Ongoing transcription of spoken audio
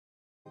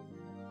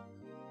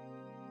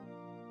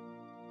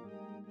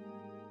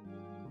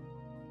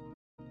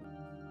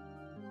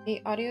A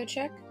audio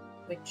check.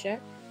 Quick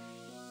check.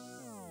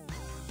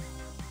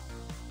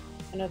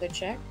 Another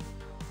check.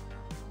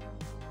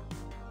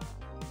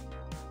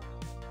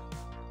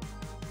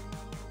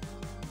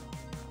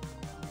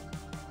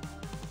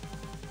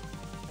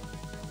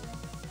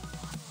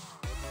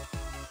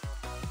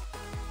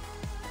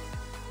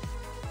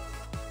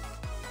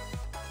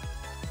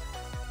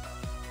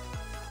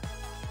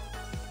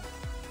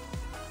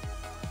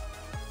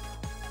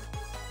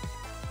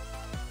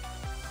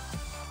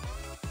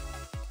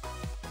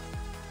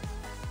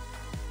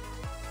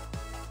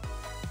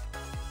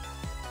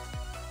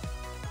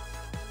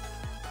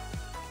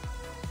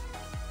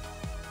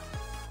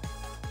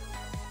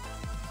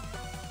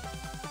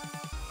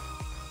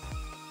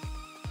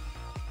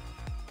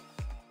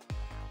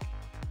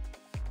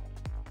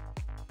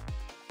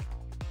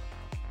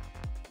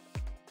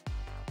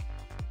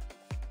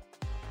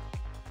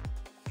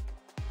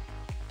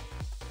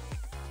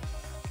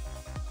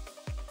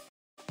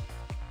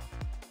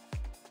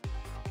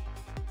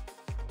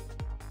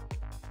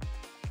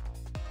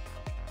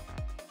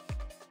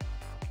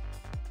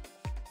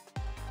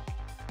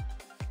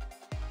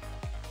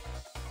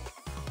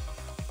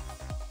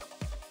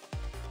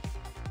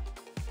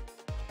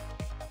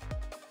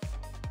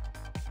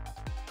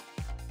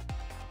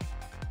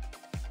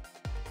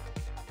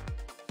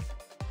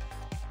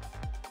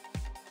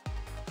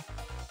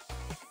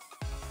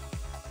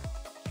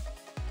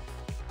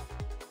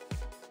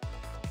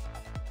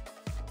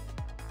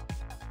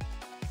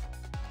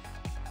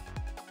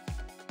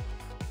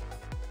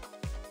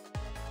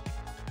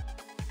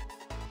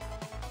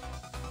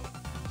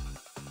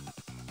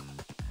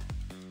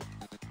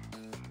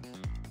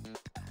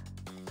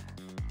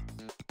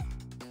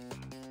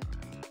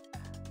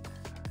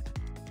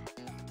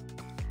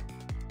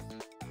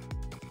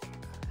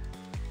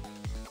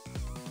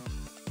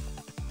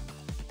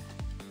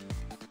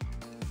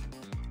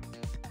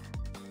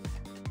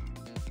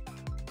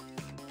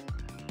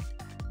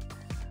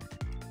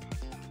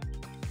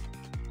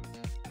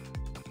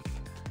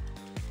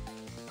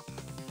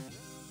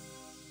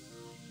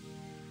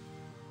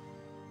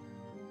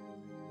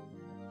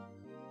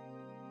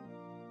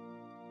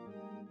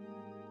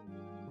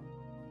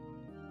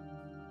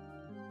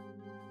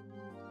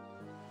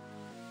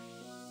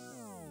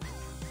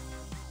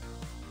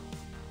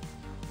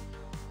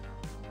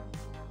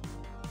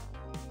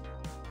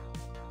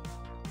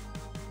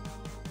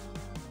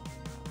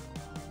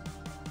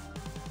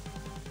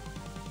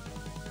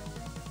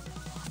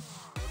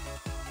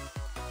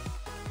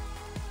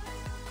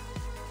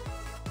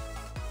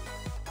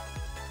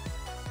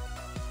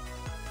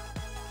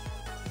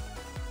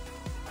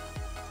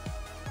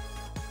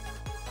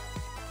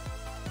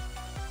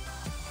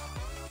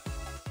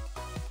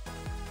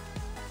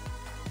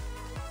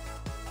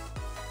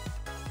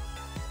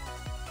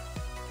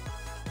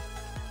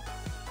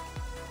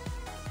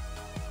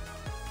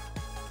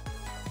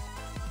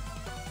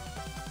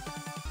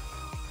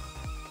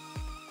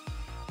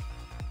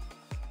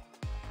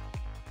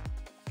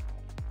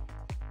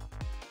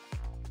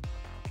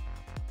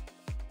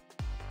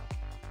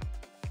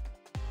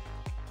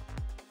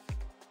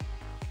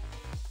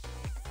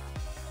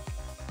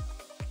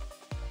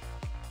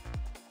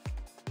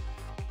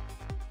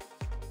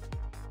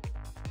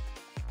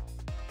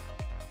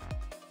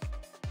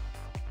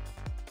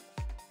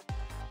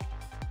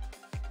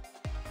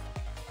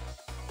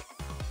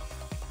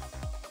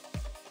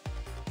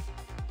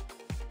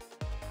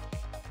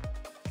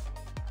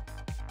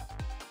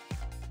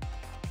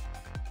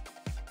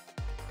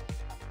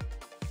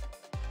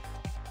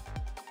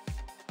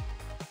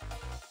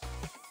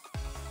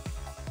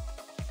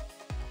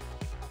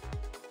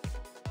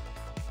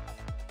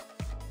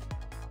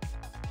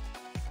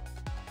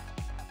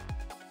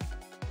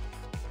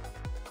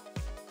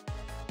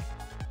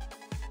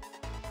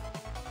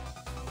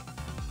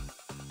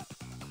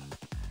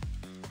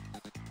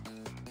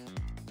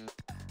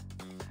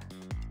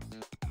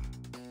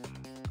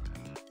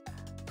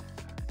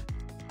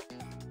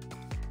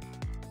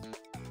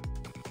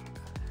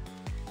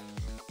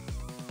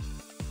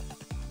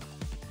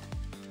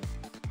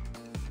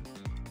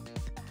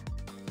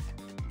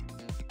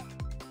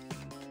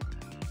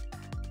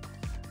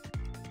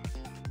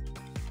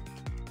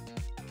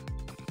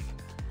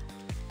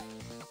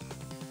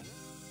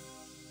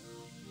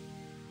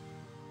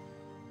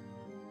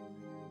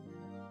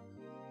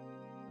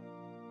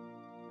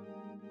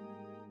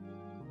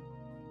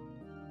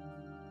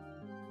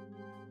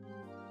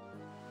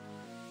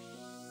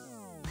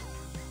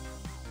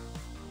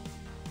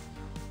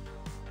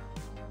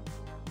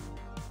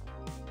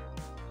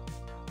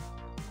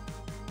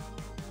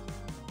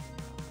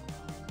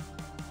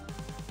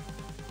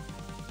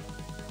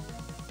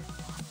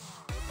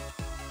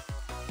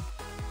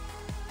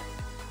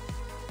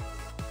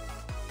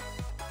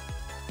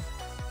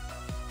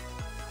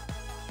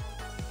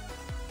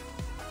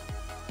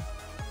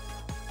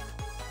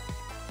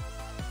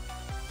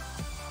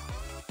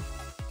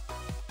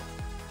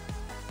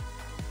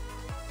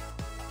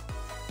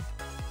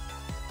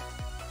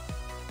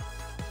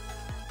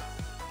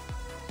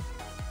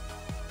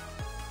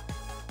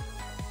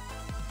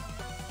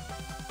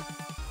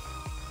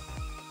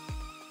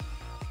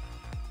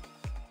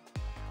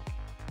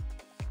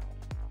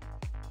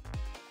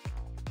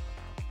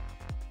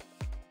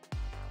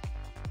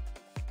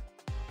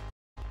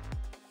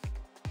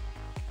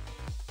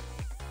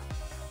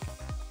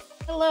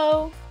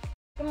 Hello.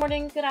 Good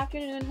morning, good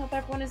afternoon. Hope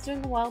everyone is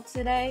doing well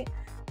today.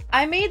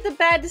 I made the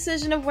bad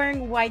decision of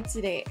wearing white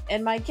today,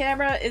 and my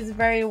camera is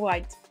very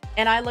white,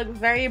 and I look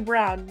very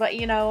brown, but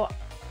you know,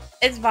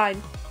 it's fine.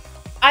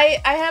 I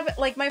have,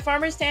 like, my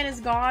farmer's tan is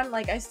gone,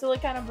 like, I still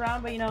look kind of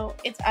brown, but you know,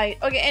 okay,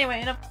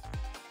 anyway,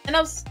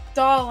 enough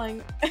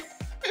stalling.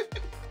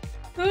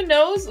 Who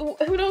knows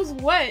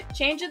what?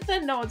 Change it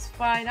then? No, it's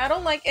fine. I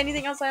don't like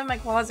anything outside of my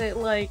closet,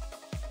 like,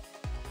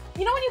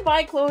 you know when you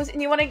buy clothes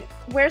and you want to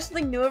wear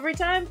something new every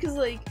time? Because,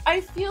 like,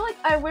 I feel like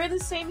I wear the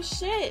same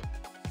shit.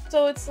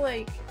 So it's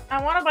like,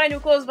 I want to buy new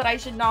clothes, but I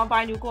should not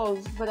buy new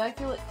clothes. But I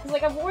feel like, because,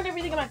 like, I've worn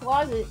everything in my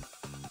closet.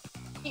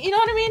 You know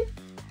what I mean?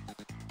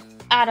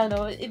 I don't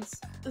know.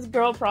 It's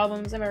girl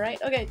problems, am I right?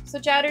 Okay, so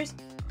chatters,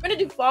 we're going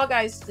to do Fall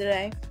Guys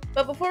today.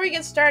 But before we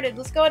get started,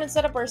 let's go ahead and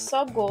set up our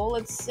sub goal.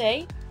 Let's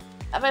say,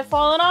 have I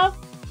fallen off?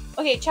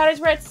 Okay,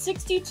 chatters, we're at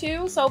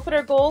 62, so I'll put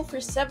our goal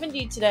for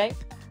 70 today.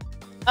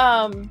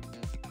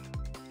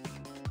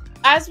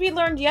 As we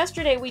learned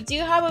yesterday, we do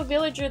have a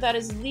villager that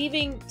is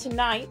leaving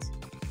tonight.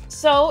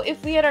 So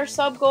if we hit our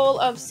sub goal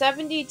of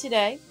 70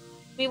 today,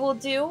 we will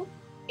do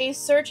a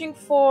searching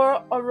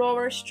for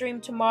Aurora stream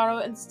tomorrow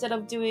instead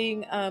of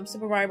doing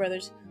Super Mario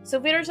Brothers. So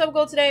if we hit our sub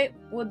goal today,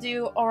 we'll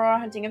do Aurora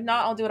hunting. If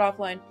not, I'll do it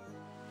offline.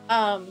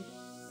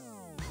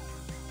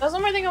 There's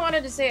one more thing I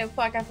wanted to say.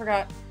 Fuck, I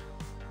forgot.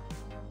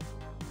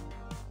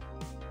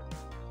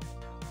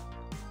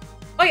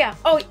 Oh yeah,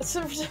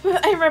 so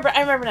I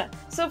remember now.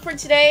 So for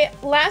today,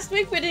 last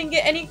week we didn't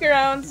get any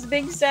crowns,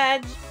 big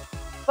sad.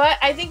 But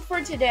I think for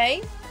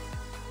today,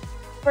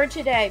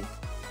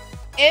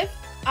 if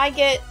I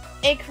get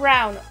a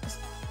crown,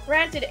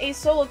 granted a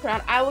solo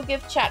crown, I will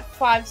give chat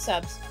 5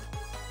 subs.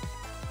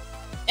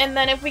 And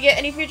then if we get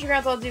any future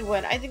crowns, I'll do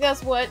 1. I think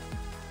that's what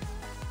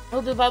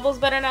we'll do. Bubbles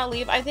better not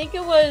leave. I think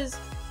it was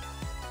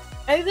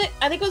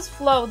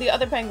Flo, the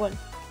other penguin.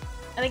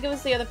 I think it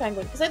was the other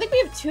penguin. Because I think we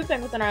have 2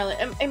 penguins on our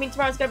island. I mean,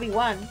 tomorrow's gonna be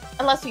 1.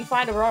 Unless we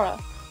find Aurora.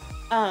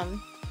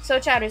 So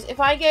chatters, if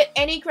I get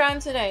any crown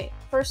today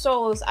for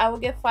solos, I will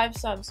get 5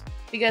 subs.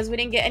 Because we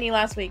didn't get any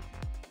last week.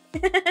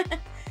 You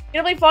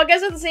know, play Fall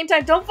Guys at the same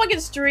time. Don't fucking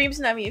stream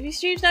snap me. If you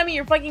stream snap me,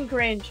 you're fucking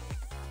cringe.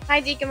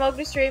 Hi, Deacon. Welcome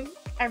to stream.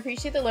 I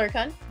appreciate the lurk,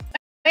 hun.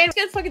 Let's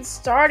get fucking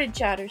started,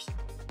 chatters.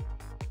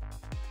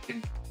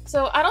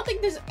 So, I don't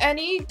think there's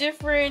any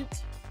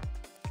different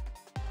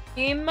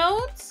game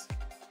modes.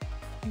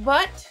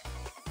 But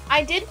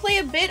I did play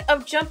a bit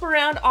of Jump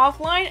Around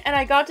offline, and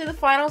I got to the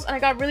finals, and I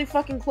got really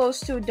fucking close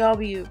to a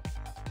W.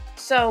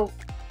 So,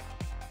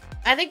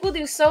 I think we'll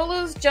do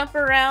solos, Jump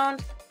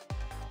Around.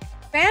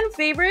 Fan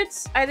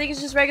favorites, I think it's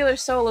just regular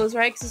solos,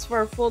 right? Because it's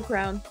for a full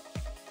crown.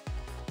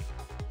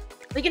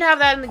 We can have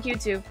that in the queue,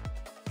 too.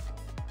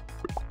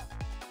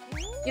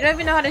 You don't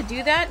even know how to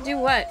do that? Do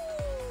what?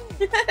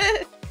 You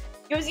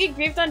always get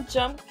griefed on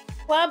Jump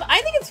Club?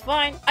 I think it's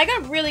fine. I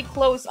got really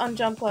close on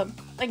Jump Club.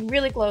 Like,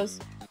 really close.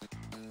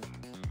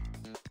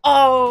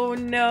 Oh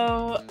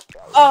no.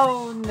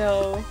 Oh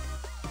no.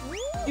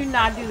 Do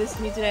not do this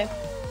to me today.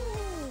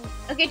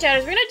 Okay,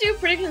 chatters, we're gonna do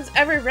predictions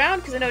every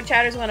round because I know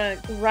chatters want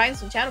to grind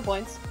some channel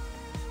points.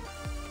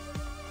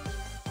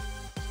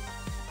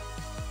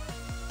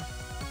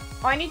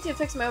 Oh, I need to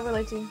fix my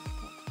overlay too.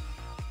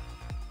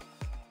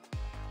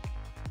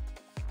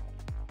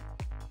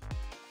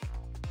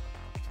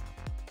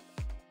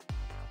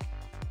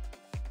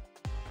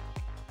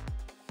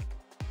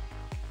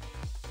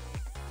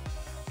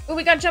 Oh,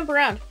 we gotta jump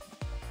around.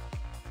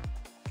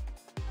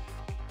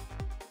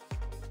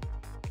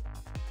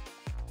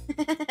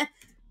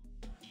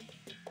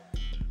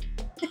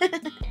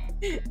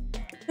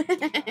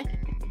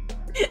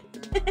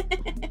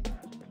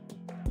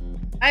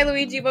 Hi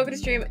Luigi, welcome to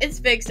stream. It's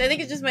fixed. I think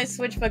it's just my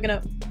Switch fucking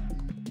up.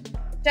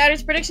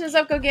 Chatters, prediction is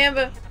up, go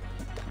Gamba.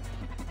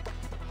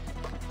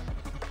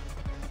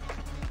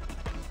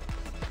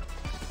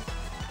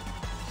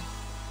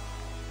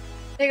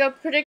 There you go,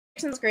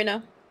 prediction's great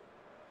now.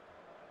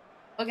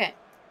 Okay.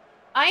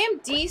 I am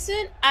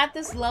decent at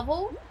this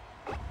level.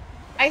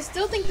 I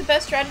still think the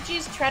best strategy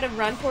is try to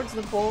run towards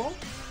the pole.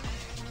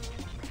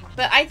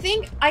 But I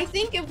think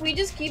if we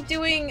just keep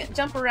doing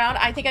jump around,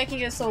 I think I can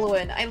get a solo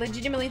win. I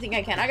legitimately think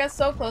I can. I got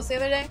so close the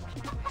other day.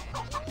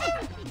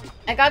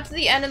 I got to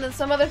the end and then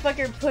some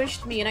motherfucker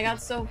pushed me and I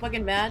got so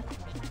fucking mad.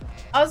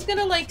 I was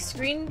gonna like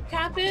screen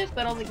cap it,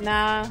 but I was like,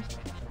 nah.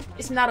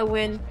 It's not a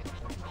win.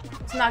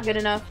 It's not good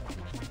enough.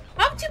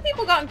 How have 2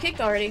 people gotten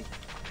kicked already?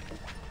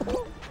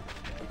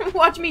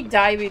 Watch me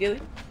die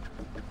immediately.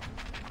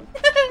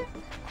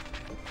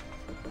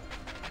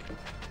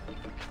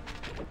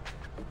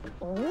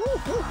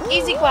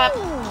 Easy clap.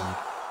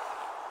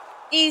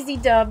 Easy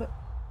dub.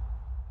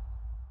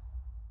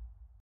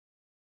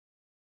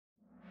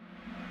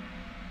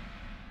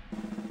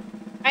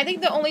 I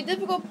think the only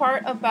difficult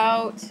part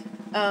about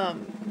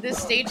this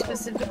stage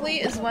specifically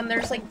is when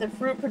there's like the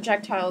fruit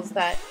projectiles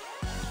that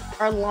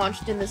are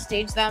launched in the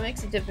stage. That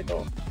makes it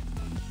difficult.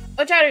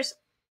 Oh, chatters,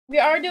 we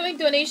are doing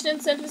donation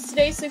incentives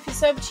today, so if you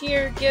sub,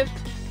 cheer, gift,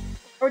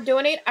 or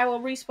donate, I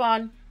will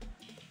respawn.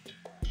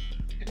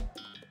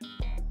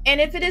 And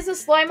if it is a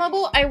slime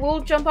level, I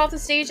will jump off the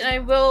stage and I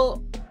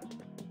will...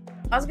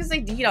 I was gonna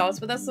say DDoS,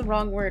 but that's the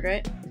wrong word,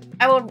 right?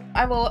 I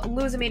will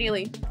lose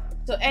immediately.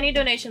 So any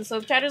donations. So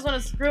if chatters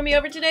want to screw me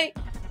over today,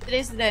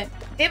 today's the day.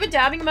 They have a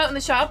dabbing amount in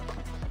the shop.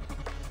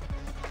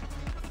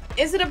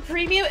 Is it a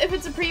premium? If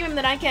it's a premium,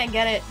 then I can't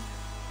get it.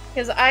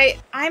 Because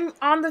I'm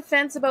on the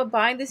fence about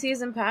buying the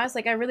season pass.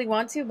 Like, I really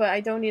want to, but I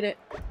don't need it.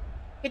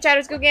 Okay,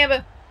 chatters, go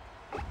Gamba.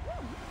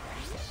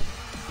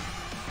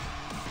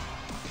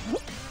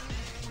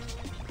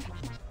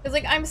 Because,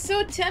 like, I'm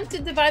so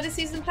tempted to buy the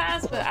season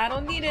pass, but I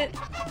don't need it.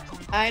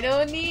 I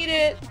don't need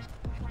it.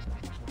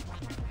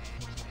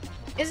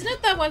 Isn't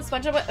it that one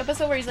SpongeBob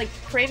episode where he's, like,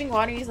 craving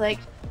water? He's like,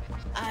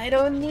 I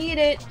don't need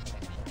it.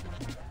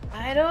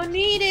 I don't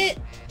need it.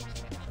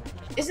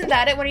 Isn't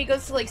that it when he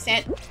goes to, like,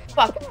 sand?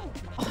 Fuck.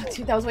 Oh,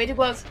 dude, that was way too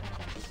close.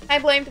 I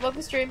blamed.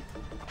 Welcome stream.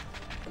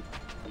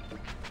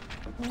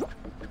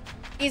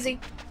 Easy.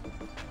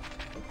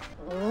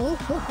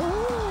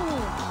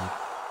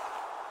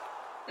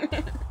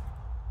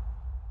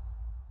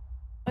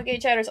 Okay,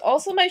 chatters.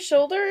 Also, my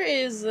shoulder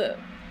is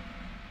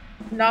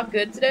not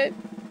good today.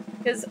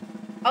 Because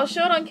I'll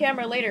show it on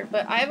camera later,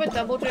 but I have a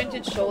double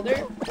jointed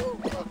shoulder.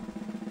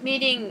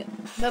 Meaning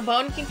the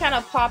bone can kind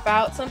of pop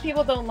out. Some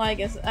people don't like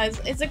it.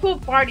 It's a cool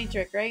party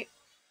trick, right?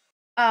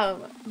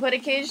 But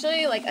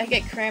occasionally, like, I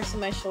get cramps in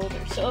my shoulder.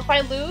 So if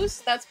I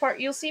lose, that's part-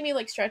 you'll see me,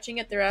 like, stretching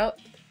it throughout.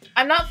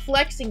 I'm not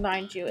flexing,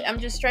 mind you. I'm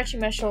just stretching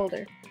my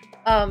shoulder.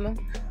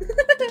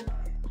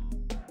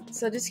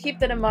 So just keep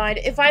that in mind.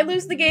 If I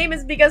lose the game,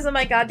 it's because of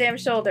my goddamn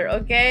shoulder,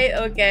 okay?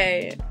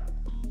 Okay.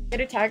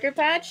 Get a tiger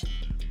patch?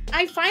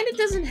 I find it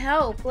doesn't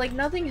help. Like,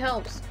 nothing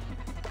helps.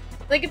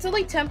 Like, it's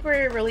only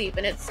temporary relief,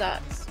 and it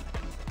sucks.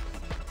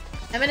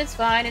 I mean, it's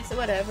fine, it's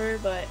whatever,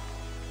 but...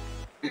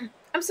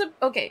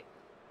 Okay.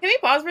 Can we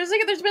pause for a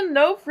second? There's been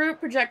no fruit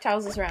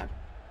projectiles this round.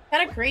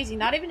 Kinda crazy.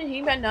 Not even a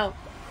He-Man, no.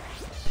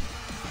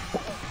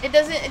 It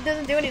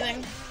doesn't do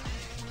anything.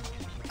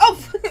 Oh!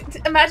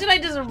 Imagine I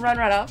just run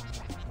right off.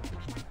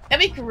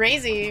 That'd be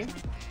crazy.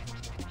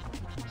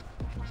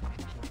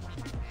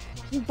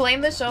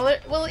 Blame the shoulder?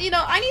 Well, you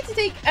know, I need to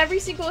take every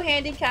single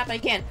handicap I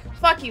can.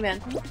 Fuck you, man.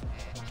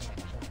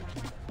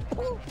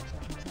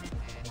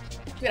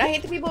 Dude, I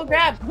hate the people who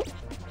grab.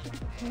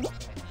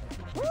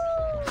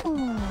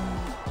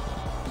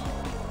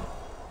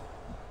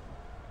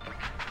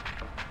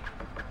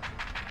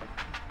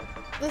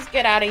 Let's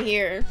get out of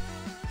here.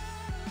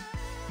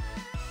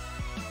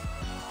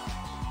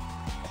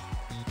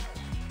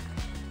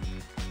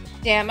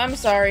 Damn, I'm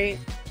sorry.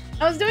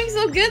 I was doing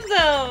so good,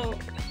 though.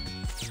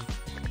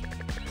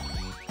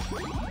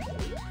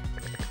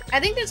 I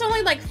think there's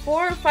only like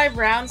 4 or 5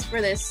 rounds for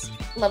this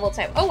level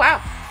type. Oh, wow.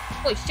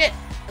 Holy shit.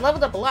 I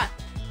leveled up a lot.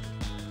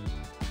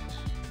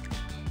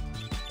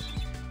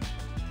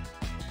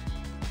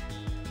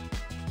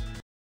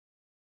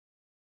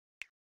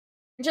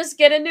 Just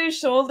get a new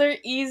shoulder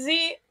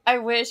easy. I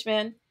wish,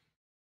 man.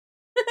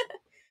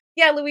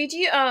 Yeah,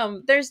 Luigi,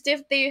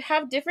 they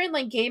have different,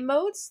 like, game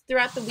modes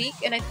throughout the week,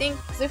 and I think,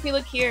 so if you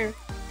look here,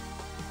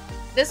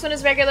 this one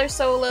is regular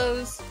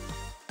solos,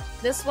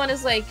 this one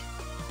is, like,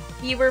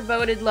 fewer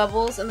voted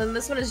levels, and then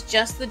this one is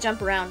just the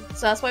jump around,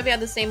 so that's why we have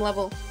the same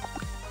level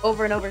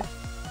over and over.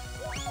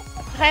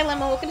 Hi, Lemma,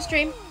 welcome to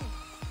stream.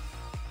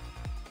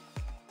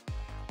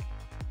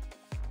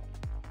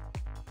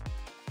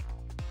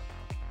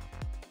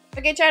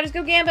 Okay, chatters,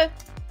 go Gamba.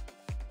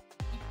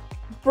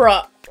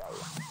 Bruh.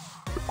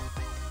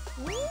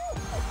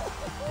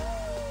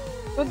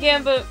 Go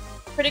Gamba.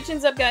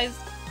 Predictions up, guys.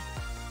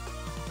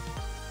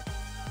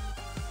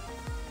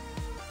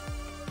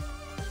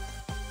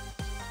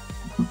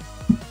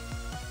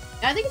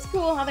 I think it's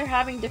cool how they're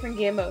having different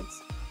game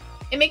modes.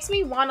 It makes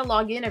me want to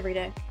log in every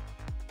day.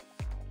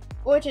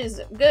 Which is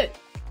good.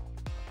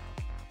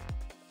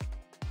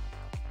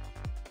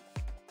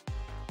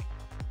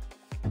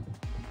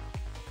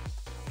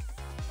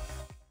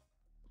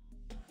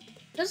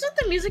 Doesn't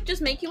the music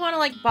just make you want to,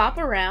 like, bop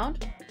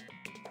around?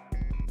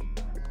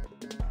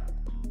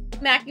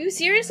 Mac, you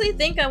seriously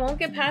think I won't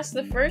get past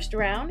the first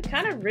round?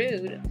 Kinda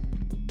rude.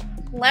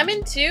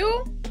 Lemon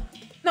too?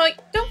 No,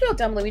 don't feel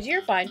dumb, Luigi,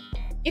 you're fine.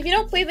 If you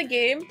don't play the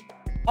game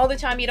all the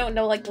time, you don't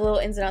know, like, the little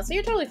ins and outs, so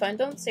you're totally fine.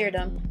 Don't say you're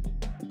dumb.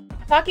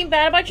 Talking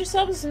bad about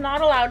yourself is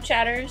not allowed,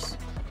 chatters.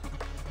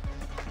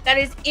 That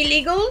is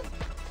illegal.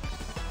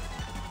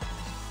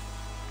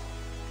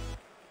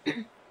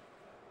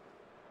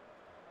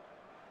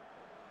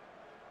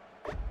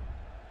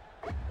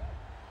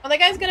 Oh, that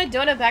guy's gonna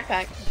donut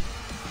backpack.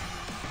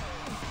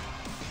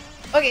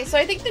 Okay, so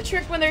I think the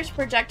trick when there's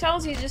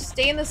projectiles, you just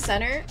stay in the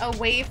center,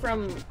 away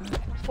from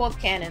both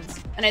cannons.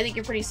 And I think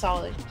you're pretty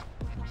solid.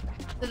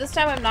 So this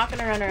time I'm not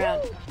gonna run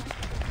around.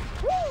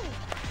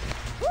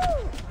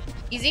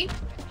 Easy?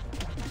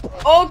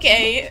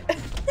 Okay.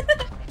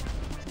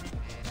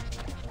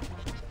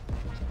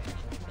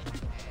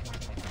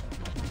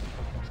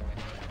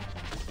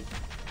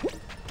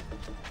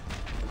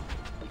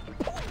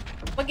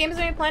 What games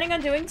are you planning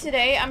on doing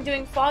today? I'm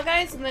doing Fall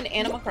Guys and then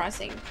Animal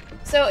Crossing.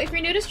 So if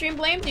you're new to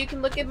Streamblamed, you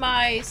can look at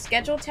my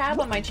schedule tab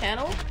on my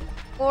channel,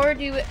 or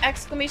do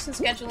exclamation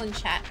schedule in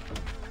chat.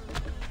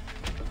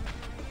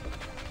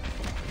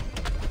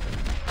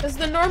 This is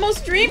the normal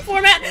stream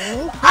format.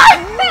 Yeah,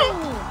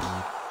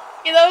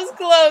 that was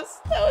close.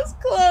 That was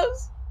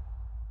close.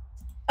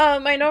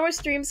 My normal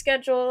stream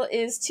schedule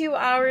is 2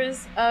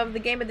 hours of the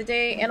game of the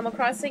day, Animal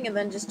Crossing, and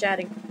then just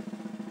chatting.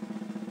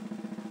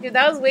 Dude,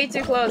 that was way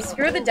too close.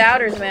 Screw the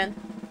doubters, man.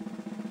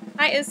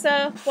 Hi,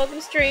 Issa. Welcome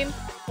to stream.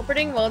 Hope we're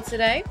doing well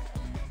today.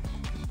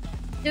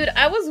 Dude,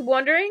 I was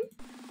wondering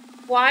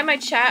why my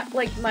chat,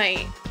 like,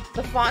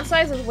 the font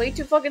size is way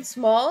too fucking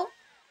small.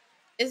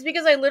 It's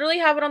because I literally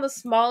have it on the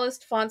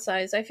smallest font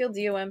size. I feel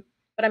DOM,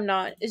 but I'm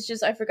not. It's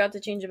just I forgot to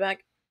change it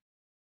back.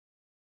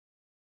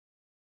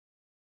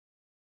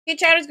 Hey,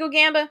 chatters, go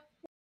Gamba.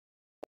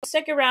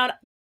 Stick around.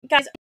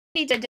 Guys,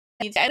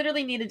 I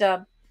literally need a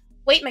dub.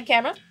 Wait, my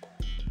camera.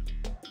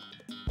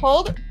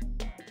 Hold.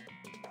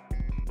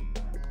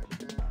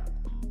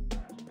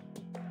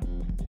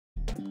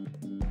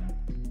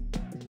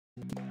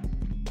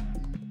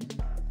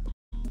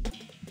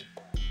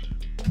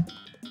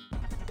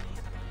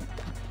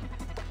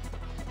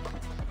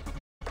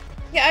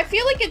 Yeah, I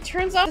feel like it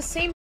turns off the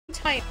same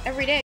time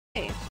every day.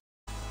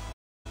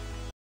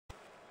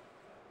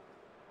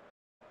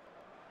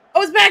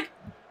 Oh, it's back!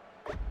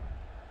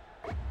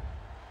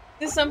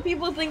 Do some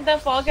people think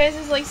that Fall Guys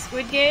is like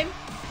Squid Game?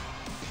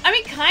 I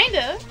mean,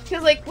 kinda.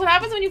 Because, like, what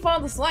happens when you fall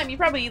in the slime? You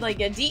probably, like,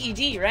 get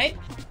DED, right?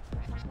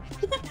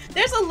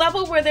 There's a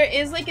level where there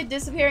is, like, a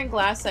disappearing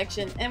glass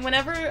section. And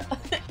whenever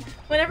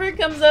it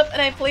comes up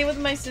and I play with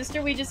my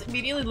sister, we just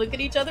immediately look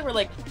at each other. We're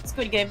like,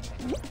 Squid Game.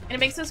 And it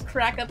makes us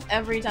crack up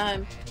every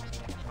time.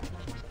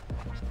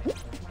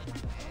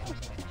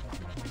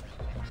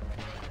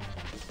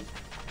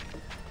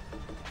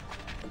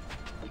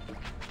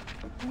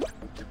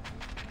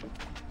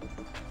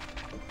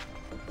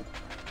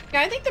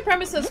 Yeah, I think the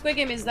premise of Squid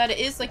Game is that it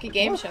is like a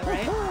game show,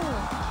 right?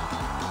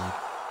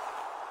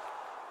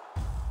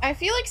 I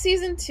feel like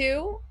season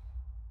 2,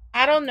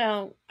 I don't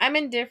know. I'm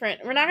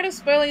indifferent. We're not gonna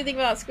spoil anything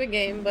about Squid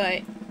Game,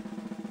 but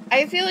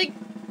I feel like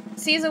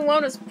season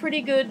 1 was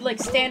pretty good, like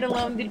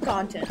standalone good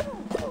content.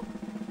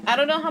 I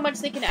don't know how much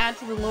they can add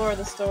to the lore of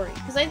the story.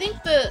 Because I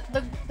think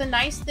the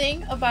nice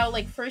thing about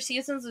like first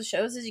seasons of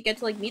shows is you get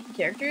to like meet the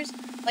characters.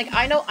 Like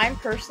I know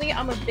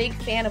I'm a big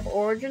fan of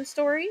origin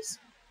stories.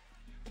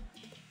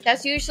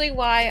 That's usually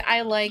why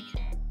I like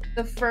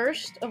the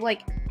first of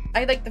like,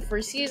 I like the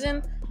first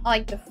season, I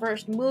like the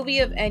first movie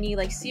of any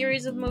like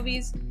series of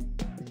movies.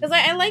 Because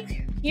I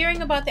like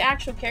hearing about the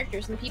actual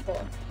characters and the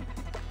people.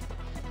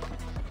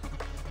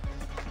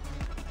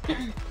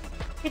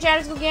 Hey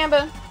chatters, go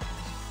Gamba.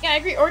 Yeah, I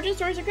agree, origin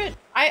stories are good.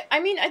 I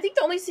mean, I think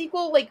the only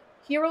sequel, like,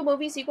 hero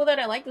movie sequel that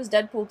I liked was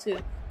Deadpool 2.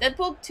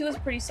 Deadpool 2 is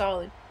pretty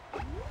solid.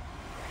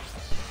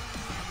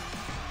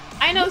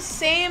 I know,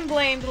 same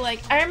blamed, like,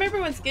 I remember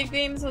when Squid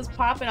Games was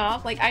popping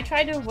off, like, I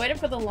tried to avoid it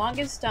for the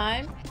longest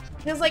time.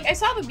 Because, like, I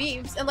saw the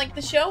memes, and, like,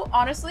 the show,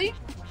 honestly,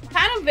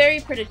 kind of very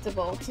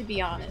predictable, to be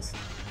honest.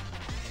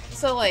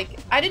 So, like,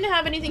 I didn't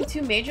have anything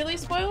too majorly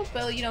spoiled,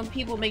 but, you know,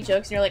 people make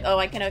jokes, and you're like, oh,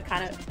 I can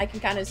kind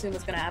of assume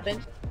what's gonna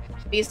happen.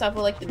 Based off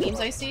of, like, the memes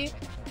I see.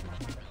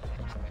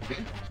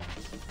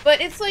 But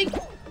it's, like,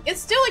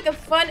 it's still, like,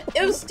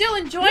 it was still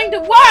enjoying to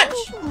watch!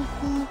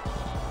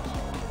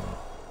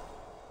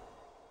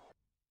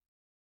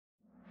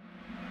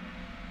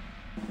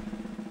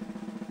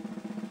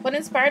 What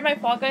inspired my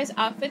Fall Guys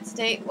outfit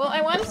today? Well,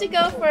 I wanted to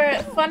go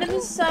for fun in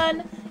the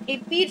sun, a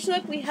beach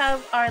look. We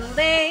have our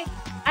lei.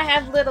 I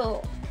have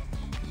little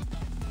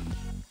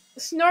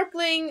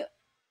snorkeling,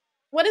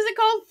 what is it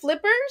called?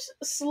 Flippers?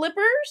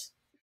 Slippers?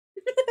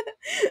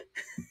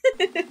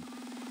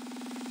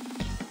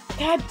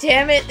 God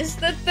damn it, it's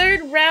the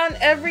third round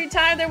every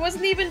time. There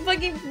wasn't even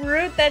fucking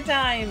fruit that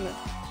time.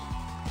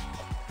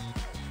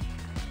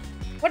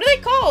 What are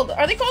they called?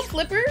 Are they called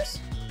flippers?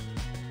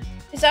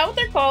 Is that what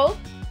they're called?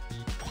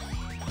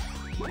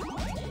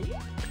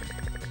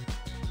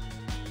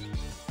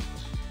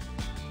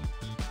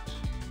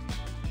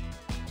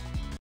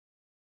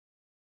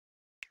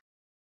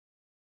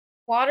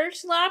 Water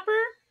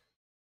slapper?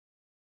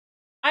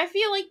 I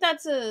feel like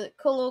that's a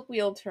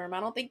colloquial term. I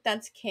don't think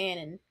that's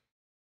canon.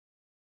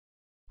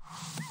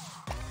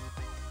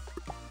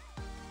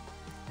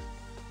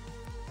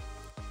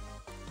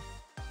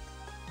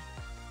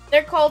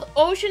 They're called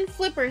ocean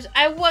flippers.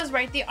 I was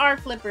right, they are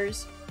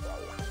flippers.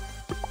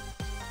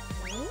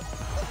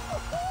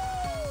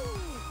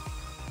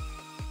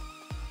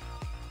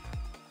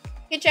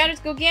 Okay, chatters,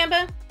 go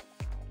Gamba.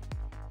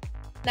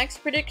 Next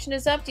prediction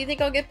is up. Do you think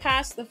I'll get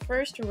past the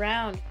first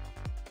round?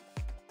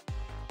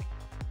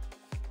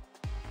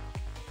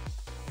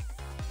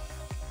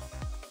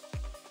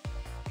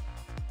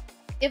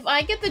 If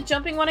I get the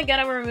jumping one again,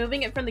 I'm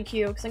removing it from the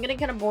queue because I'm getting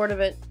kind of bored of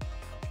it.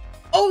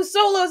 Oh,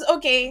 solos!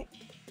 Okay.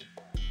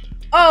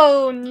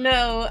 Oh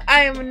no,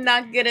 I am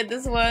not good at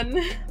this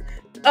one.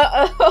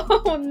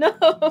 Uh-oh,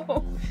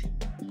 no.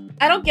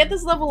 I don't get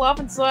this level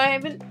often, so I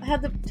haven't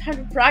had the time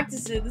to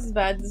practice it. This is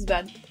bad, this is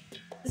bad.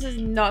 This is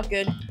not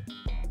good.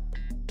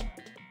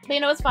 But you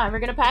know, it's fine. We're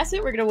gonna pass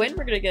it. We're gonna win.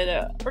 We're gonna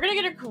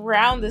get a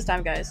crown this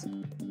time, guys.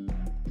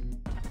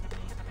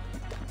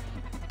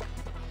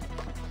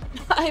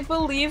 I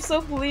believe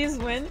so. Please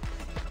win.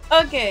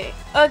 Okay.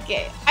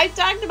 I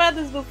talked about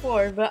this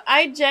before, but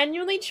I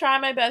genuinely try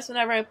my best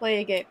whenever I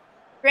play a game.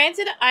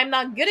 Granted, I'm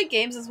not good at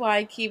games, that's why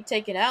I keep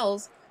taking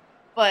L's,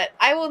 but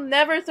I will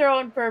never throw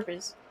on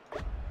purpose.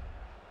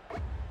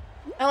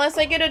 Unless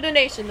I get a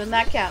donation, then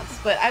that counts.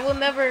 But I will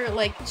never,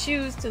 like,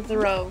 choose to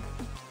throw.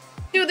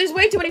 Dude, there's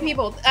way too many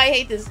people. I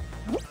hate this.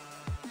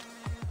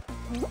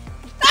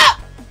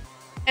 Ah!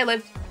 I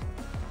lived.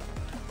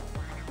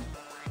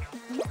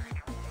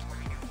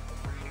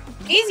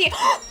 Easy.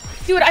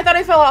 Dude, I thought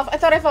I fell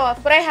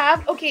off. But I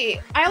have. Okay,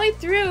 I only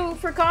threw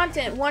for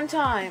content one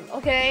time,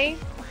 okay?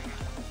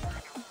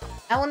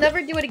 I will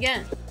never do it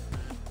again.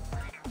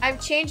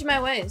 I've changed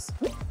my ways.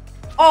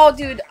 Oh,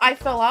 dude, I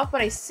fell off,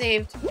 but I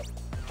saved.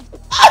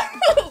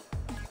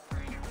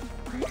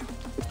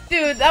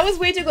 Dude, that was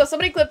way too close.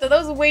 Somebody clipped it.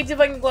 That was way too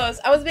fucking close.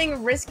 I was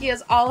being risky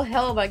as all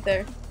hell back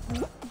there.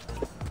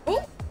 Ooh.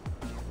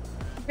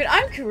 Dude,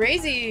 I'm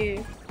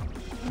crazy.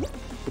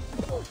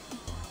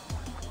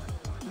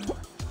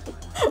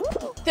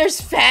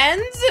 There's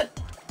fans?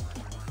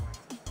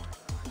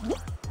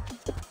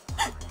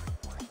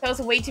 That was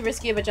way too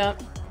risky of a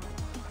jump.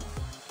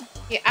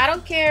 Yeah, I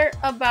don't care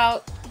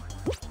about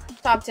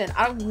top 10.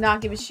 I do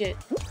not give a shit.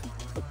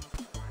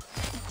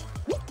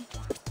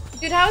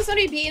 Dude, how is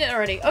somebody beating it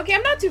already? Okay,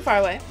 I'm not too far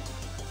away.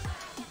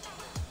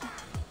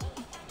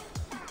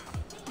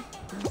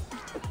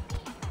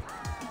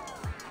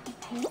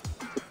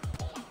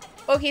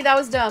 Okay, that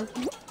was dumb.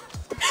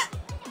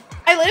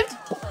 I lived?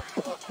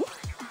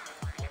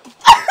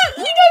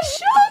 He got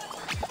shot!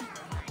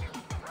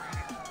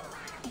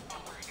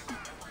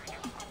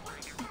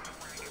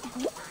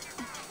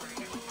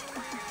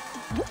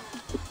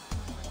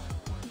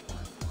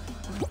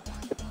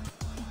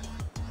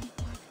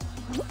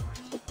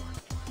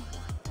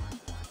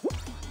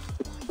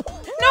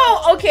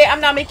 No! Okay,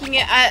 I'm not making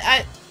it.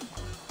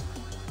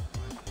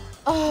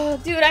 Oh,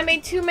 dude, I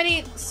made too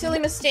many silly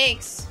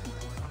mistakes.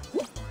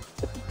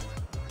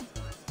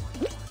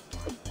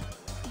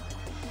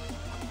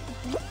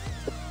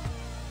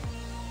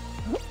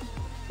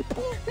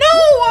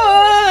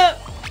 No!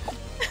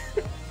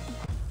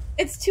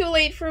 It's too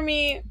late for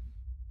me.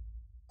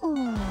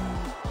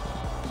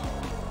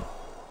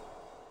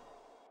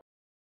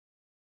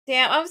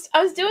 Damn,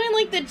 I was doing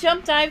like the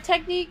jump dive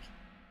technique.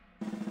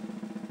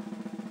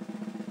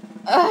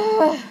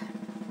 Ugh.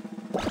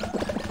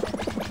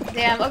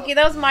 Damn, okay,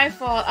 that was my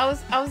fault. I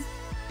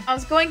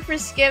was going for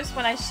skips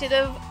when I should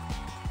have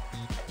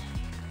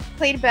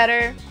played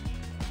better.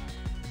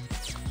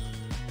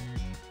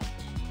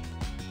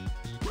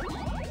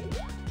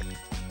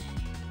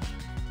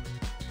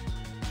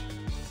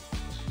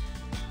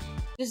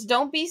 Just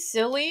don't be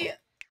silly.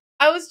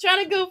 I was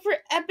trying to go for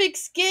epic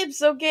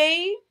skips,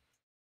 okay?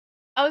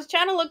 I was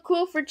trying to look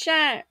cool for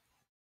chat.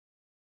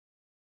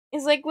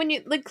 It's like when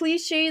you, the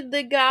cliche,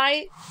 the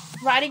guy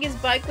riding his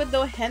bike with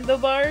no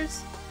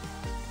handlebars.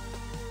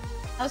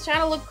 I was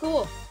trying to look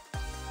cool.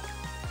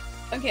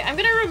 Okay, I'm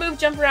gonna remove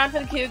jump around for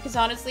the queue because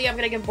honestly, I'm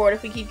gonna get bored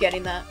if we keep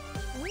getting that.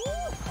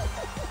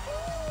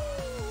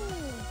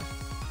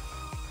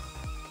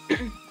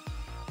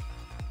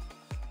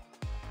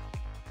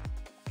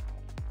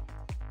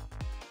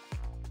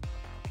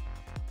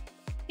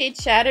 Hey,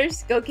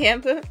 chatters, go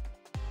camp.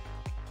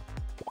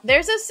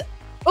 There's a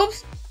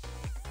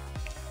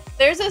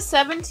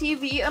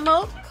 7TV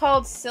emote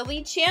called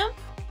Silly Champ.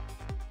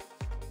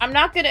 I'm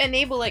not gonna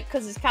enable it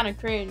because it's kind of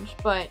cringe,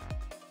 but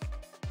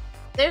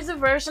there's a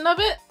version of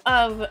it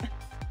of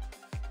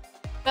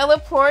Bella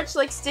Porch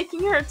like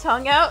sticking her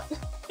tongue out.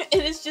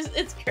 And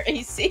it's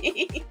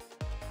crazy.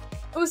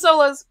 Ooh,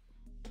 solos.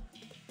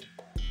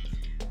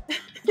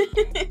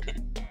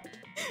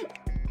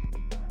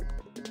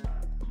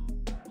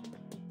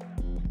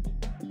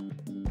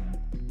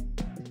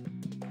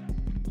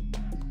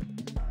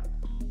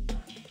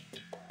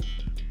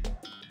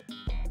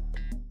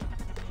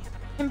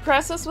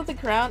 Impress us with a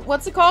crown.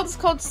 What's it called? It's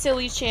called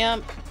Silly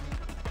Champ.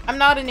 I'm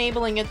not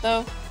enabling it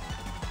though.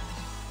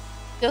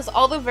 Because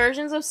all the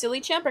versions of Silly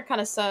Champ are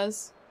kind of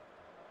sus.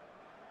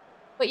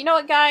 But you know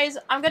what, guys?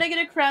 I'm gonna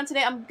get a crown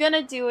today. I'm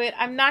gonna do it.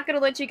 I'm not gonna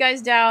let you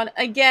guys down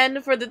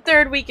again for the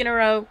 3rd week in a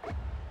row.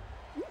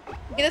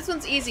 Okay, this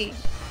one's easy.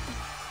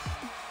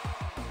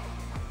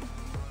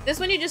 This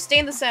one you just stay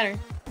in the center.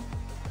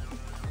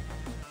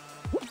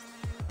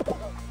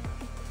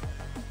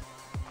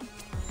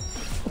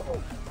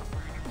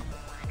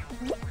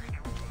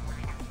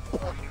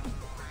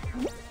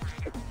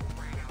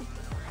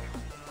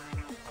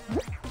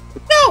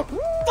 No!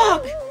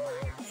 Fuck!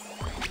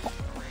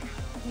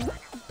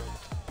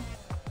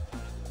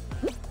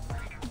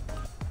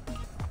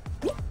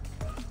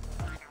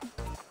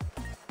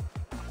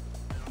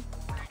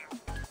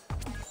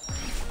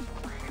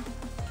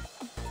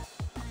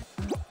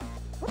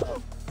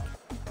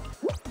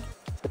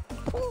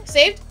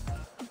 Saved?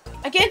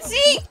 I can't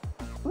see!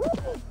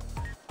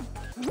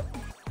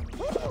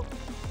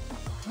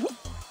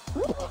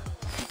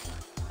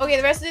 Okay,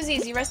 the rest is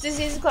easy. Rest is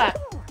easy clap.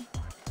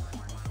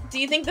 Do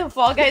you think the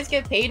Fall Guys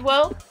get paid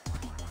well?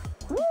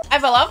 I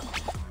fell up.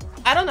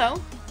 I don't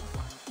know.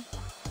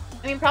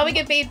 I mean, probably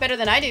get paid better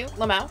than I do,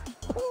 Lamau.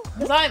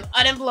 Because I'm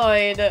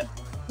unemployed.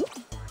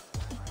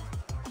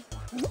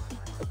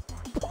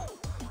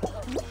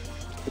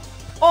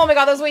 Oh my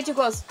god, that was way too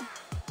close.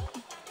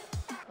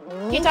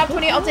 Okay, top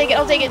 20, I'll take it,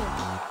 I'll take it.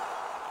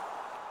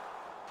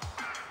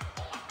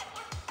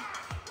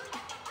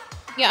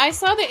 Yeah, I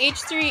saw the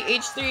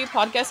H3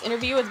 podcast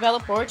interview with Bella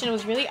Porch and it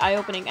was really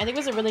eye-opening. I think it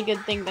was a really good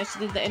thing that she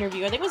did the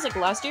interview. I think it was like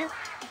last year.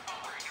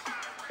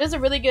 It was a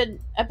really good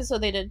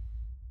episode they did.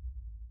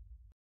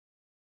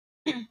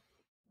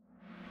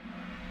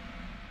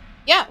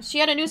 Yeah, she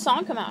had a new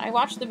song come out. I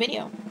watched the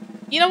video.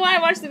 You know why I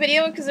watched the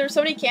video? Because there were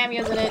so many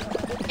cameos in it.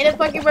 And it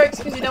fucking works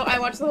because, you know, I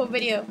watched the whole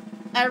video.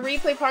 I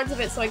replay parts of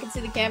it so I can see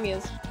the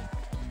cameos.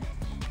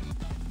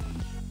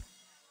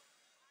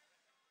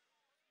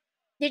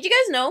 Did you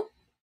guys know?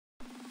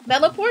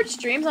 Bella Porch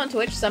streams on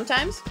Twitch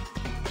sometimes.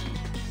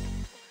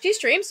 She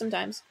streams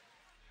sometimes.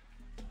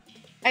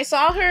 I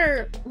saw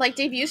her, like,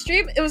 debut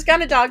stream. It was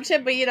kind of dog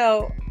shit, but, you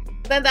know,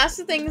 that's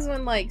the things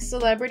when, like,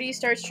 celebrities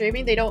start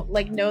streaming. They don't,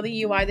 like, know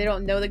the UI. They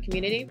don't know the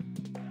community.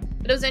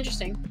 But it was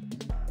interesting.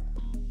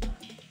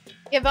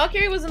 Yeah,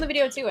 Valkyrie was in the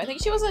video, too. I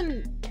think she was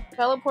in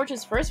Bella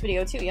Porch's first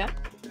video, too, yeah?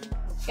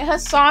 Yeah,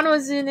 Hassan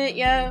was in it,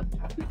 yeah.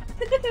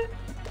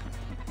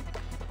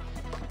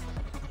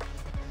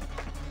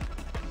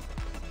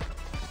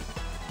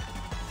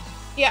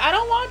 Yeah, I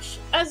don't watch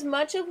as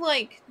much of,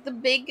 like, the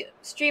big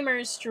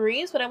streamers'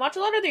 streams, but I watch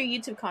a lot of their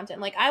YouTube content.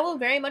 Like, I will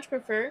very much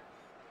prefer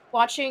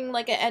watching,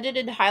 like, an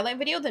edited highlight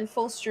video than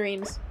full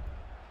streams.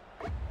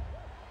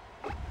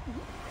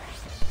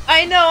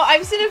 I know,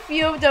 I've seen a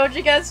few of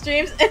Doja Cat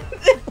streams, and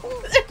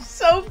they're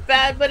so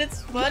bad, but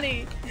it's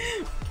funny.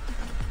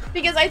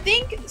 Because I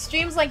think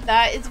streams like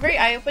that, it's very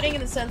eye-opening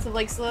in the sense of,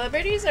 like,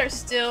 celebrities are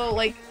still,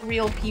 like,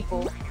 real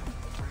people.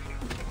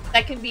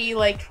 That can be,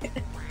 like,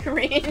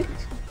 cringe.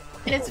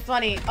 And it's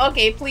funny.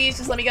 Okay, please,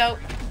 just let me go.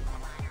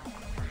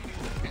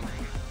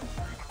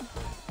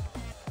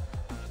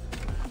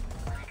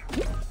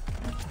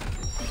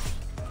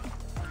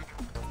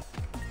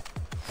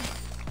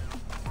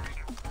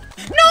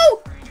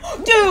 No!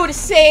 Dude,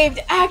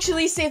 saved!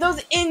 Actually saved! That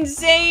was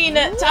insane!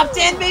 Top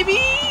 10, baby!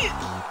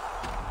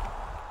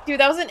 Dude,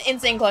 that was an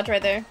insane clutch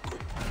right there.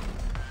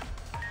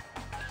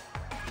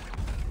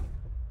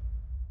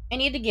 I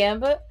need to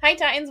gamba. Hi,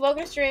 Titans.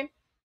 Welcome to stream.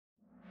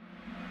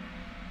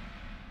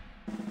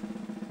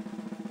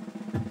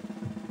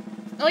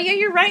 Oh yeah,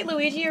 you're right,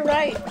 Luigi, you're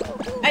right.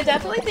 I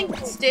definitely think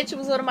Stitch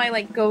was one of my,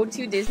 like,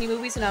 go-to Disney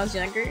movies when I was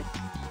younger.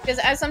 Because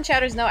as some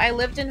chatters know, I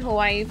lived in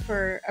Hawaii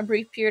for a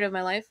brief period of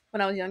my life when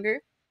I was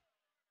younger.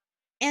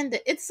 And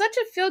it's such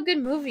a feel-good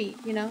movie,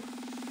 you know?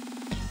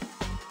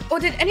 Oh,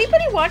 did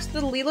anybody watch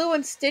the Lilo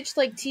and Stitch,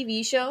 like,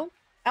 TV show?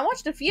 I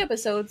watched a few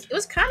episodes. It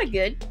was kind of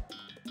good.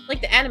 Like,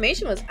 the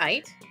animation was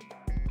aight.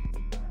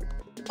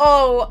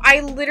 Oh,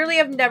 I literally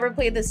have never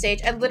played this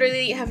stage. I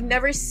literally have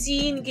never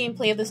seen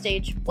gameplay of the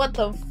stage. What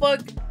the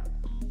fuck?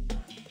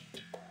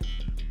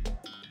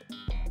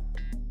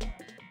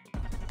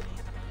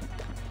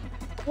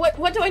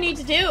 What do I need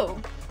to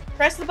do?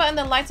 Press the button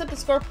that lights up to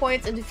score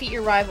points and defeat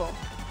your rival.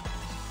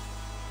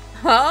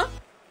 Huh?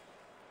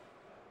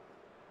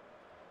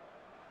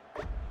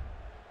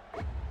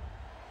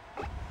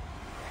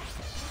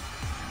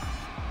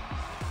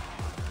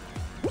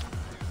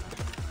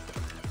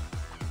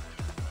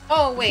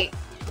 Oh, wait.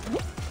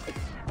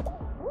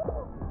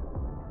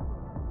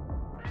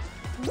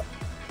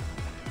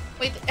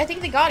 Wait, I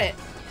think they got it.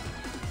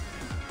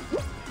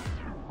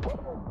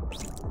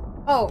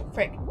 Oh,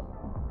 frick. Come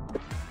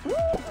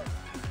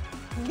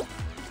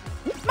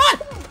on!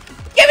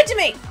 Give it to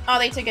me! Oh,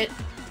 they took it.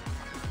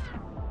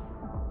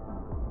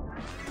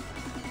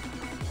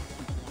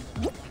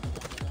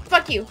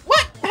 Fuck you.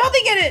 What? How'd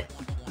they get it?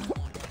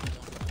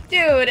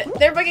 Dude,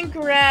 they're fucking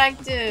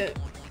cracked.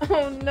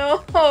 Oh,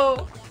 no.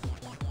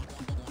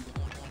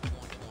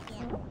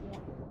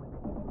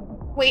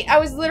 Wait, I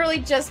was literally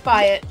just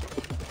by it.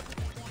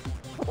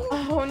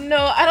 Oh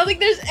no, I don't think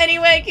there's any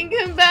way I can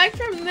come back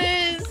from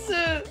this.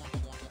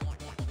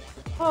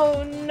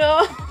 Oh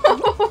no.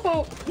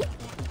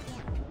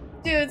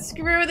 Dude,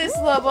 screw this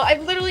level.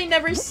 I've literally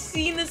never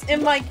seen this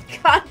in my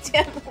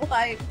goddamn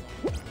life.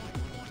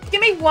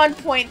 Give me 1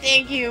 point,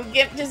 thank you.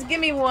 Just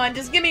give me one.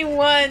 Just give me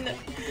one.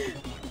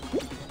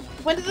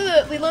 When did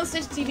the Lilo and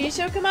Stitch TV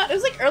show come out? It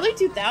was like early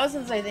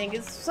 2000s, I think.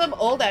 It's some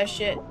old ass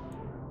shit.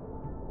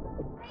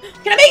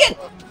 Can I make it?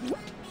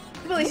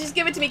 Please, just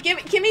give it to me.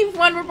 Give me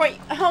 1 more point.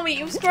 Homie,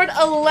 you've scored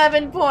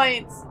 11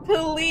 points.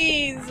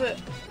 Please.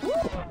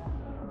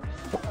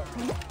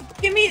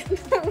 Give me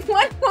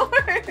 1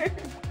 more.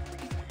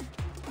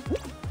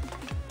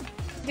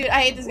 Dude,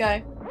 I hate this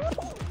guy.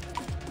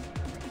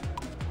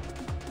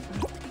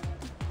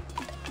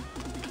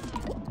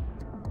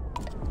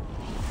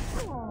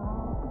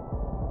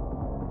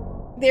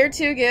 They're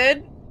too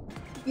good?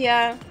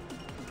 Yeah.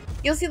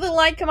 You'll see the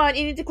light come on.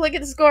 You need to click it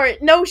to score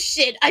it. No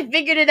shit. I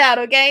figured it out,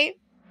 okay?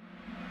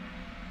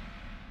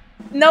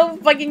 No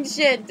fucking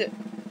shit.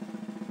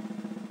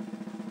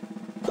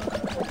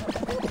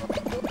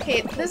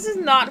 Okay, this is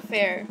not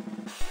fair.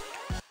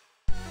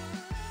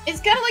 It's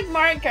kind of like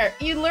Mario Kart.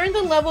 You learn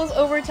the levels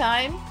over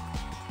time.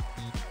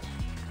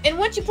 And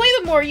once you play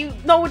them more, you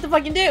know what to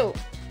fucking do.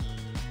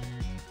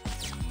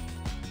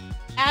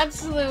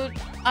 Absolute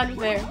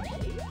unfair.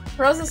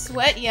 Pearls of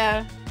Sweat?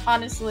 Yeah,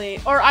 honestly.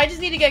 Or I just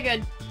need to get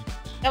good.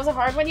 That was a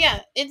hard one? Yeah,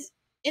 it's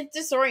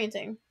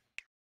disorienting.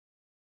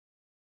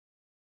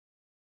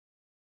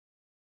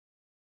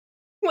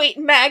 Wait,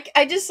 Mac,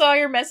 I just saw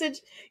your message.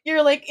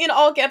 You're like, in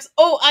all caps,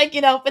 oh, I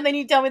can help, and then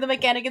you tell me the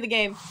mechanic of the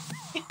game.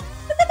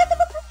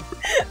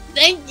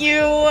 Thank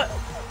you!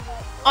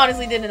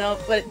 Honestly didn't help,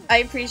 but I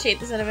appreciate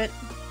the sentiment.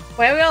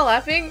 Why are we all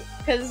laughing?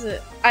 Because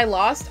I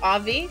lost,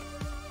 Obvi.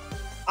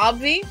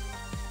 Obvi?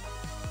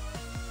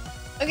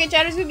 Okay,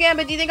 Chatter's good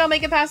Gambit, do you think I'll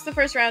make it past the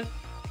first round?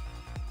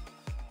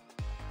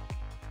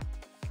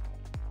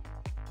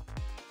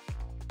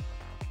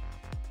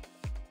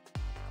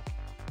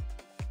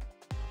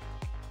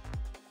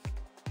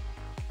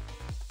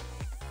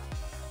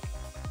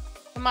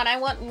 Come on, I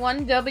want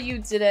 1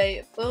 W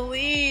today.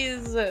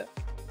 Please. Would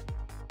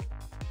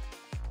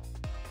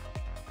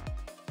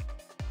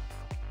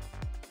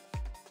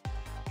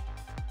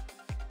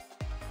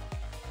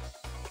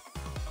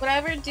I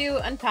ever do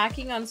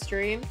unpacking on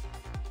stream?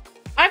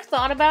 I've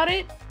thought about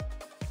it.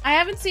 I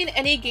haven't seen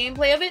any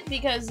gameplay of it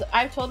because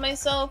I've told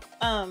myself,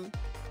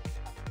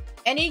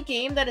 any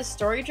game that is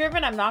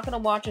story-driven, I'm not gonna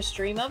watch a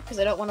stream of because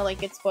I don't want to, like,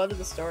 get spoiled of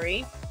the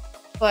story.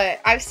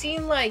 But I've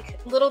seen, like,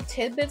 little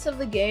tidbits of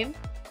the game.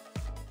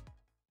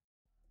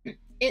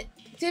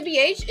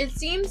 TBH, it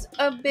seems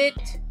a bit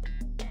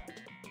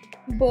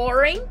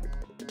boring.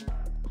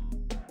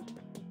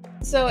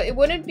 So it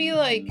wouldn't be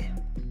like...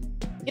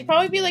 It'd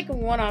probably be like a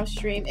one-off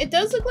stream. It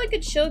does look like a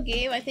chill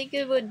game. I think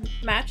it would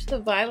match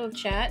the vibe of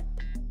chat.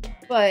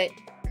 But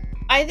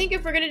I think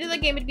if we're gonna do the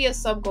game, it'd be a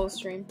sub-goal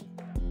stream.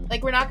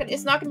 Like,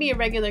 it's not gonna be a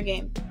regular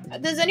game.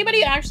 Does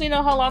anybody actually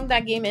know how long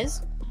that game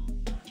is?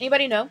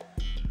 Anybody know?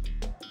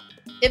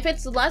 If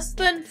it's less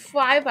than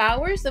 5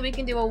 hours, then we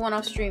can do a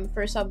one-off stream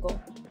for a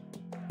sub-goal.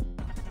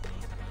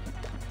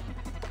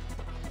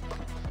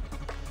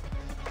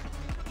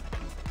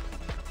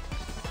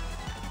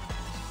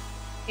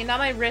 Okay, now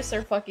my wrists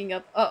are fucking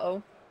up.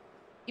 Uh-oh.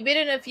 You beat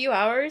it in a few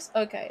hours?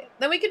 Okay.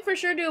 Then we could for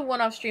sure do a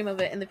one-off stream of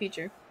it in the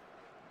future.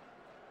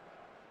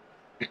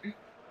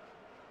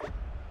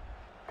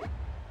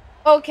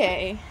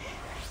 Okay.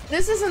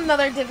 This is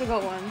another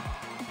difficult one.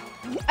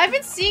 I've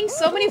been seeing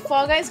so many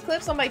Fall Guys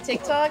clips on my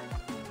TikTok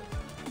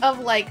of,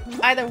 like,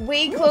 either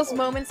way close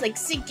moments, like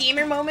sick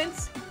gamer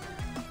moments,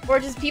 or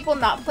just people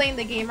not playing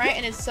the game right,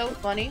 and it's so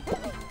funny.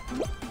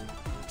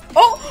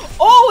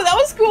 Oh, that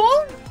was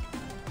cool!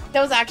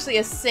 That was actually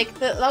a sick...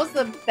 That was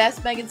the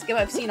best Megan skip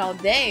I've seen all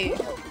day.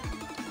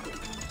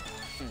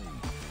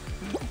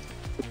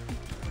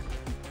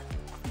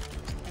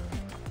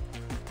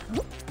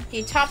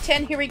 Okay, top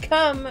 10, here we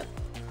come.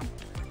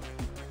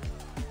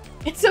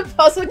 It's a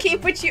puzzle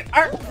game, but you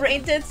aren't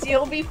brain dead, so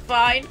you'll be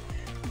fine.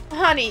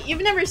 Honey,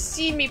 you've never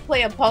seen me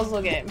play a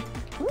puzzle game.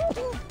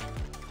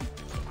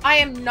 I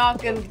am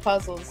not good with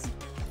puzzles.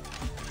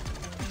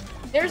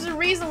 There's a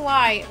reason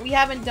why we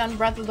haven't done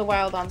Breath of the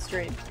Wild on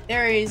stream.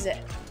 There is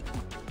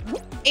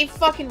a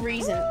fucking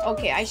reason.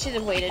 Okay, I should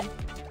have waited.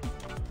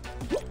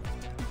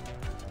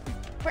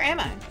 Where am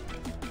I?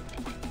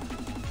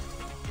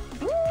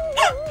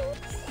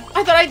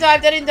 I thought I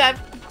dived. I didn't dive.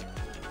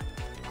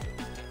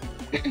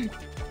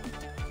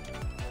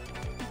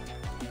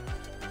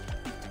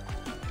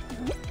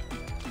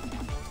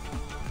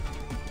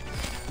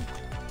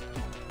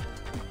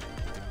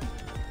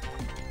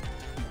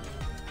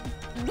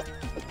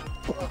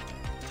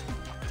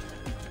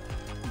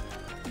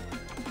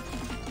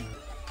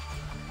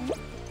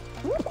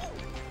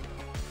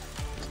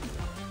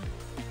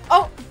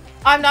 Oh,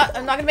 I'm not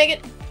gonna make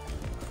it.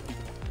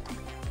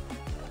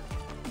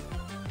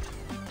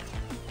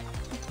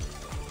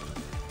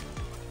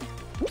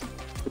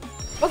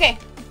 Okay.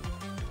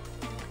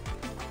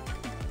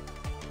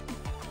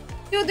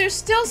 Dude, there's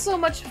still so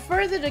much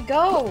further to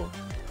go.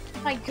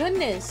 My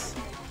goodness.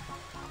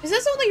 Is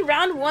this only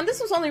round 1? This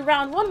was only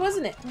round 1,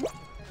 wasn't it?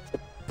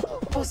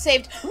 Oh,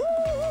 saved.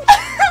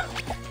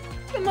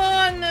 Come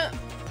on.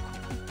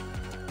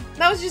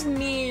 That was just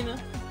mean.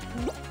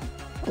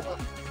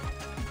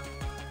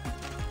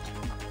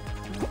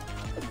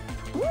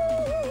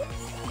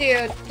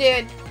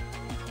 Dude.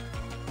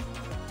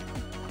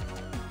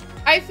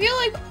 I feel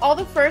like all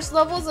the first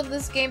levels of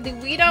this game, they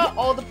weed out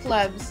all the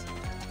plebs.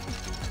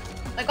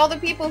 Like all the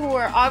people who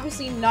are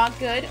obviously not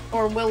good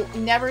or will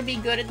never be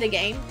good at the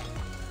game.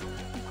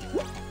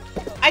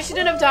 I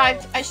shouldn't have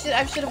dived. I should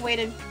have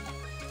waited.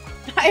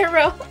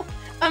 IRL.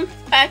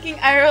 Unpacking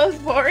IRL is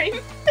boring.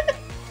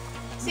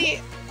 See,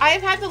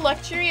 I've had the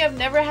luxury of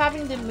never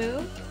having to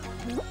move.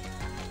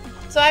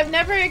 So I've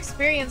never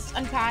experienced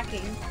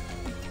unpacking.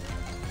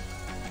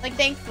 Like,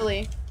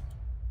 thankfully.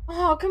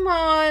 Oh, come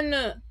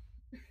on.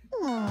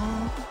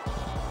 Aww.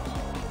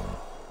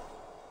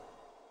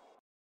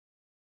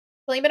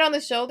 Blame it on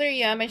the shoulder?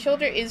 Yeah, my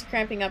shoulder is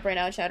cramping up right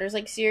now, chatters.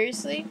 Like,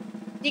 seriously?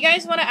 Do you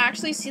guys want to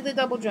actually see the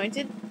double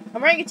jointed?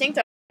 I'm wearing a tank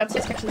top so you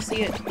guys can actually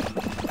see it.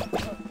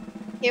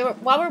 Okay,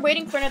 while we're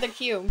waiting for another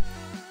cue,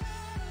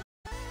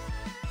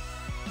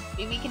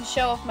 maybe we can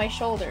show off my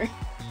shoulder.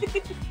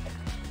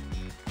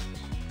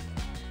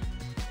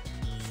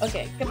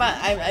 Okay, come on.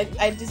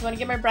 I just want to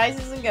get my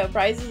prizes and go.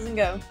 Prizes and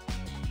go.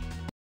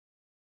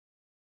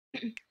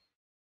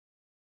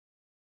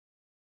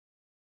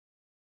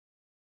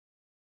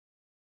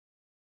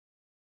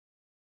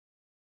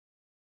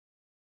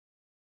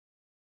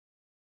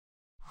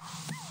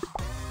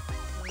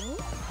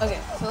 Okay,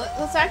 so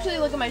let's actually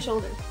look at my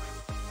shoulder.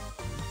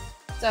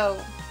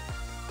 So,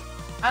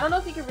 I don't know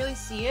if you can really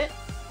see it,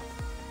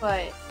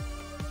 but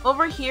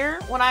over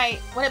here, when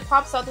it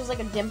pops out, there's like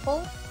a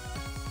dimple.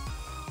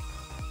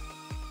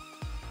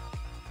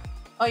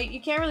 Oh,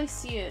 you can't really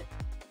see it.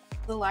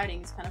 The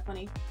lighting is kind of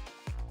funny.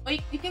 Oh,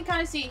 you can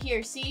kind of see it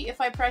here. See, if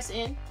I press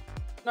in,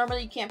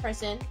 normally you can't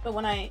press in, but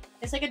when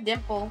it's like a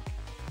dimple.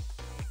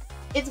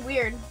 It's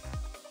weird.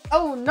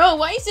 Oh no,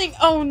 why are you saying,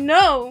 oh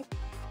no?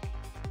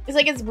 It's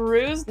like it's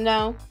bruised?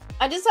 No.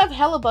 I just have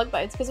hella bug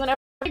bites, because whenever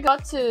I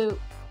got to...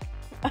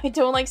 I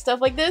don't like stuff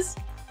like this.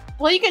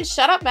 Well, you can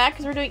shut up, Matt,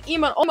 because we're doing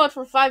emote mode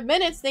for 5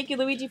 minutes. Thank you,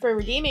 Luigi, for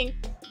redeeming.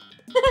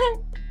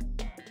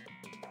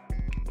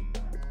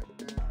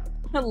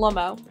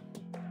 Lumbo.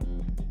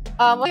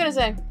 What was I gonna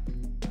say?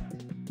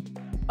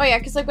 Oh yeah,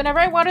 because like whenever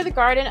I water the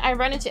garden, I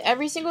run into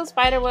every single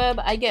spider web.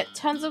 I get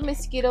tons of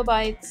mosquito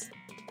bites.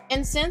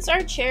 And since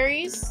our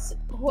cherries...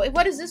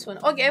 What is this one?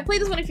 Okay, I played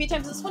this one a few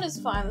times. This one is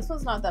fine. This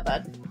one's not that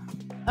bad.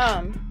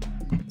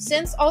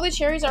 Since all the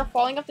cherries are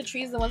falling off the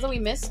trees, the ones that we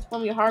missed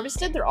when we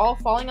harvested, they're all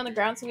falling on the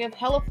ground, so we have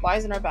hella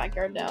flies in our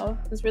backyard now.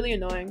 It's really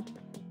annoying.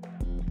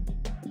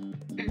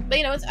 But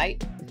you know, it's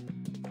aight.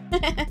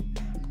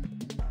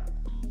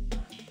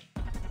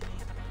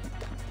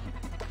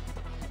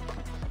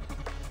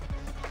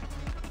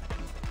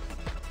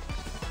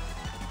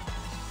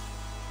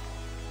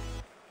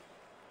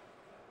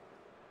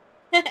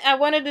 I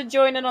wanted to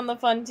join in on the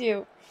fun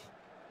too.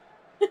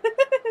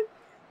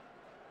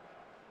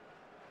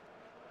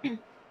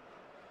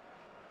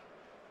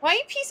 Why are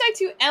you P-Side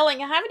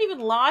 2Ling? I haven't even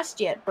lost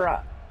yet,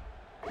 bruh.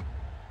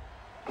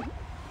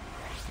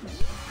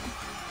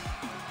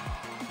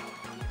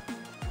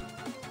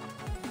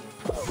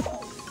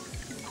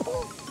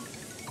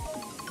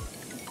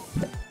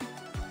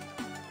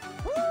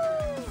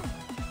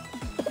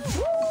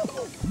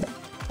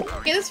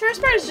 Okay, this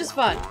first part is just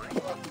fun.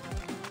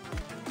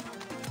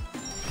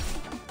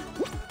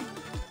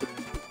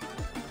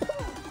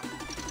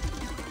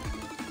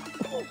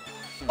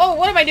 Oh,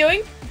 what am I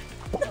doing?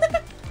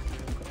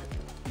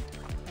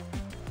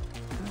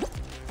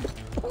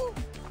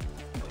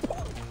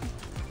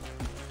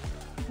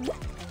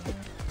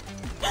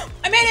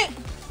 I made it!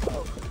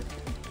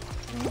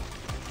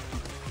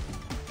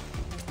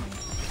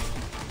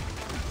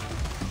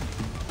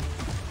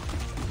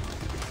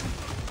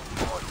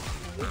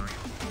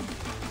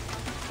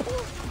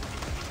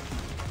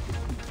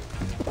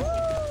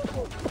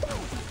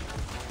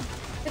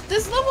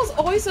 This level's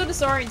always so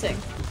disorienting.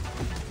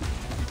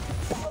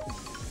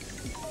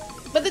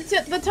 But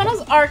the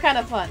tunnels are kind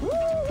of fun.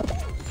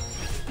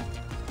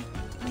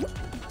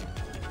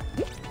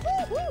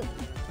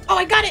 Oh,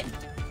 I got it!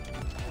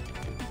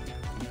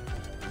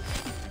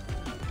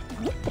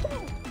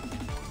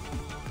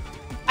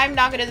 I'm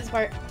not good at this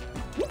part.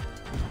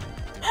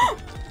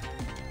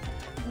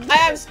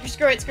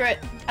 Screw it.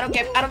 I don't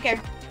care.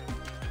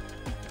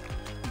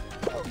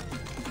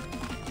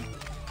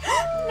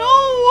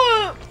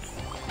 No!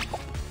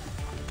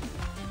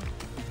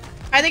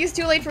 I think it's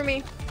too late for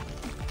me.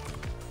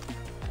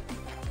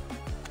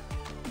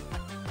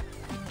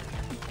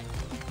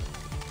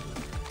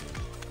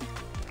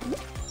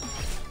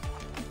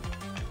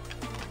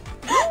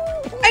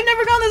 I've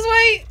never gone this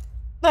way!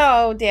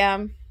 Oh,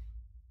 damn.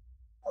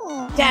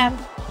 Damn.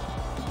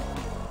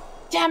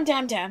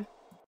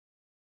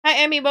 Hi,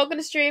 Emmy. Welcome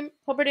to stream.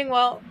 Hope you're doing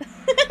well.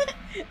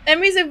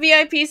 Emmy's a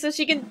VIP, so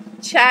she can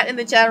chat in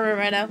the chat room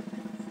right now.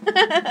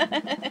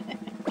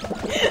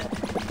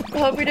 I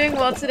hope you're doing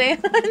well today,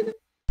 hon.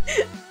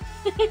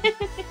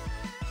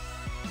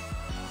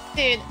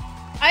 Dude,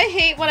 I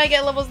hate when I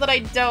get levels that I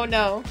don't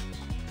know.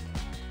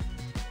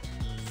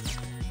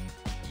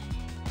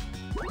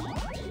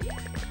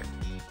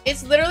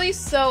 It's literally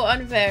so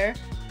unfair.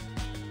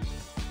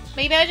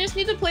 Maybe I just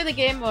need to play the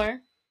game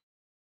more.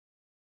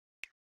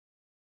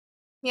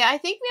 Yeah, I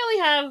think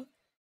I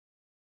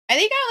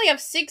only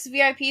have 6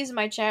 VIPs in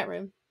my chat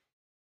room.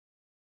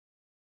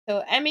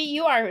 So, Emmy,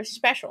 you are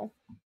special.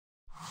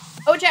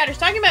 Oh, chatters,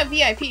 talking about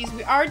VIPs,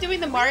 we are doing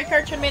the Mario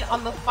Kart tournament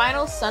on the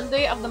final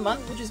Sunday of the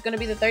month, which is going to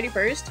be the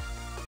 31st.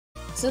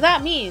 So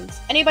that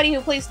means anybody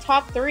who plays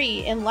top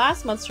 3 in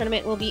last month's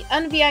tournament will be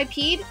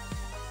un-VIP'd,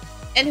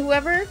 and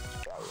whoever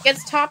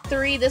gets top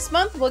 3 this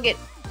month will get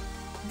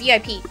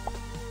VIP.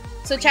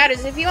 So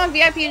chatters, if you want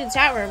VIP in the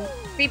chat room,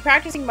 be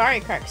practicing Mario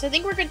Kart, because I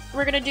think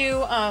we're gonna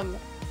do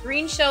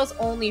green shells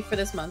only for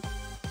this month.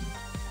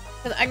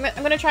 I'm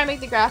gonna try and make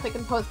the graphic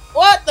and post.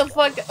 What the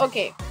fuck?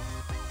 Okay.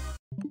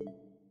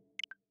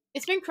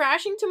 It's been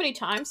crashing too many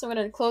times, so I'm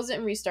gonna close it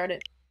and restart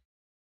it.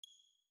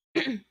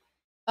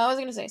 I was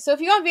gonna say, so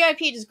if you want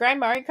VIP, just grind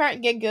Mario Kart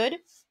and get good.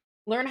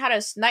 Learn how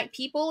to snipe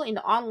people in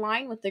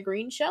online with the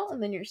green shell,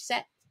 and then you're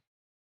set.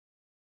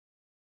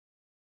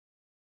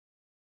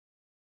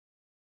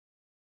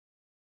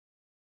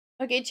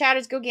 Okay,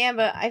 chatters, go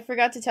Gamba. I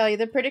forgot to tell you,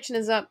 the prediction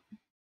is up.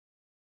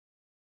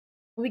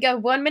 We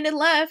got 1 minute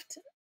left.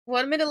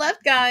 1 minute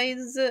left,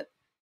 guys.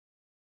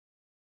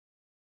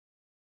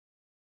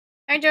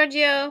 Hi,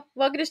 Giorgio.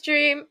 Welcome to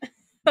stream.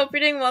 Hope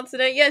you're doing well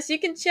today. Yes, you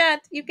can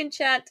chat. You can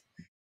chat.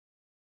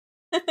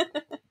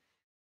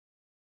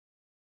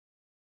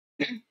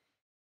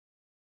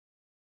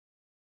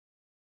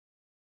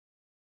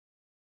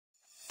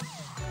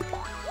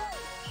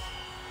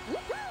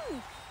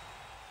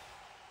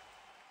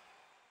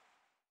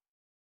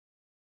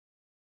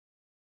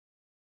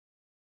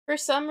 For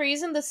some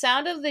reason, the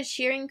sound of the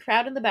cheering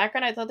crowd in the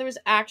background, I thought there was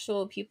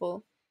actual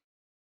people.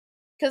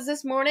 Because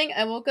this morning,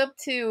 I woke up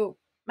to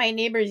my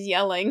neighbors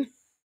yelling.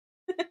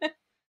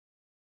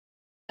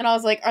 And I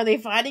was like, are they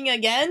fighting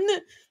again?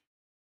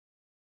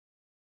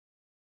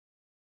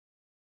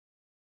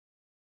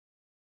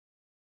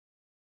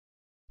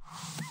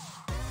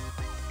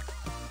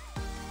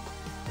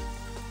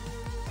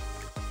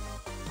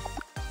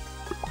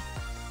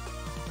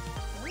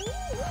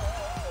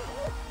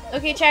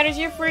 Okay, chatters,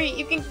 you're free.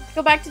 You can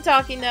go back to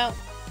talking now.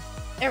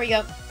 There we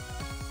go.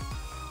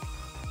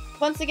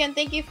 Once again,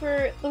 thank you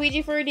for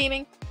Luigi for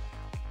redeeming.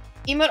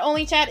 Emote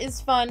only chat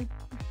is fun.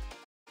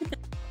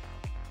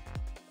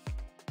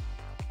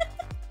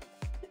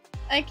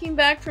 I came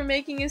back from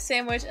making a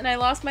sandwich and I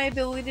lost my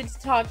ability to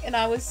talk and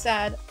I was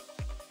sad.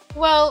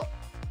 Well,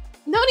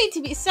 no need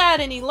to be sad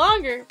any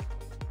longer.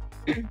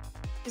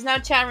 Because now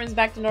chat runs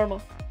back to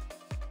normal.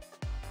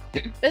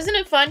 Isn't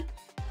it fun?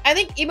 I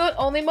think emote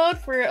only mode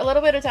for a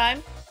little bit of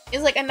time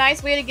is like a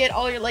nice way to get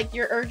all your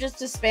your urges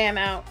to spam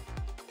out.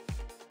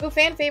 Ooh,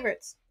 fan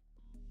favorites.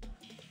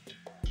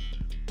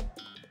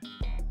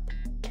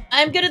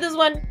 I'm good at this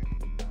one.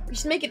 You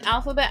should make an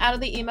alphabet out of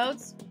the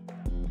emotes.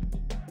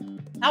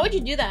 How would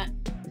you do that?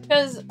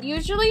 Because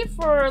usually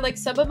for like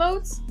sub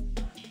emotes,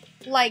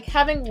 like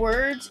having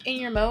words in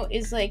your emote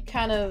is like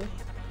kind of,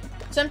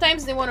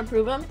 sometimes they won't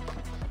approve them.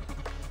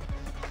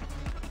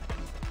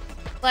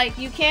 Like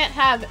you can't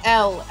have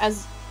L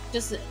as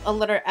just a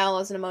letter L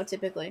as an emote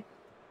typically.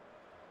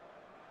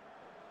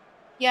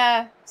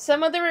 Yeah,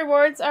 some of the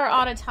rewards are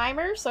on a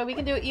timer, so we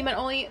can do emote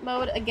only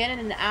mode again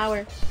in an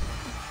hour.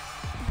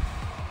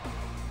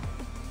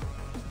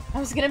 I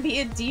was gonna be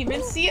a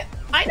demon. See,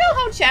 I know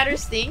how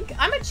chatters think.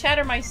 I'm a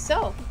chatter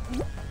myself.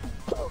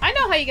 I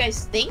know how you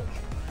guys think.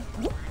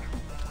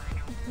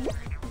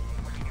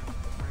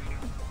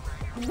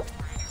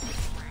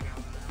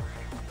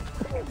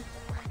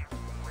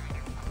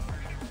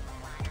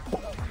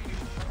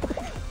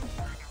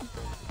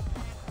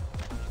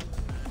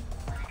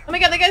 Oh my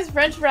god, that guy's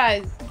french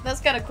fries.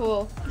 That's kind of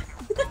cool.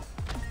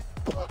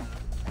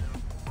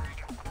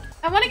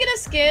 I want to get a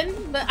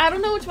skin, but I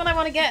don't know which one I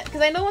want to get.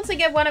 Because I know once I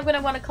get one, I'm going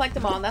to want to collect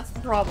them all. And that's the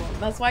problem.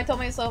 That's why I told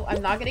myself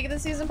I'm not going to get the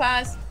season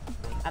pass.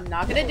 I'm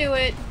not going to do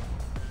it.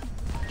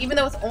 Even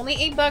though it's only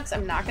 $8,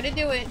 I'm not going to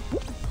do it.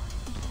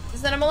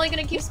 Because then I'm only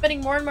going to keep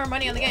spending more and more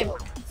money on the game.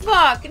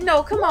 Fuck!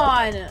 No, come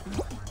on!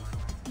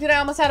 Dude, I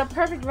almost had a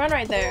perfect run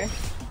right there.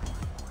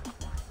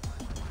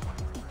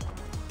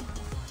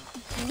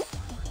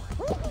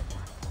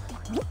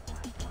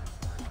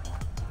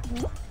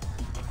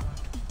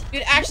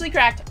 Dude, actually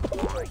cracked.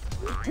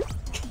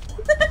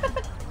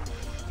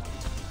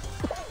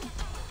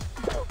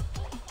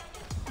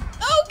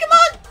 Oh, come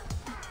on!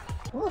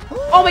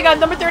 Oh my god,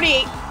 number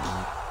 38.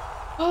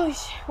 Oh,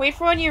 wait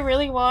for one you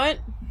really want.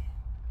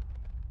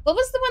 What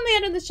was the one they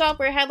had in the shop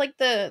where it had like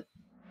the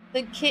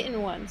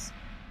kitten ones?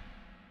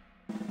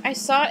 I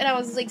saw it and I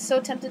was like so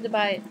tempted to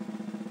buy it.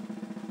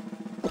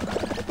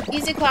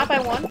 Easy clap, I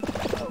won.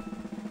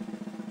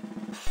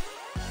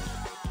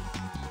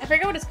 I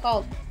forget what it's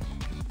called.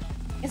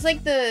 It's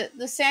like the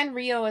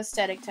Sanrio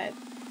aesthetic type.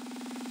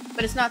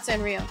 But it's not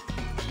Sanrio.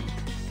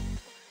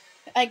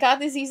 I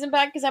got the season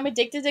pack because I'm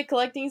addicted to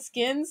collecting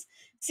skins.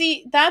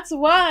 See, that's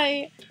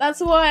why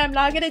I'm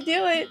not gonna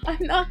do it.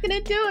 I'm not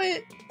gonna do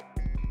it.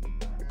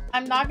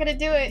 I'm not gonna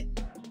do it.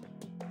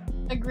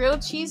 A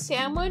grilled cheese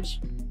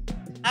sandwich?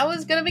 I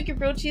was gonna make a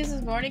grilled cheese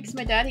this morning because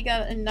my dad, he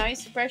got a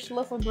nice fresh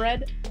loaf of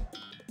bread.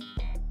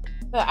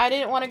 But I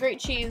didn't want a great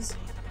cheese.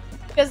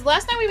 Because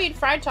last time we made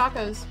fried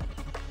tacos.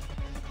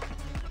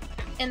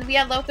 And we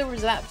had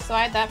leftovers left, so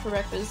I had that for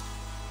breakfast.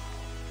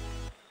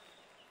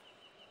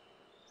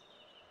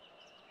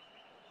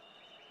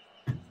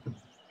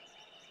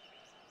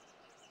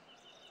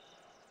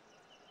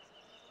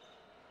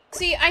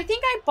 See, I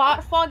think I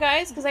bought Fall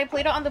Guys because I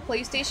played it on the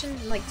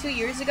PlayStation like 2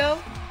 years ago.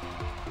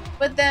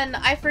 But then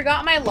I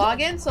forgot my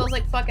login, so I was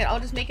like, fuck it, I'll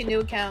just make a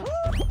new account.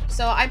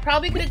 So I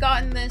probably could have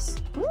gotten this.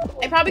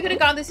 I probably could have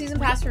gotten the season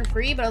pass for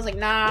free, but I was like,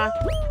 nah,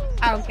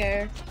 I don't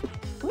care.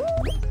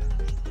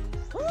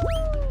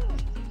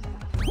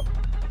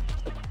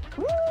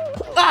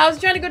 I was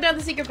trying to go down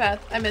the secret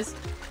path. I missed.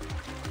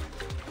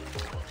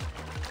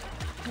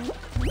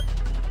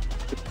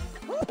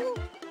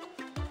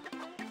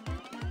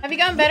 Have you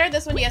gotten better?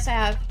 This one, yes, I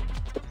have.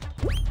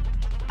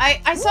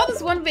 I saw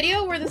this one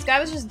video where this guy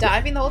was just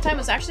diving the whole time. It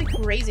was actually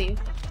crazy.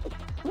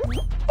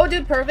 Oh,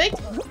 dude,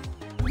 perfect.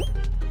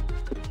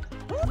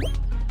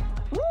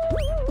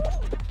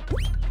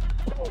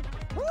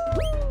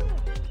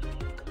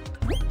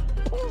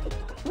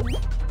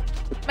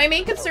 My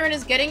main concern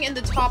is getting in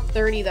the top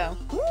 30, though.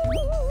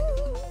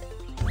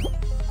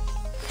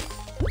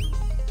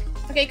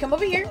 Okay, come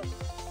over here.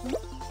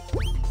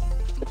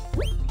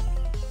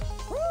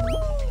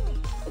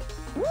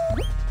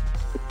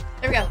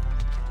 There we go.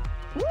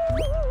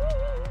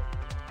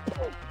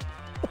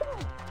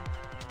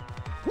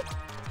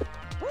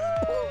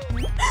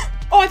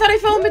 Oh, I thought I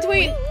fell in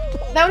between.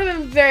 That would have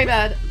been very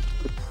bad.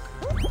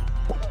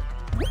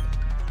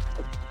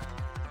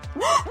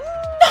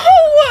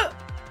 No!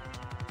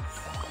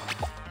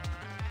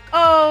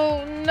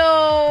 Oh,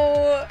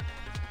 no.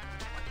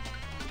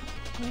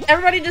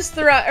 Everybody just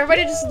throw.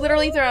 Everybody just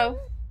literally throw.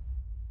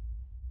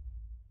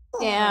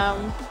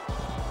 Damn.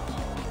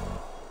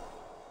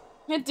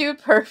 Dude,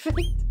 perfect.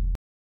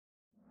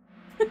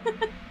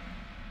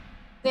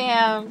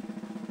 Damn.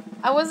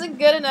 I wasn't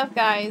good enough,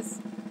 guys.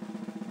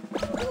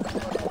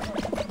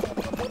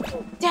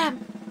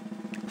 Damn.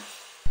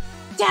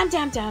 Damn,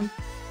 damn, damn.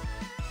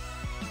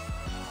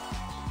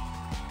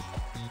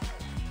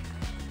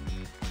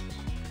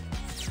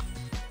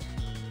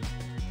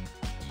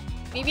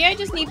 Maybe I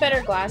just need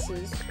better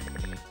glasses.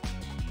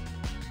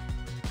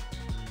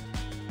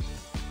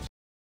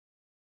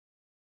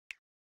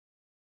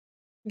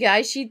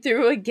 Guys, she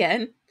threw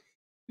again.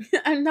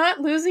 I'm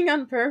not losing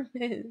on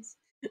purpose.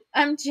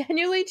 I'm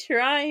genuinely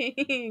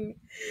trying.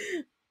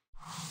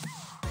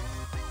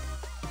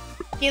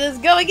 Okay, let's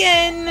go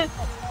again!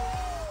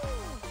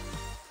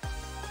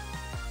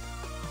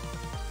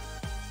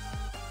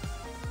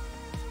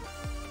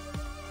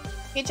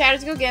 Okay, chat,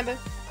 let's go Gamba.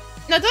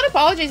 No, don't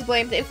apologize,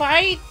 Blamed. If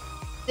I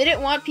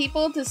didn't want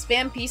people to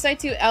spam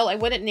PSI2L, I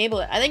wouldn't enable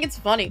it. I think it's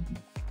funny.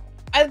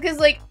 Because,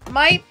 like,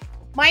 my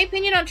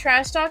opinion on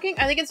trash talking,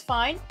 I think it's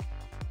fine.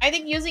 I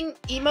think using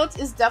emotes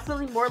is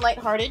definitely more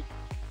lighthearted.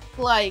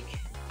 Like,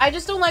 I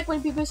just don't like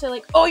when people say,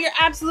 like, oh, you're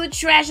absolute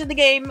trash in the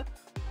game.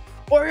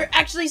 Or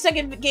actually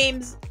second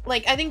games.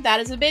 Like, I think that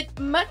is a bit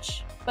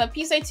much. But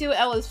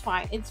PSI2L is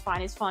fine. It's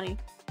fine. It's funny.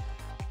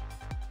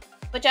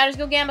 But chatters,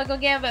 go Gamba. Go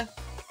Gamba.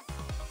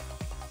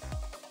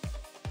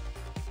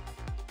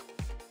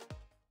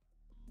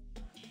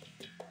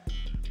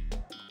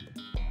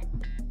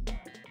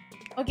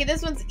 Okay,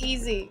 this one's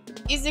easy.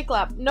 Easy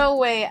clap. No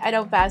way I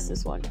don't pass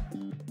this one.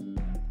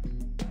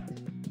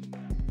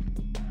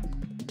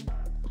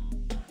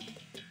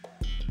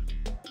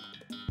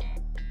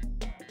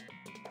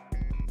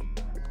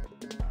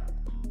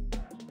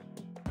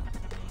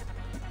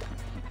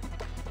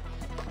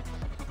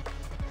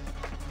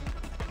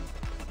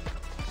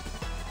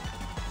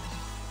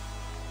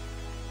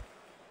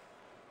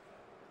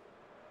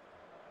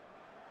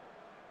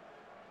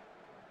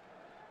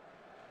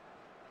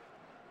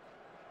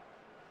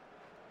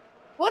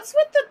 What's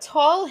with the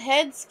tall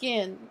head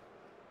skin?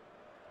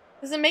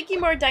 Does it make you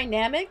more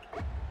dynamic?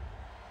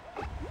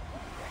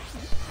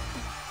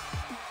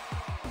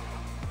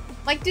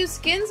 Like, do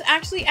skins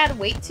actually add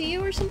weight to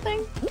you or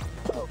something?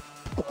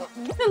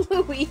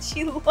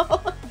 Luigi,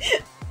 lol.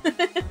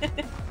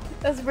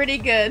 That's pretty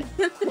good.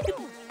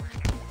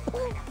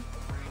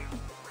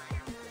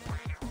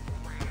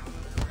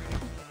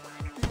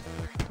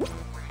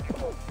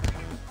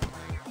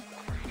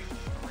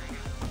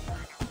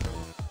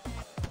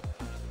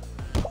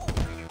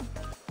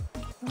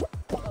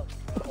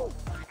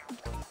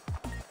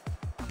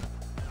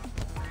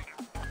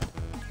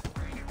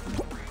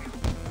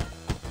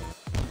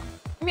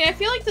 I mean, I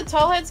feel like the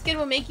tall head skin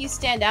will make you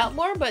stand out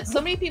more, but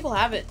so many people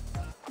have it.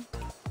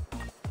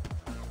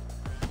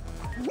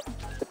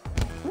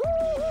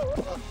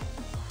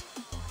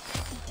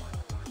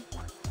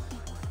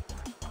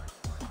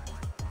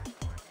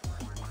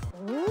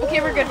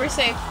 Okay, we're good. We're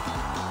safe.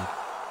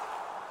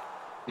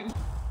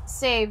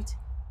 Saved.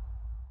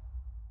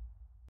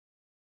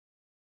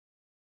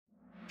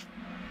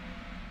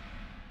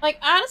 Like,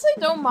 I honestly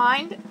don't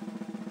mind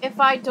if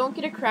I don't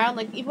get a crown.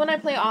 Like, even when I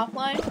play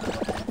offline.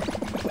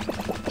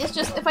 It's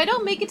just, if I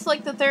don't make it to,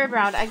 like, the third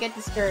round, I get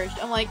discouraged.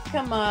 I'm like,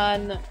 come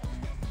on.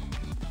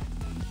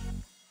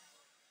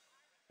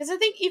 Because I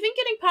think even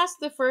getting past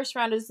the first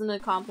round is an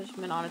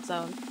accomplishment on its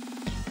own.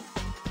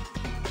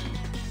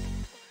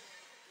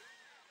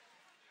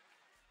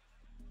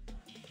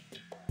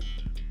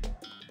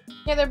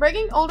 Yeah, they're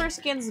bringing older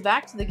skins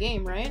back to the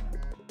game, right?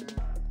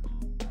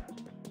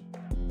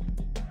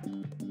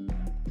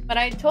 But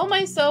I told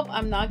myself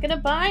I'm not gonna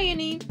buy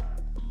any.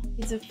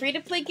 It's a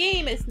free-to-play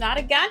game. It's not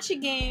a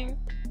gacha game.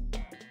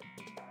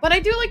 What I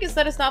do like is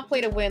that it's not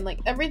play to win. Like,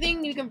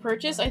 everything you can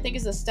purchase, I think,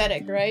 is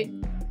aesthetic, right?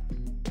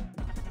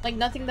 Like,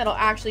 nothing that'll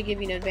actually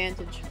give you an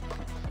advantage.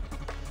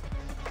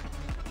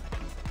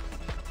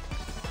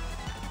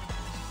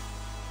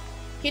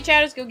 Okay,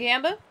 chatters, go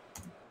Gamba.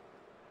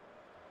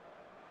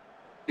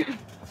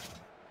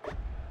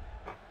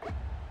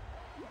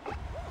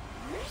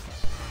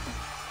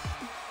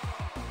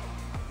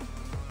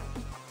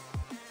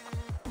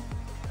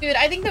 Dude,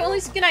 I think the only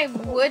skin I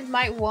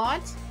might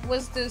want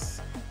was this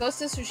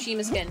Ghost of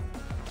Tsushima skin.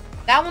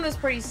 That one was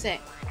pretty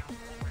sick.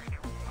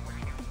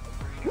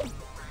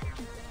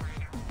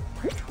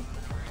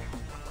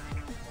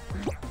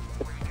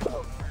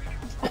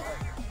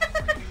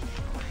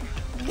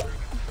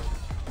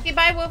 Okay,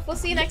 bye, Wolf. We'll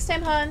see you next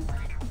time, hon.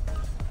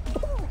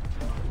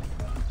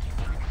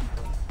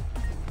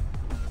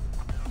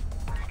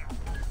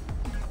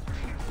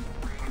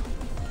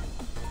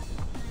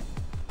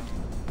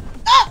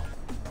 Ah!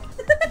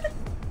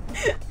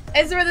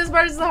 I swear this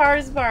part is the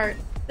hardest part.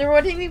 The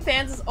rotating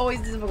fans is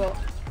always difficult.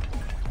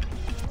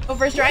 Oh,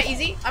 first try,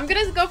 easy. I'm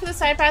gonna go for the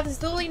side path.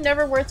 It's literally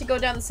never worth to go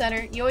down the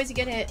center. You always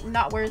get hit.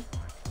 Not worth.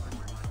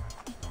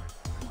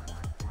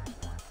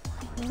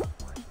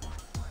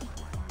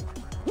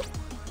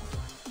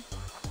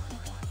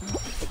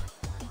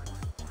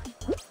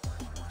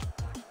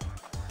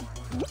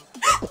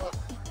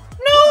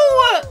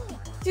 No!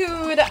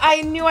 Dude,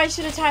 I knew I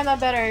should have timed that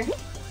better.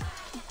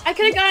 I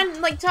could have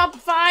gotten, like, top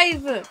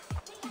 5.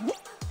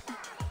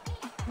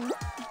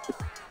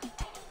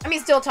 I mean,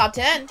 still top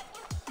 10.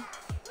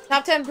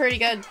 Top 10, pretty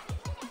good.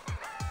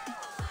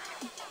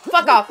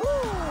 Fuck off.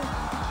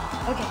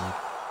 Okay.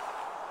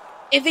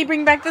 If they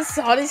bring back the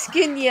Sonic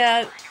skin,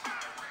 yeah.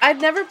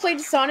 I've never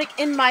played Sonic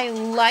in my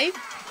life.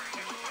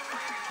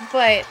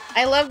 But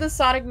I love the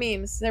Sonic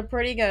memes. They're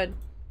pretty good.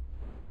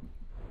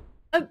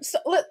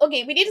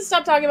 Okay, we need to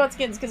stop talking about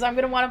skins because I'm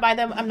going to want to buy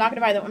them. I'm not going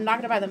to buy them. I'm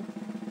not going to buy them.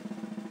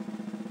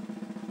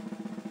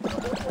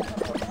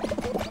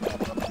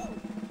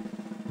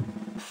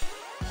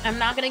 I'm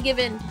not going to give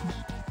in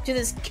to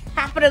this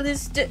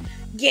capitalist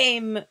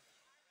game.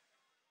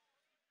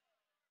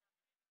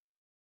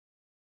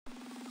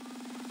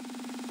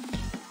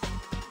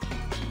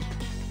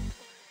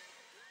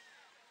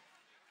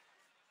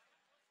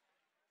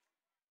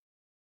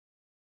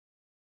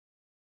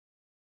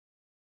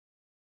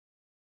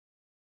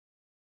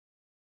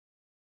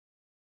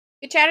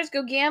 Good chatters,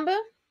 go Gamba.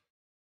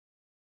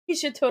 You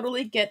should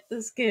totally get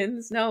the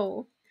skins.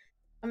 No.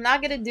 I'm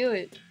not gonna do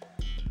it.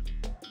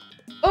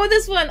 Oh,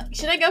 this one!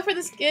 Should I go for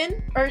the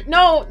skin? Or,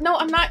 no,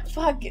 I'm not.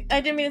 Fuck.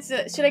 I didn't mean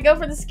to. Should I go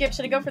for the skip?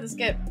 Should I go for the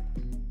skip?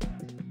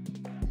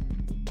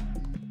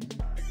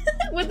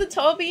 Would the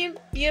toll be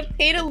a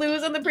pay to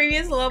lose on the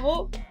previous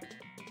level?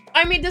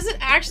 I mean, does it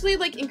actually,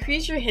 like,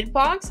 increase your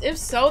hitbox? If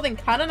so, then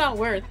kinda not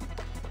worth.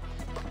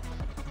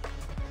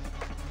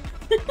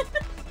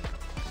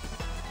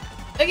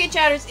 Okay,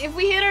 chatters, if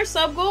we hit our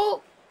sub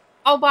goal,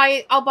 I'll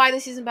buy the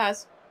season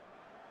pass.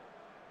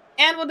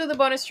 And we'll do the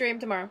bonus stream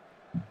tomorrow.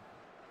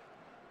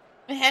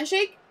 A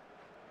handshake?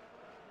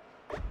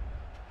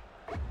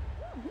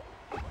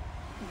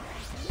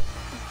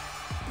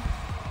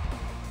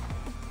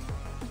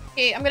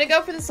 Okay, I'm gonna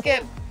go for the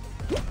skip.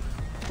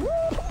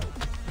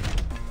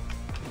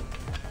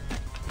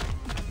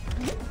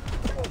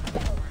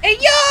 Hey,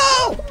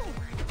 yo!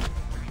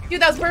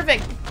 Dude, that was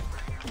perfect.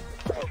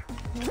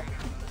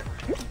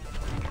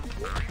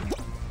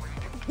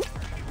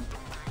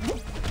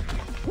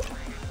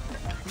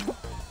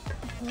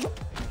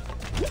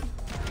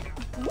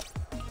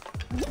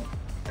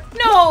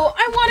 No,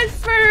 I wanted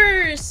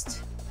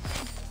first.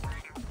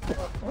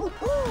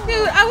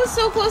 Dude, I was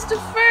so close to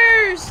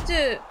first.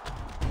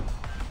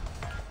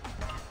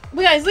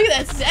 But guys, look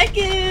at that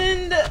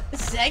second.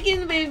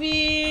 Second,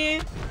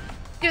 baby.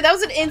 Dude, that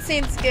was an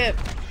insane skip.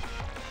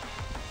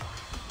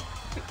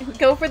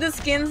 Go for the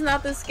skins,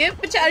 not the skip.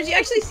 But Chatters, you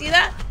actually see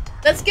that?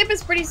 That skip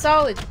is pretty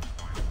solid.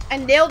 I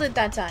nailed it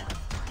that time.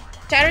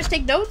 Chatters,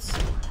 take notes.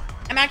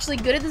 I'm actually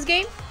good at this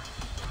game.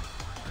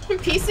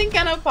 Piecing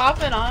kind of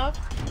popping off.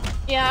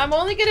 Yeah, I'm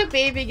only good at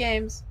baby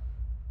games.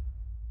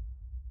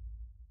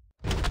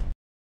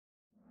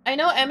 I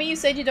know, Emmy, you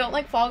said you don't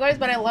like Fall Guys,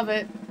 but I love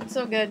it. It's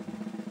so good.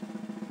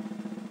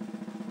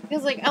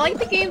 Because, like, I like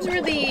the games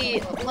where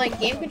the, like,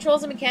 game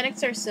controls and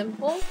mechanics are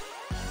simple.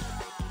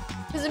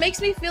 Because it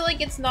makes me feel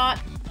like it's not...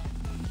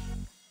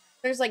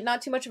 There's, like,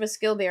 not too much of a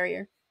skill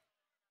barrier.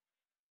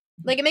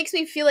 Like, it makes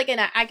me feel like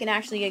I can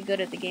actually get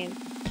good at the game.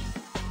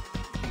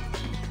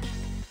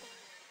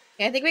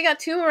 Okay, I think we got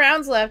 2 more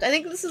rounds left. I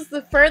think this is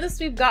the furthest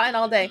we've gotten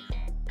all day.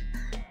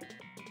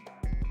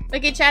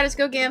 Okay, chatters,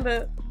 go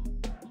Gamba.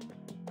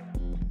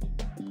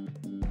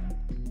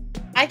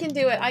 I can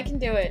do it. I can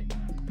do it.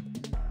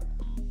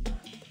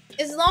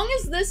 As long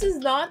as this is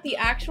not the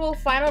actual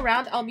final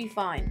round, I'll be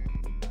fine.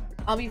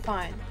 I'll be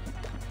fine.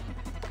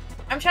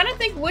 I'm trying to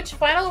think which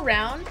final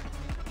round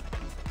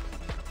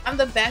I'm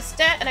the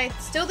best at, and I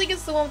still think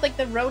it's the one with, like,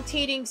 the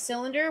rotating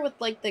cylinder with,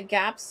 like, the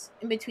gaps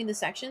in between the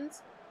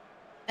sections.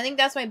 I think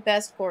that's my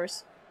best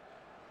course.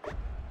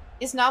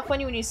 It's not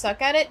funny when you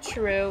suck at it,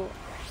 true.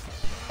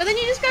 But then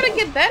you just gotta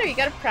get better, you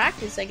gotta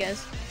practice, I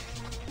guess.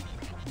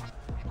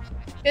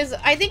 Because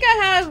I think I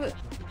have,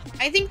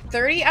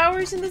 30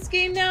 hours in this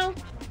game now.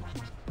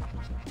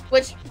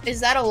 Which, is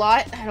that a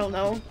lot? I don't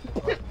know.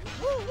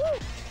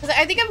 Because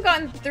I think I've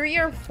gotten 3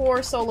 or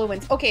 4 solo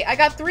wins. Okay, I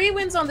got 3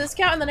 wins on this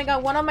account, and then I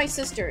got 1 on my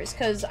sister's,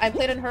 because I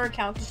played on her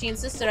account, because she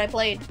insisted I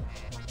played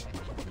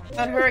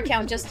on her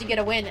account just to get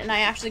a win, and I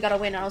actually got a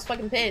win, and I was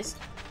fucking pissed.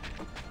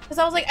 Because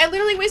I was like, I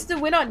literally wasted a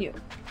win on you.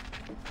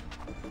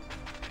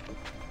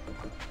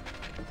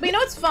 But you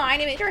know, it's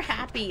fine. It made her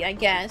happy, I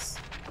guess.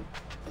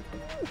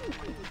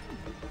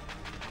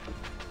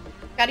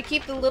 Gotta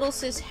keep the little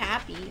sis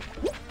happy.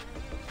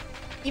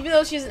 Even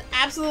though she's an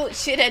absolute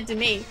shithead to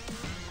me.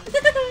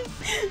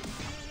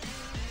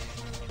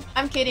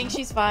 I'm kidding,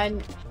 she's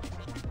fine.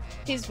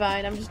 She's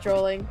fine, I'm just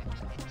trolling.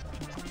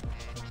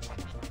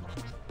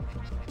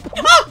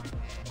 Oh!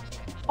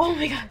 Oh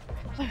my god.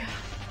 Oh my god.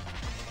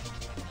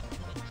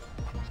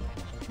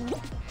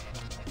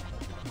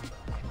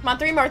 Come on,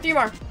 3 more, 3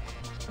 more.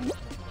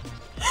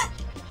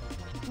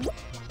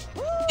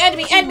 End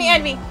me, end me,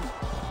 end me!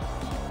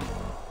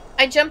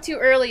 I jumped too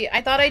early.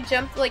 I thought I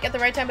jumped like at the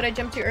right time, but I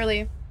jumped too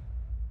early.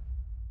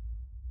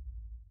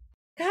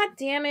 God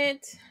damn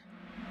it.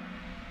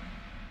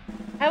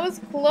 I was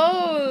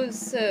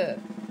close.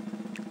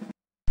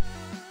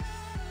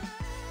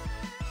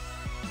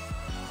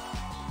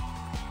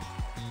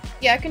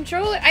 Yeah,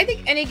 controller. I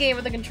think any game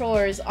with a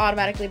controller is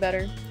automatically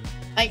better.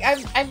 Like,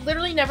 I've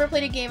literally never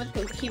played a game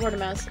with keyboard and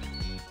mouse.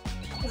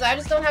 Because I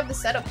just don't have the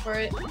setup for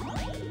it.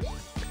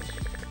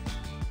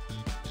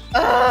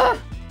 Ugh!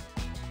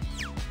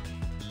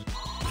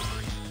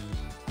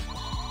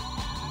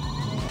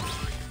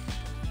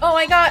 Oh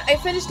my god, I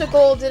finished a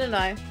goal, didn't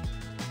I?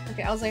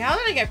 Okay, I was like, how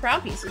did I get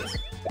crown pieces?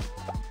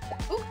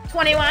 Ooh,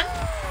 21.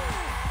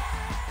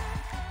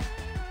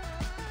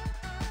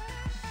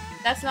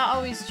 That's not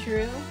always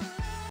true.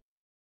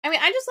 I mean,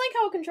 I just like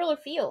how a controller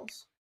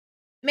feels.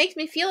 It makes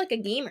me feel like a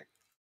gamer.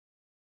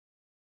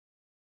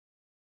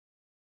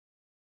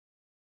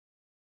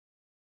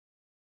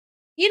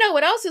 You know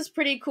what else is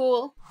pretty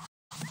cool?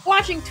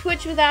 Watching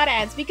Twitch without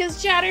ads,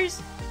 because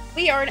chatters,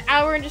 we are an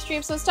hour into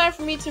stream, so it's time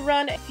for me to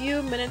run a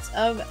few minutes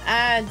of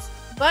ads.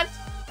 But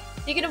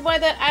you can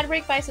avoid that ad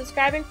break by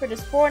subscribing for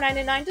just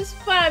 $4.99, just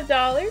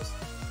 $5.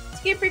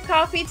 Skip your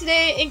coffee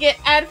today and get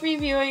ad-free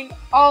viewing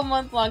all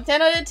month long.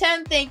 10 out of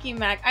 10, thank you,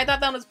 Mac. I thought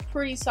that was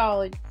pretty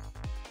solid.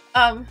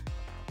 I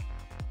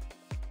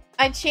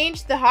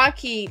changed the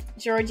hotkey,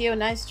 Giorgio,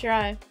 nice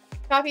try.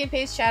 Copy and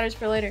paste chatters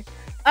for later.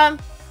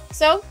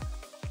 So,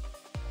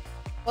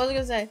 what was I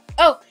gonna say?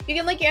 Oh, you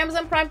can link your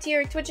Amazon Prime to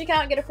your Twitch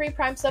account and get a free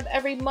Prime sub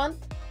every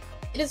month.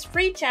 It is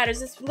free,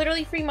 chatters. It's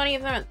literally free money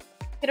every month.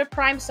 Get a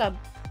Prime sub.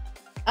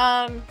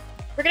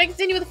 We're gonna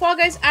continue with the Fall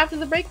Guys after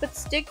the break, but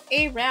stick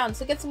around.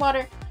 So get some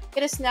water,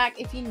 get a snack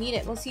if you need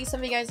it. We'll see some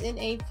of you guys in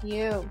a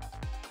few.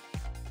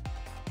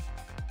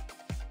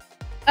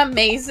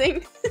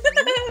 Amazing.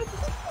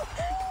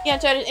 Yeah,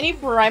 chatters, any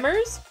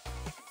primers?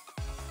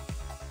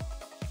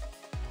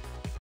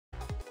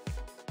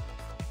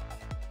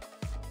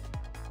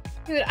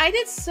 Dude, I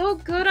did so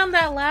good on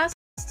that last,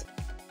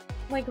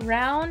 like,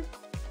 round.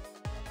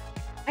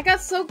 I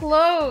got so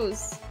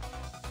close.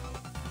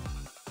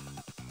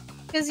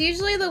 Because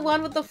usually the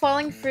one with the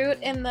falling fruit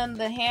and then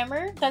the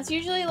hammer, that's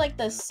usually, like,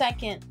 the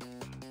second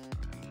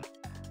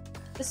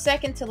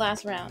to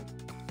last round.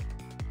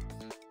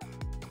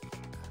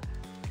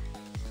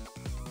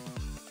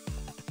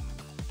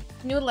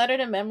 New letter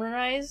to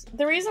memorize.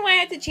 The reason why I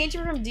had to change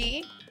it from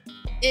D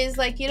is,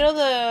 like, you know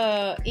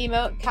the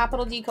emote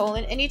capital D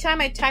colon? Anytime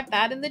I type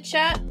that in the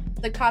chat,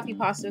 the copy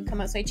pasta would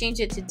come out, so I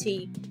changed it to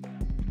T.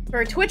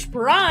 For Twitch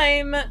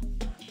Prime!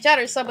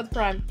 Chatter, sub with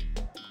Prime.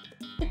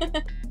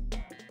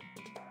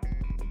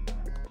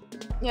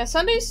 Yeah,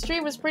 Sunday's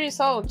stream was pretty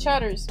solid,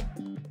 chatters.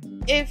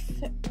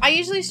 I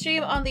usually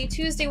stream on the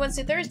Tuesday,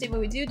 Wednesday, Thursday, but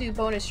we do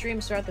bonus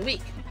streams throughout the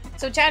week.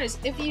 So chatters,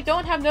 if you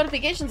don't have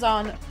notifications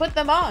on, put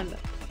them on.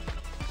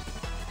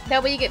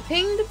 That way you get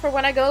pinged for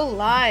when I go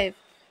live.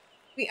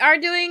 We are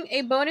doing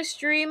a bonus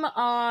stream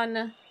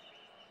on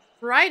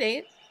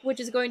Friday, which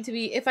is going to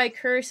be If I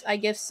Curse, I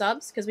Give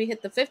Subs, because we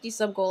hit the 50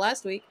 sub goal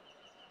last week.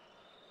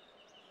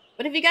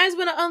 But if you guys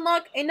want to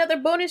unlock another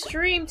bonus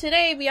stream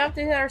today, we have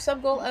to hit our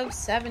sub goal of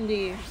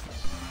 70.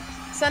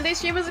 Sunday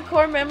stream is a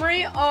core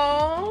memory.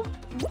 Aww.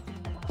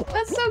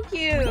 That's so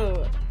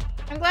cute.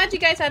 I'm glad you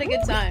guys had a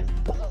good time.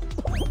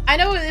 I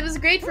know it was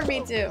great for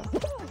me too.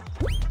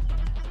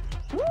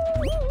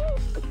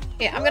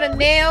 Okay, I'm gonna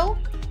nail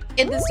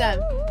it this time.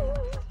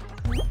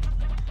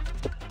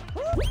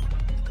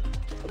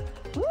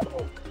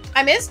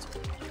 I missed?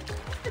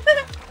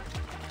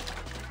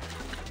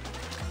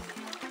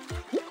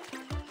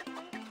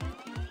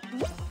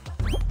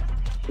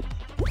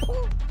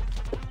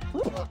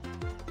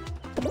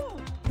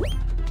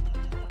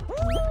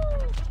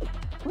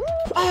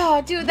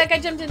 Oh, dude, that guy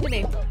jumped into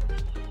me.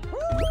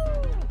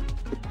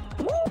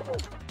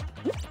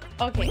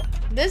 Okay,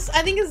 this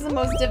I think is the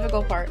most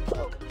difficult part.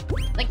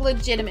 Like,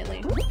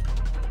 legitimately.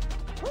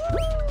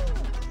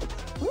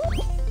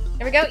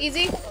 There we go,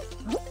 easy.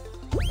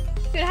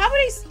 Dude, how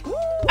many...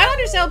 I don't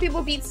understand how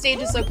people beat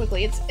stages so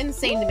quickly. It's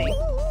insane to me.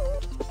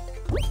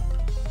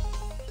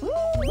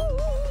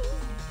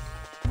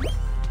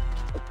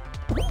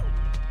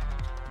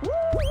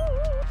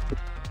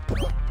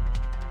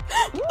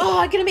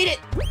 I could have made it!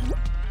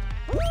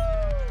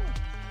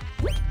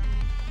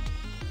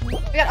 We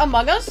got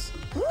Among Us?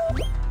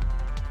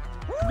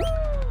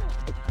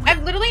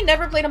 I've literally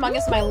never played Among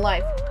Us in my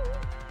life.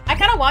 I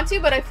kind of want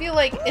to, but I feel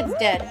like it's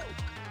dead.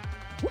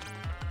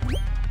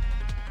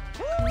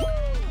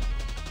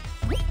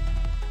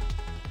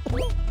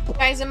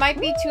 Guys, it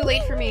might be too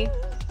late for me.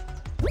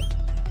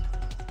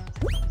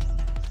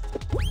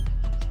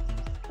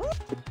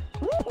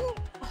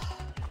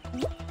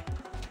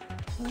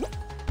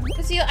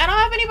 See, I don't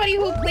have anybody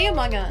who will play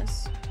Among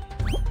Us.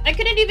 I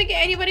couldn't even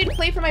get anybody to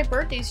play for my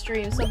birthday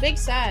stream, so big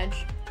Sag.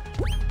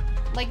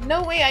 Like,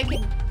 no way I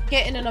can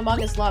get in an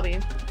Among Us lobby.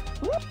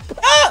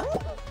 Ah!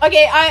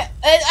 Okay,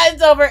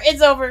 it's over,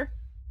 it's over.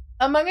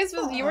 Among Us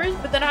with viewers,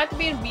 but then I have to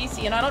be in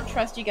VC, and I don't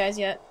trust you guys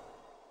yet.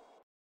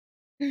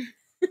 You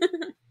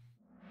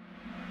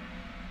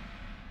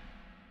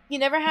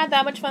never had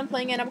that much fun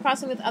playing Animal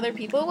Crossing with other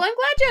people? Well, I'm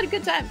glad you had a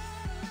good time.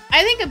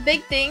 I think a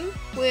big thing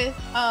with,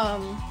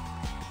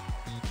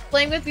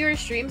 playing with viewer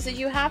streams is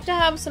you have to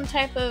have some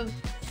type of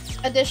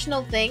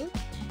additional thing.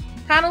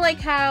 Kind of like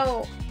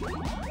how...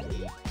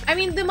 I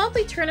mean, the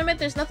monthly tournament,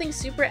 there's nothing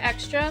super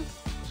extra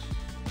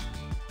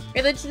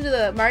related to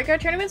the Mario Kart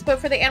tournaments, but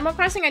for the Animal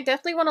Crossing, I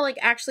definitely want to, like,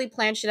 actually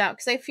plan shit out.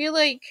 Because I feel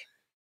like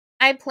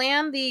I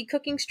planned the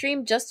cooking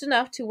stream just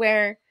enough to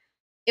where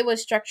it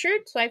was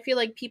structured, so I feel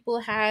like people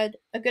had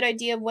a good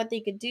idea of what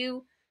they could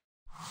do.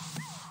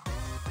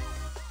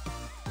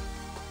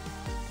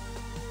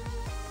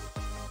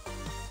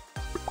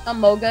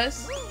 Among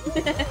Us.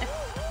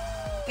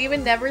 We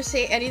would never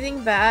say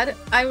anything bad.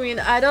 I mean,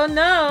 I don't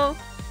know.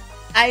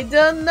 I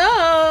don't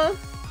know.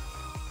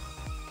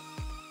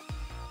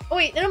 Oh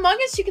wait, in Among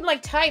Us you can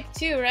like type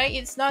too, right?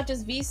 It's not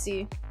just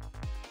VC.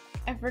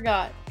 I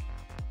forgot.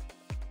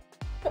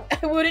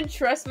 I wouldn't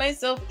trust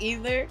myself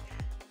either.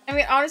 I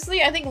mean,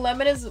 honestly, I think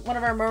Lemon is one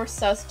of our more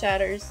sus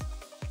chatters.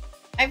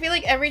 I feel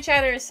like every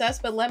chatter is sus,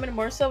 but Lemon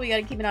more so, we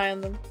gotta keep an eye on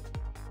them.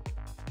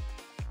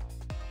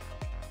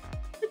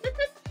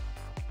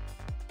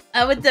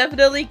 I would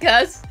definitely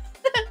cuss.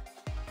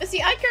 See,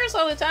 I curse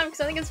all the time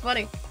because I think it's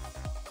funny.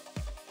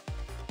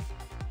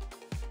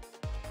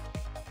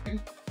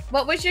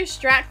 What was your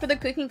strat for the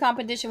cooking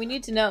competition? We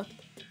need to know.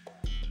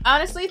 I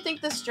honestly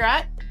think the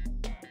strat...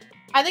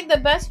 I think the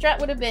best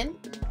strat would have been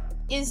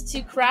is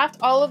to craft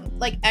all of,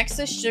 like,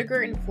 excess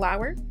sugar and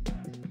flour.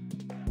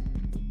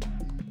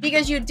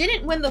 Because you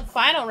didn't win the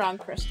final round,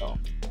 Crystal.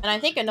 And I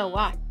think I know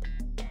why.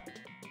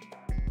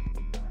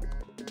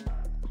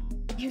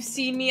 You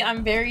see me,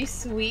 I'm very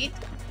sweet.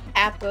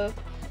 Appa.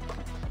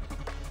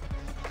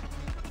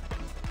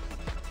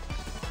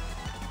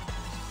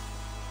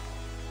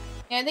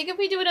 Yeah, I think if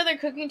we do another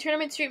cooking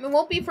tournament stream, it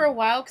won't be for a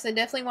while because I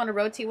definitely want to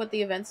rotate what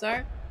the events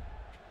are.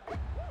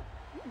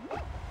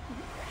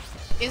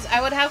 Is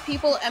I would have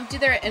people empty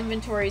their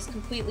inventories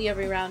completely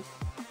every round.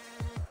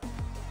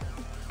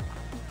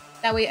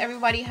 That way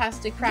everybody has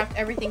to craft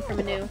everything from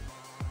anew.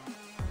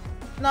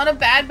 Not a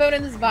bad bone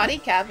in this body,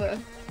 Kappa.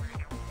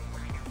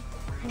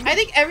 I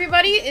think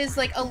everybody is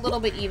like a little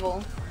bit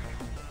evil.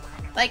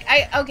 Like,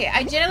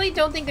 I generally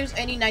don't think there's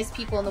any nice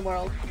people in the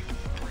world.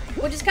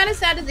 Which is kind of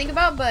sad to think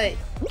about, but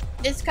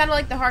it's kind of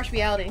like the harsh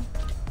reality.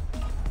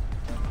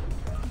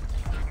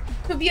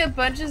 Could be a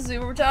bunch of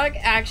Zoomer talk,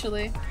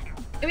 actually.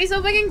 It'd be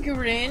so fucking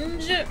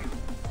cringe.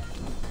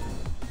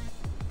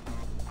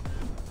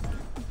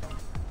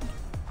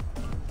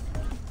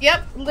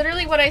 Yep,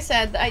 literally what I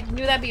said. I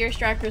knew that'd be your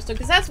strat, Crystal,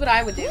 because that's what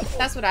I would do.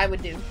 That's what I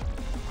would do.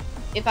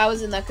 If I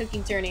was in that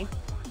cooking tourney.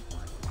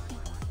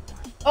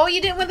 Oh,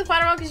 you didn't win the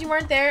final round because you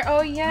weren't there?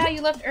 Oh yeah,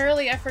 you left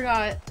early, I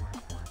forgot.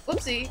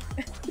 Whoopsie.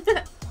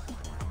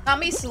 Not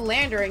me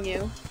slandering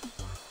you.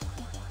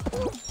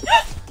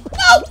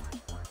 No!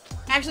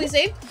 Actually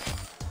saved?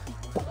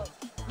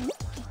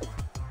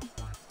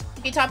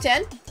 Be top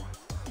 10?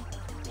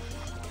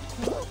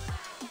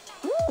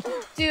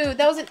 Dude,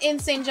 that was an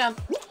insane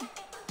jump.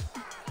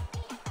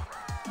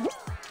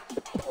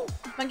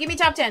 Come on, give me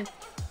top 10.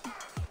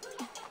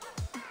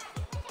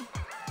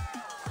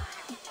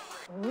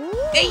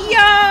 Hey,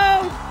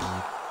 yo!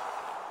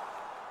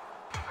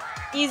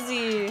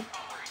 Easy.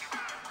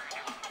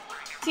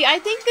 See, I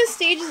think this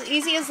stage is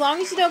easy as long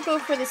as you don't go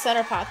for the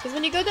center path. Because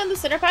when you go down the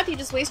center path, you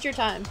just waste your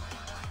time.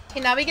 Okay,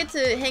 now we get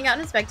to hang out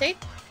and spectate.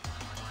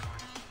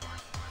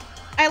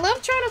 I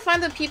love trying to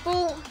find the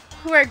people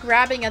who are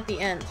grabbing at the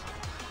end.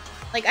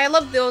 Like, I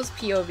love those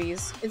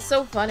POVs. It's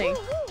so funny.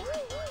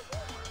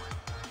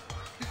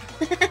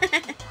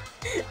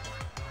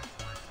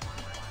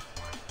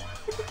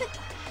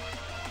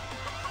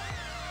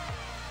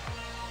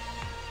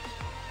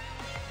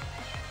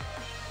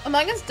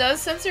 Among Us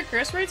does censor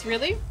curse words?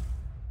 Really?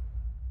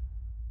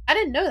 I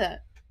didn't know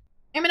that.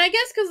 I mean, I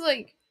guess because,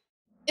 like,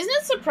 isn't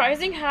it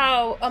surprising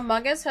how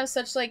Among Us has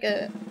such, like,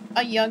 a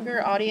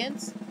younger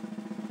audience?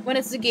 When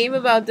it's a game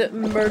about the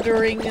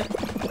murdering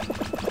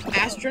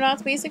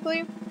astronauts,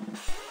 basically.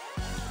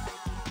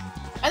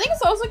 I think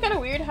it's also kind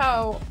of weird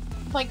how,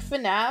 like,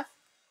 FNAF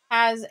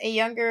has a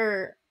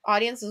younger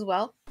audience as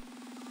well.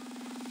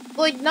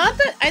 Like, not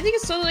that- I think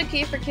it's totally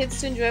okay for kids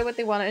to enjoy what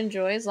they want to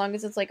enjoy, as long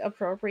as it's, like,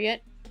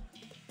 appropriate.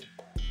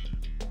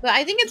 But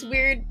I think it's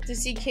weird to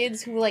see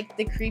kids who like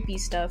the creepy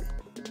stuff.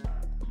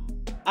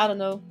 I don't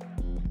know.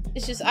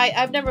 It's just,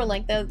 I've never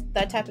liked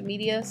that type of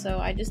media, so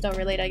I just don't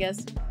relate, I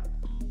guess.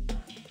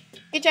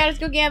 Hey, chat, let's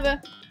go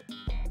Gamba.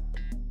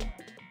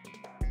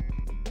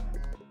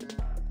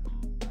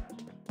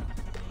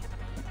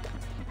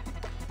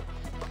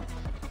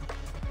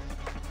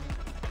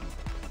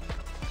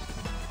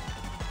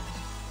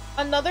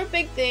 Another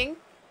big thing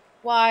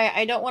why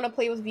I don't want to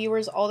play with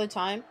viewers all the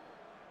time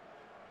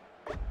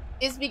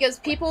is because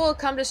people will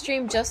come to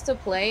stream just to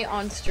play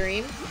on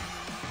stream.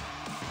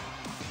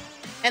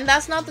 And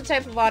that's not the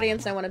type of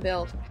audience I want to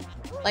build.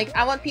 Like,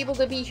 I want people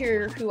to be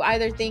here who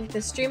either think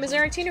the stream is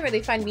entertaining or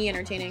they find me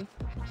entertaining.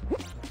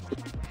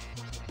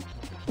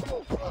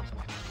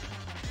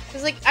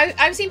 Because, like,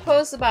 I've seen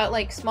posts about,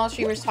 like, small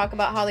streamers talk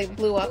about how they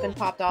blew up and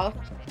popped off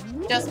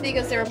just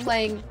because they were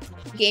playing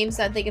games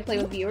that they could play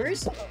with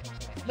viewers.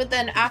 But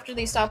then after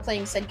they stopped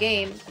playing said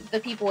game, the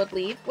people would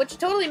leave, which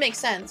totally makes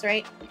sense,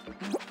 right?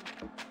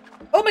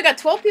 Oh my god,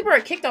 12 people are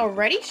kicked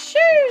already?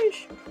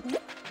 Sheesh!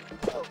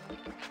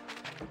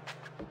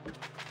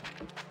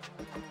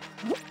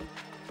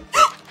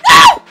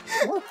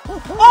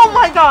 Oh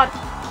my god!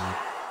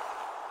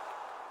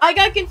 I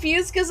got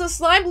confused because the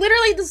slime,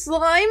 literally the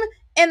slime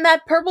and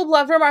that purple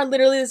platform are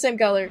literally the same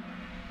color.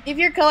 If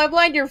you're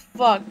colorblind, you're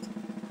fucked.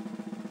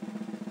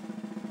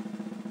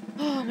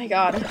 Oh my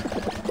god.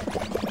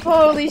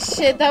 Holy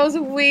shit, that was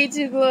way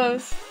too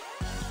close.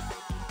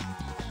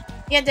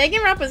 Yeah,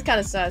 Danganronpa is kind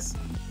of sus.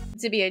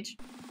 TBH.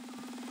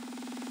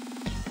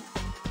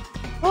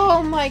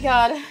 Oh my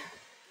god.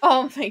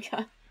 Oh my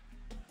god.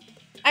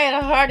 I had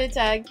a heart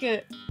attack.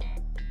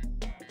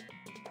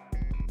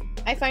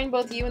 I find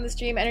both you and the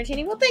stream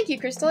entertaining. Well, thank you,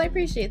 Crystal. I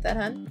appreciate that,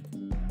 hon.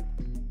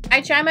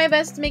 I try my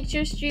best to make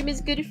sure stream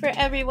is good for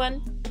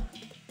everyone.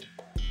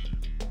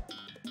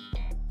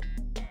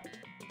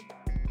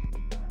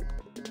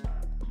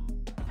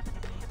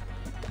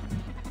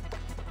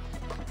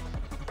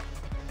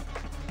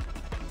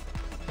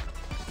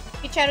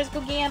 Hey, chatters,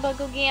 go Gamba,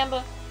 go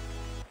Gamba.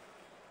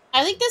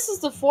 I think this is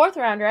the 4th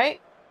round,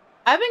 right?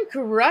 I've been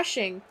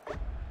crushing.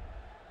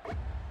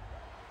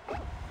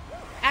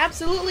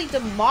 Absolutely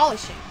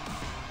demolishing.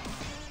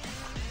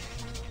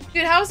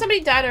 Dude, how has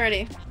somebody died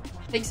already?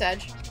 Big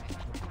Sag.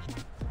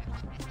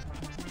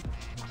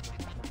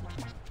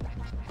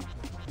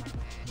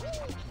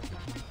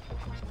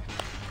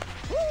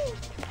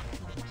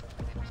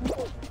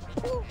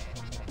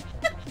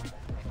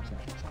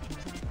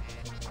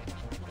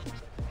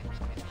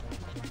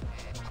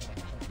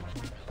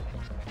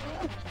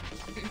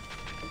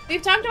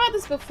 We've talked about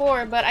this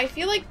before, but I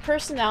feel like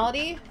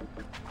personality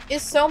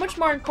is so much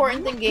more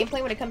important than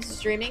gameplay when it comes to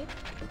streaming.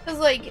 Because,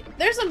 like,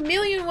 there's a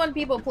million and one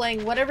people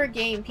playing whatever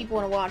game people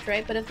want to watch,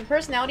 right? But if the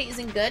personality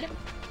isn't good,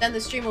 then the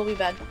stream will be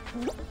bad.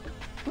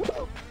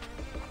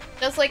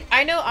 Just like,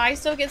 I know I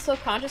still get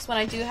self-conscious when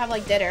I do have,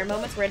 like, dead air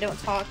moments where I don't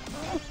talk,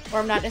 or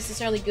I'm not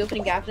necessarily goofing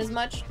and gaffing as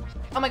much.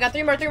 Oh my god,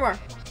 3 more, 3 more!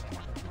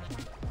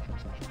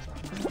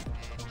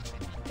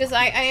 Because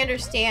I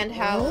understand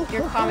how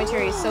your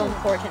commentary is so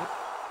important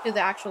to the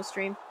actual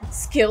stream.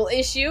 Skill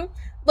issue?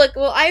 Look,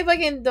 well, I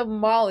fucking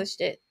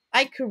demolished it.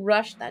 I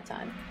crushed that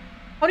time.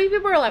 How many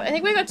people are left? I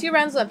think we got 2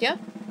 rounds left, yeah?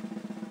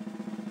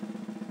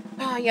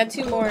 Oh, yeah,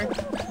 2 more.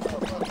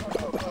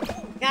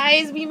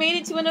 Guys, we made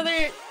it to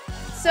another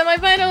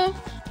semi-final.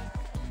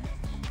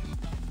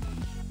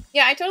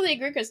 Yeah, I totally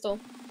agree, Crystal.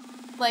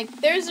 Like,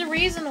 there's a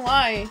reason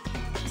why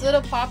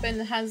Little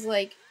Poppin has,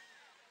 like,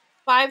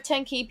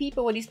 5-10k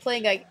people when he's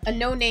playing, like, a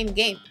no-name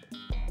game.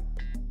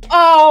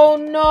 Oh,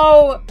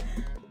 no!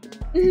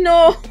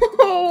 No!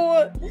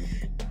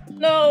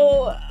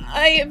 No!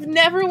 I have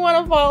never won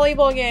a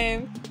volleyball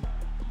game.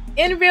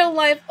 In real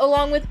life,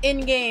 along with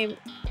in-game.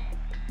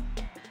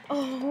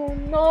 Oh,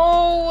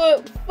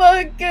 no!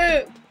 Fuck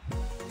it!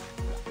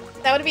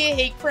 That would be a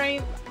hate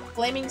crime.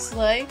 Flaming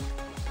Slay.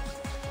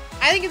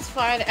 I think it's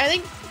fine. I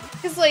think,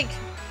 because, like,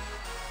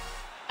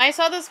 I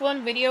saw this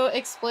one video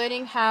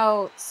explaining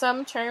how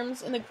some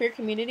terms in the queer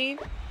community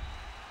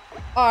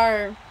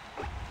are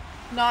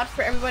not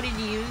for everybody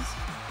to use.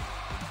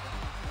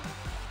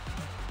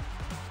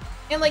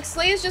 And, like,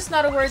 slay is just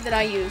not a word that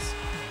I use.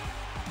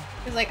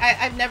 Because, like,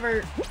 I've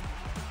never...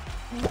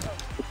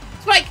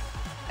 Spike!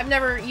 I've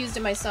never used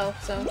it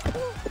myself, so...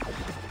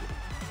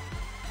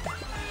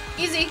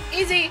 Easy!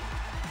 Easy!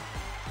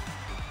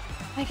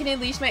 I can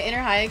unleash my inner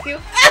Hayaku.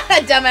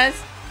 Dumbass!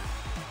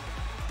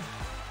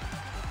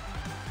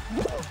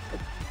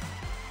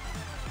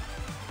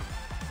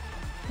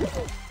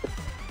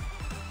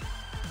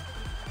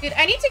 Dude,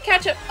 I need to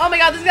catch up. Oh my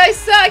god, this guy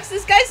sucks!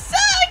 This guy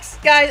sucks!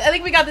 Guys, I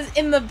think we got this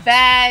in the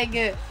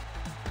bag.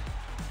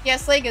 Yeah,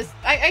 slay is...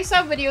 I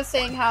saw videos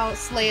saying how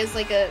slay is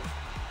like a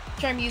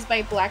term used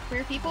by black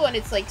queer people, and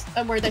it's like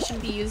a word that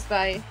shouldn't be used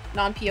by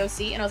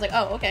non-POC, and I was like,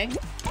 oh, okay.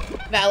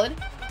 Valid.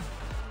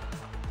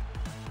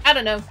 I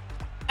don't know.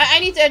 I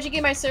need to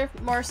educate myself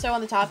more so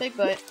on the topic,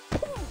 but...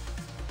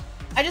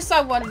 I just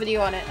saw one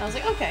video on it, and I was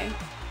like, okay.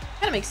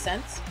 Kinda makes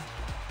sense.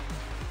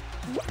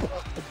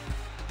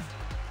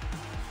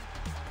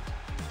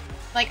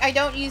 Like, I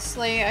don't use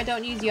Slay, I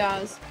don't use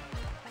Yaz.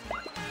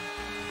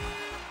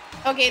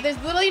 Okay,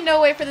 there's literally no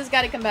way for this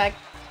guy to come back.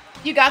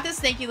 You got this,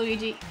 thank you,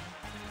 Luigi.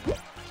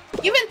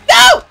 You've been-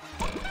 No!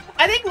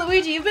 I think,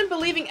 Luigi, you've been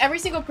believing every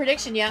single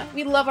prediction, yeah?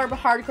 We love our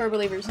hardcore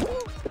believers.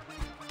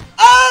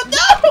 Oh,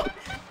 no!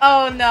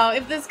 Oh, no.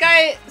 If this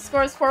guy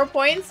scores 4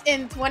 points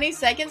in 20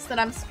 seconds, then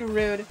I'm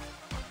screwed.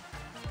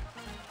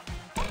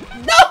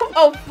 No!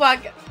 Oh, fuck.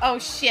 Oh,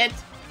 shit.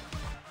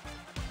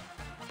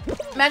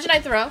 Imagine I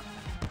throw.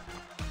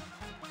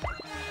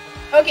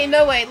 Okay,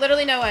 no way.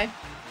 Literally no way.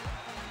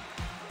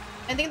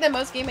 I think that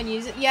most game would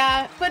use it.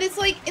 Yeah, but it's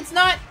like, it's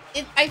not...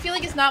 I feel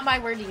like it's not my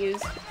word to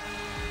use.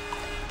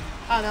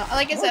 I don't know.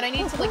 Like I said, I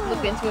need to like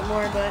look into it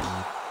more, but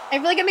I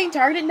feel like I'm being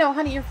targeted. No,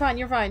 honey, you're fine.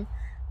 You're fine.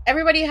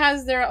 Everybody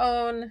has their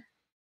own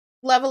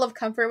level of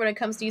comfort when it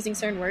comes to using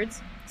certain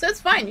words, so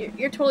it's fine.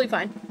 You're totally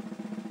fine.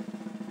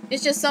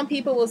 It's just some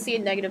people will see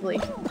it negatively,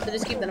 so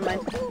just keep that in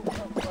mind.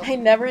 I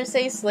never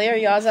say Slay or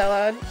Yaz out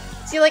loud.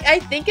 See, like I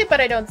think it, but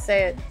I don't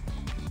say it.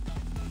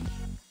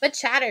 But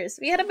chatters,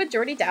 we had a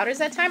majority doubters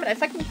that time, and I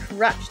fucking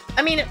crushed.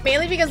 I mean,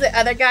 mainly because the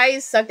other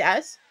guys sucked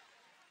ass.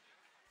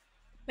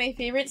 My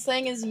favorite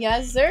slang is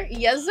yes sir,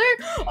 yes sir.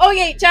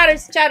 Okay,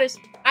 chatters, chatters.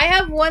 I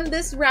have won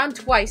this round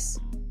twice.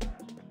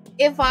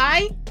 If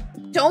I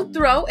don't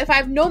throw, if I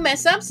have no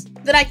mess ups,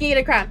 then I can get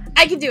a crown.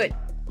 I can do it.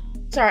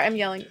 Sorry, I'm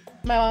yelling.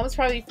 My mom is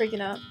probably freaking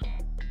out.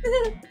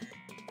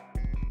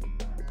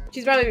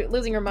 She's probably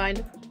losing her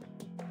mind.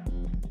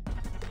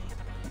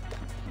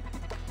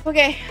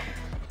 Okay.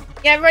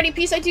 Yeah, everybody,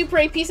 peace I do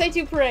pray, peace I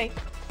do pray.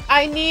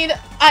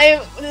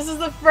 This is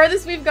the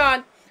furthest we've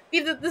gone.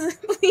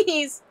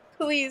 Please,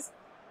 please.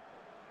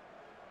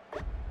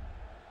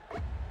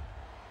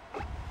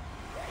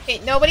 Okay,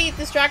 nobody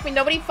distract me.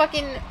 Nobody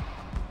fucking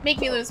make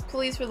me lose.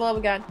 Please, for the love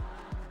of God.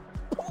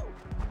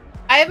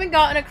 I haven't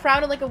gotten a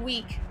crown in like a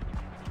week.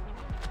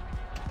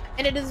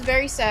 And it is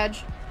very sad.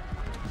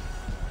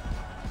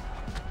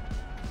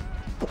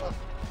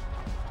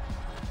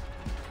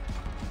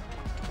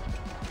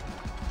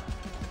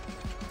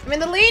 I'm in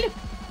the lead.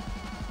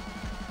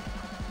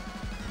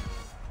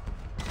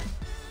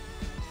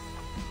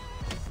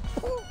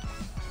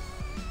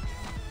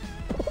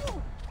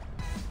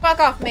 Fuck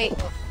off, mate.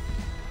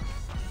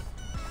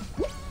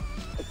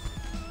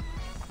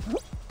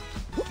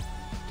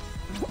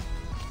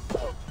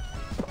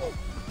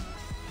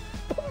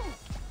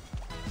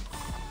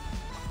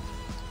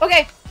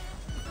 Okay.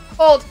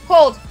 Hold,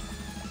 hold.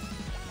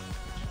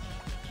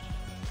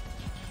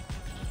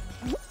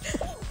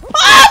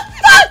 Ah,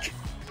 fuck!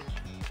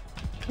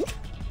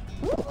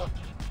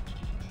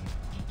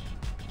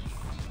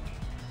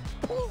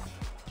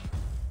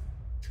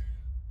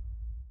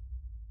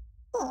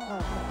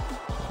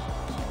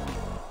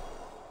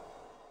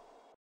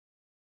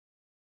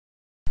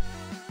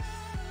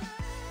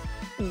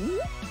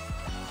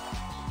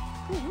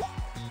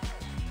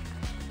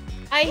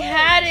 I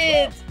had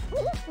it!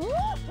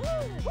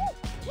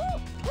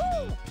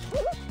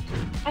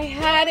 I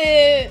had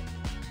it!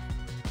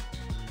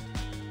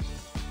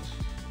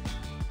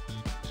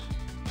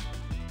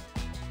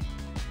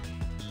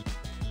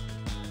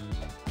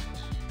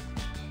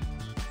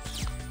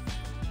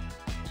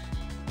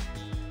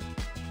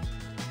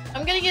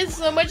 I'm gonna get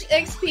so much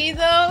XP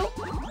though!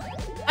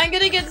 I'm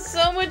gonna get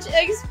so much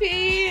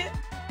XP!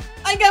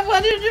 I got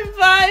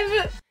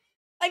 105!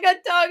 I got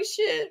dog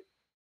shit!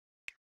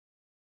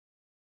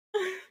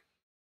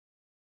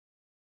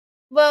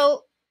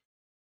 Well,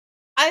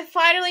 I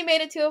finally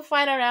made it to a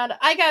final round.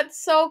 I got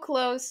so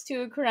close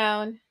to a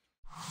crown.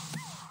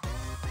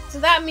 So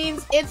that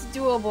means it's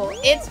doable.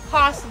 It's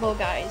possible,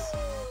 guys.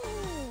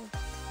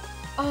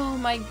 Oh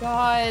my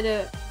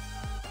god.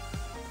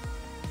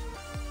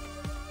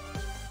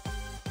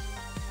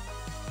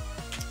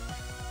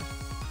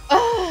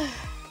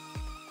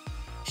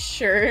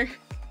 Sure.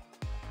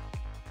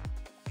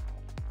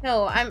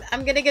 No,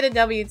 I'm gonna get a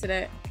W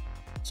today.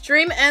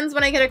 Stream ends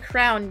when I get a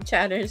crown,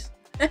 chatters.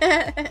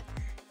 I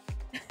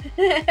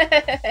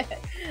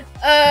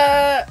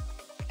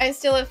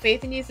still have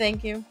faith in you,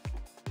 thank you.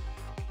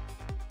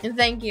 And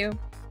thank you.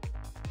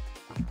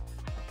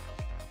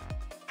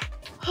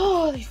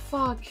 Holy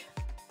fuck.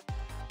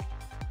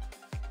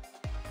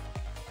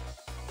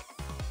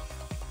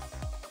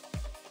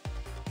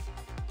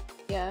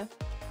 Yeah.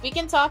 We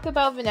can talk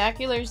about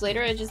vernaculars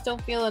later, I just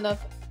don't feel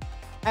enough.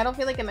 I don't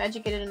feel like I'm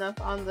educated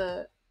enough on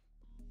the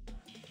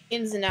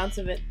ins and outs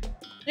of it.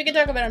 We can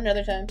talk about it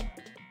another time.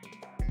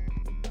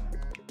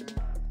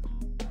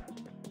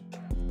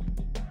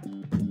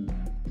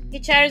 Hey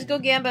chatters, go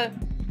Gamba.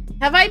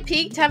 Have I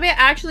peaked? Have I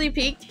actually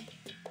peaked?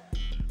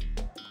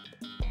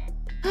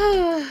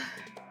 And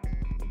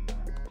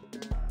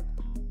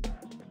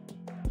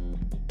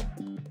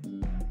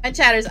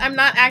chatters, I'm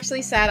not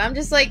actually sad. I'm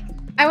just like,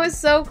 I was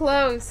so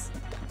close.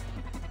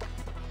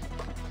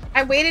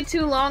 I waited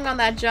too long on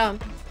that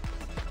jump.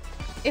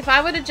 If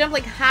I would have jumped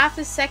like half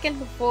a second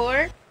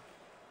before,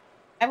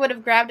 I would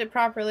have grabbed it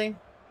properly.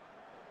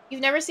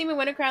 You've never seen me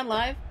win a crown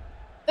live?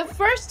 The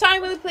first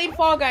time we played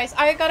Fall Guys,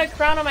 I got a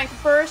crown on my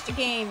first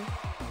game.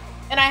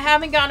 And I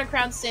haven't gotten a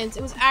crown since.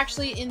 It was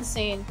actually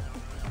insane.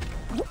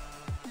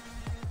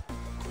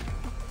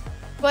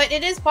 But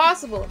it is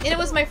possible. And it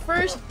was my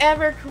first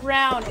ever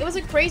crown. It was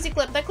a crazy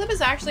clip. That clip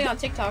is actually on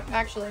TikTok,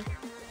 actually. It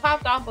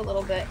popped off a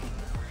little bit.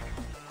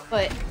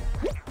 But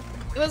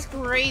it was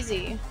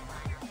crazy.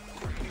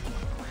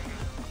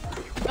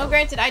 No,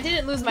 granted, I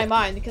didn't lose my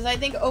mind because I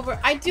think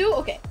I do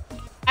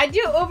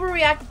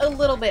overreact a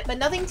little bit, but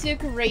nothing too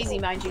crazy,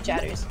 mind you,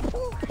 chatters.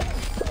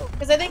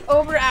 Because I think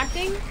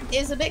overacting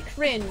is a bit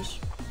cringe.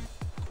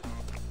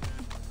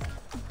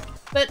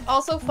 But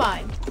also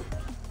fine.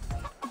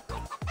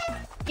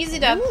 Easy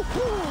dub.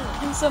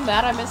 I'm so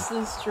mad I missed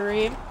the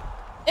stream.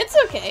 It's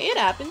okay, it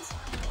happens.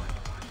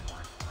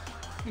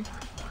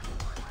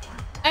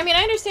 I mean,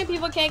 I understand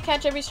people can't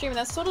catch every stream, and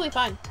that's totally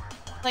fine.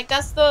 Like,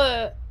 that's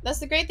the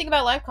great thing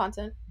about live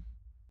content.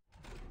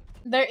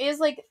 There is,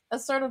 like, a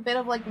sort of bit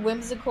of, like,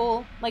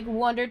 whimsical, like,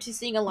 wonder to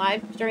seeing a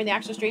live during the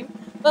actual stream.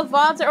 But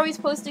VODs are always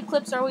posted,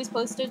 clips are always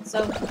posted,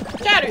 so...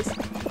 Chatters!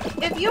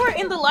 If you are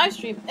in the live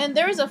stream, and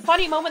there is a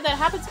funny moment that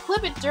happens,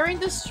 clip it during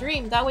the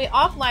stream. That way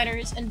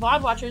offliners and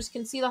VOD watchers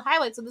can see the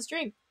highlights of the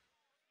stream.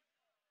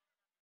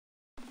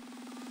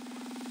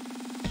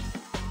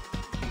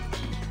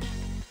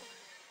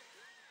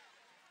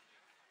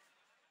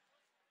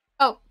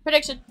 Oh,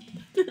 prediction.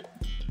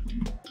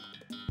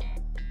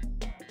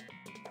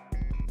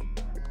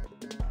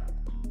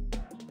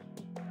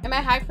 Am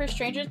I hyped for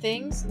Stranger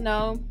Things?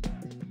 No.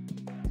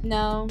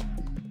 No.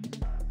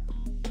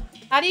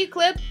 How do you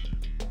clip?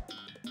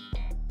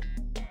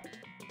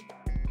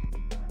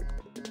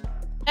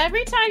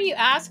 Every time you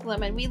ask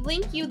Lemon, we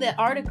link you the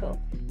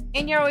article.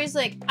 And you're always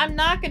like, I'm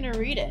not gonna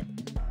read it.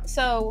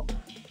 So,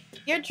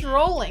 you're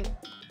trolling.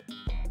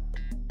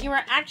 You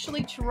are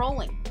actually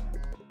trolling.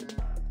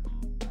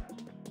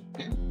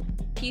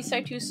 Peace,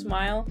 I too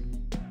smile.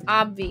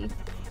 Obvi.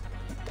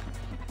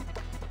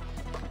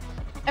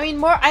 I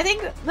mean, I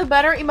think the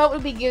better emote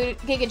would be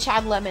Giga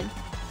Chad Lemon.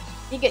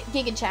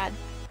 Giga Chad.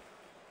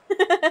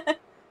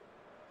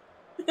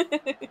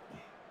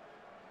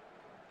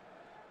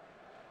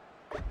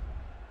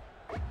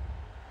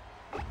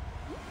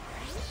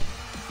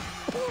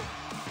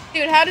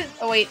 Dude, how did-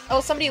 oh wait,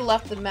 oh somebody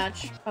left the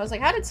match. I was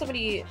like, how did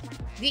somebody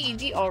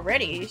VED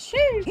already?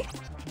 Sheesh.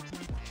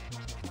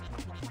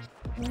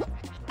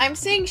 I'm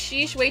saying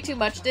sheesh way too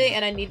much today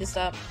and I need to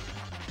stop.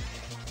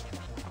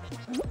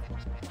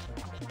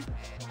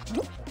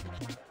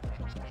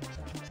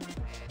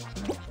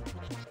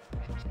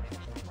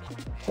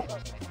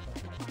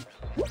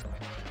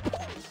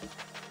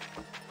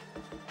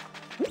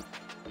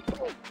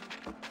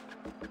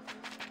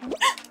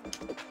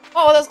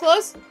 Oh, that was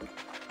close.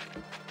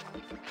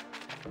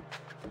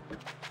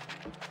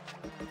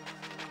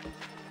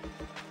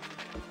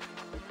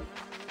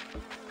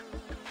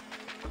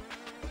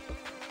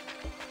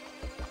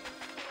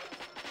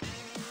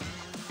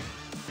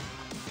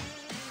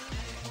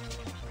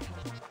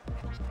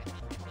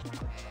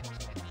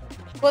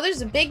 Well,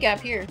 there's a big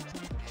gap here.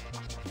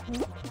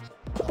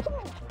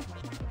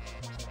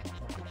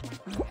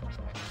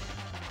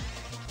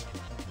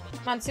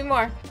 Come on, two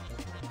more.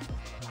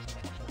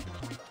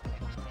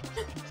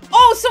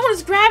 Oh, someone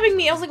is grabbing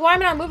me! I was like, why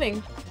am I not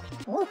moving?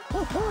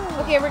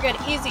 Okay, we're good.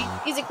 Easy.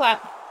 Easy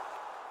clap.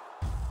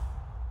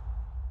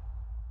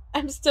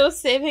 I'm still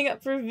saving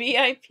up for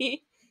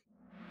VIP.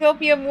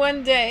 Copium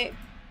one day.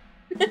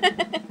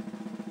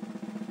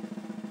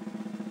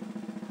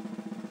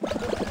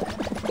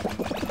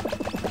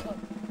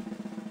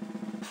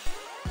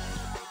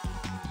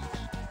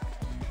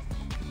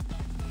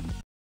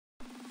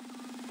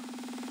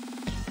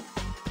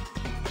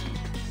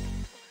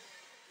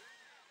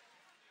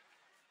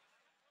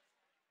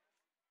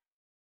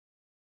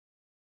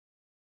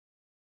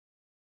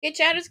 Okay,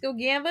 chatters, go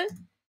Gamba.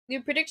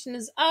 New prediction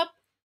is up.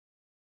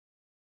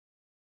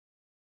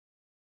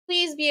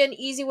 Please be an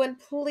easy one,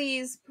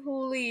 please,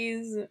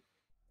 please.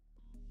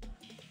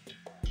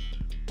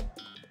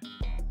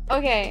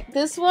 Okay,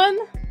 this one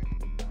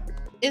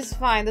is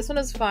fine. This one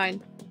is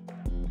fine.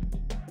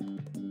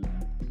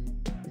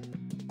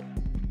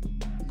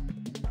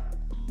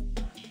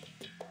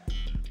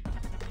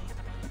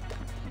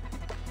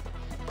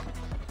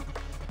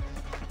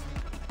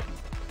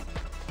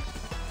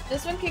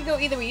 This one can go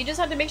either way. You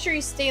just have to make sure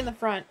you stay in the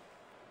front.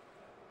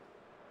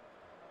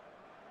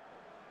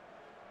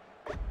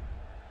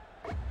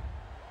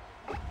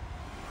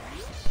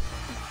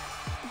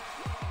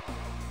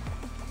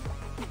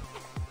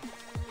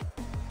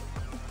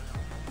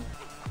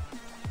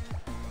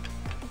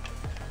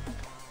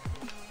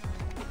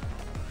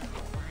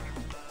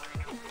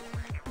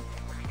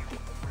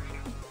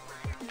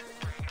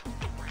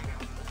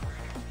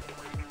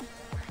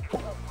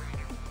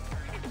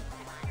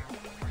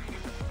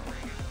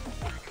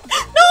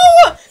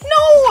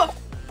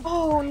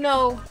 Oh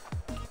no!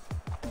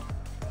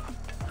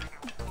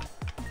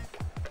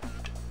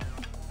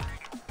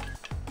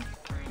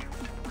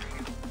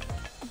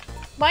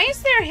 Why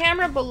is there a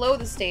hammer below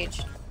the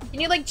stage?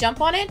 Can you like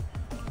jump on it?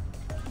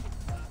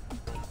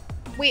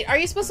 Wait, are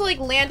you supposed to like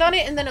land on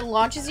it and then it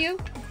launches you?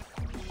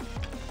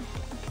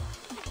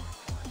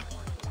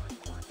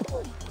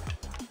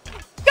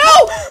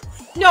 Go!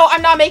 No,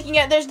 I'm not making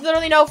it. There's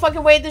literally no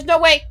fucking way. There's no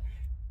way.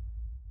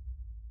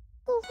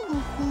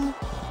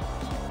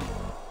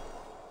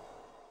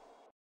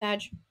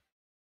 Badge.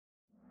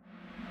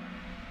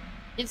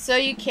 It's so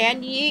you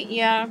can yeet?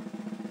 Yeah.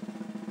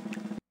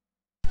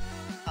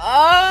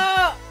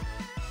 Oh!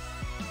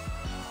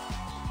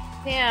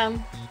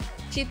 Damn.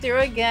 She threw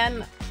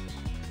again.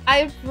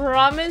 I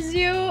promise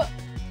you,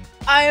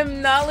 I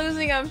am not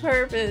losing on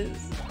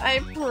purpose. I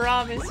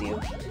promise you.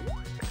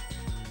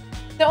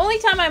 The only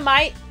time I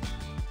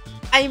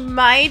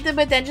might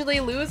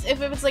potentially lose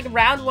if it's like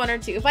round 1 or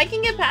 2. If I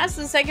can get past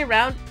the second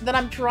round, then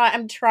I'm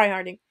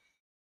tryharding.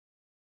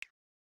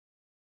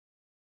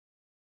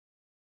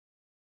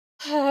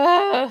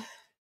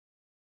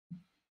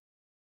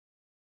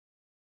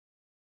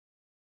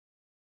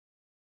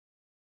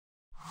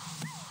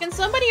 Can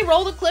somebody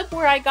roll the clip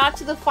where I got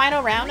to the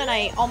final round and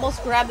I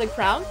almost grabbed the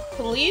crown,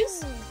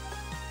 please?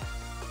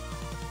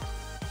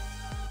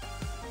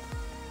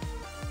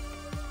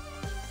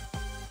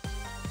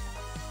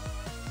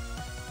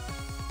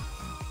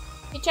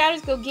 Hey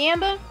chatters, go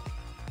Gamba.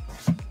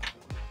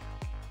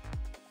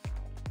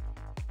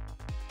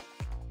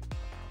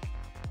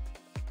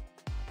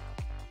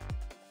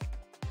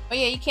 Oh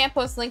yeah, you can't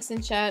post links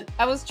in chat.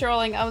 I was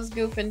trolling, I was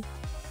goofing.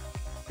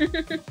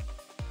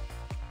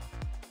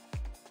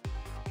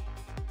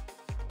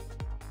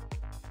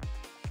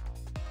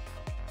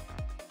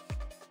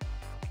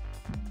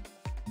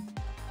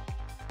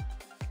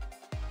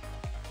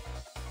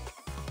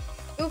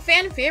 Ooh,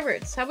 fan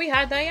favorites. Have we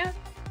had that yet?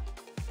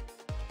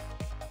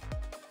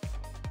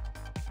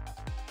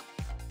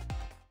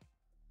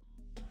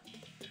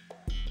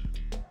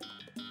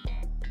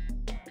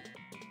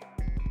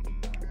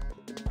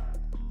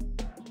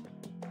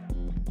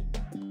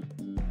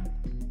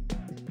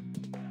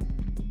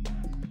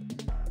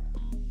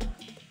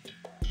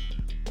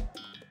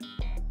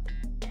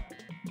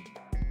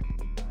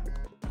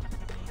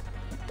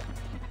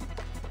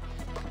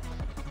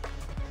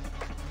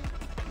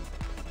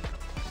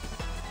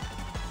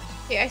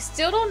 Okay, I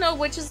still don't know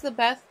which is the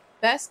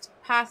best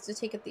path to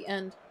take at the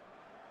end.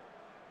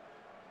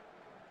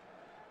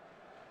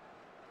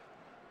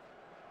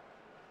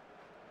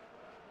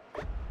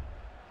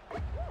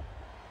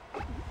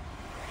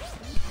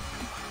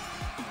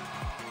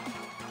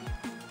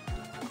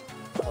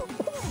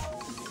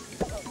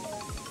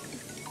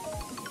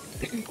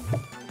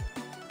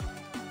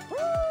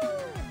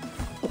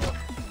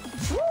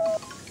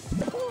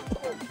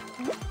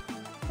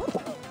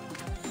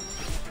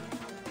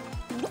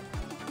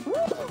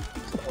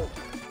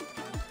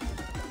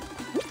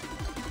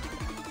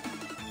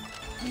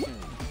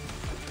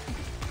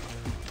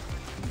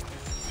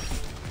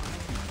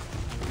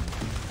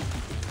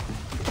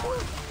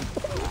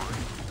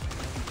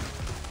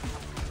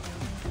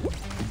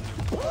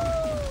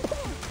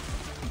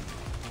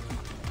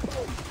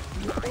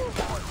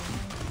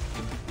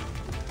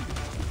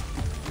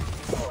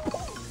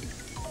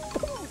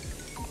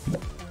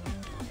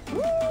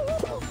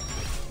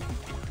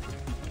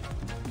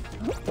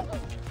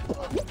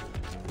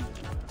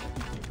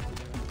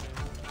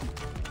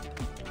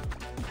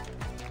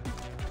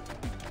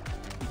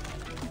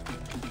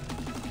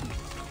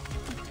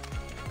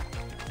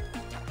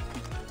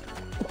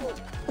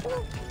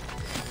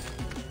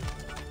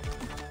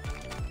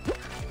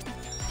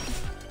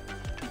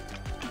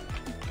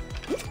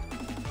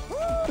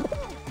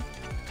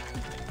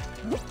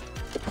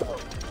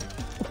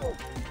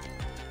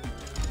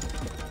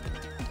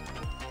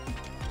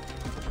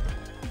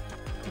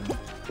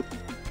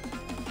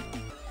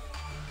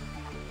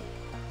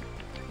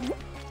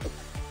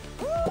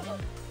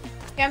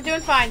 Okay, I'm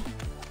doing fine.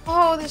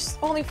 Oh, there's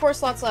only 4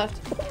 slots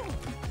left.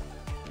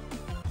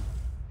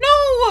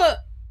 No!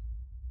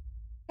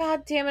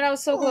 God damn it, I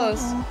was so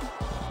close.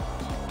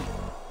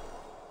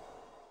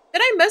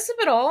 Did I mess up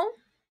at all?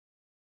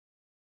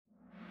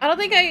 I don't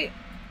think I...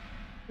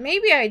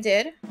 Maybe I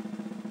did.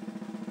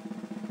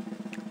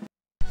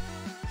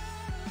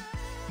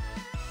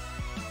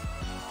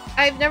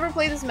 I've never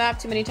played this map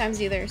too many times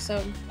either,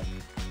 so...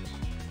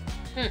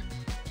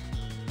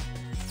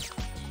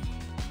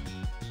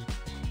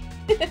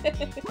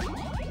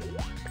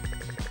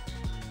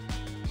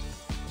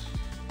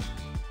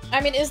 I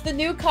mean, is the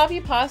new copy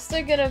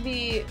pasta gonna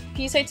be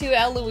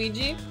PSA2L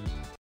Luigi?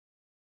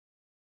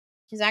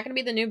 Is that gonna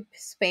be the new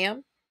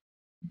spam?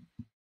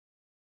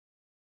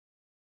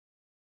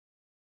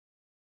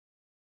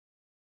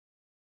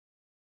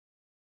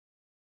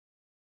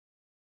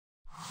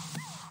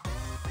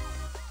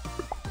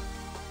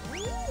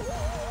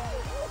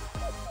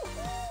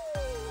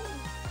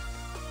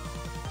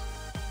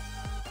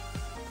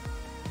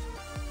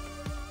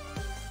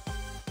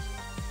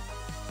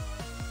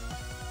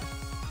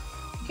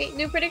 Okay,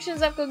 new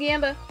predictions up, go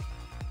Gamba.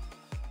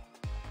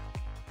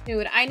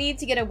 Dude, I need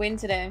to get a win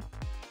today.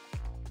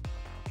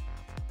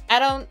 I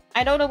don't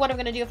know what I'm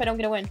gonna do if I don't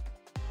get a win.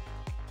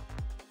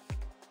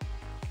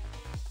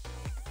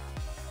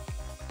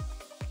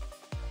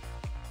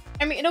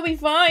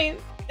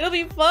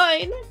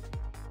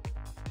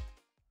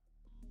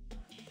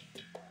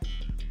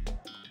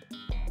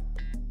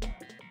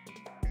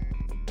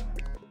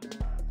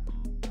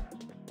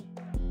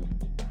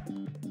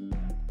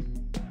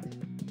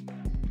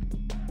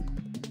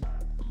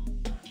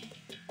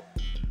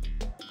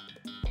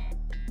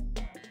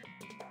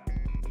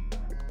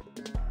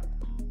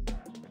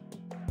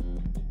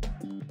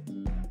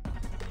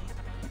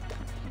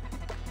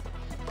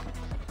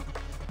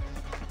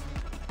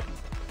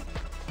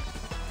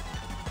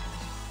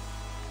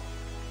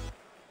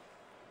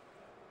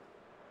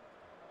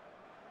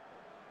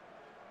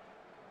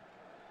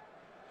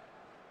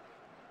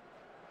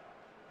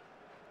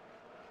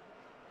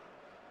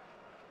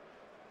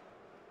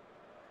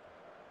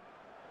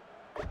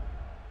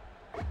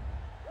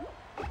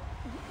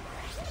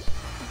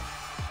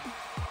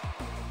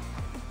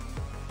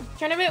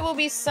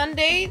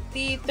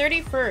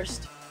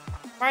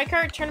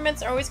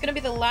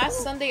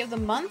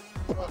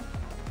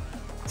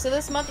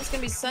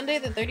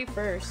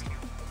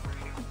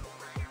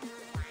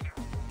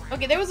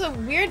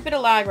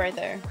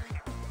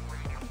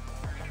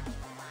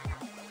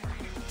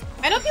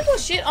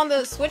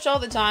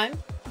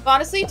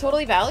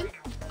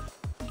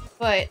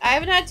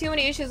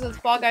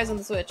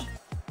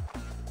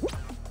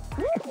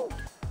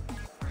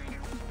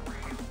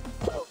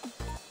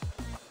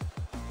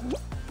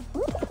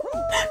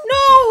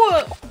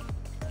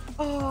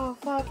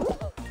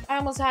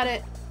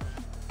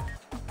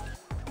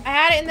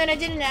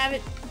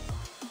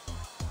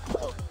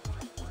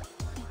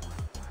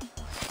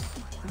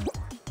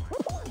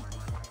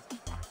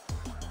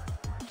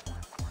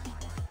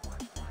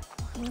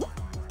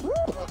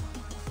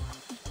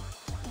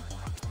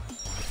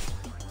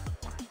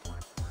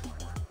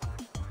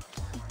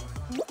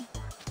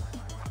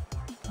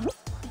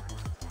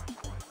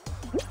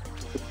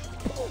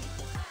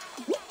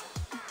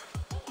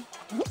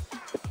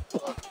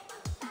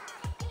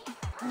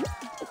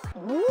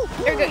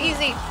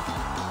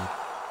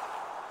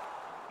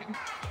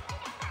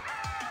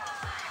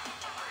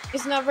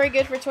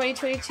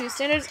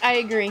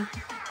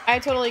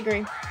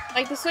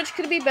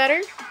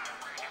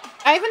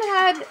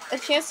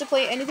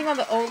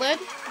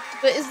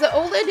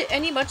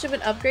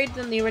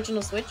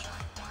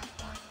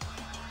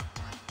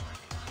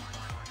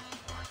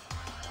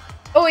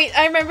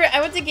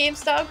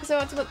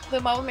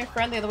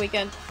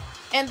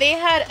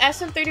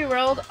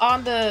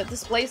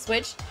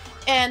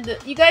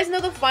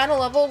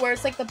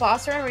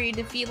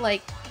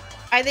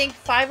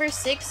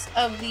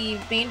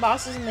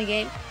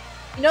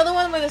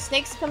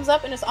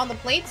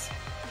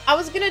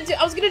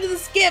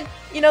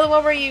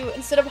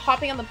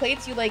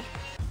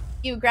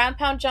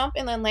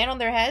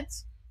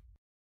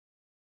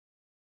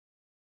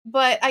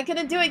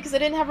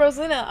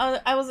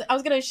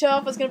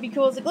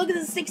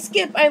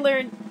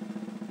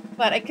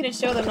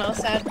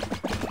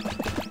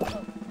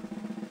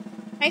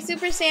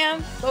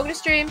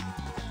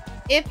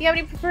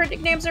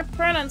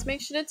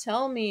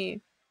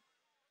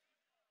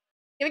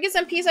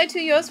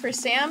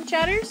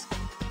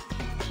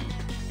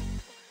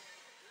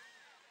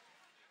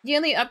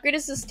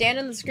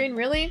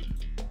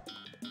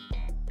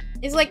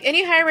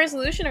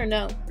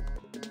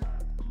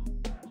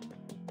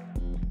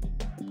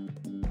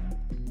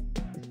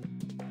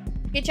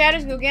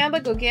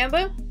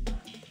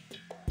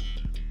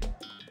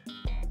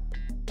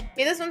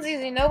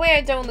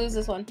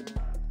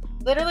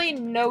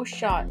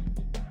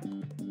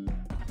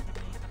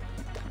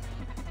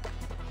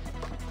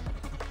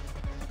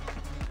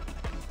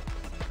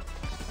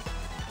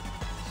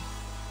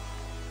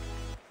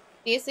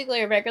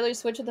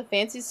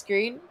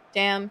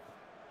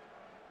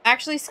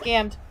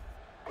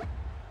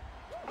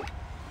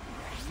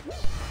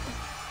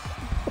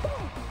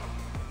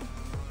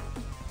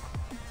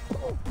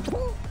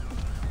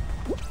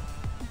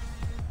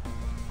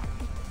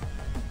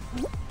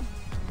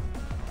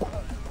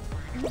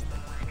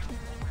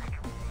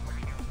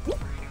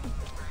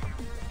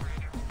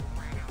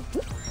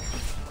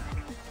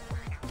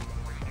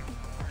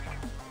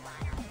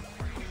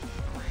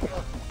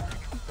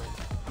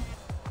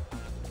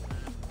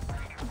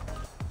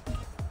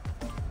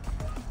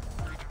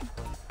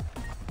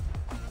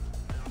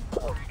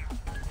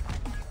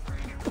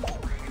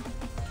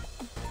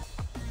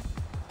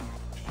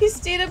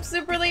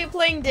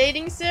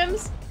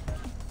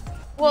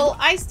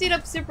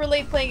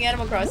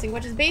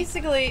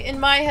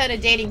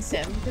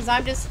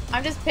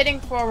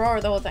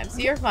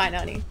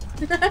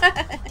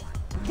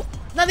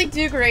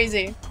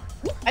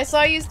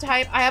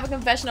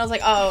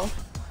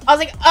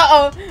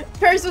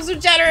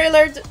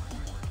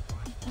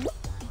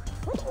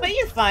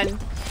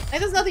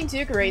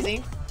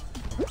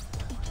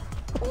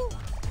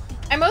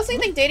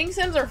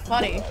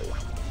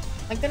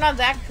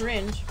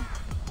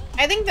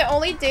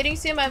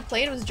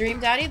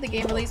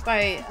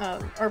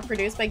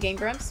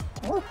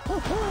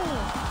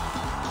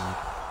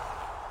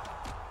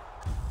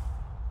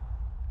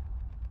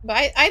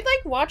 But I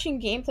like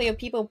watching gameplay of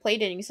people play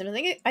dating sims.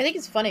 I think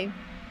it's funny.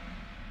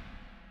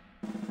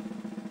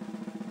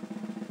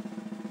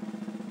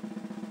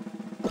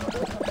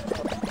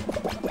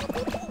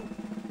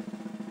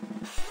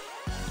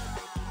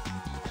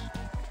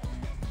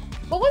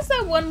 What was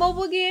that one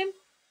mobile game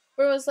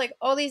where it was like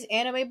all these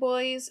anime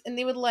boys and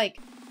they would like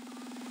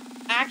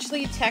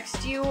actually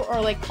text you or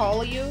like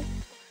call you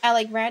at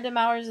like random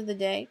hours of the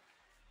day?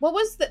 What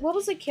was it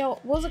called?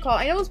 What was it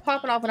called? I know it was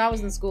popping off when I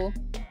was in school.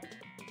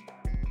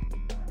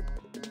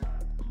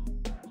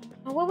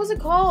 Oh, what was it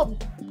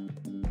called?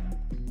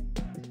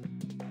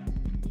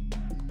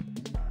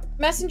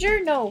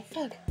 Messenger? No,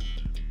 fuck.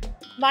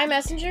 My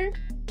Messenger?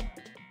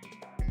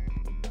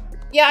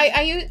 Yeah,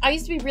 I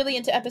used to be really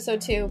into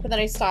episode 2, but then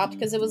I stopped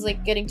because it was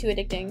like getting too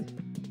addicting.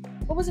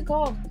 What was it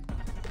called?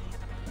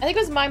 I think it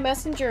was My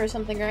Messenger or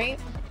something, right?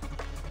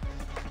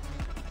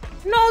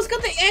 No, it's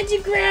got the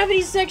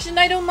anti-gravity section.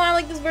 I don't mind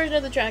like this version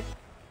of the track.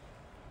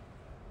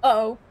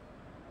 Uh-oh.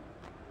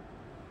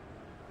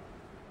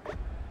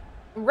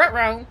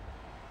 Ruh-roh.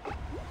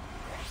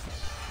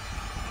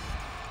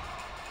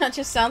 That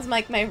just sounds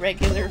like my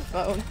regular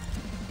phone.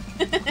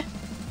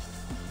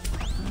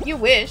 You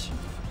wish.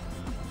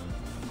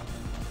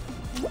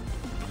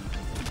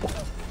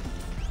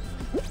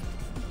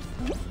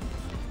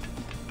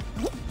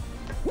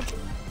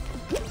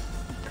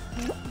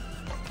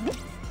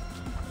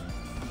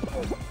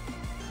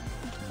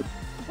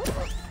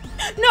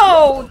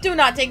 No! Do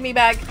not take me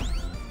back.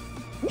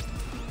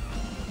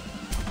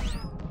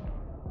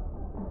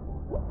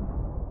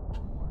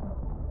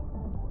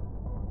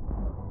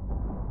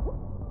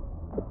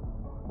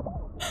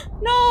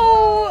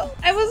 No!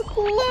 I was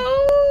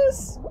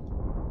close!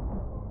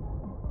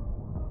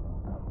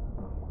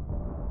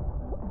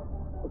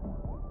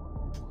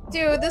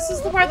 Dude, this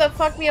is the part that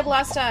fucked me up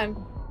last time.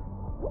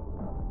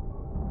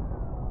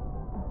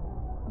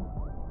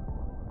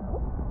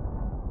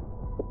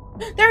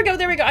 There we go,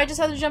 there we go. I just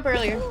had to jump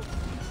earlier.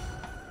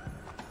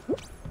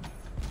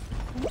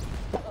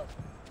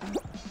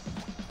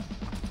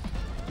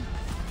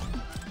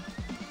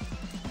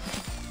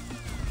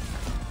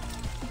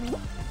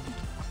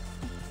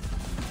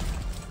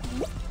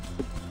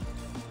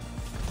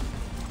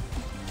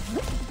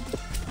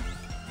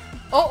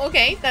 Oh,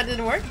 okay. That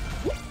didn't work.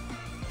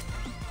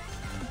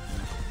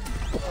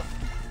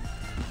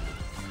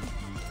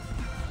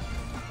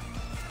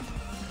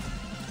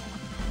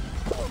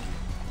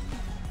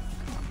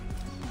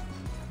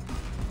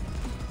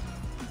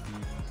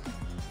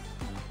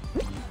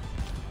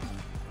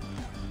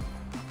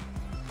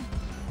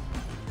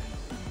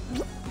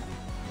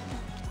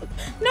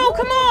 No,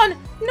 come on!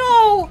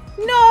 No!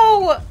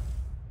 No!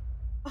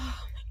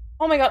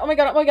 Oh my god, oh my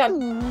god, oh my god.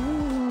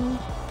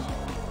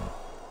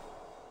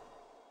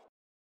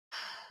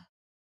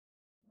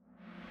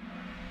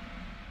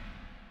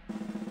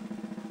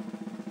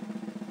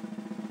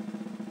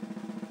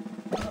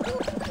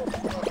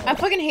 I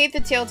fucking hate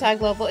the tail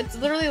tag level. It's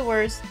literally the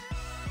worst.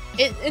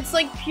 It's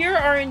like pure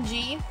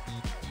RNG.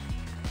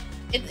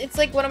 It's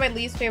like one of my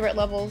least favorite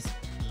levels.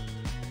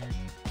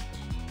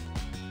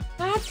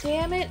 God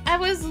damn it. I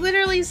was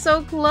literally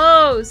so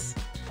close.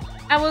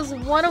 I was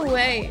one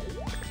away.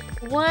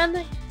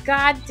 One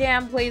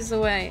goddamn place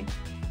away.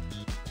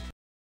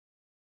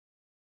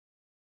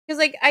 Because,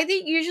 like, I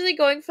think usually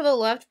going for the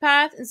left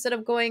path instead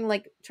of going,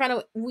 like, trying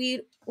to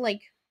weed,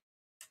 like,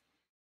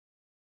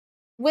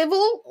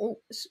 wibble?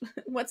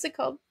 What's it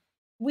called?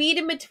 Weed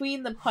in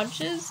between the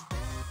punches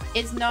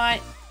is not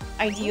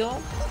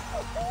ideal.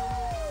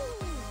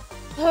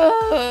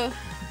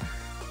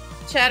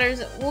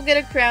 Chatters, we'll get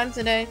a crown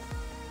today.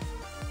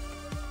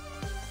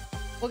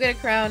 We'll get a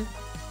crown.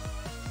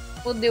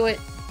 We'll do it.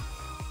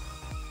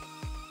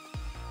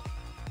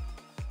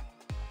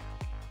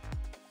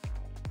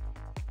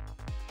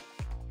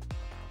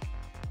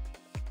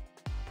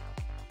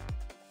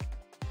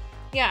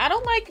 Yeah, I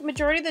don't like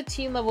majority of the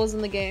team levels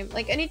in the game.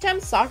 Like, anytime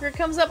soccer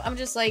comes up, I'm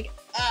just like,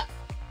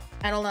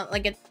 I don't know,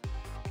 like it.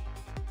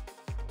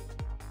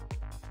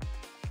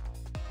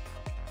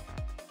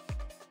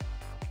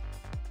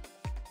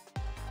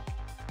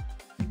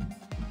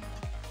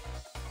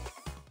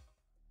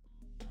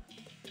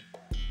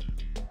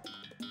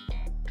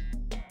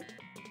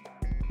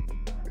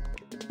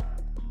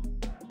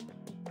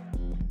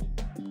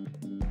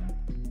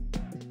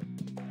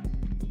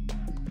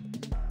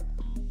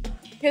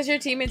 Because your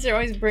teammates are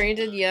always brain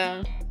dead,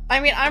 yeah.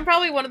 I mean, I'm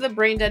probably one of the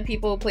brain dead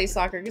people who play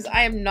soccer because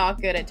I am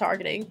not good at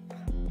targeting.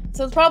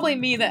 So it's probably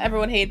me that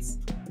everyone hates.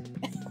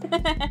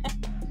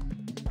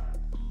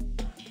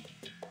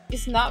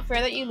 It's not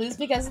fair that you lose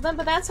because of them,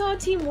 but that's how a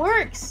team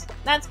works.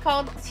 That's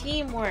called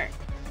teamwork.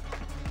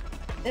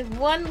 If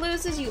one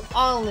loses, you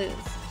all lose.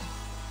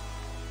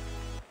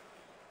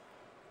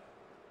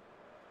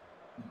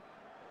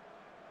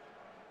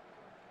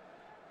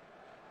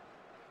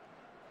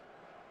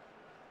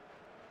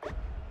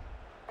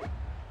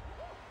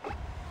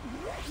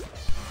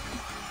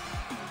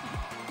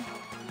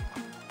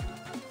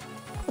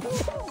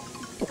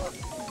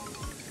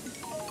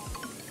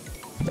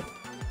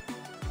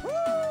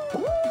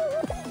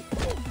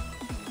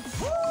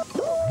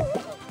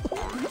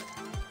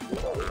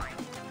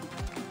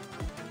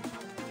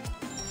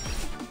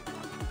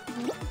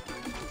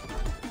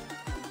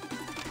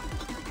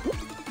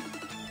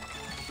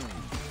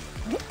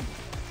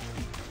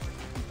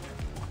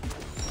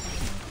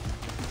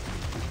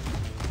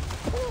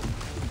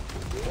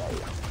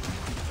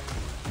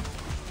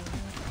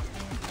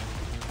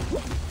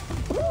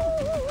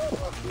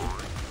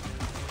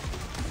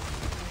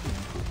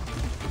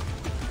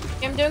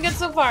 doing good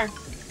so far.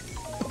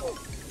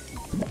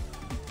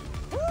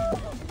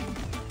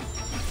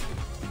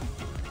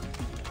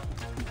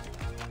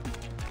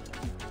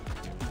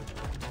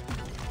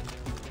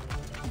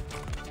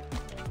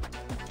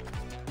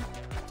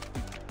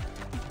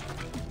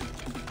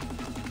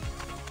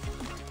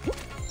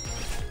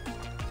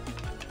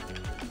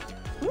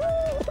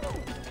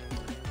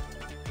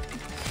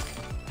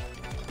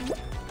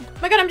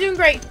 Oh my god, I'm doing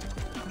great.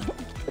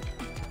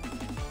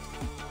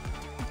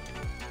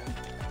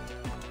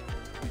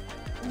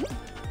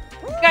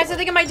 Guys, I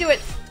think I might do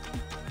it.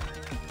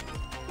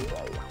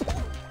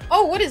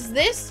 Oh, what is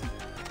this?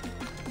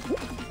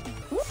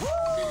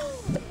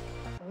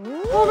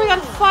 Oh my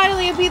god,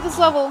 finally I beat this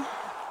level.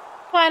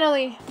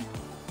 Finally.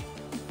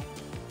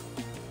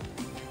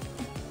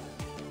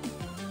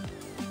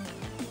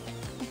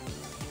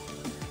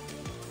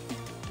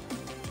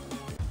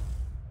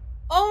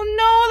 Oh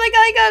no, the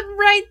guy got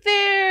right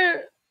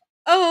there.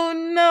 Oh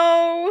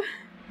no.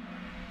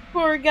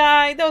 Poor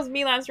guy. That was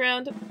me last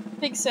round.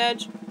 Big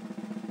Sedge.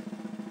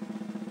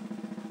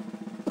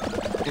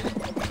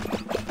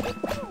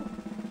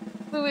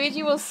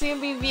 Luigi will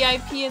soon be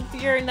VIP in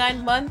 3 or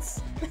 9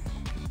 months.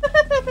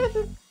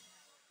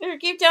 You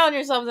keep telling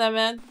yourself that,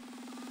 man.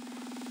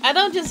 I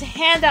don't just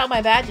hand out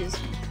my badges.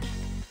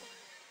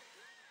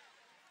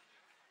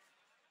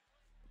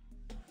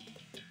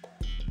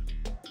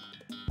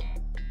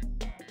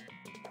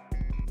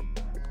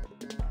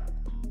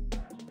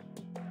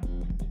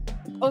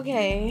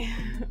 Okay.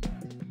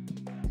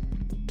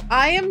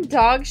 I am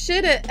dog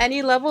shit at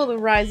any level of the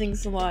Rising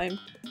Slime.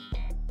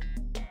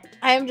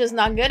 I am just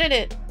not good at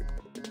it.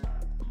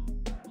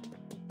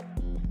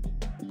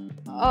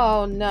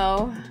 Oh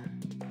no.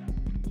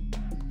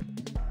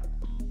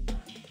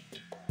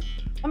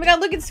 Oh my god,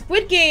 look at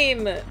Squid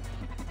Game!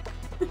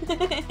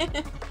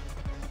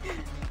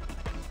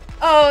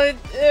 Oh,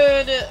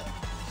 dude.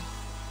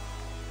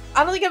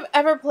 I don't think I've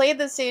ever played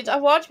this stage.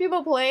 I've watched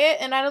people play it,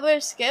 and I know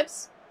there's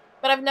skips,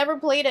 but I've never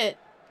played it.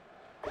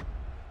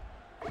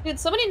 Dude,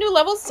 so many new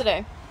levels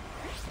today.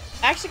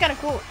 Actually kind of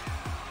cool.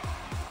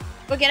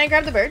 But can I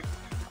grab the bird?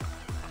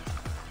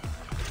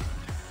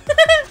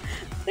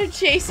 They're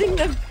chasing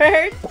the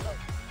bird.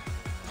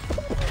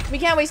 We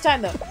can't waste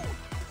time though.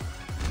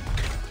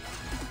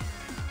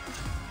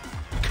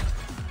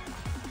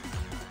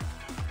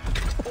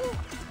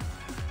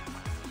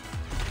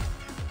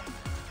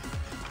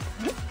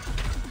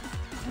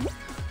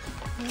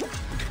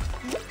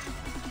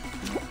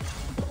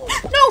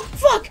 No!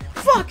 Fuck!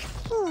 Fuck!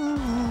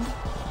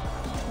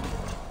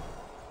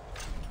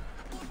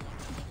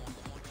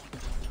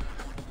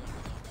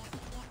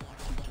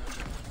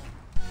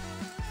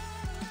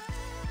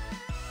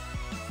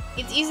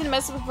 It's easy to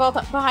mess with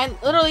behind,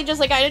 literally just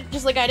like I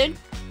did,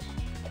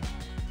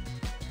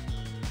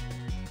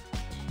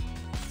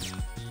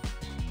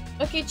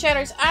 Okay,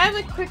 chatters, I have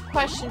a quick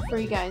question for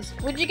you guys.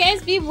 Would you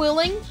guys be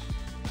willing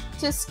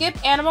to skip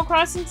Animal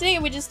Crossing today,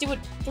 and we just do it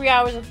 3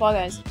 hours of Fall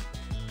Guys?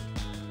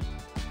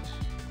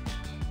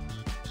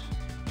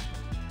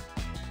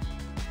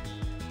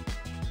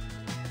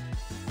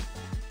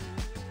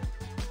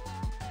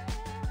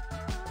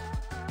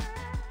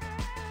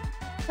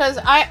 Because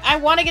I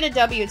want to get a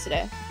W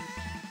today.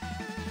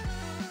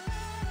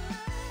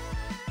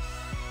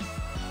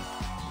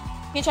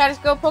 Okay, chatters,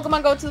 go.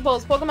 Pokemon, go to the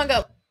polls. Pokemon,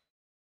 go.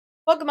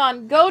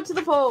 Pokemon, go to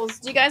the polls.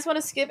 Do you guys want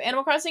to skip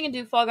Animal Crossing and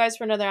do Fall Guys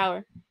for another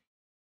hour?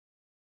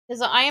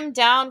 Because I am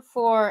down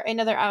for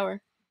another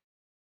hour.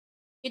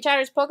 Okay,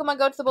 chatters, Pokemon,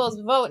 go to the polls.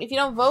 Vote. If you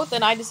don't vote,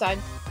 then I decide.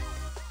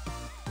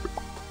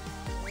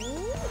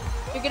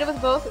 You're good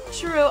with both?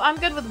 True, I'm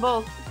good with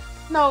both.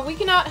 No, we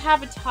cannot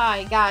have a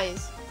tie,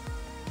 guys.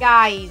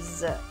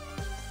 Guys. A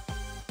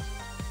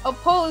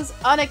poll is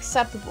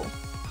unacceptable.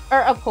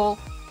 Or a poll.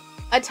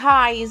 A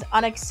tie is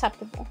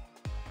unacceptable.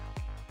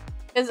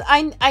 Because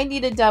I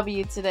need a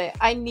W today.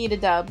 I need a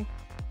dub.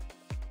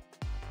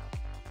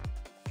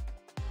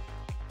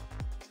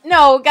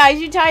 No,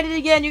 guys, you tied it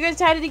again. You guys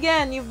tied it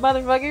again, you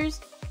motherfuckers.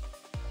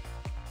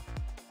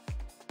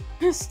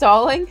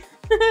 Stalling?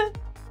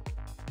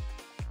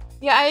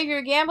 Yeah, I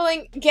agree.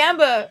 Gambling.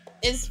 Gamba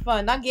is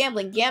fun. Not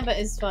gambling. Gamba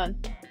is fun.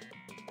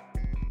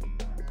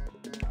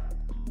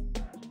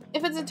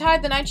 If it's a tie,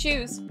 then I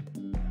choose.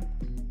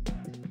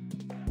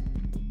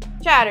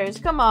 Chatters,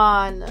 come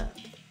on.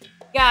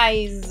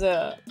 Guys.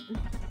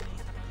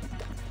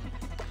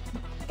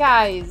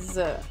 Guys.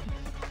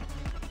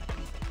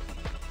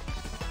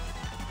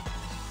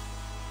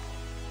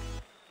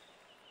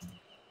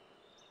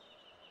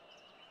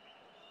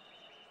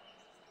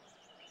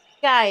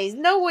 Guys,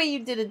 no way you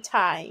did a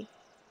tie.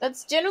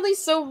 That's generally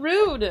so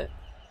rude.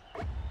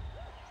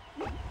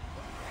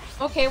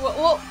 Okay,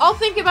 well, I'll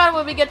think about it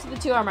when we get to the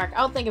 2 hour mark.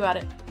 I'll think about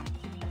it.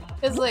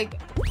 Because, like,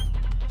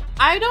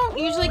 I don't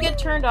usually get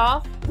turned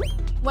off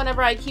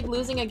whenever I keep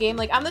losing a game.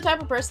 Like, I'm the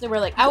type of person where,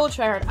 like, I will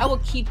try hard. I will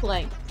keep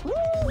playing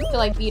till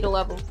I beat a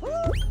level.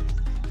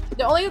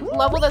 The only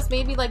level that's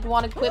made me, like,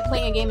 want to quit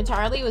playing a game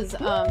entirely was,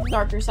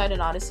 Darker Side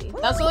and Odyssey.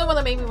 That's the only one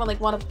that made me, like,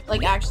 want to,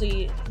 like,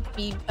 actually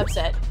be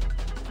upset.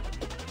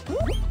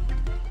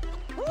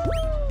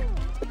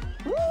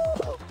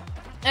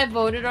 I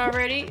voted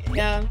already?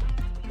 Yeah.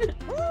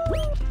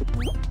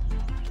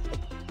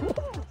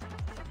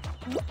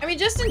 I mean,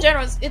 just in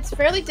general, it's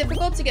fairly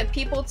difficult to get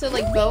people to,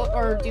 like, vote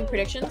or do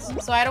predictions,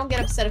 so I don't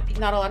get upset if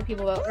not a lot of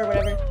people vote or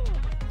whatever.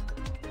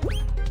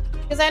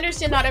 Because I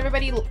understand not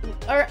everybody,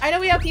 or I know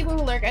we have people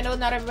who lurk, I know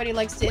not everybody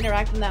likes to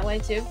interact in that way,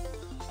 too.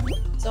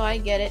 So I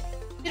get it.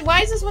 Dude,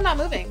 why is this one not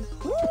moving?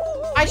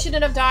 I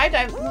shouldn't have died,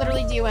 I'm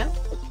literally DOM.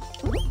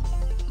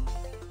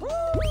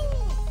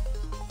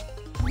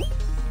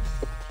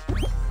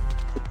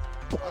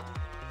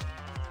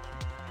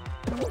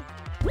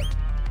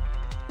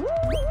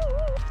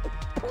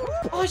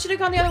 Oh, I should have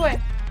gone the other way.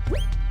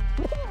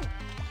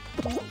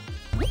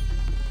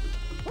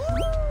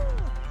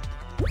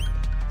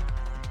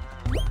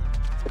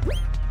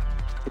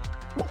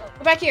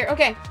 We're back here,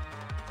 okay.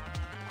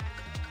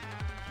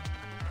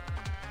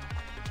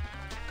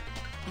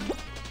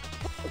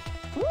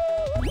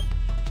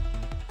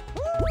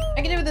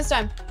 I can do it this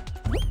time.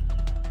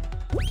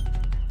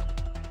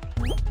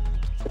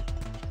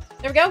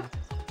 There we go.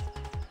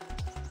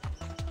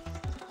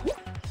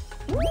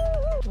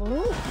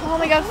 Oh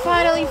my god,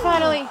 finally,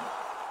 finally!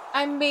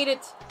 I made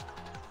it.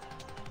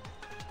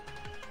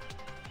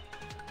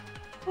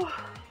 We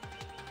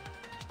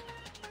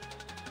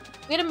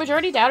had a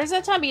majority of doubters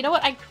that time, but you know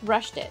what? I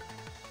crushed it.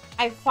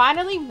 I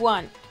finally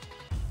won.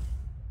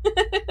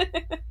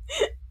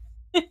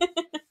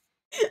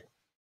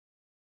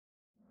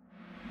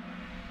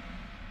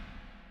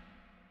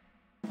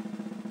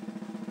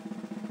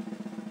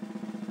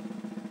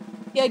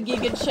 Yeah,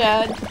 Giga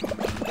Chad.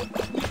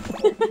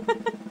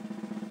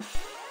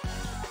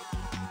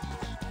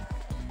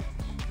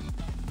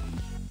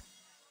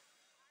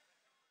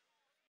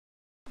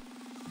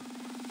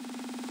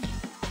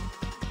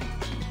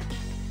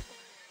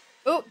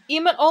 Oh,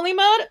 emote only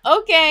mode?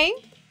 Okay.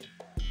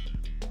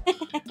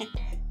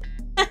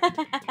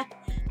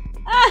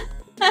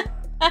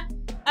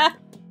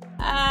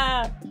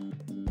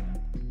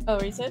 Oh,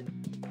 reset?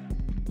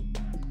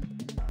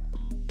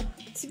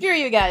 Screw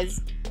you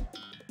guys.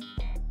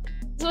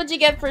 This is what you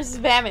get for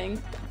spamming.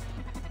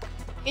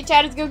 Okay,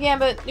 chat, let's go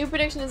Gambit. New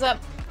prediction is up.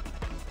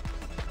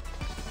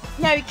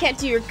 Now you can't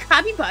do your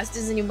copy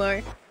pastas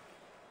anymore.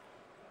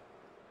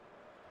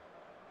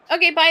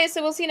 Okay, bye,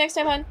 so we'll see you next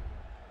time, hon.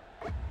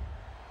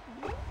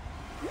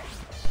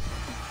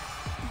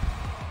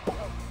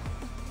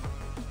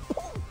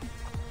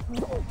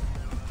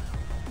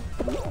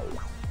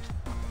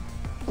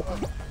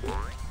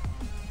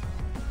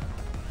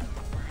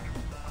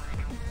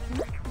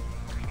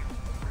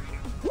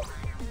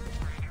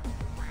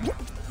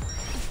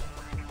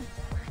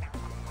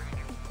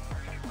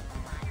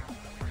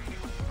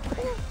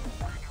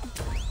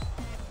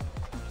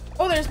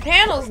 Oh, there's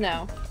panels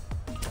now.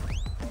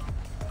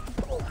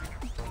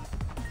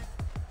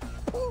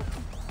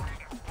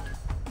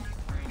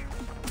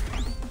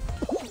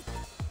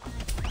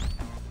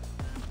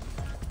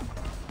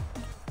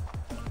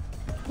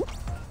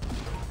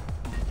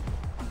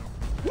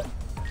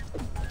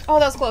 Oh,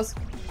 that was close.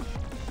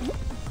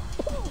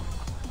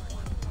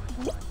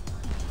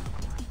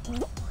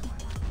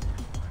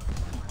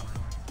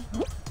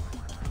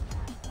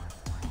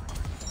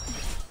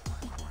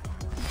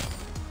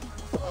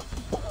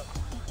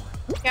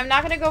 Okay, I'm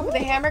not gonna go for the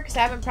hammer because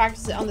I haven't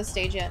practiced it on the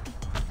stage yet.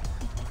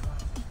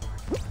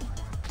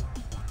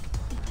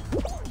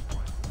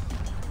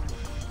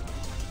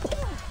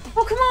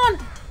 Oh, come on!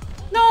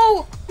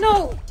 No!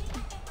 No!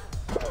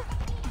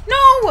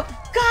 No!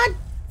 God!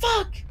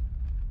 Fuck!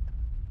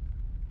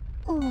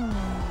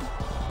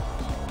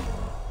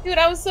 Dude,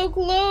 I was so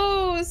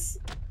close!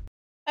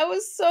 I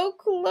was so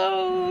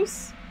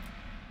close!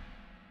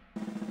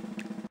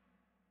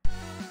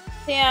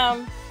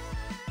 Damn.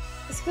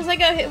 It's because I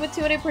got hit with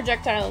 2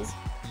 projectiles.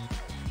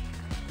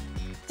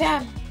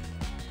 Damn.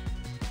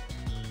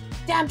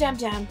 Damn, damn,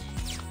 damn.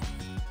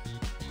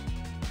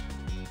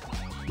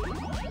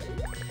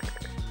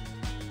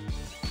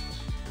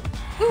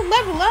 Ooh,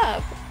 level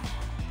up!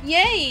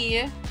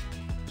 Yay!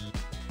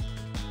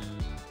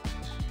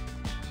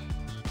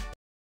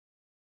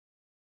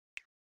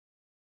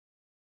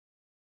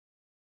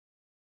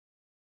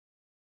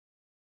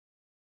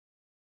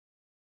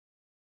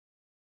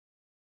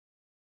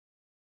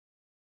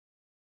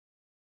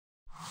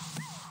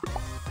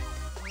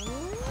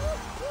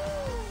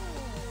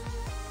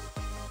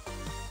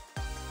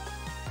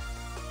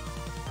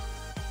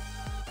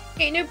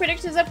 Okay, new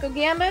predictions up, go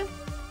Gamba.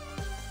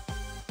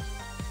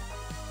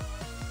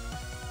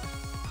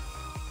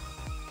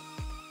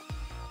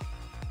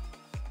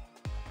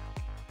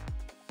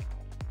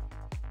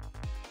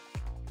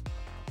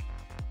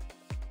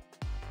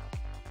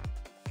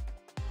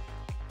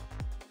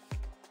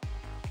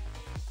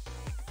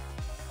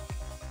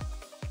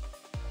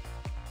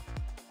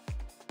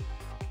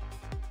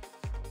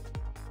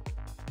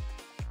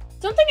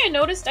 Something I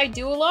noticed I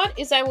do a lot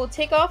is I will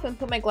take off and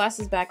put my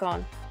glasses back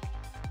on.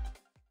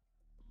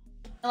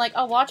 And like,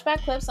 I'll watch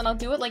back clips and I'll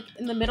do it like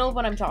in the middle of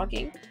when I'm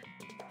talking.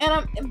 And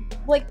I'm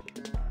like,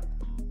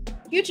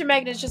 Future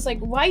Magnet's just like,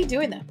 why are you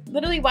doing that?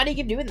 Literally, why do you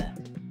keep doing that?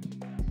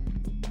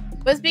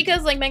 But it's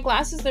because, like, my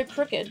glasses, they're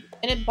crooked.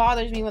 And it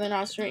bothers me when they're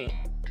not straight.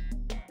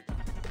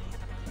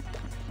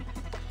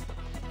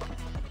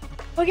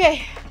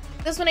 Okay.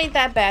 This one ain't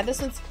that bad.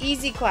 This one's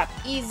easy clap.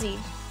 Easy.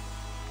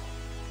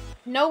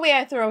 No way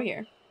I throw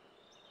here.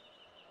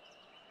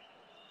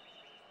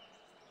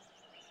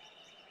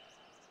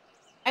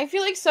 I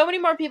feel like so many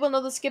more people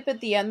know the skip at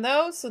the end,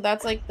 though. So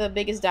that's, like, the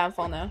biggest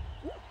downfall now.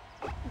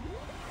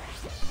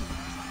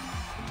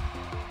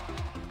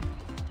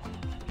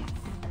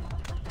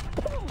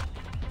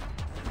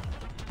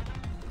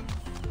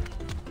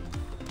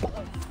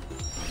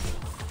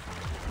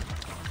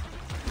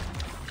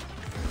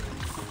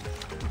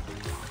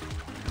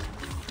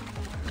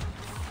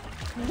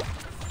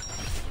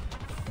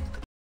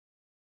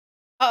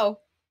 Uh-oh.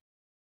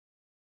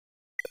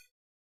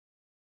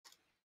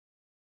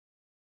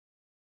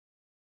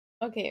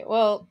 Okay,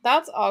 well,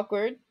 that's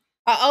awkward.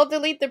 I'll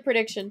delete the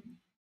prediction.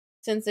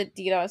 Since it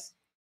DDoS.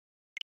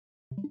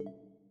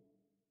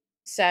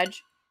 Sag.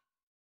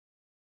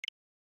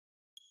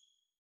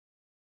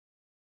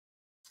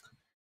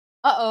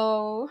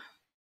 Uh-oh.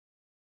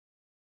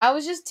 I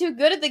was just too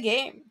good at the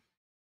game.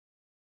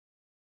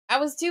 I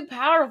was too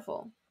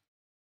powerful.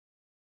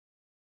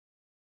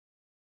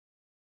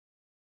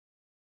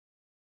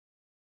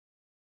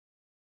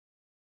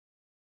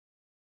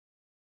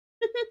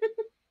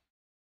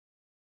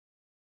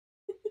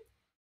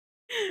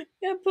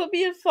 Yeah, put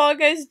me in Fall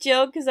Guys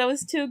jail because I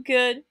was too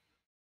good.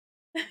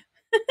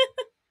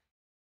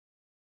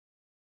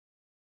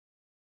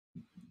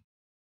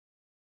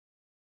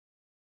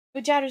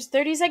 But Jatters,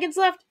 30 seconds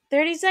left.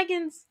 30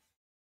 seconds.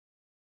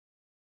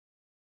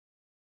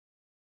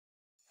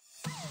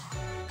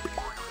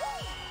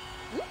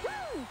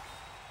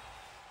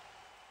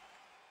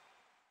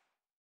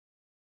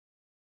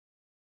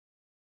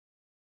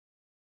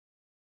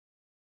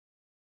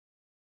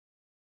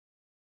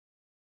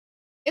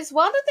 It's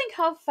wild to think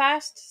how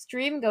fast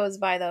stream goes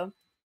by, though.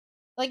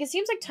 Like, it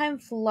seems like time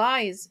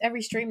flies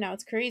every stream now.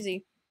 It's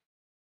crazy.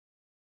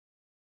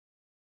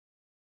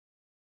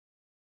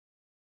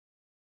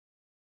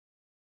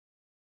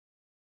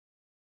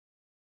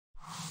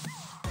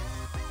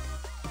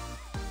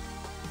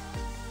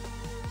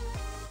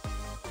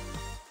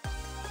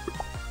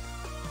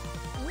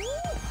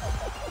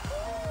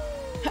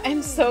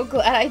 I'm so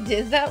glad I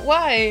did that.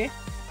 Why?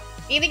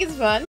 You think it's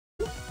fun?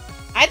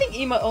 I think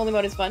emote only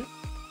mode is fun.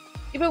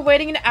 You've been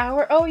waiting an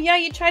hour? Oh yeah,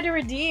 you tried to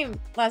redeem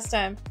last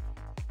time.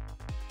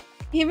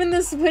 Even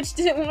the Switch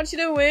didn't want you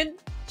to win?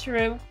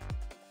 True.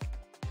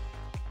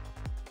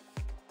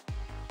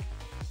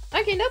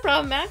 Okay, no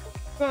problem, Mac.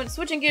 From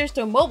switching gears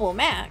to mobile,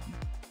 Mac.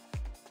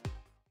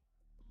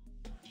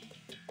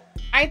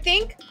 I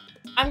think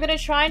I'm gonna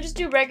try and just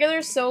do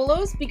regular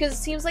solos because it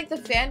seems like the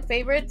fan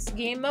favorites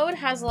game mode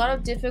has a lot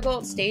of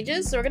difficult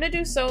stages. So we're gonna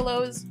do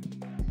solos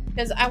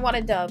because I want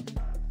a dub.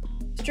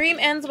 Stream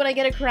ends when I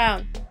get a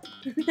crown.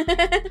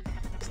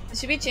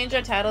 Should we change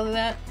our title to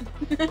that?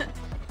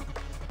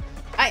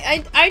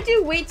 I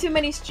do way too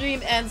many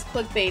stream ends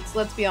clickbaits,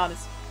 let's be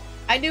honest.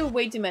 I do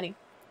way too many.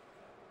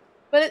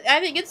 But I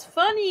think it's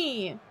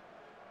funny.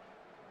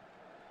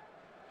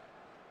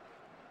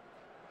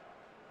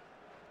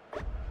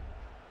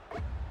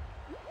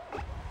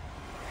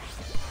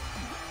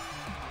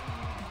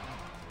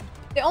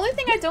 The only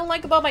thing I don't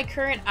like about my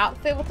current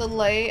outfit with the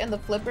lei and the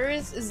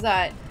flippers is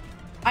that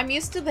I'm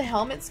used to the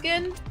helmet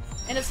skin,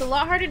 and it's a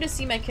lot harder to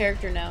see my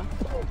character now.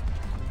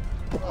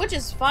 Which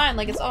is fine,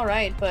 like, it's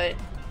alright, but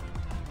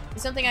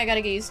it's something I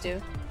gotta get used to.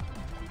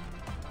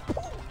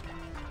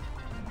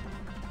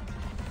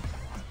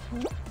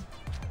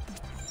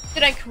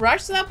 Did I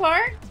crush that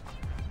part?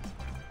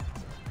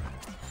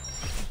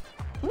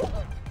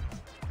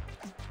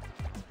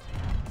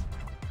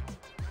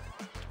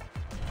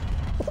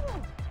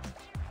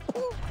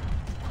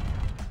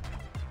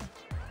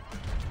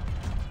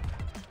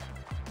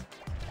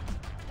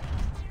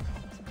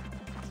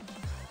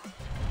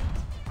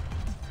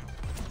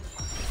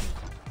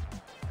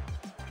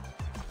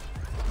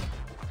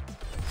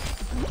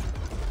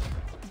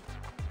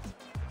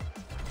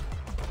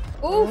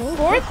 Ooh,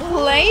 4th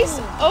place?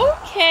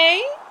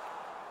 Okay.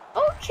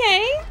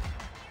 Okay.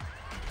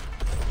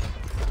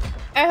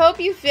 I hope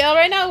you fail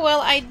right now.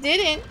 Well, I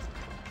didn't.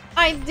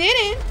 I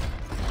didn't.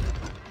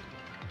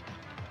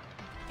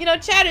 You know,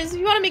 chatters, if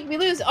you want to make me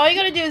lose, all you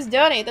gotta do is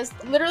donate. That's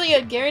literally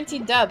a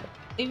guaranteed dub.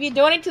 If you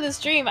donate to the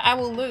stream, I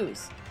will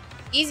lose.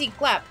 Easy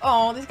clap.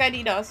 Oh, this guy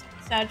DDoS.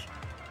 Sag.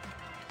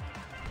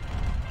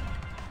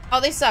 Oh,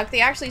 they suck. They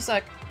actually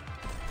suck.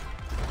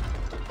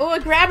 Oh,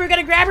 a grabber. Got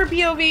a grabber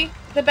POV.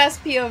 The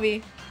best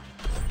POV.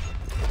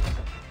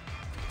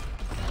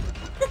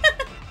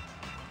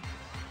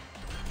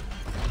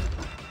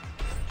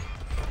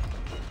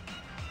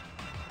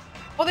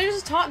 Oh, they're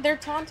just they're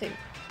taunting.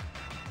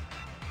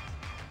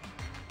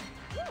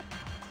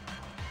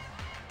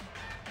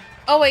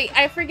 Oh wait,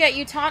 I forget,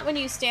 you taunt when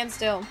you stand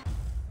still.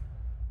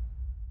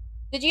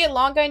 Did you get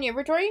long guy in your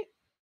inventory?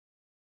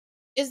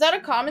 Is that a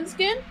common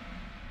skin?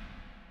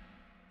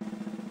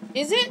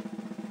 Is it?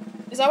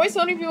 Is that why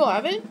so many people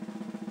have it?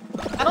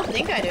 I don't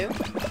think I do.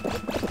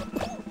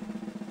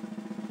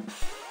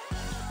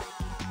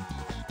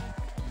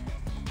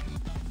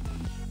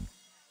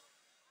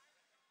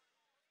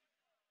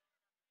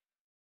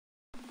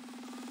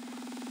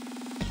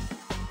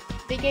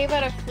 They gave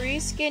out a free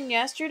skin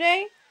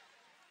yesterday.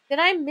 Did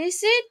I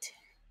miss it?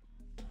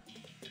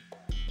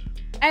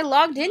 I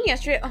logged in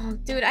yesterday. Oh,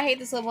 dude, I hate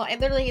this level. I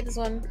literally hate this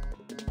one.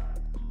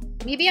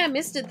 Maybe I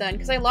missed it then,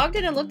 because I logged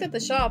in and looked at the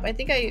shop. I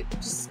think I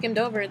just skimmed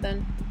over it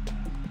then.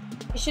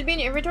 It should be in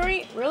your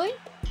inventory? Really?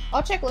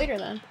 I'll check later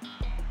then.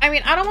 I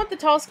mean, I don't want the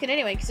tall skin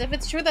anyway, because if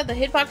it's true that the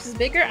hitbox is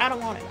bigger, I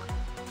don't want it.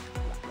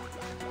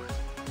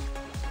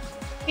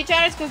 Hey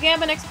chatters, go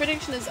Gamba, next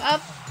prediction is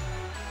up.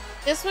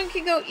 This one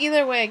could go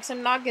either way, because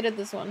I'm not good at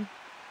this one.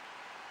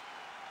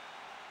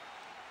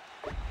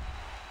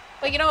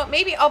 But you know what?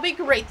 Maybe I'll be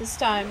great this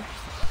time.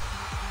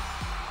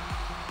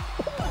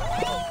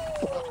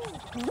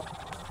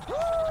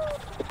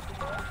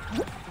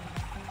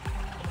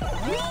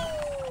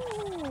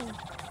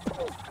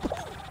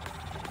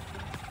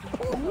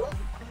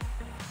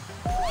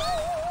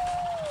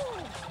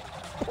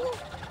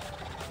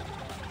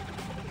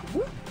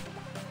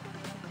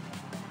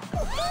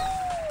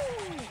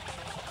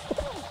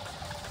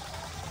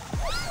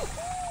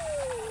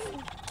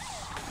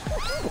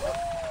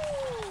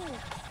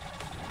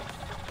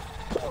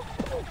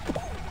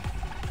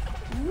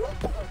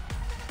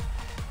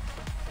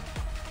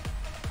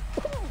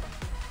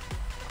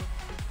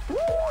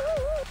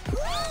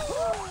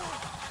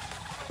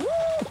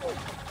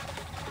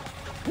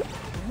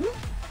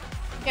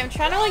 Okay, I'm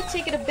trying to like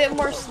take it a bit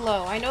more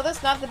slow. I know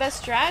that's not the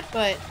best strat,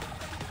 but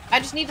I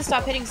just need to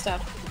stop hitting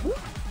stuff.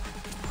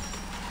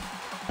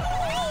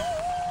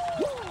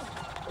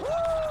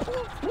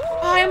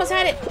 Oh, I almost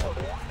had it.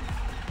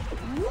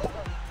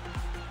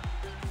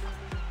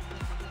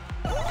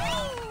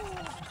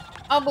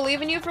 I'll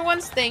believe in you for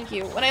once. Thank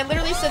you. When I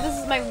literally said this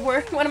is my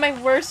one of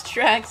my worst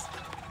tracks,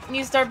 and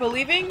you start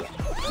believing,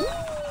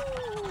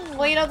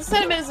 well, you know, the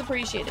sentiment is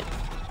appreciated.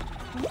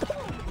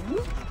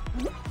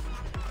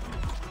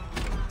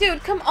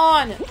 Dude, come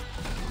on!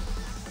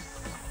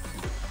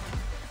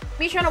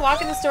 Me trying to walk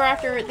in the store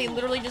after they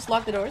literally just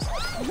locked the doors.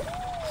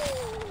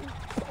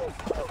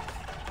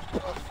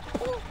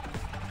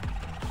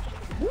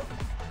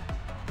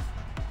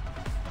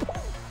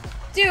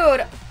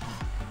 Dude!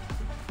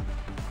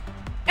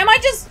 Am I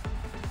just...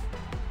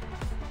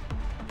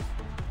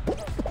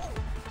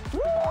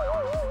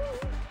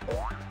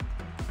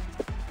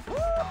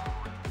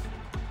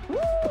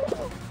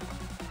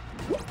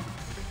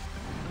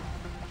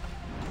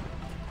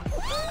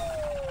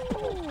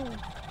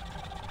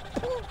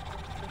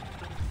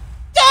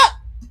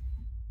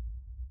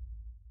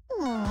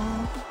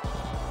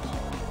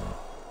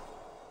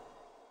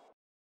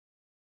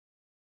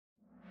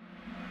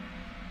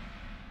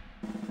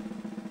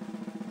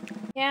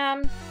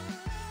 Yeah,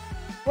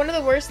 one of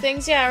the worst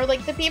things, yeah, are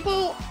like the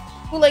people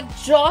who like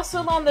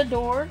jostle on the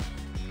door.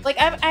 Like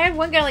I had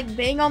one guy like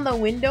bang on the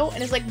window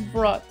and it's like,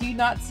 bruh, do you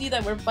not see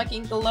that we're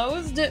fucking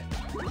closed? Are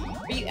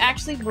you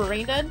actually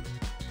brain dead?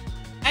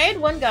 I had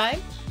one guy,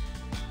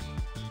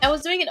 I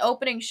was doing an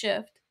opening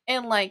shift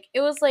and like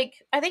it was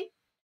like I think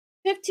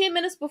 15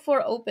 minutes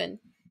before open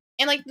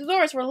and like the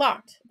doors were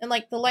locked and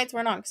like the lights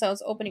weren't on because I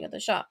was opening at the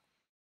shop.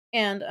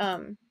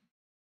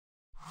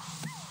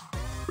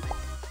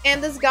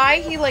 And this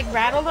guy, he like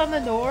rattled on the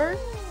door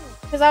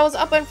because I was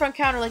up in front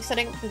counter like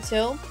setting up the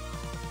till,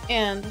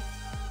 and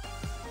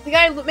the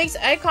guy makes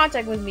eye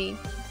contact with me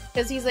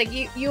because he's like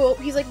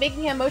he's like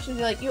making hand motions.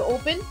 He's like, you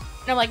open?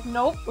 And I'm like,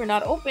 nope, we're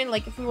not open.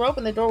 Like if we were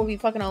open, the door would be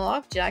fucking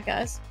unlocked,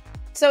 jackass.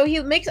 So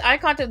he makes eye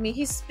contact with me.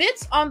 He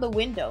spits on the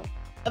window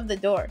of the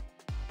door,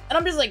 and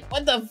I'm just like,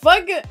 what the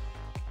fuck?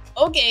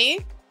 Okay.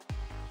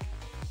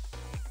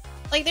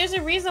 Like there's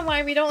a reason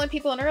why we don't let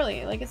people in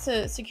early. Like it's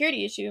a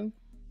security issue.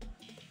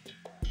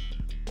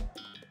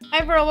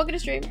 Hi, bro. Welcome to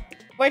stream.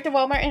 Worked at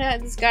Walmart and had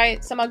this guy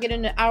somehow get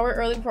in an hour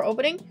early before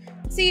opening.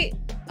 See,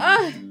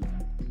 I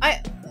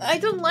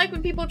don't like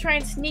when people try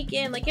and sneak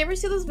in. Like, you ever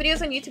see those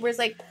videos on YouTube where it's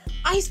like,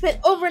 I spent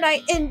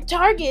overnight in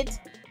Target,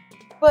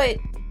 but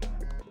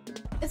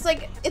it's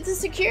like, it's a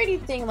security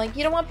thing. Like,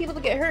 you don't want people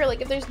to get hurt.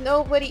 Like, if there's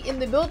nobody in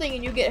the building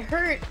and you get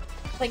hurt,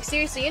 like,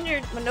 seriously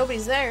injured when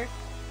nobody's there,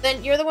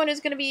 then you're the one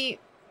who's gonna be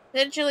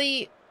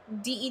potentially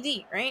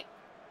DED, right?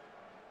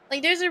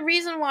 Like, there's a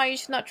reason why you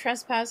should not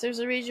trespass. There's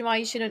a reason why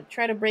you shouldn't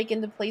try to break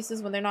into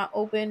places when they're not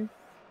open.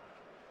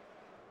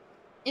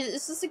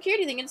 It's a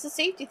security thing. It's a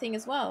safety thing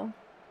as well.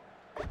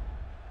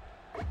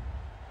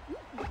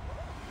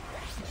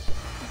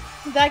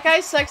 That guy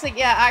sucks. Like,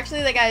 yeah,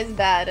 actually, that guy is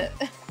bad.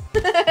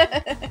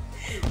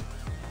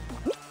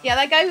 Yeah,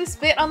 that guy who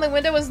spit on the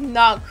window was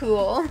not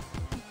cool.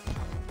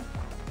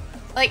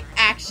 Like,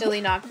 actually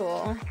not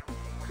cool.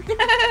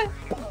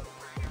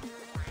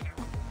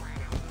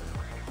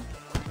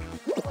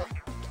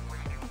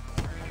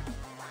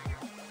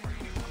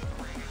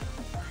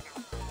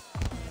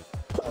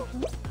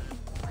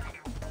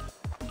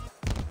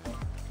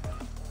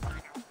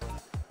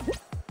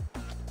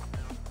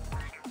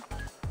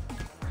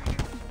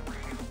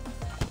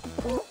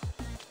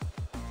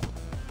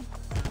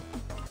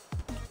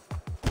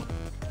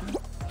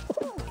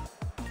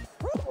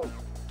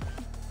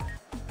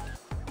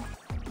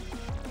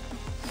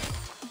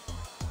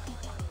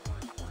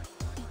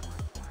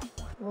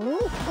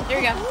 There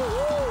we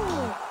go.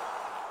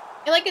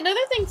 And like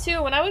another thing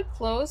too, when I would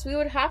close, we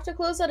would have to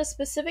close at a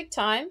specific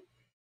time.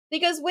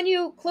 Because when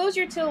you close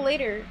your till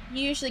later,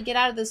 you usually get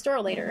out of the store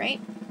later,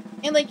 right?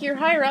 And like your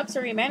higher ups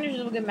or your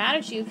managers will get mad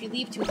at you if you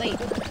leave too late.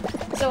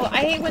 So I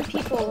hate when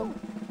people...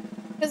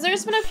 Because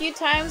there's been a few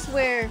times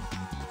where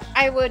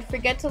I would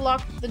forget to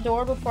lock the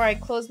door before I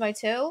close my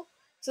till.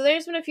 So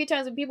there's been a few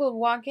times when people would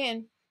walk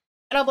in,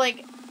 and I'll be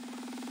like,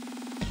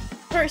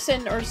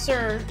 person or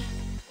sir,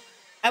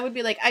 I would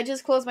be like, I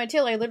just closed my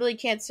till, I literally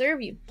can't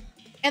serve you.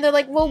 And they're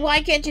like, well,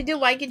 why can't you do?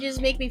 Why can't you just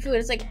make me food?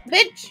 It's like,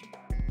 bitch!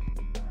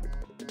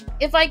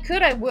 If I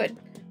could, I would.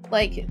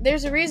 Like,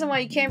 there's a reason why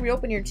you can't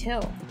reopen your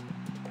till.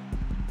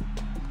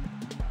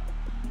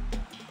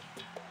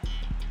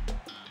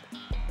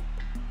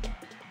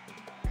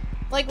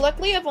 Like,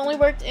 luckily, I've only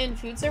worked in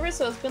food service,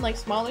 so it's been, like,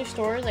 smaller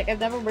stores. Like, I've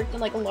never worked in,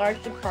 like, a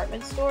large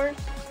department store.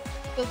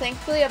 So,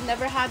 thankfully, I've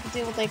never had to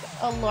deal with, like,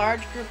 a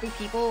large group of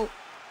people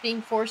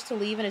being forced to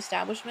leave an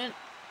establishment.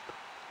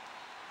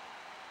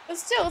 But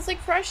still, it's,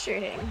 like,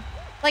 frustrating.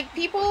 Like,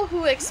 people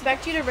who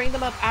expect you to ring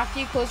them up after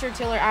you close your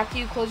till or after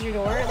you close your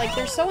door, like,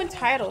 they're so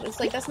entitled. It's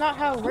like, that's not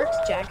how it works,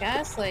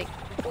 jackass. Like,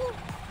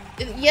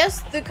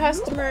 yes, the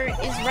customer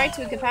is right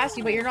to a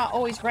capacity, but you're not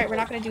always right. We're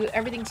not going to do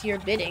everything to your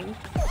bidding.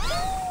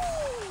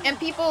 And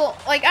people,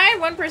 like, I had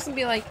one person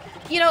be like,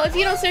 you know, if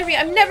you don't serve me,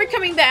 I'm never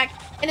coming back.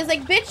 And it's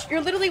like, bitch,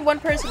 you're literally one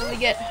person when we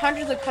get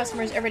hundreds of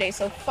customers every day,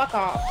 so fuck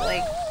off.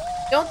 Like,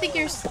 don't think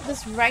you're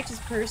this righteous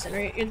person, or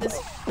you're this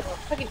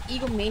fucking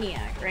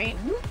egomaniac, right?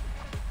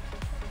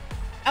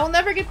 I will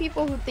never get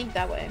people who think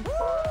that way.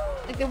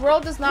 Like, the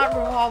world does not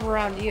revolve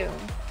around you.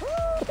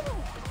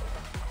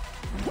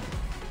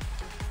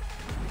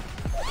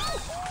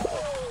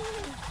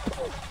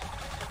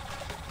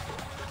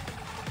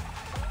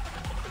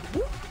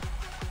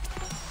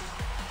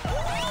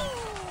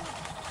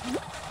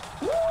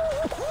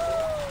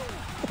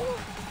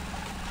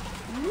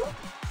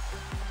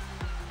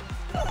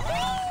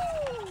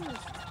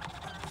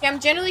 Okay, I'm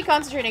generally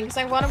concentrating because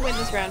I want to win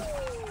this round.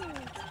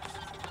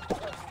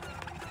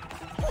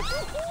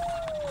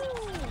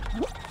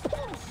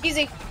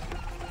 Easy.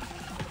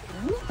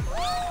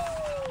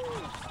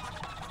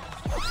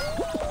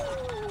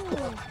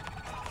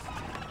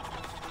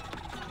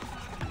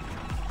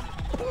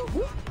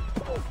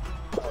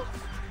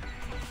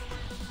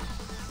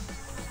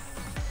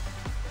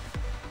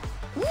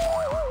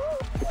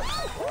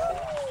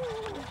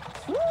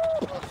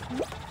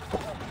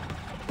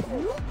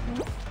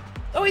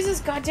 Always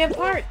this goddamn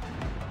part.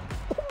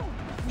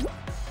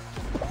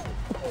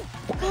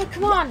 God,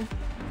 come on.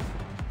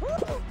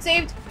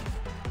 Saved.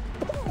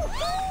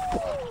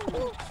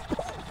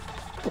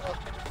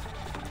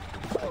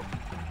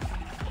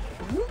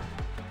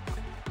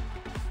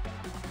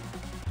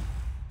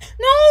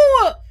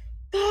 No!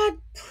 God,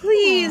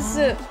 please.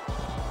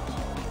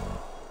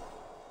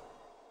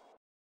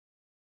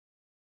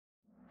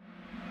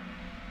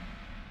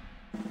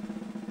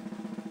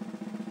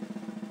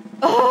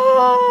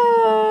 Oh!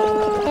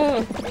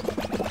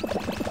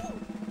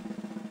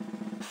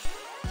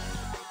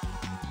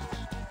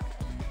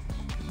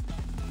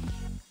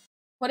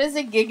 What is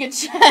a Giga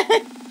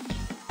Chad?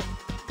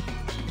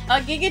 A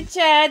Giga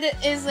Chad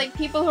is like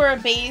people who are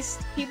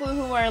based, people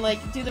who are like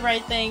do the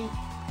right thing.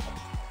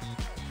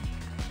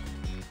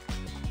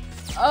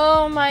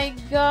 Oh my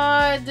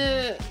god.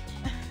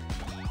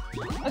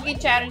 Okay,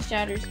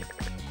 chatters.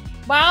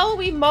 While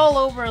we mull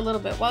over a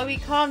little bit, while we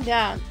calm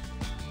down,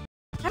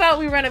 how about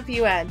we run a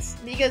few ads?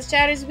 Because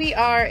chatters, we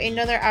are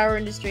another hour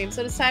into stream,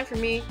 so it's time for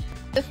me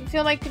to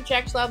fulfill my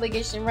contractual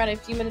obligation and run a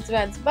few minutes of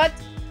ads. But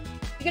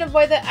you can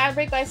avoid the ad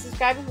break by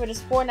subscribing for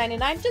just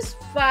 $4.99, just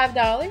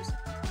 $5.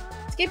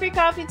 Skip your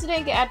coffee today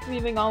and get ad-free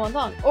viewing all month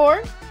long.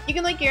 Or you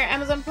can link your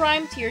Amazon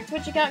Prime to your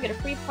Twitch account and get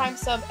a free Prime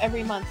sub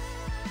every month.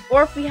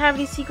 Or if we have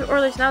any secret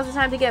orders, now's the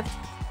time to gift.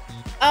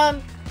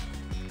 I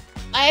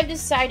have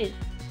decided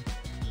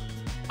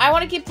I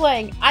want to keep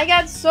playing. I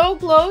got so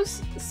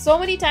close so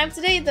many times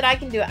today that I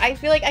can do it. I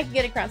feel like I can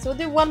get a crown. So we'll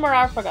do one more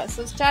hour for us.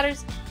 So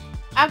chatters,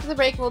 after the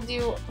break, we'll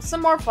do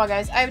some more Fall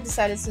Guys. I've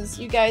decided, since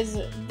you guys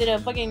did a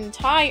fucking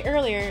tie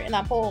earlier in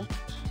that poll,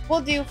 we'll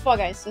do Fall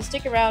Guys. So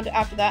stick around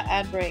after that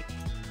ad break.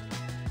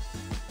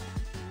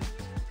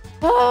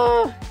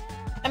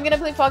 I'm gonna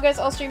play Fall Guys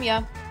all stream,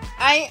 yeah.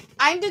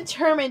 I'm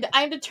determined.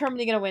 I'm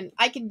determined to win.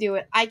 I can do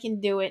it. I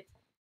can do it.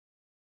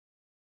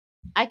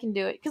 I can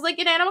do it. Because, like,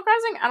 in Animal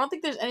Crossing, I don't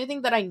think there's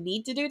anything that I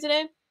need to do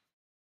today.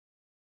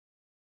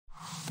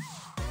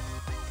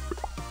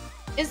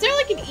 Is there,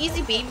 like, an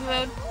easy baby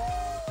mode?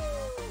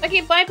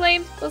 Okay, bye,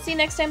 Blame. We'll see you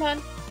next time,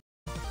 hon.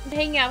 I'm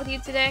hanging out with you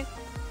today.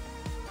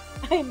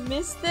 I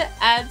missed the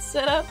ad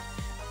setup.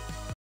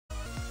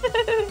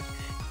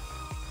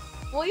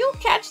 Well, you'll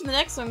catch the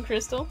next one,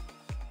 Crystal.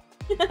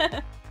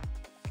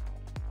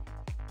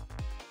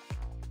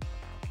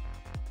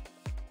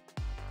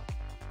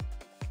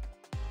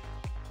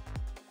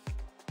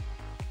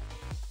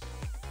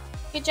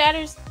 Good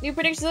chatters. New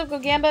predictions of Go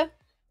Gamba.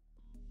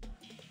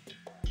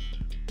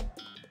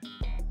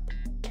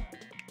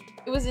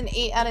 It was an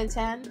 8 out of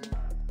 10.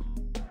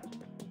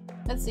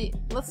 Let's see.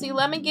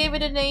 Lemon gave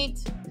it an 8.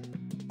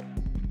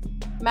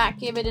 Matt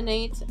gave it an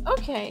 8.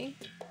 Okay.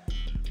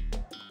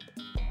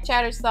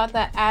 Chatters thought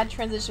that ad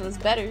transition was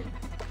better.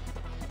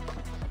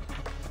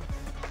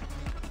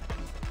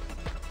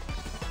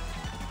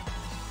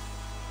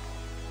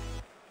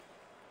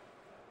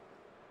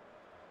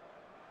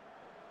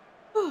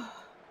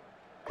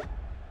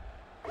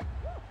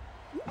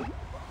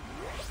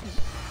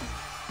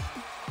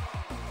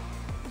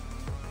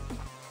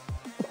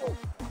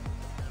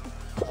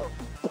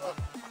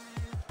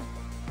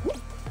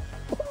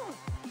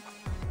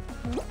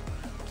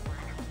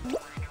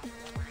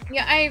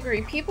 Yeah, I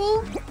agree.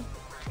 People...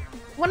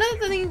 One of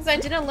the things I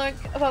didn't like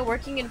about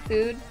working in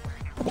food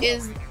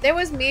is there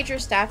was major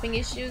staffing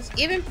issues,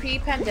 even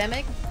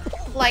pre-pandemic.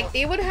 Like,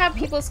 they would have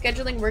people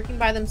scheduling working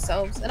by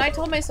themselves. And I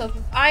told myself,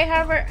 if I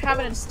ever have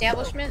an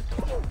establishment,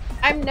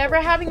 I'm never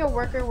having a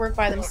worker work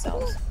by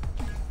themselves.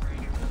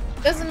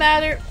 Doesn't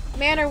matter,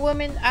 man or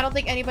woman, I don't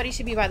think anybody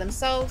should be by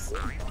themselves.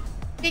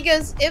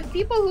 Because if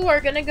people who are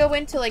gonna go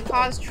into, like,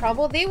 cause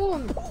trouble, they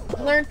will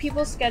learn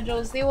people's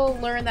schedules. They will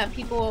learn that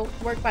people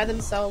work by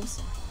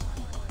themselves.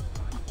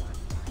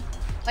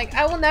 Like,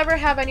 I will never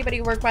have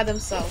anybody work by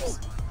themselves.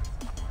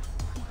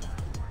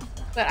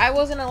 But I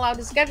wasn't allowed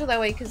to schedule that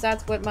way because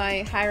that's what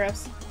my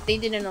higher-ups, they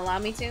didn't allow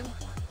me to.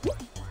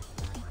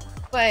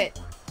 But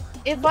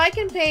if I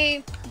can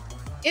pay,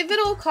 if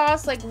it'll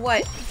cost, like,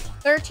 what,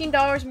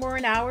 $13 more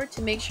an hour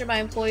to make sure my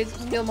employees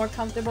feel more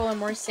comfortable and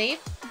more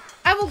safe,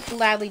 I will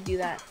gladly do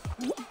that.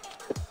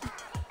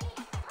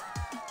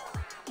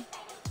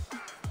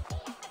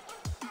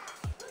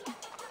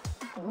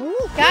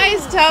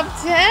 Guys, top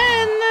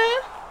 10!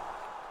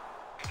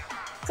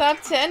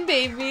 Top 10,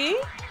 baby!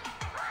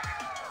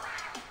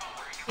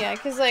 Yeah,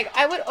 because, like,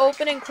 I would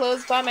open and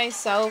close by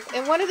myself,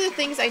 and one of the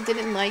things I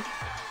didn't like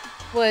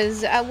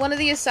was at one of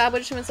the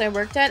establishments I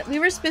worked at, we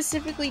were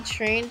specifically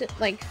trained,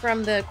 like,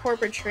 from the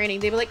corporate training.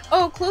 They were like,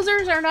 oh,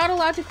 closers are not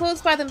allowed to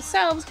close by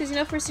themselves because, you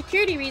know, for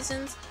security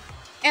reasons.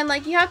 And,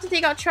 like, you have to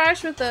take out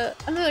trash with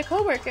another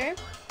coworker.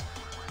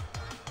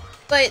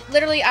 But,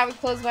 literally, I would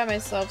close by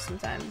myself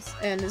sometimes.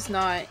 And it's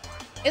not...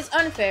 It's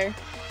unfair.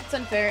 It's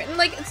unfair. And,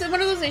 like, it's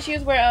one of those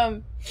issues where,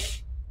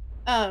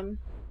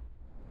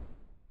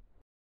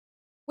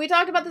 we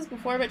talked about this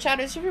before, but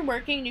chatters, if you're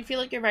working and you feel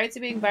like your rights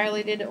are being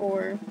violated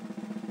or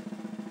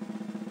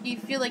you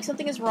feel like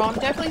something is wrong,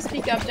 definitely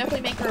speak up.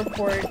 Definitely make a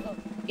report.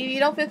 If you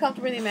don't feel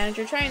comfortable with your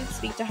manager, try and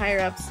speak to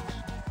higher-ups.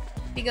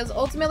 Because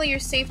ultimately, your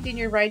safety and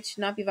your rights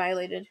should not be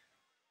violated.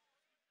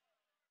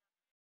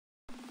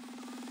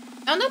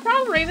 Oh, no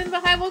problem, Raven.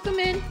 But hi, welcome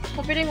in.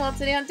 Hope you're doing well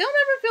today. Don't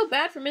ever feel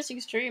bad for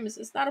missing streams.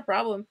 It's not a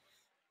problem.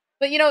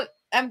 But, you know,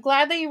 I'm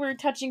glad that you were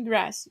touching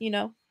grass, you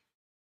know?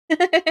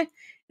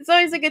 It's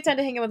always a good time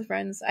to hang out with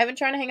friends. I've been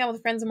trying to hang out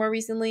with friends more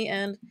recently,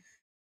 and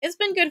it's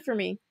been good for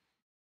me.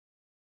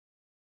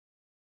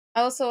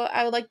 Also,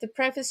 I would like to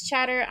preface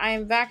chatter. I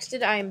am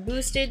vaxxed. I am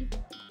boosted.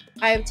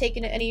 I have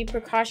taken any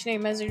precautionary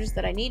measures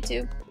that I need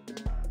to.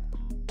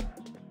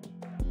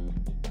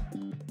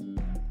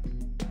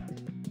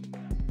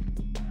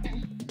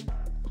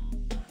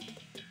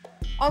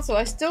 Also,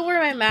 I still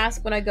wear my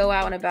mask when I go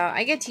out and about.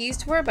 I get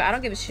teased for it, but I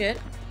don't give a shit.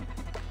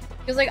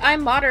 Because, like,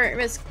 I'm moderate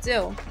risk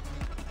still.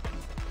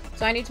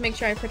 So I need to make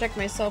sure I protect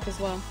myself as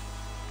well.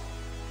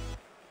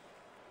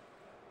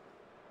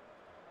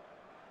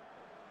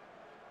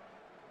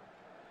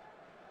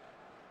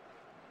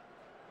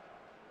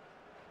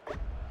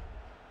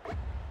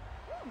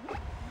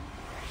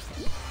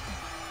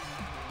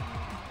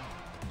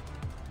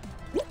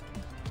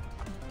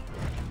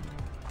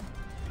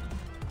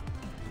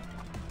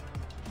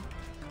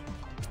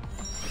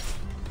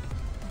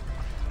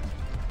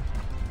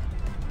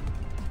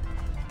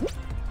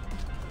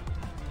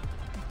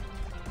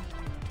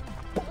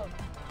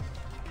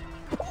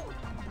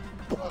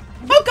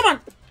 Oh, come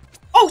on!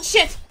 Oh,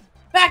 shit!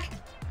 Back!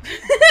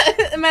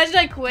 Imagine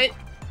I quit.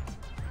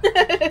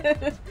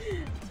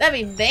 That'd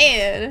be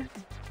bad.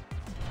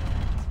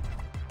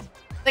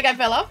 Think I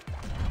fell off?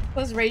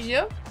 Close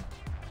ratio?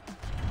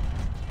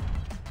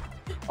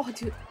 Oh,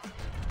 dude.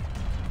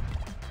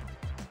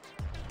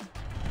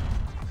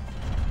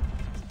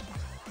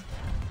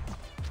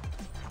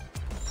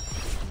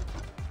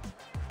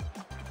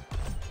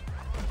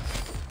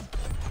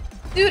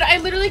 Dude, I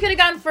literally could have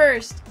gone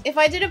first. If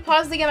I didn't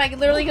pause the game, I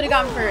literally could have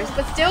gone first.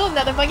 But still,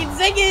 another fucking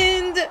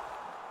second!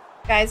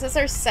 Guys, that's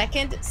our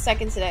second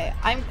today.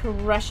 I'm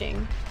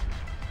crushing.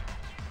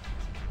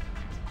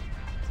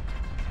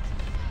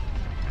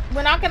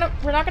 We're not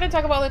gonna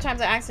talk about all the times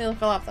I accidentally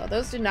fell off, though.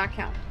 Those do not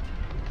count.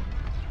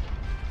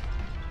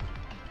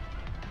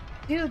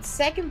 Dude,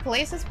 second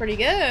place is pretty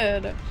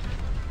good.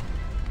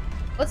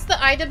 What's the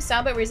iDub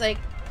soundbite where he's like,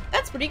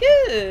 that's pretty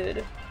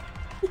good.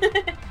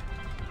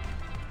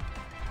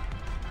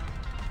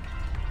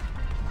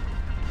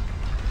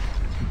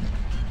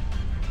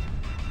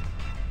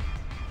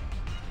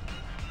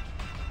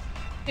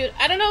 Dude,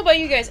 I don't know about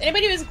you guys.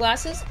 Anybody who has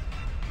glasses?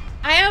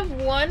 I have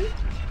one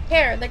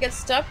hair that gets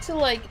stuck to,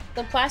 like,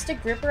 the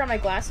plastic gripper on my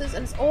glasses,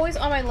 and it's always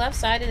on my left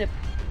side, and it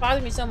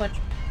bothers me so much.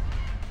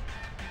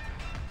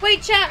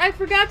 Wait, chat, I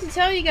forgot to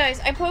tell you guys.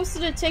 I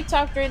posted a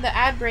TikTok during the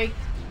ad break.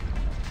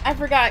 I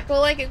forgot. Go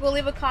like it. Go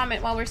leave a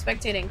comment while we're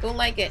spectating. Go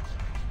like it.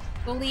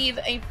 Go leave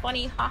a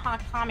funny haha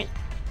comment.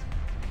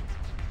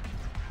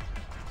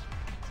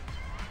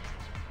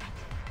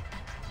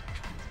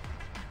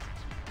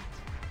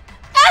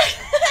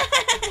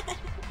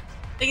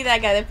 Look at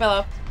that guy that fell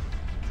off.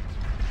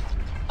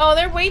 Oh,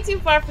 they're way too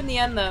far from the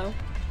end, though.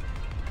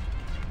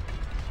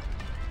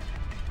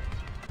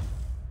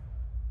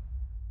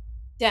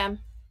 Damn.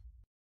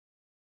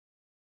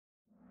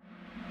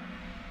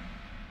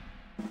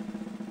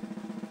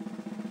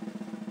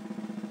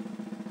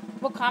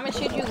 What comment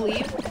should you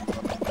leave?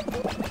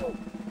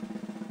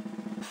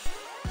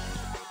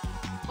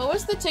 What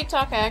was the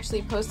TikTok I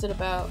actually posted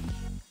about?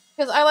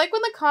 Because I like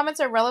when the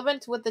comments are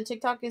relevant to what the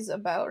TikTok is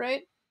about,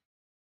 right?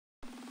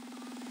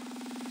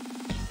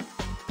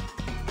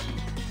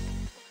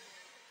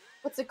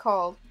 What's it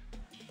called?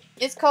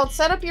 It's called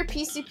Set Up Your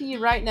PCP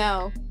Right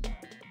Now.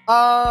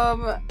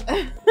 I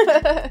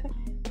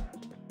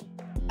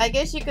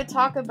guess you could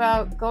talk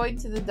about going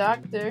to the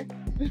doctor.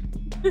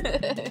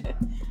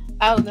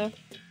 I don't know.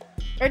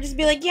 Or just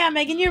be like, yeah,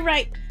 Megan, you're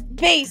right.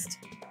 Based.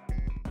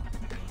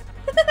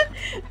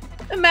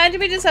 Imagine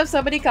we just have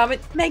somebody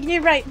comment, Megan,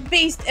 you're right.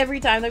 Based every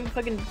time. That'd be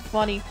fucking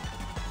funny.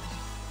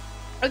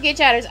 Okay,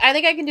 chatters. I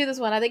think I can do this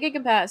one. I think I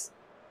can pass.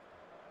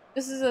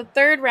 This is the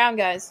third round,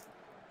 guys.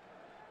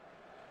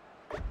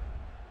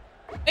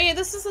 Oh yeah,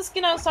 this is the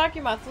skin I was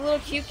talking about. The little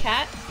cute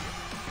cat.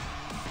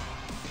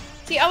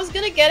 See, I was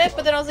gonna get it,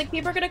 but then I was like,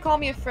 people are gonna call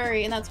me a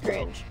furry, and that's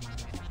cringe.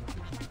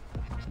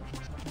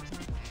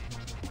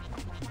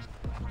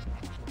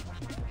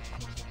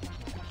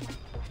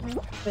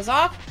 Goes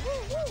off.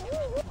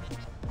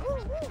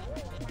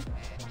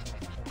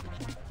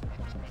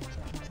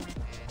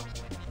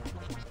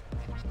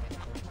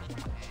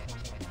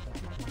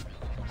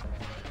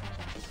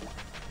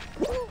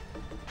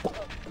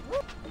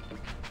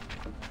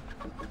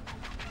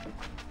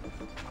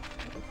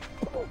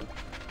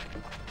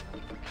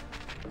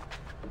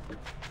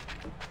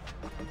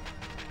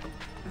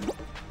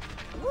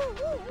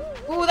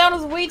 Ooh, that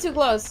was way too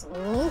close.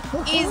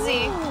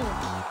 Easy.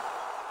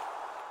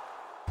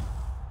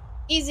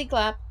 Easy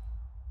clap.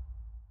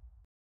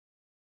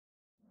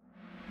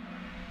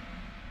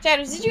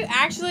 Chatters, did you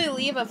actually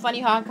leave a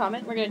funny hog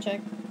comment? We're gonna check.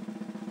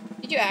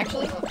 Did you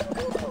actually?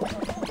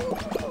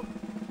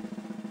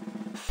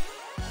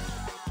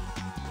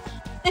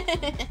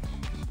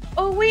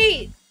 Oh,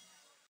 wait!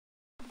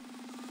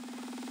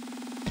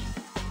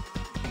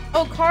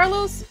 Oh,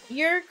 Carlos,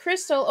 you're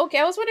Crystal. Okay,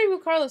 I was wondering who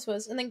Carlos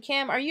was. And then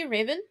Cam, are you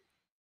Raven?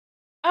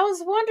 I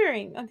was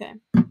wondering. Okay.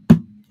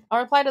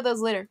 I'll reply to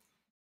those later.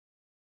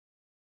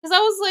 Because I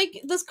was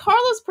like, this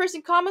Carlos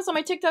person comments on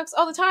my TikToks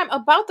all the time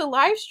about the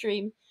live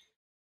stream.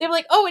 They were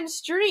like, oh, in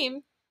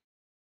stream,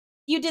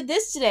 you did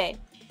this today.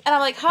 And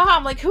I'm like, haha,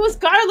 I'm like, who is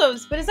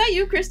Carlos? But is that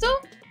you, Crystal?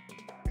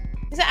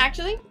 Is that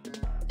actually?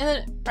 And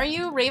then, are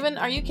you Raven?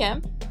 Are you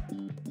Cam?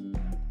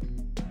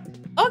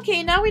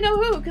 Okay, now we know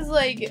who. Because,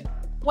 like,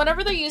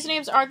 whenever their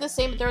usernames aren't the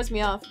same, it throws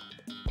me off.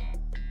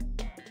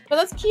 But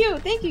that's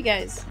cute. Thank you,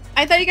 guys.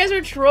 I thought you guys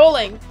were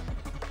trolling.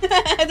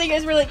 I thought you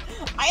guys were like,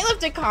 I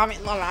left a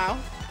comment, lol.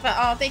 But,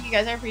 oh, thank you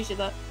guys. I appreciate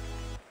that.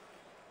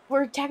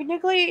 We're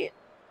technically...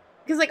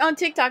 Because, like, on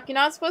TikTok, you're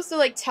not supposed to,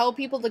 like, tell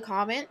people to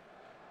comment.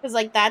 Because,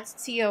 like,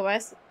 that's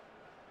TOS.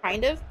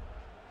 Kind of.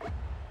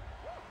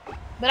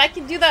 But I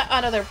can do that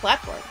on other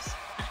platforms.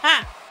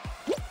 Aha!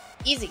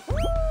 Easy.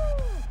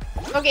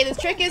 Okay, the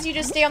trick is you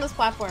just stay on this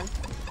platform.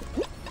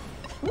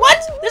 What?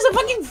 There's a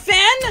fucking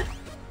fan?!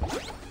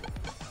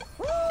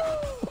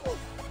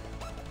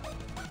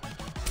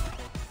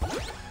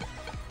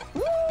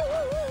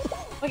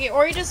 Okay,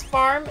 or you just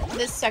farm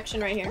this section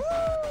right here.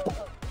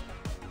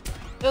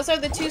 Those are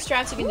the two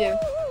strats you can do.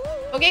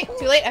 Okay,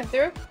 too late, I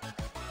threw.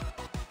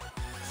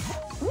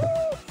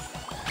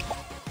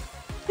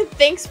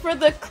 Thanks for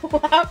the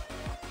clap.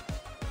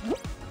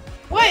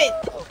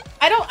 What?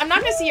 I'm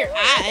not gonna see your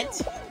ad.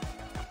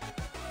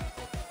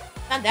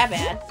 Not that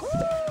bad.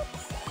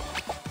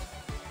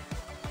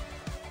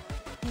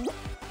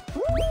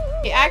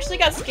 Okay, I actually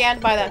got scanned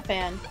by that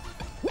fan.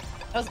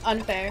 That was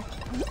unfair.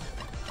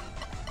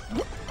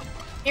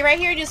 Okay, right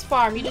here, just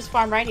farm. You just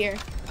farm right here.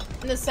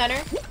 In the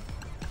center.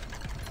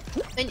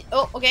 Then,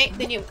 oh, okay,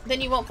 then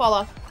you won't fall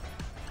off.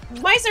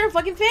 Why is there a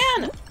fucking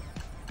fan?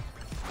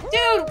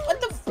 Dude,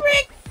 what the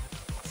frick?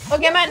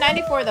 Okay, I'm at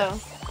 94 though.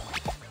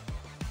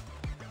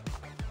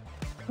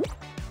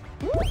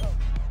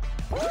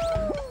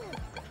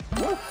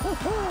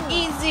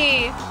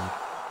 Easy.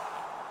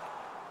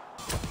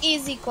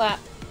 Easy clap.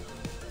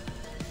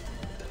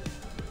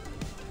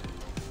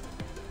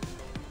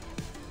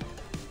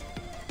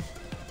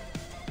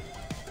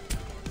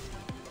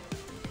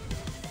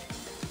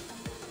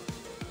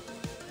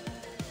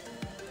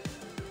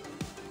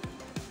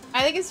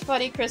 I think it's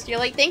funny, Chris. You're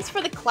like, thanks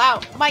for the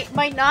clout.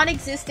 My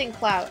non-existent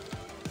clout.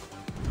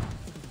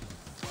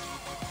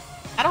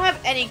 I don't have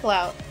any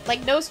clout.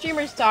 Like, no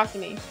streamers talk to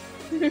me.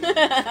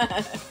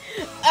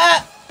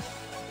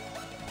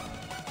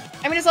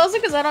 I mean, it's also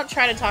because I don't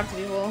try to talk to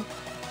people,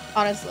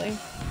 honestly.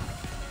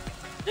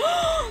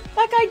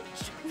 That guy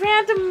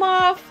ran him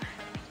off.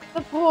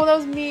 Oh, that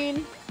was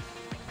mean.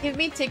 Give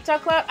me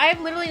TikTok clout. I have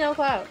literally no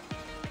clout.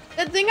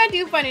 The thing I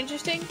do find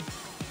interesting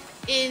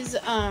is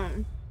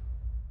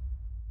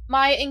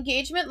my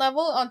engagement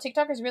level on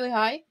TikTok is really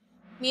high,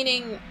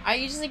 meaning I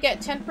usually get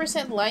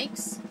 10%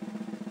 likes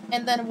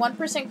and then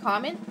 1%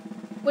 comment,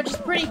 which is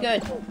pretty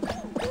good.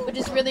 Which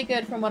is really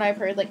good from what I've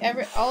heard. Like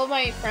all of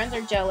my friends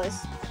are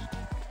jealous.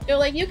 They're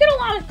like, you get a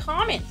lot of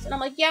comments, and I'm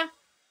like, yeah,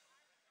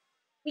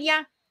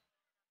 yeah.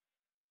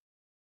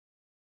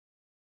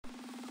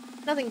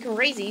 Nothing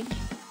crazy.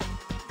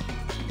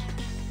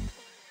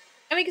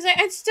 I mean, because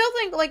I still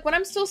think, like, when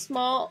I'm still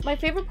small, my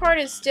favorite part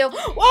is still...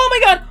 Oh my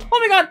god! Oh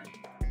my god!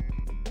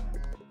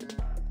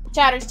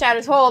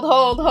 Chatters,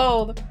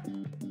 hold.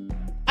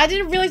 I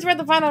didn't realize we're at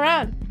the final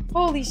round.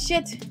 Holy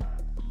shit.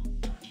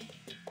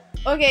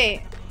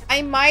 Okay,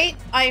 I might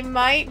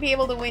be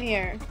able to win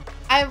here.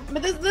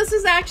 But this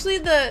is actually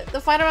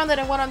the final round that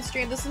I won on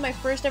stream. This is my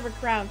first ever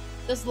crown.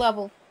 This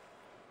level.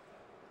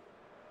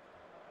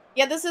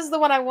 Yeah, this is the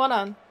one I won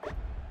on.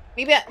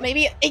 Maybe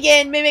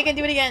again. Maybe I can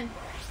do it again.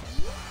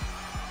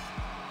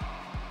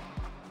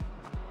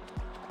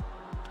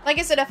 Like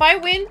I said, if I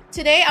win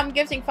today, I'm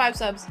gifting 5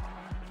 subs.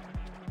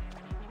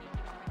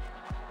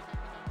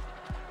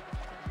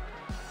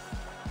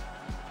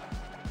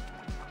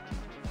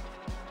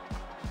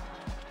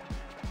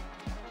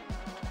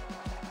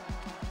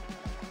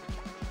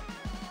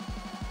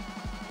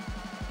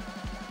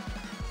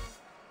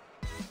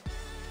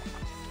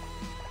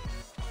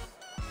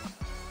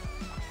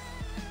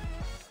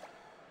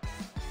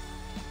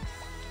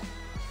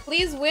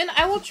 Please win.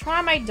 I will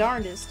try my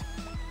darndest.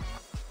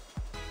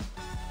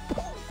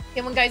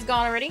 Okay, one guy's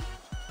gone already.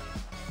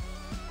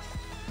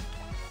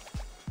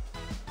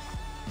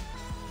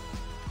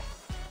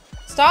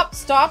 Stop.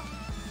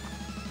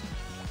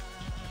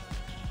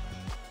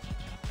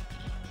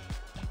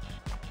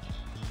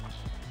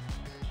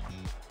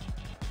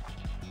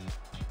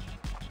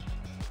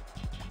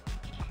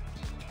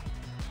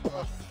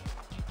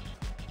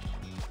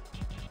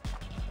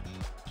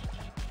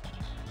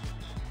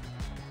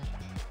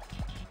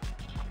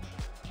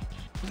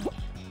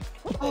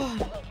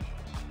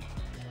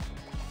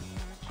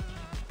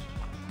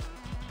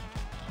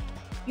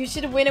 You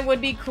should win, it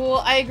would be cool.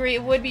 I agree,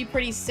 it would be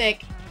pretty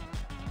sick.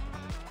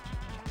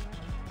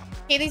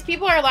 Okay, these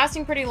people are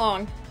lasting pretty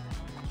long.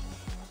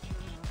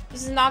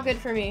 This is not good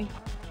for me.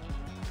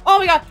 Oh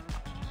my god!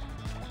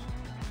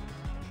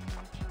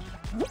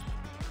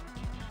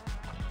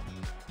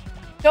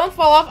 Don't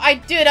fall off. I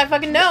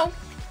fucking know.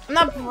 I'm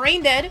not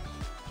brain dead.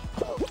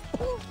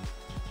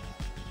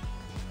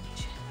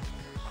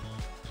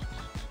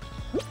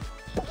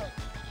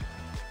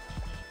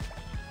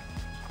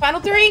 Final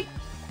 3!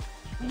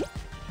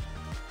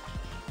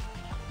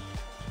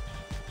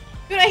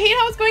 Dude, I hate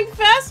how it's going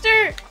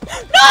faster!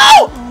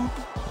 No!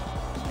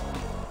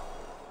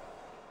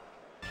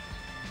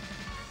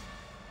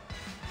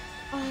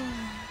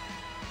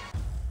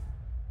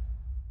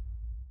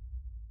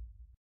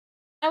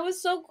 I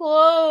was so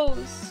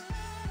close.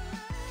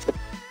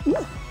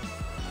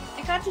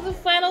 I got to the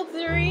final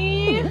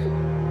 3.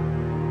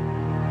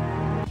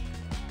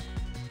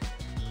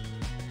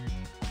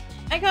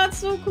 I got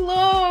so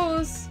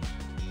close.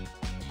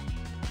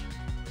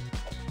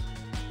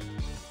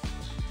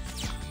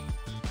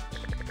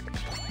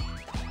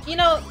 You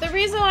know, the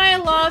reason why I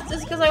lost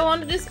is because I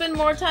wanted to spend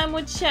more time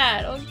with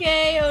chat.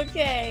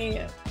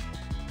 Okay.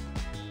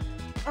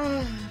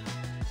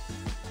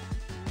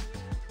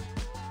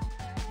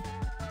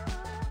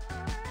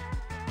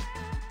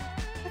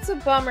 That's a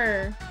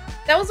bummer.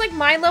 That was like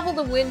my level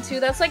to win too.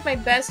 That's like my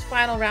best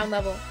final round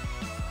level.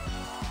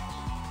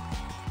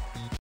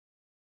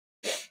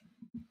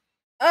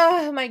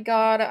 Oh my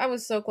god, I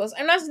was so close.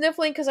 I'm not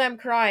sniffling because I'm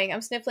crying.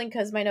 I'm sniffling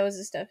because my nose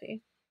is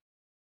stuffy.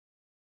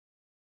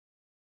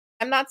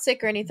 I'm not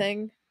sick or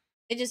anything.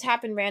 It just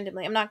happened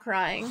randomly. I'm not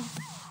crying.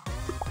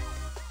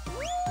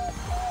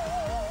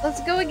 Let's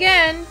go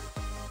again.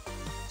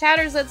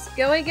 Chatters, let's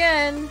go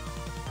again.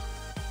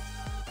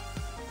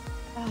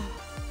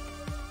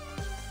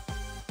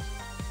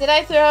 Did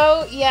I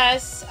throw?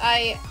 Yes,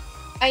 I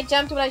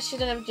jumped when I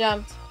shouldn't have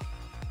jumped.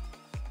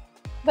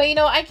 But you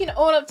know, I can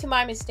own up to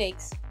my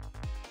mistakes.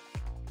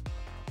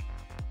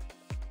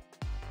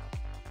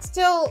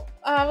 Still,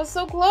 I was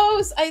so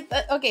close.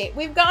 Okay,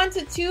 we've gone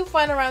to 2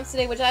 final rounds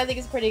today, which I think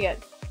is pretty good.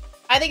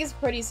 I think it's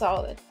pretty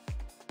solid.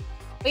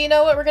 But you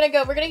know what? We're gonna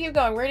keep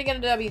going. We're gonna get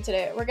a W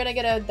today. We're gonna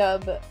get a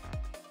dub.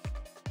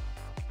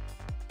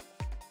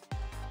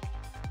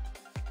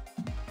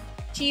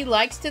 She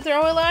likes to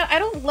throw a lot. I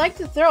don't like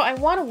to throw. I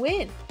want to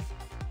win.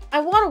 I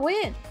want to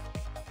win.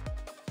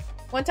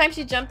 One time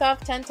she jumped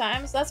off 10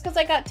 times. That's because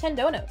I got 10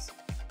 donos.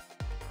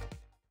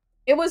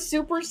 It was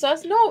super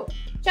sus. No,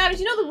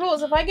 chatters, you know the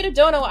rules. If I get a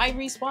dono, I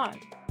respawn.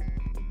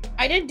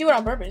 I didn't do it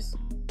on purpose.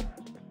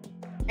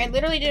 I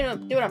literally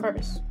didn't do it on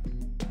purpose.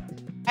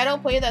 I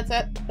don't play that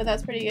set, but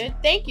that's pretty good.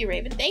 Thank you,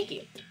 Raven. Thank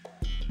you.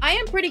 I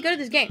am pretty good at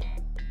this game.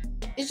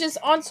 It's just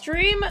on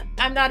stream,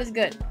 I'm not as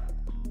good.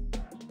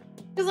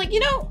 Because, like, you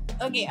know,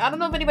 okay, I don't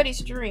know if anybody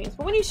streams,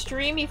 but when you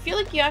stream, you feel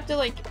like you have to,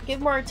 like,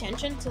 give more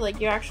attention to,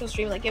 like, your actual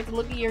stream. Like, you have to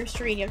look at your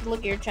screen, you have to look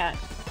at your chat.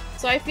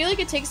 So I feel like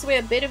it takes away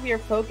a bit of your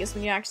focus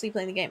when you're actually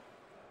playing the game.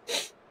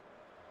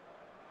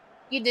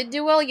 You did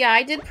do well? Yeah,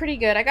 I did pretty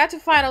good. I got to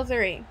Final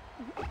 3.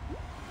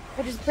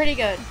 Which is pretty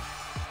good.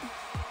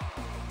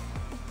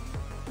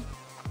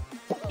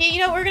 Okay, you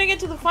know, we're gonna get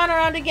to the final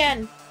round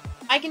again.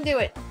 I can do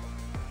it.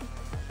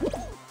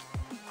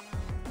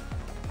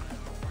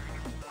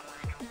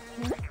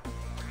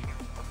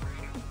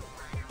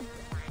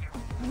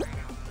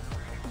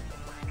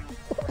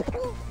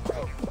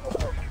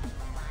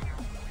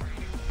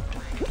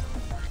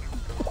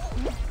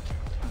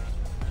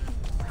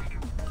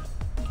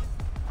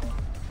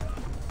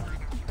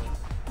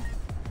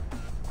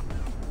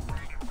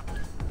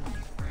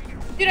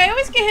 Dude, I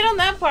always get hit on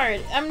that part.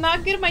 I'm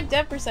not good at my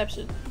depth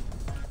perception.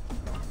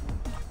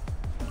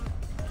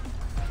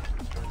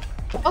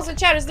 Also,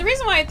 chatters, the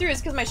reason why I threw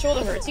is because my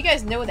shoulder hurts. You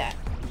guys know that.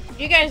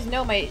 You guys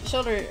know my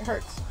shoulder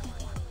hurts.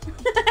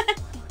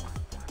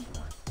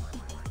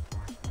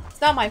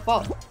 It's not my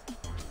fault.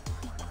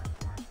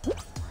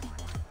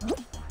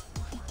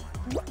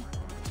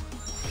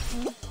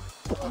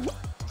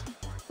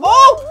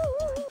 Oh!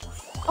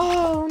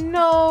 Oh,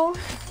 no.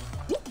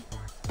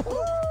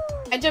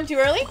 I jumped too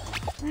early?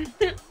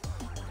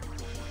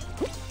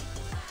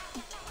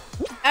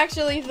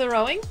 Actually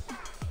throwing.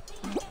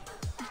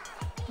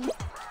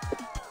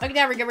 Okay,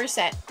 now we're good. We're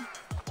set.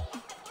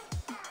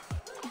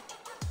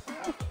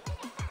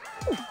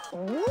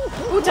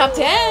 Ooh, top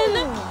 10!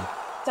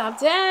 Top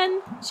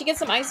 10! She gets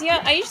some icy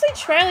out. I usually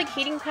try, like,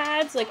 heating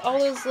pads, like, all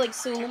those, like,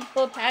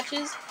 Soompa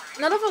patches.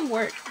 None of them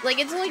work. Like,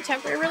 it's only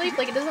temporary relief.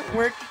 Like, it doesn't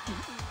work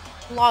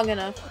long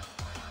enough.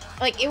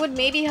 Like, it would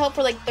maybe help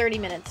for, like, 30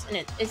 minutes,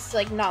 and it's,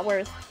 like, not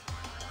worth.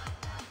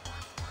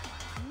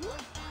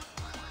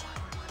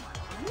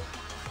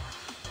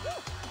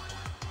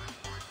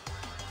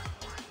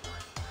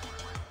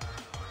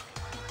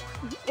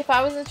 If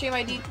I was in stream,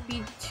 I'd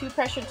be too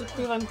pressured to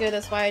prove I'm good.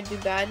 That's why I do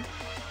bad.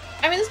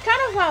 I mean, it's kind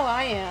of how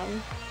I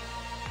am.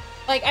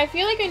 Like, I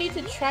feel like I need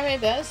to try my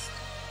best.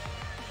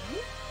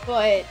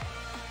 But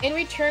in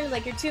return,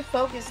 like, you're too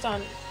focused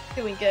on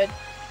doing good.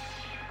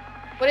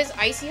 What is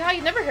icy hot?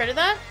 You've never heard of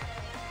that?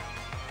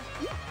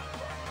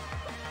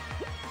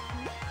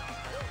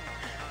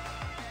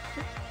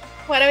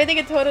 Why do I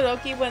think of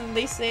Todoroki when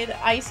they said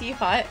icy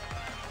hot?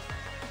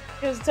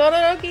 Because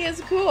Todoroki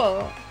is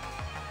cool.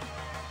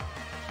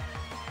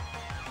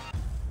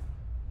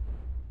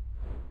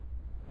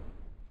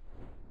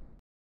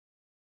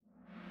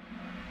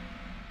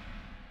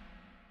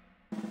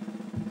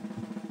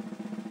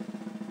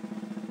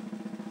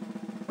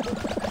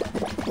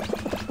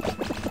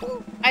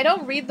 I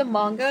don't read the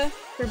manga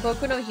for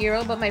Boku no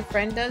Hero, but my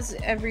friend does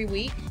every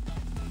week.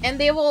 And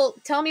they will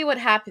tell me what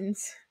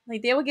happens.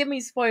 Like, they will give me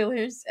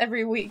spoilers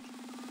every week.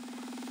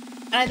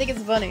 And I think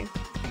it's funny.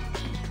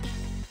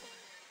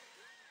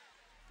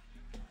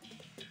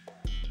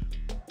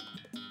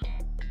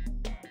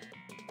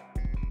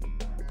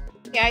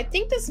 Yeah, I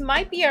think this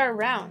might be our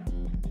round.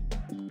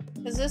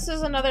 Because this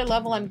is another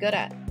level I'm good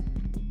at.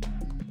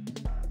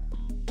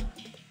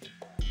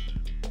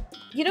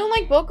 You don't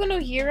like Boku no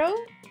Hero?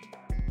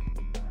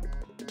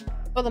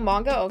 Oh, the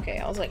manga? Okay,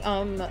 I was like,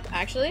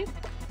 actually?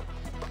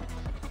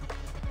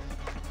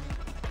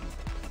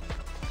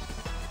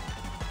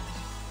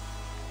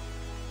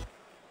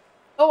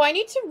 Oh, I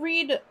need to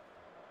read...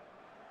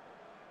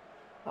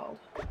 Oh.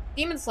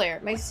 Demon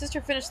Slayer. My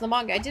sister finished the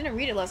manga. I didn't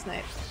read it last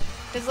night.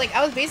 Because, like,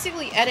 I was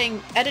basically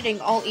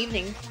editing all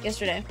evening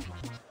yesterday.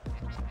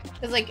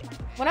 Because, like,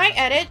 when I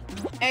edit,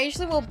 I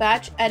usually will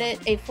batch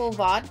edit a full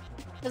VOD.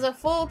 Because a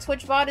full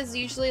Twitch VOD is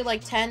usually,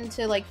 like, 10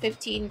 to, like,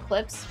 15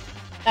 clips.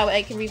 That way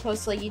I can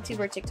repost to, like, YouTube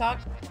or TikTok.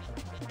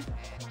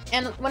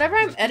 And whenever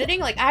I'm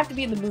editing, like, I have to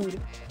be in the mood.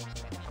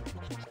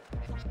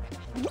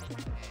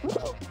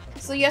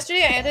 So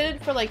yesterday I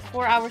edited for, like,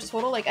 4 hours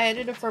total. Like, I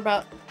edited for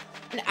about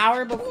an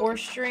hour before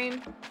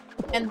stream.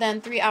 And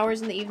then 3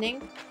 hours in the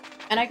evening.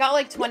 And I got,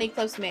 like, 20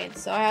 clips made.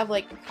 So I have,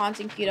 like,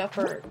 content queued up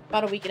for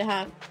about a week and a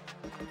half.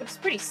 Which is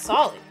pretty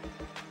solid.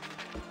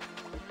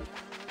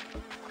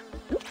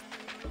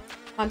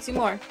 On 2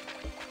 more.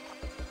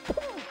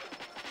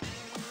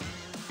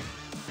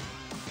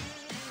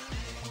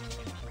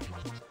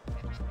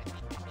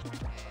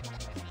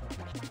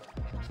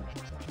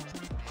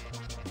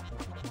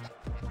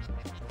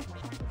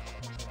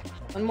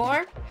 One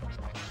more.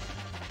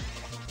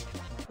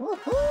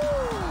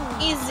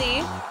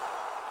 Easy.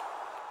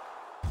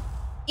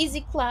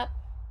 Easy clap.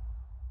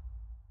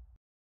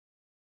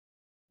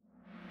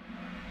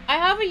 I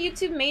have a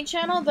YouTube main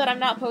channel that I'm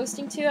not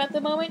posting to at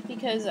the moment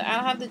because I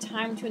don't have the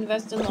time to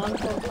invest in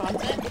long-form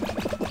content.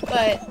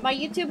 But my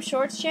YouTube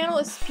Shorts channel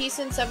is Peace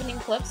in 17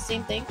 Clips,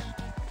 same thing.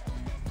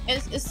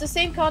 It's the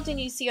same content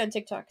you see on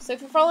TikTok. So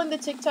if you're following the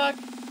TikTok,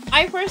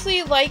 I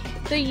personally like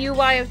the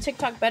UI of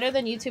TikTok better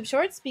than YouTube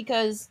Shorts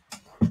because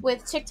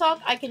with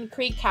TikTok, I can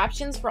create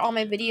captions for all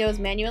my videos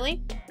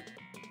manually.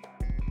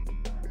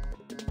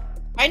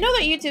 I know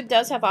that YouTube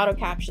does have auto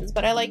captions,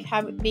 but I like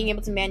being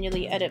able to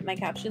manually edit my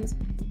captions.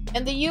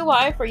 And the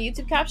UI for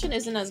YouTube caption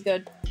isn't as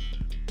good.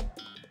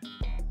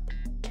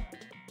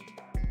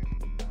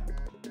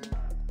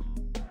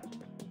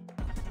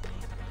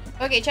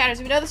 Okay,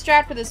 chatters, we know the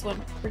strat for this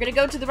one. We're gonna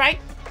go to the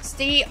right,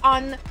 stay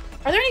on...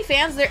 Are there any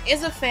fans? There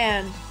is a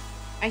fan.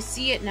 I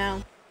see it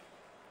now.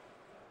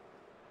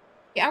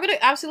 Yeah, I'm gonna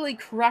absolutely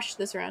crush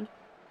this round.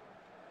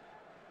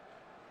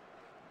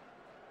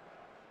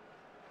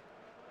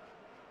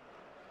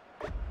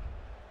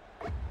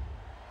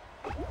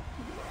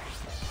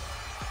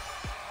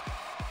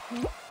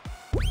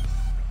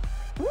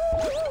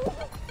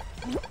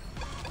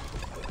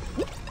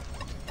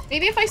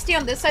 Maybe if I stay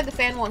on this side, the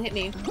fan won't hit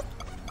me.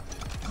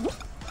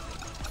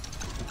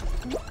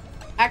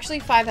 Actually,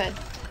 5 head.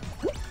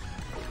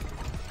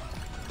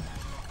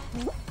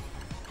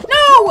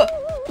 No!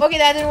 Okay,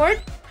 that didn't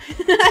work.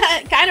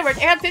 Kind of worked.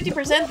 I had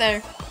 50%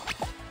 there.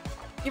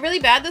 You're really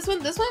bad this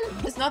one? This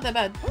one is not that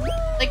bad.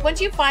 Like, once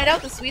you find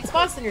out the sweet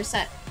spots, then you're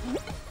set.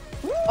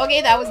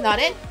 Okay, that was not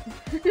it.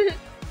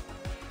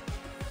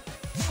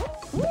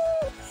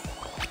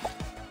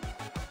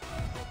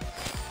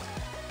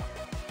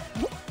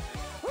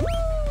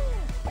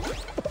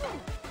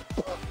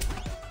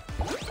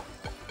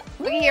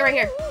 Look at here, right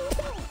here.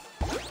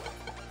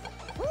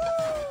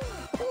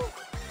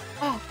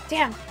 Oh,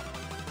 damn.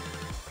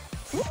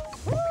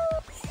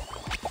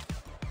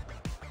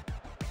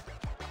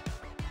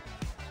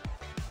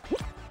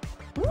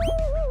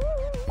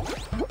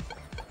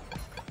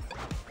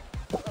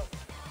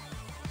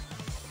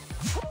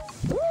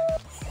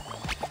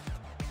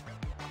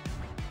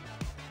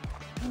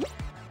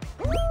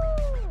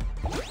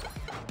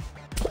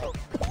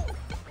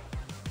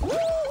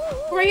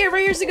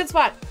 Right here's a good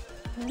spot.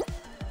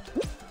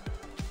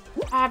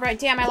 Ah, right,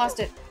 damn, I lost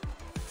it.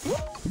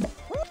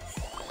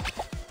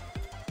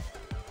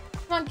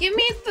 Come on, give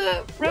me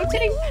the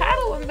rotating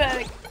paddle one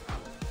back.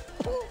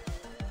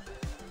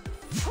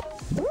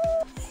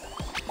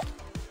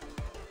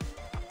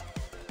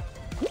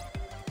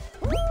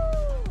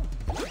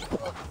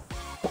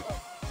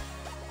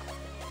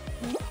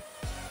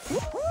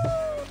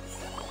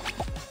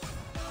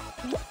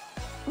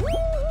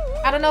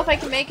 I don't know if I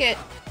can make it.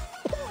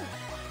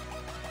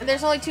 And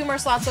there's only 2 more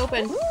slots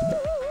open.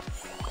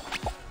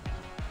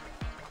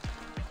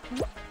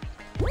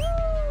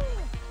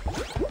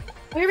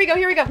 Oh, here we go,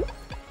 here we go.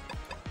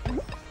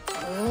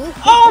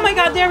 Oh my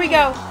god, there we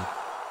go.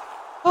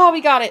 Oh,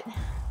 we got it.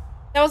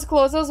 That was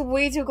close, that was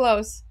way too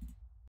close.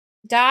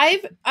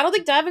 Dive? I don't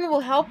think diving will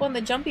help on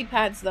the jumpy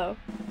pads, though.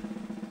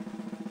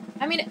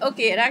 I mean,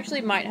 okay, it actually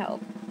might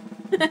help.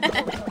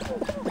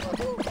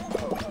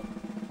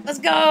 Let's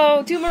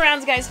go! 2 more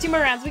rounds, guys, 2 more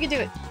rounds, we can do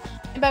it.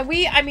 And by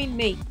we, I mean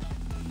me.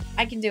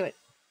 I can do it.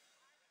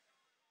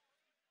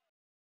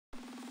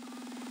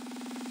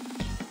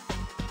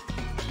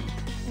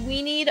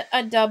 We need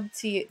a dub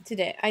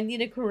today. I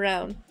need a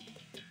crown.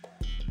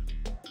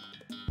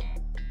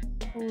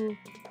 Ooh.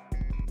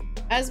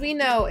 As we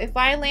know, if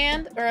I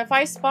land, or if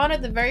I spawn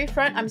at the very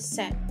front, I'm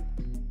set.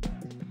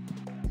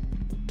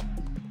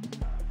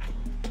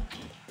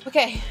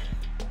 Okay.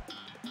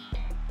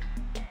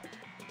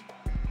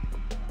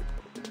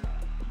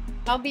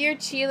 I'll be your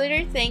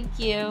cheerleader, thank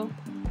you.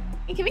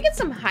 And can we get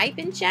some hype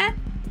in chat?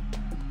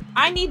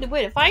 I need to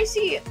win. If I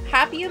see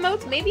happy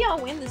emotes, maybe I'll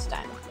win this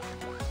time.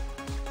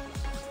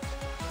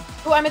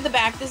 Oh, I'm at the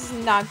back. This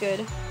is not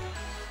good.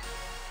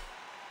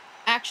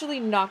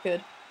 Actually, not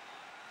good.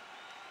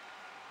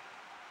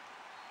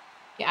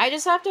 Yeah, I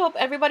just have to hope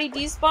everybody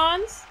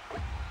despawns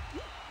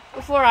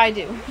before I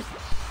do.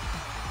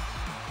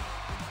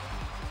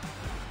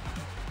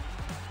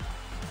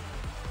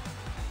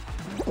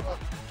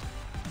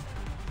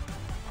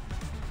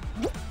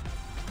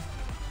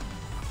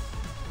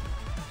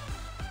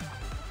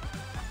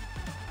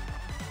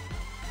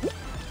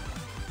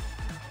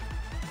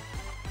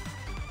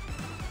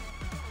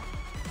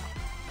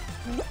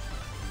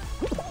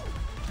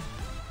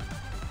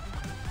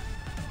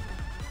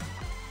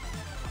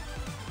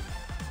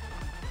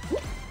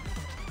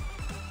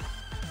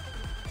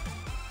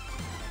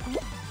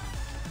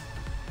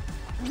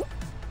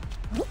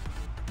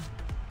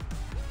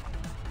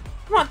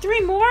 Come on,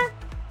 3 more?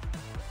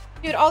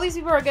 Dude, all these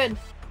people are good.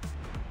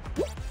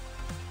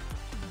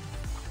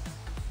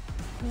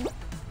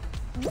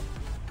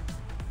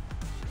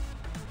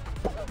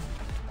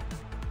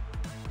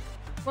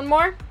 One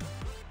more?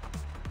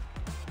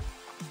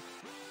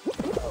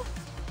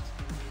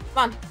 Come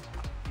on.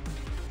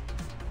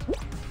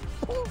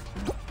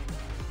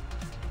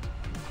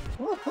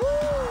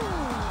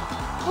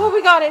 Oh,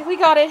 we got it, we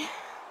got it.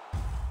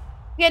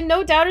 We had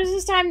no doubters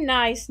this time?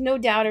 Nice, no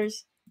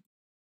doubters.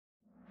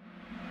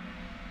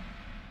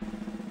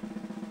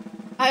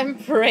 I'm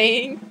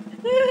praying.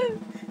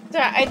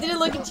 Sorry, I didn't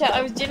look in chat.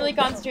 I was genuinely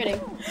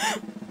concentrating.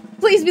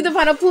 Please be the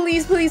final.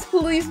 Please, please,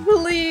 please,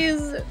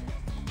 please.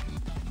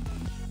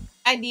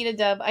 I need a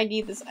dub. I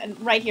need this.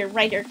 Right here,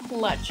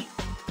 clutch.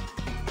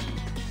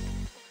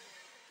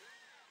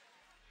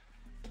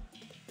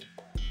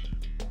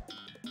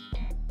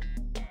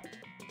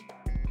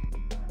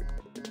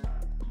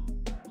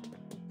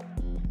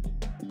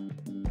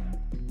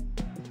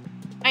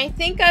 I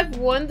think I've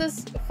won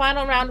this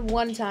final round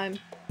one time.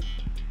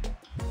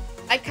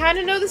 I kind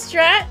of know the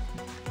strat,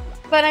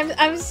 but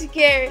I'm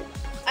scared.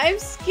 I'm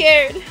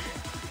scared.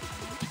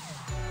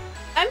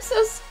 I'm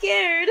so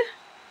scared.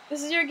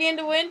 This is your game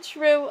to win?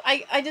 True.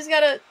 I just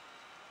gotta...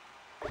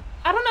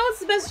 I don't know what's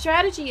the best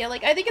strategy.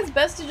 Like, I think it's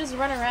best to just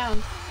run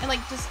around and, like,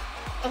 just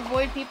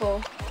avoid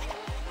people.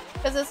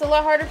 Because it's a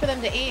lot harder for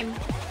them to aim.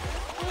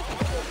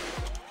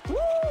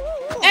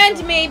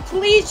 End me!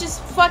 Please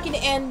just fucking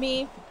end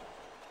me.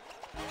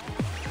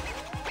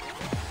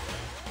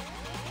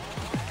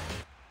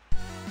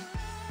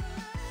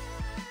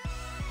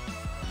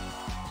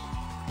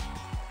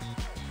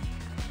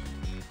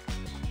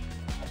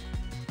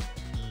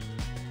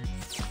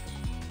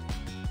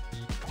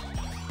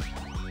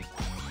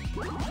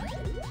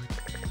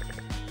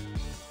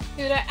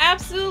 Dude, I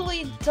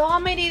absolutely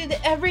dominated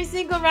every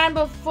single round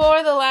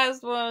before the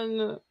last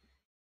one.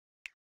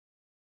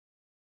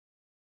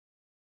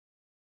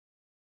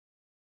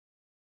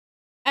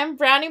 I'm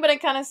frowning, but I'm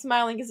kind of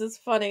smiling because it's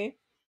funny.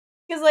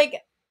 Because,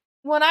 like,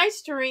 when I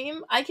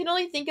stream, I can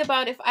only think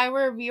about if I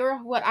were a viewer,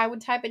 what I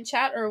would type in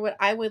chat or what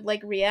I would,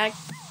 like, react.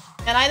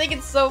 And I think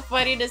it's so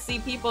funny to see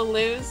people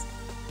lose.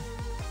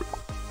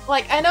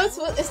 Like, I know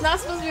it's not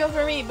supposed to be fun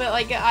for me, but,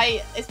 like,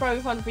 it's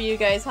probably fun for you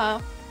guys, huh?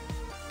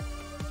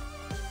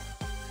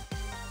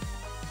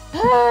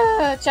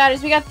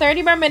 Chatters, we got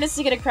 30 more minutes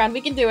to get a crown.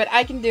 We can do it.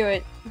 I can do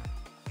it.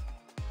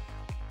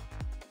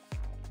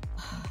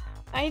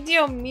 Ay,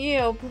 Dios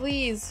mío,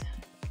 please.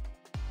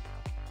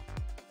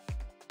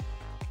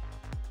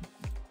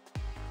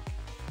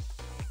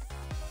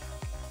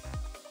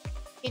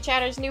 Hey,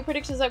 Chatters, new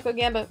predictions up, go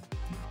Gamba.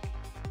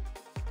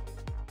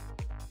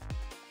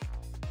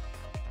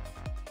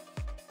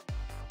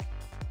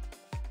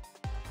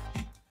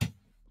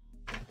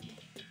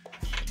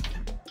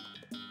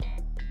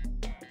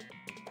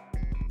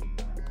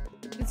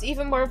 It's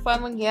even more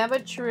fun when Gamba.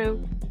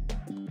 True.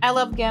 I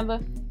love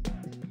Gamba.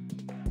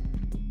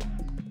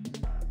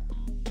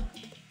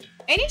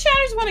 Any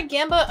chatters want to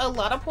Gamba a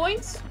lot of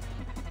points?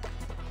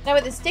 That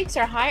way the stakes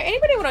are higher.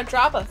 Anybody want to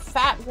drop a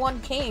fat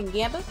 1K in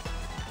Gamba?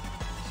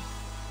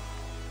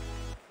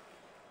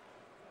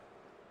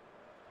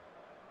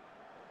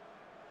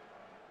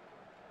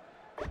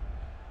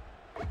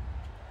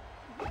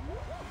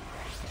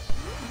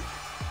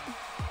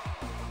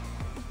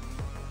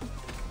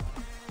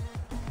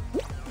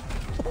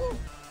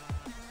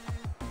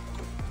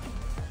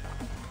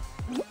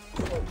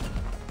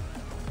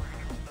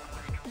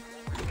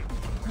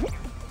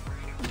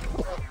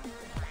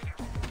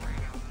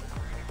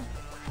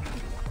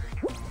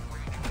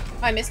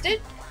 I missed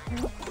it?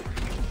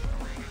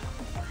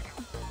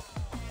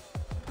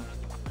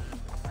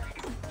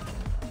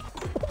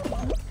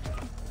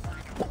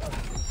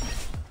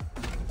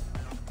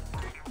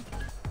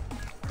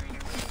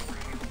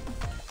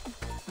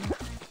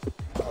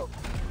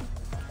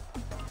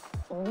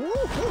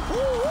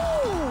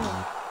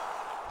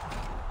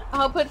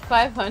 I'll put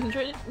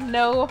 500.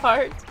 No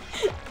heart.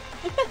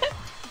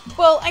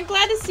 Well, I'm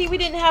glad to see we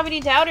didn't have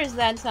any doubters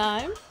that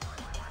time.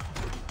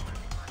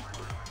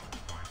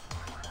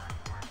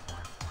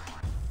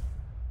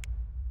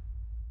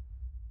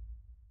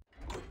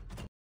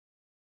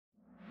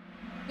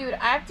 Dude,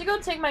 I have to go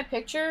take my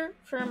picture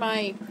for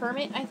my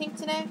permit, I think,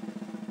 today.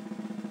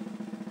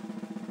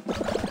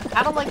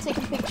 I don't like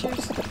taking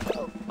pictures.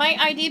 My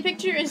ID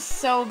picture is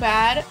so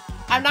bad.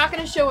 I'm not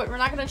gonna show it. We're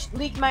not gonna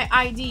leak my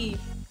ID.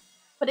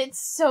 But it's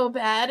so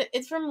bad.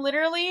 It's from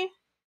literally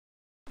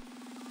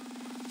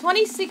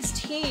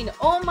 2016.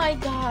 Oh my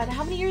god.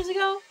 How many years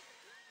ago?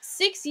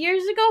 6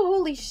 years ago?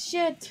 Holy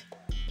shit.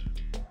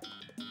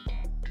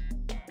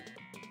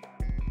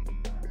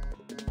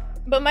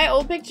 But my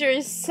old picture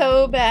is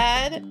so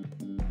bad.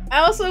 I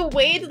also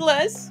weighed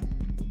less.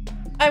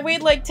 I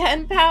weighed like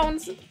 10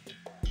 pounds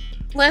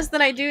less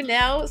than I do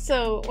now.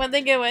 So when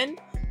they go in,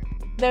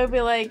 they'll be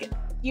like,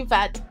 you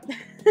fat.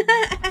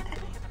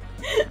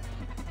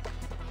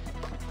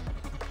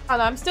 Oh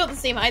no, I'm still the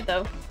same height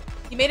though.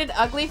 You made an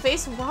ugly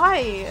face?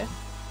 Why?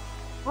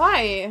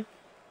 Why?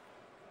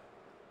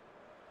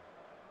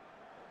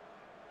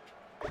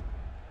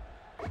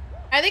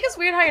 I think it's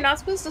weird how you're not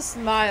supposed to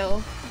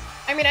smile.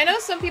 I mean, I know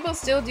some people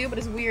still do, but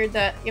it's weird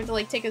that you have to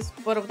like take a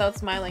photo without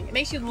smiling. It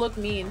makes you look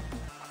mean.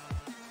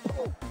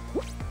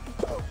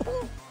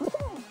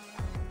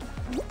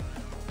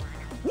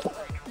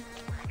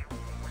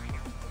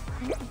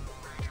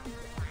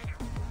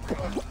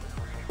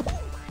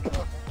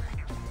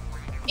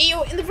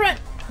 Ew, in the front!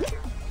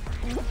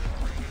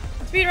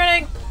 Speed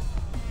running!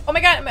 Oh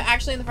my god, I'm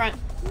actually in the front.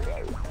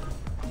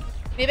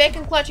 Maybe I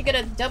can clutch and get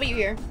a W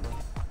here.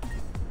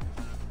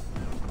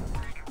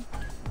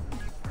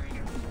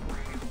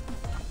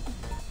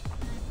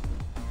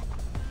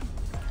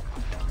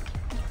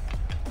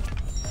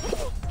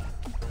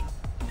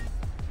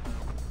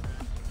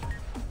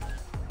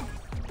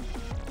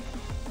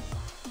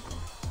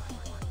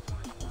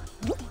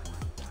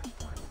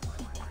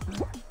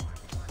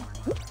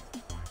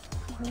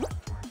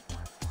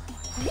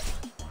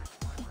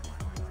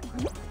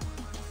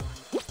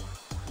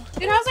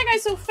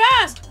 so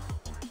fast?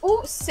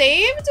 Oh,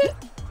 saved?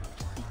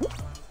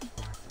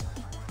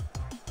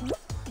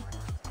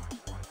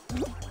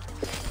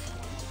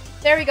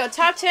 There we go.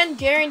 Top 10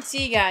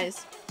 guarantee,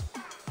 guys.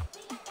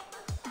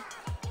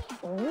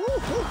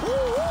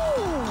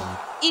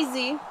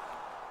 Easy.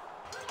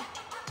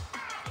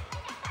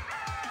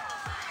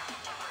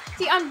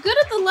 See, I'm good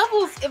at the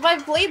levels if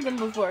I've played them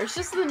before. It's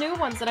just the new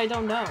ones that I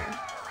don't know.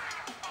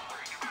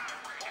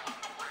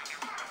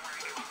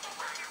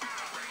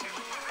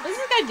 What is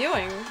this guy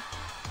doing?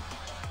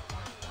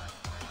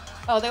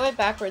 Oh, they went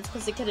backwards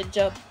because they couldn't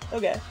jump.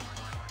 Okay.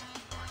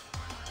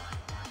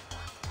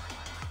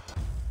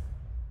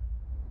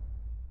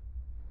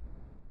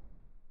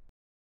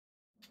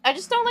 I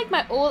just don't like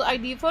my old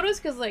ID photos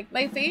because, like,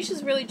 my face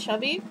is really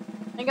chubby.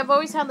 Like, I've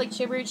always had, like,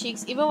 chubbier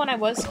cheeks, even when I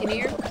was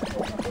skinnier.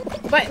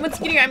 But when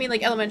skinnier, I mean,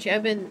 like, elementary.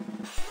 I've been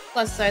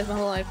plus size my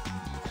whole life.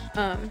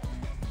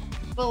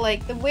 But,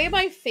 like, the way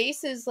my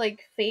face is,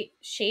 like,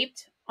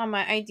 shaped on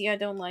my ID, I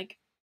don't like.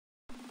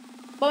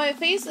 But my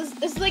face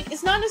is like,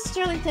 it's not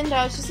necessarily thinned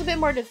out, it's just a bit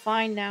more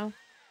defined now.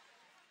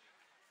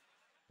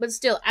 But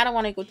still, I don't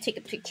want to go take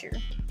a picture.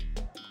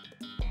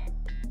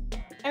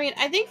 I mean,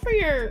 I think for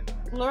your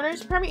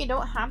learner's permit, you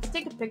don't have to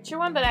take a picture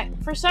one, but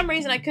for some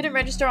reason, I couldn't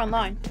register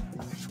online.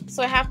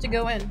 So I have to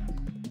go in.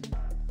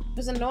 It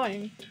was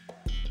annoying.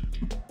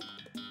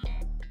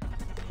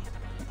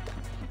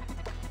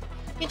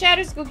 Hey,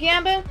 chatters, go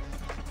Gamba.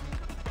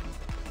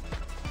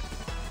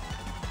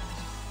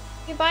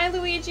 Goodbye,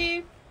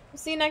 Luigi. We'll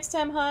see you next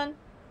time, hon. Hope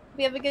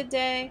you have a good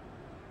day.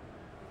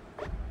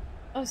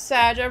 Oh,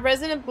 Sag, our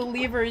resident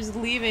believer is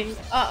leaving.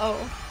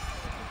 Uh-oh.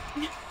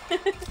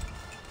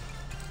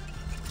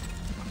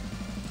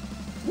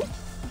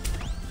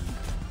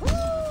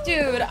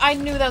 Dude, I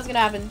knew that was gonna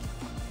happen.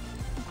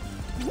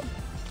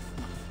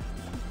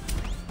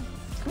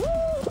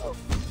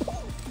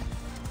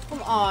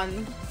 Come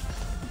on.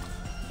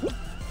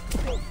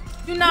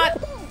 Do not...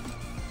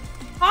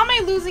 How am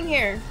I losing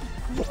here?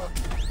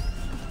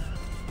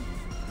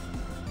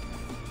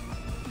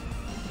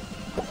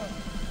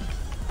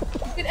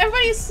 Dude,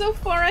 everybody is so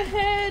far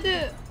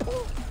ahead.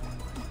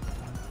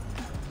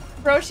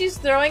 Bro, she's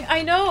throwing.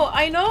 I know,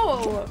 I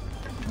know.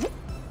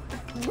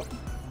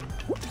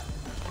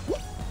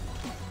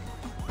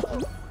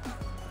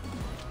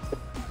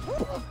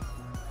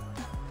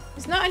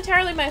 It's not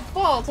entirely my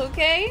fault,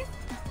 okay?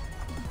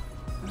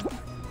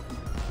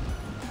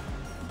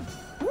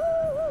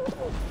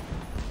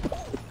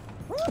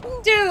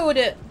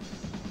 Dude!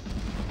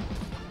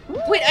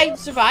 Wait, I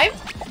survived?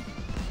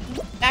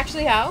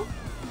 Actually, how?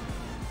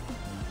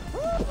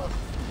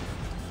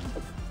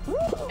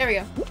 There we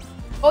go.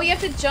 Oh, you have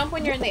to jump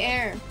when you're in the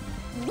air.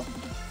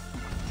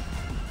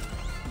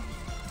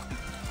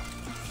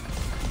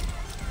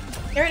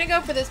 They're gonna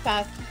go for this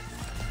path.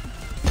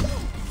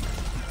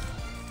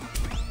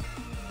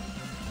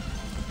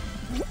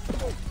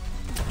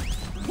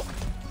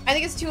 I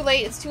think it's too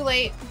late. It's too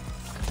late.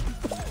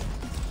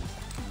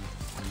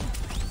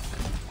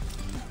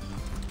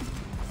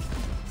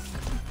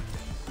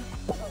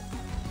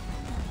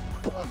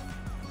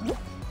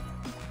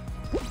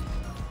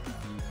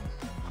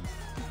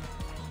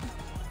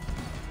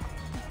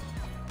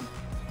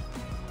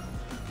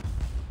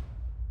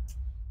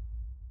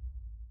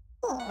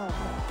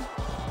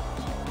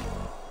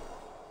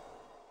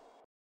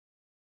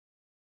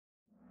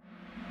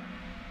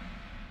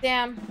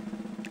 Damn.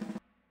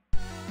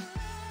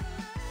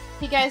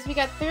 Hey guys, we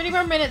got 30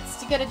 more minutes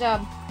to get a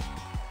dub.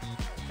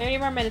 30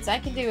 more minutes, I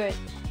can do it.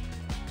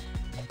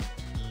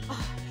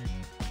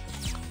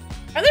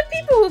 Are there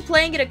people who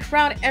play and get a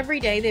crown every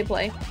day they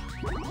play?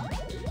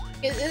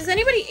 Is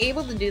anybody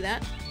able to do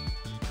that?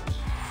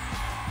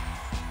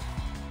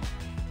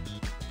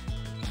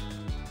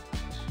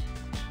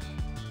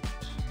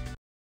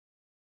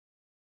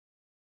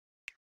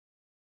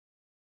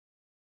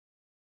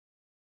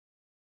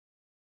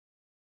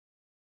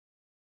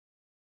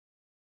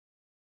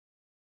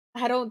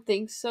 I don't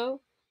think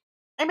so.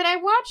 I mean, I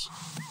watch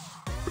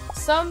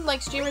some,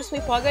 like, streamers play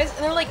Fall Guys,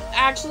 and they're, like,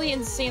 actually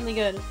insanely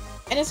good.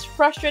 And it's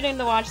frustrating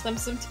to watch them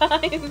sometimes.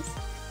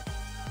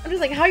 I'm just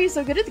like, how are you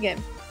so good at the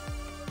game?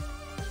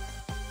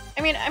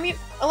 I mean,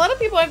 a lot of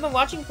people I've been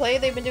watching play,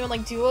 they've been doing,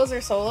 like, duos or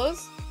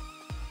solos.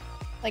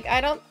 Like, I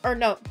don't, or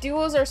no,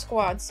 duos or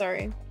squads,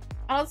 sorry.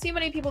 I don't see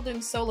many people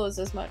doing solos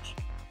as much.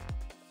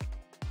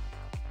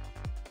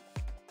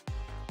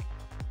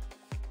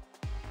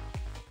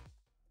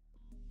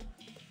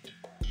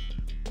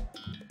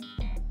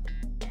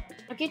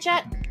 Okay,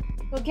 chat.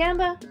 Go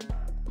Gamba.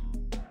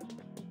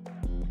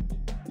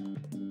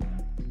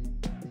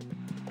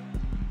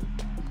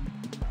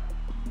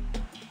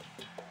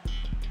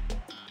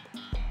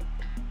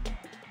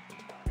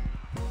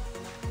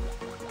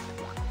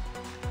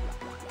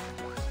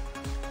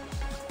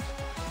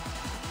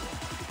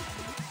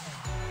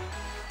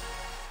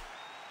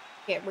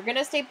 Okay, we're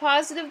gonna stay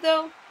positive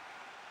though.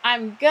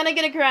 I'm gonna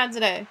get a crown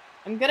today.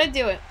 I'm gonna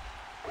do it.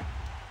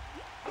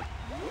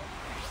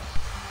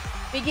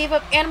 We gave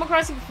up Animal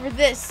Crossing for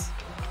this.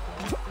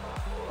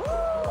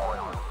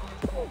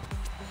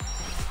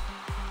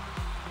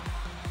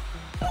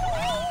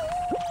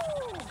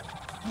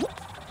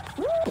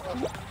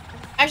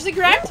 Actually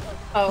correct?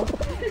 Oh.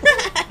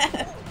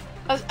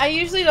 I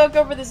usually don't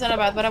go for the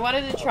Xenobath, but I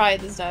wanted to try it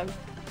this time.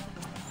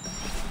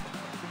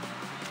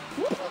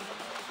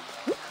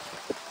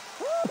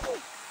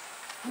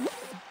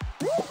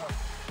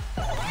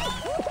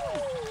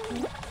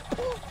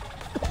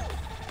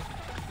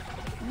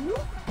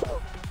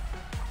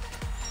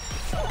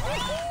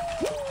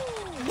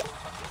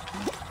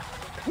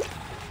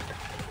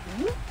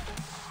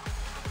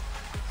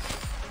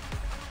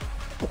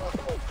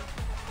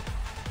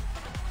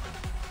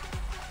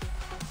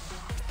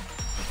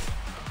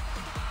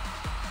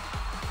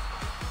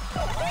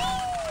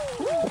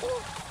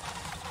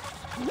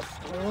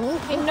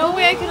 Okay, no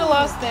way I could have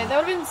lost there. That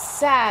would have been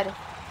sad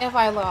if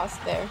I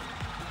lost there.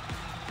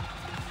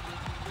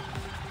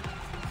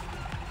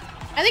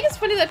 I think it's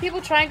funny that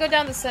people try and go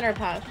down the center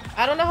path.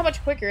 I don't know how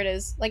much quicker it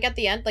is. Like at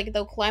the end, like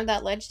they'll climb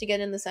that ledge to get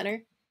in the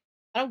center.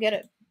 I don't get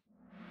it.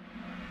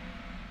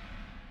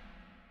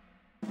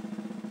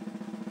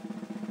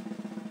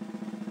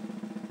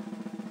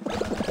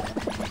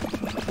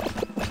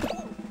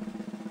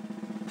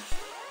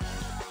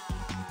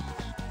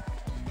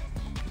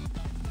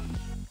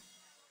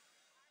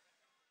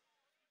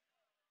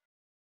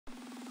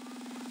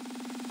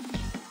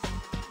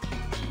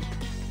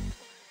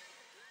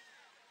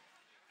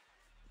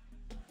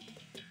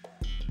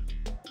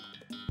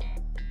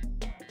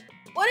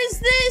 What is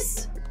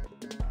this?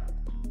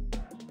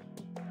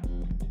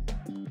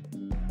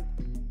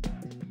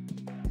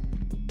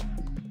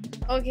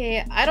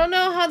 Okay, I don't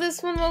know how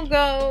this one will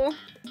go.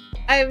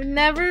 I've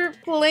never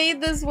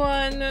played this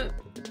one.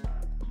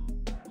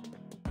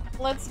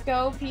 Let's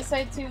go, peace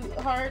I to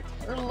heart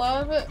or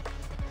love.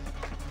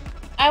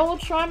 I will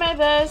try my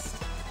best.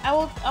 I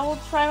will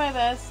try my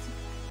best.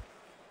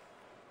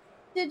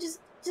 Dude,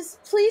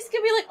 just please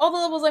give me like all the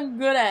levels I'm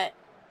good at.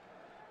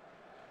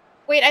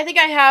 Wait, I think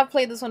I have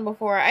played this one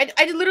before. I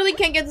literally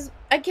can't get this.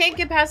 I can't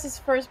get past this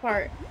first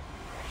part.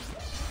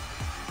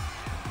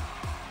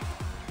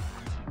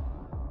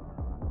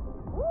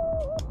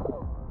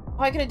 Oh,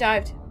 I could have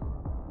dived.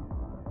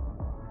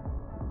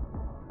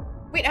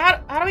 Wait, how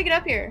do I get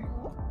up here?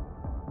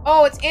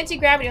 Oh, it's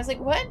anti-gravity. I was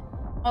like, what?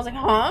 I was like,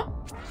 huh?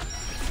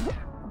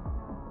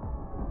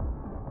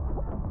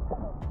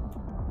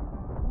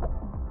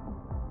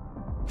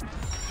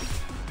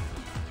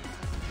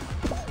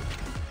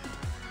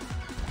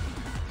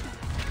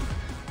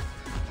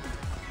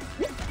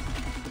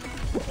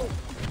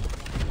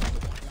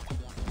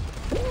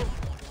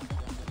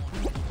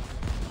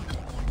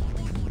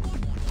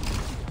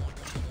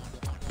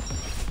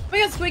 We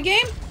got Squid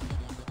Game?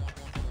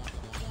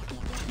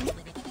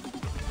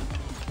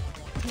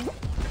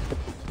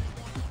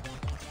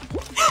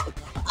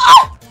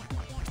 Oh!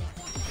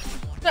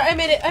 Sorry, I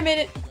made it. I made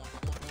it.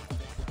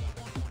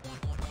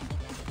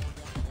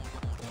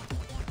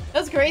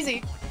 That's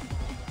crazy.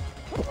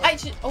 I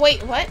should. Oh,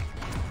 wait, what?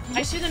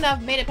 I shouldn't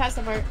have made it past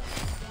the part.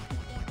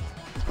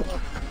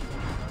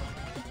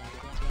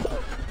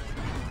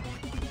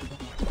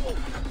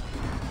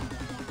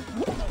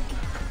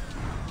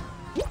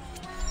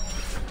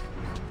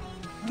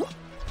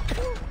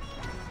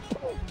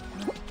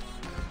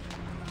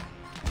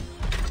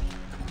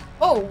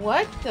 Oh,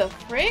 what the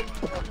frick?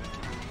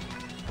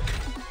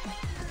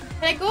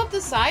 Can I go up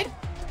the side?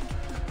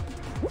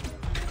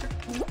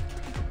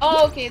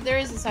 Oh, okay, there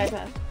is a side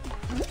path.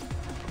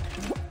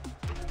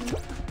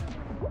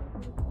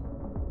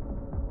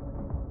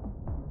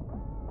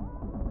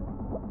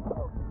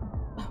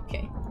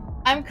 Okay.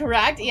 I'm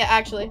correct? Yeah,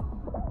 actually.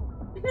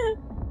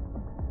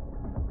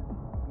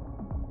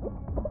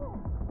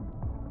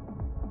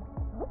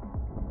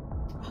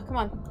 Oh, come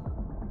on.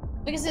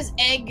 Look at this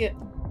egg.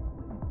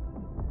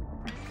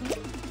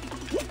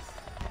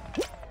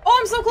 Oh,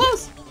 I'm so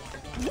close!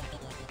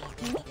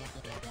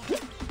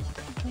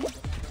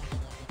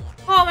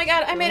 Oh my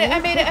god, I made it, I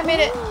made it, I made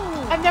it!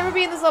 I've never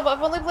been in this level.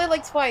 I've only played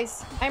like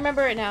twice. I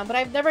remember it now, but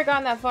I've never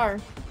gone that far.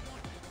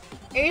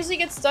 I usually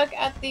get stuck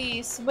at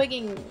the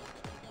swinging...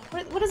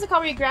 What is it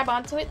called where you grab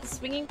onto it? The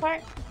swinging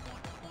part?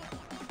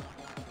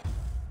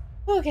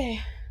 Okay.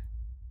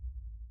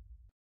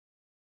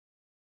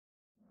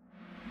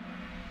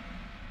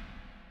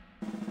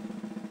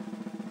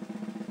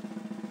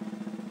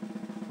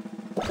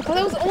 Oh,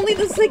 that was only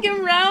the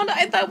second round?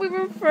 I thought we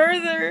were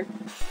further.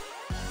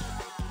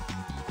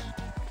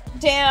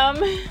 Damn.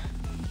 I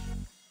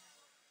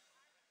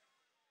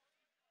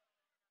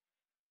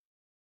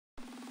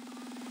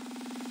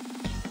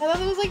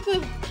thought it was like the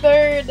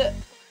third.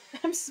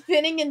 I'm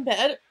spinning in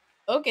bed.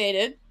 Okay,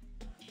 dude.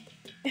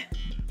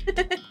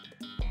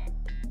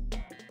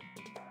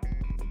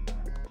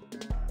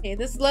 Okay,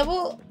 this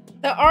level,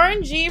 the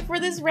RNG for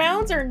this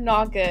rounds are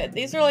not good.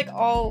 These are like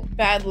all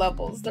bad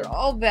levels. They're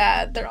all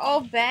bad. They're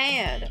all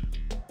bad.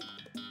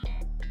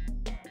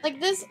 Like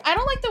this, I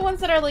don't like the ones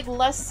that are like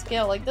less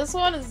skill. Like this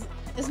one is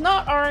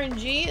not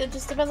RNG. It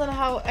just depends on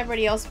how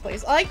everybody else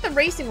plays. I like the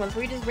racing ones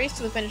where you just race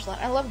to the finish line.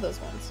 I love those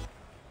ones.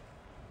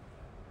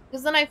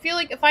 Because then I feel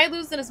like if I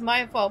lose, then it's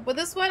my fault. But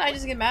this one, I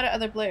just get mad at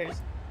other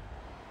players.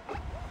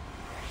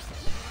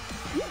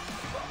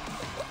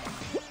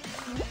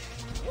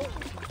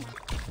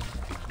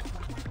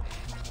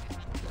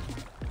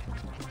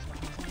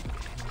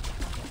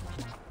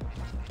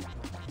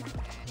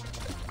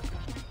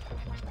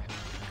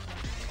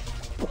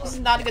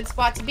 not a good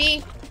spot to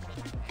be.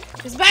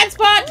 It's a bad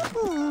spot!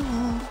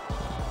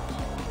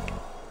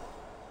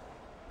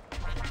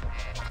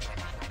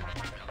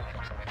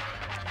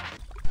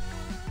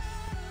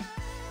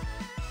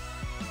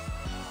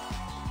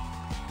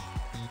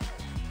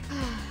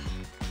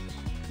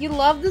 You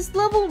love this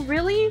level?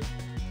 Really?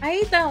 I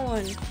hate that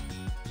one.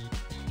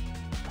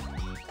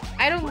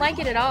 I don't like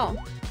it at all.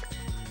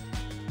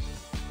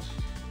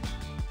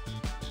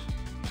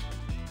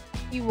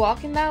 You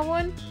walk in that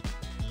one?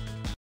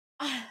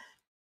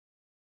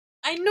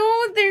 I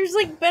know there's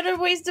like better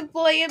ways to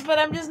play it, but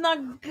I'm just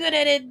not good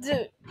at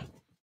it.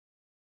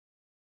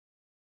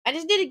 I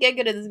just need to get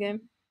good at this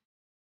game.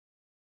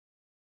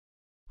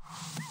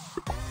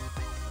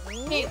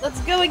 Okay,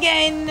 let's go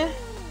again.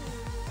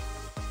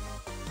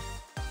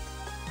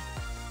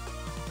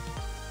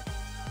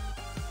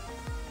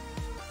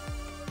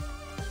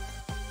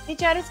 Hey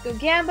chat, let's go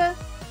Gamba.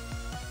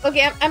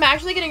 Okay, I'm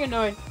actually getting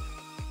annoyed.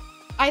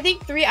 I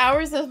think 3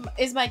 hours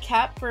is my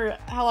cap for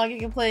how long you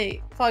can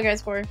play Fall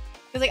Guys for.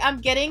 Because like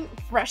I'm getting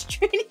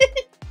frustrated.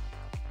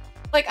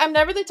 Like I'm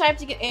never the type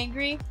to get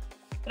angry,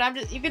 but I'm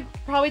just, you could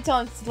probably tell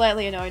I'm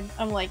slightly annoyed.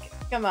 I'm like,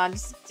 come on,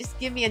 just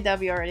give me a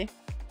W already.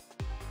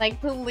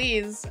 Like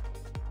please.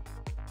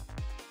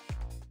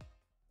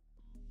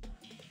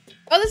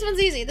 Oh, this one's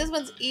easy. This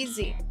one's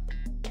easy.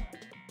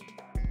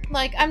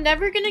 Like I'm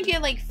never gonna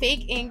get like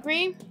fake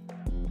angry.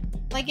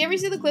 Like you ever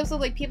see the clips of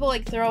like people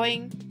like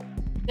throwing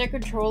their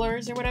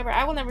controllers or whatever?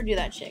 I will never do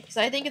that shit because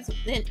I think it's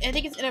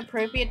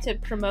inappropriate to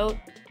promote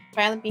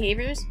violent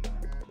behaviors.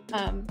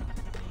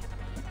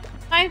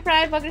 Hi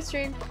Pride, welcome to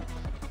stream.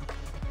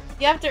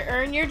 You have to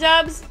earn your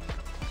dubs.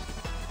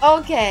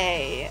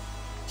 Okay,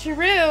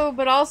 true,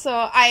 but also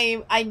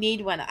I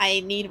need one.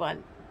 I need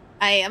one.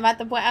 I'm at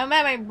the point. I'm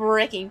at my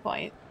breaking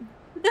point.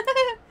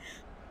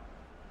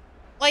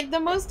 Like,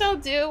 the most I'll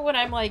do when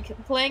I'm, like,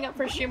 playing up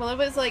for stream a little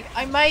bit is, like,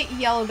 I might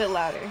yell a bit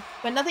louder.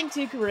 But nothing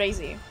too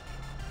crazy.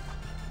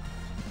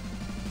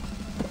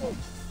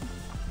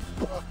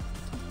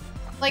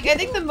 Like, I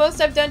think the most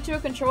I've done to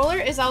a controller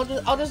is I'll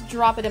just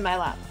drop it in my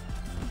lap.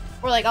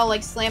 Or, like, I'll,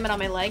 like, slam it on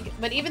my leg.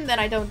 But even then,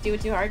 I don't do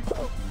it too hard.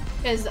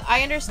 Because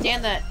I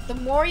understand that the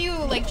more you,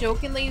 like,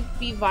 jokingly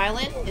be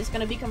violent, it's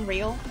gonna become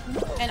real.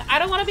 And I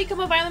don't want to become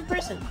a violent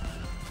person.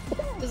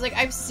 Because, like,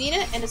 I've seen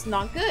it, and it's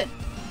not good.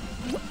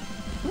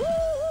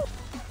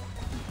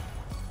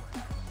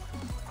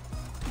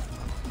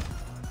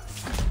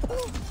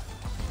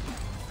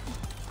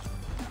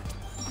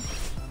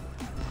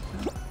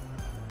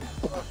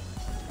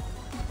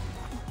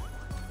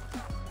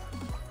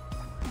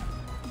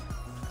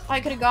 I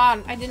could have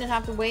gone. I didn't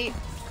have to wait.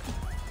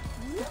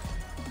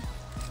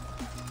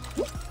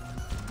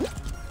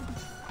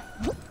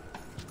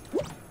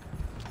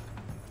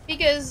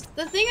 Because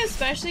the thing,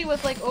 especially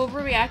with like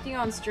overreacting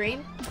on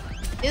stream,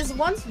 is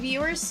once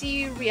viewers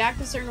see you react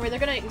a certain way, they're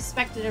gonna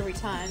expect it every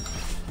time.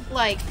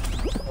 Like,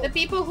 the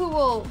people who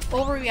will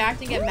overreact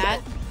and get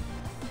mad,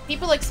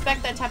 people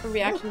expect that type of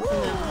reaction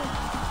from them.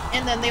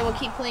 And then they will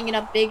keep playing it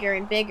up bigger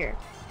and bigger.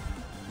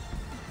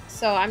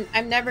 So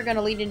I'm never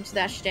gonna lead into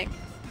that shtick.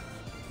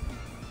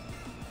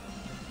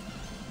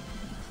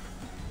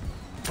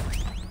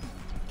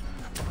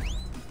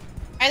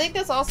 I think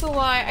that's also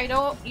why I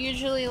don't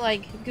usually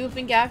like goof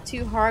and gaff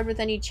too hard with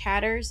any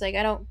chatters. Like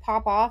I don't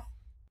pop off.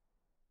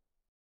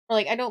 Or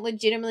like I don't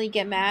legitimately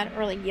get mad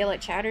or like yell at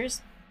chatters.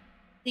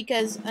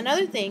 Because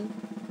another thing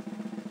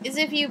is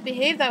if you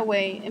behave that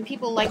way and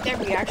people like that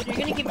reaction, you're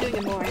gonna keep doing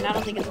it more, and I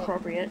don't think it's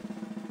appropriate.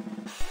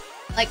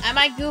 Like I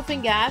might goof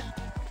and gaff.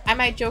 I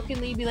might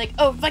jokingly be like,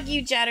 oh fuck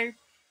you chatter.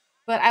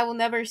 But I will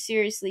never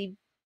seriously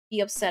be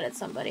upset at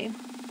somebody.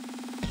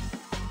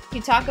 You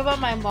talk about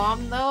my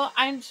mom though?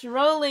 I'm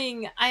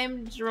trolling.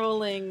 I'm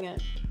trolling.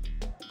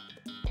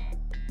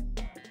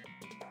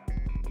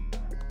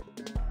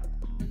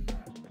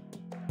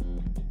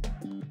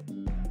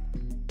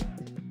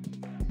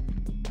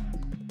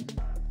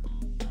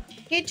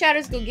 Hey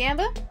chatters, go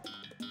Gamba.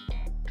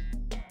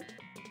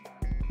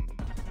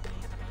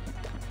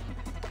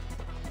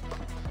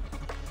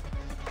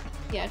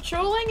 Yeah,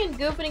 trolling and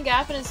goofing and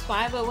gaffing is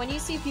fine, but when you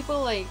see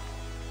people like...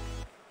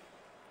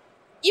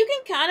 You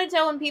can kind of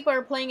tell when people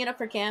are playing it up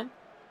for cam.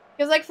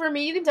 Because, like, for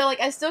me, you can tell, like,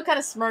 I still kind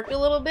of smirk a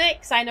little bit,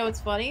 because I know it's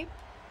funny.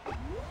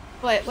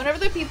 But whenever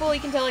they're people,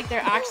 you can tell, like,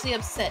 they're actually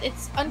upset.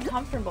 It's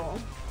uncomfortable.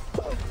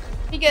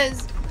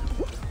 Because...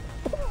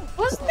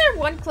 Wasn't there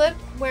one clip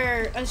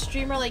where a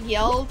streamer, like,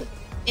 yelled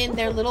in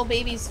their little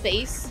baby's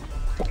face?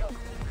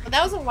 But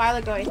that was a while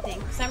ago, I think.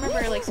 Because I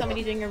remember, like,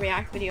 somebody doing a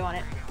react video on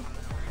it.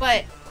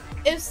 But...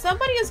 if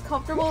somebody is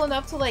comfortable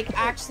enough to, like,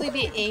 actually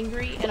be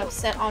angry and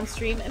upset on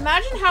stream,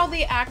 imagine how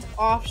they act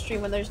off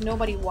stream when there's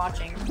nobody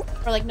watching.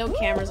 Or, like, no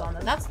cameras on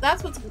them.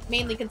 That's what's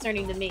mainly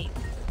concerning to me.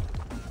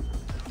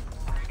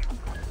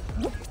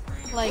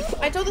 Like,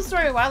 I told the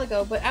story a while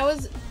ago, but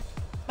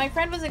my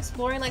friend was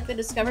exploring, like, the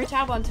Discover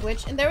tab on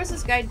Twitch, and there was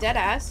this guy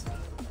deadass,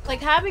 like,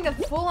 having a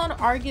full-on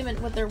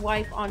argument with their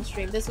wife on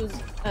stream. This was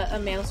a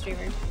male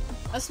streamer.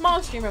 A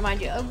small streamer,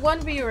 mind you. One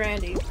viewer,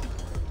 Andy.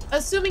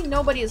 assuming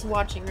nobody is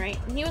watching, right?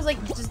 And he was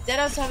like just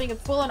deadass having a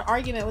full-on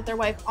argument with their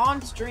wife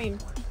on stream.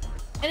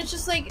 And it's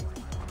just like,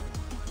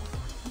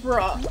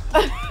 bruh.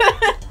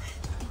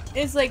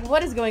 It's like,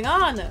 what is going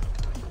on?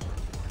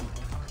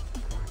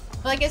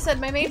 Like I said,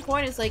 my main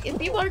point is like, if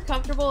people are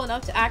comfortable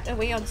enough to act a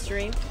way on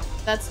stream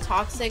that's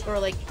toxic or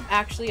like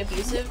actually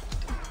abusive,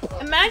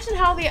 imagine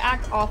how they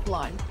act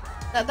offline.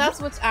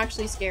 That's what's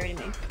actually scary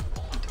to me.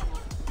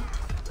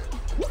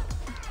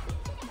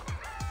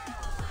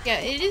 Yeah,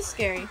 it is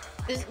scary.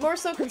 It's more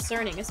so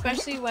concerning,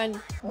 especially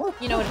when,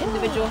 you know, an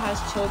individual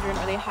has children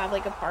or they have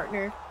like a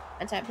partner,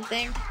 that type of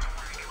thing.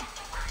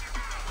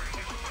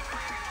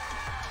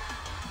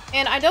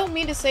 And I don't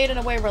mean to say it in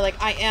a way where like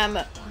I am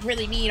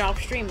really mean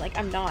off stream, like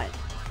I'm not.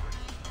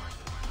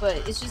 But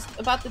it's just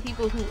about the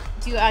people who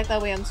do act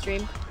that way on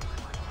stream.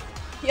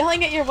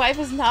 Yelling at your wife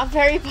is not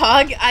very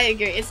pog. I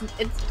agree. It's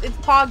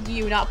pog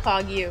you, not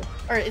pog you.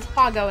 Or it's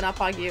pogo, not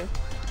pog you.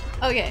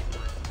 Okay.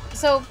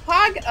 So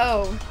pog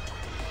o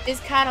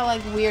is kind of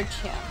like weird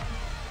champ.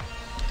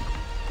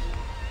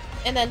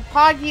 And then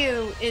pog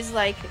you is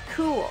like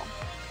cool.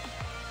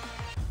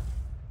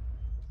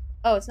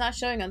 Oh, it's not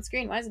showing on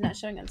screen. Why is it not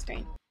showing on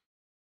screen?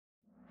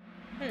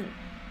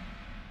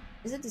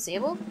 Is it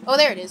disabled? Oh,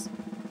 there it is.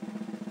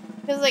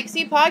 Because, like,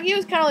 see, Poggy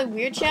was kind of like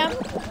weird champ,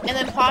 and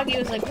then Poggy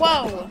was like,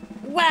 whoa,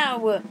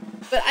 wow.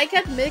 But I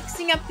kept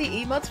mixing up the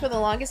emotes for the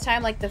longest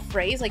time, like the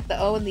phrase, like the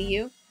O and the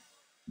U.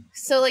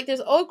 So, like,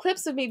 there's old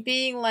clips of me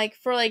being like,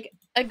 for like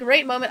a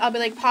great moment, I'll be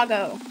like,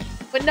 Pogo.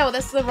 But no,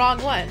 that's the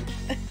wrong one.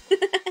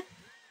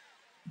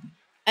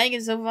 I think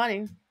it's so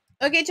funny.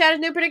 Okay, chat,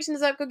 new prediction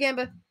is up. Go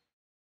Gamba.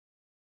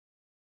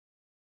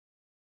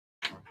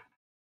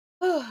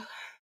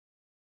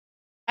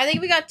 I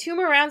think we got 2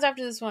 more rounds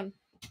after this one.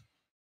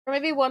 Or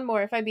maybe 1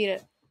 more if I beat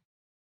it.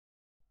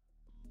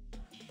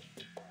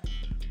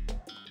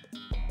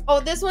 Oh,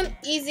 this one,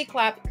 easy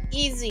clap.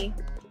 Easy.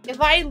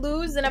 If I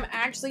lose, then I'm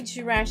actually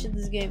trash at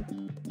this game.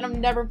 And I'm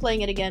never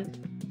playing it again.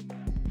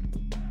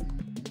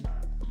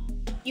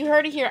 You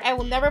heard it here. I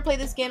will never play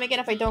this game again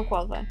if I don't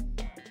qualify.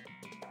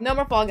 No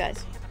more Fall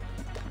Guys.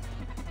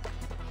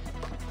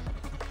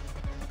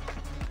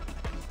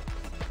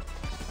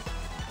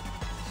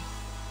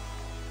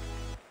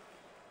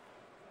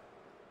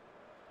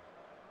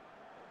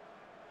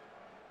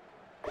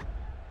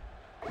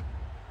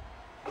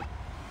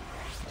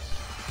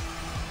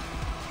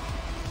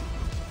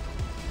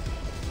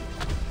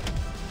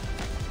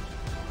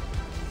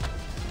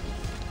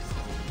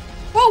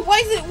 Whoa, why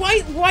is it,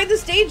 why the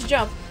stage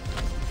jump?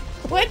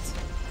 What?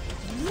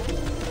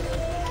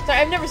 Sorry,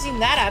 I've never seen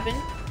that happen.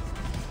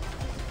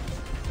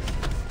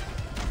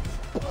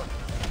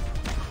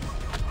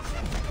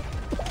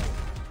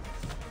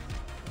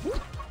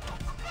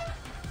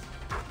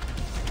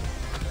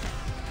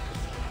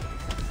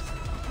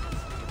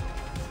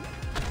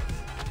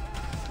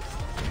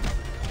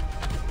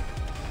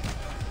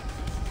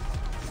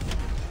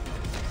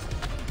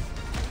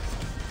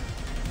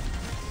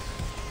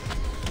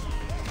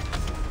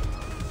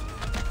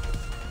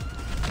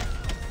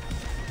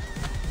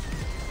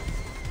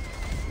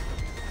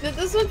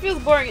 This one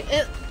feels boring.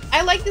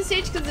 I like this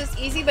stage because it's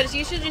easy, but it's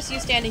usually just you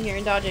standing here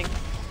and dodging.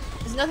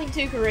 There's nothing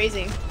too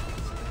crazy.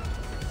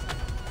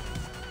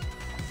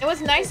 And what's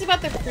nice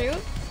about the fruit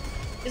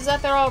is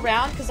that they're all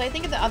round, because I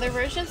think in the other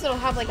versions it'll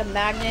have like a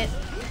magnet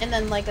and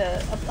then like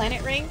a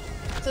planet ring.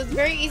 So it's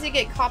very easy to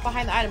get caught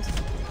behind the items.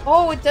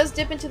 Oh, it does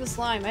dip into the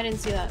slime. I didn't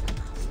see that.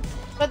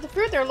 But the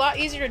fruit, they're a lot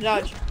easier to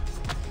dodge.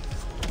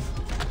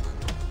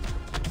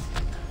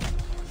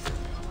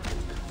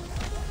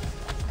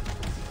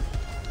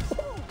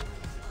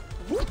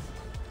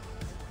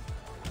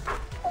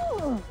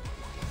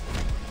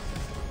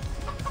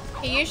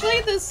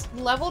 Usually this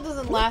level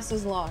doesn't last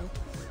as long.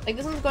 Like,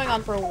 this one's going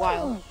on for a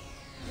while.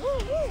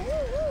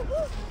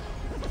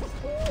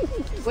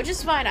 Which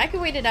is fine. I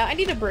can wait it out. I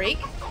need a break.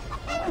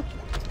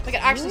 Like,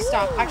 actually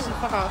stop. Actually,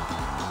 fuck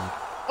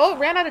off. Oh,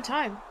 ran out of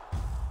time.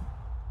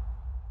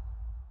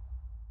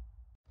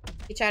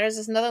 Hey, chatters,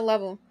 there's another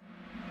level.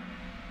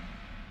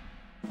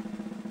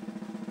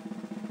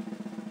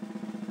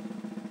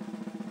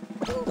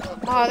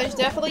 Oh, there's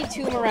definitely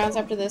 2 more rounds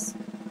after this.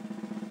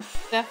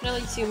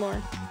 Definitely 2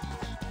 more.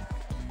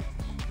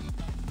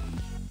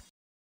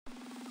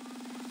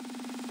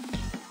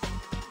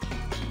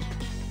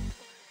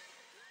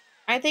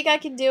 I think I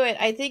can do it.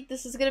 I think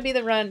this is gonna be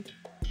the run.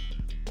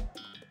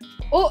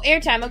 Oh,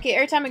 airtime. Okay,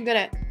 airtime I'm good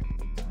at.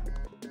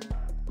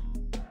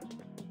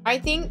 I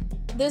think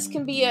this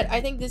can be it.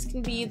 I think this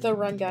can be the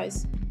run,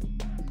 guys.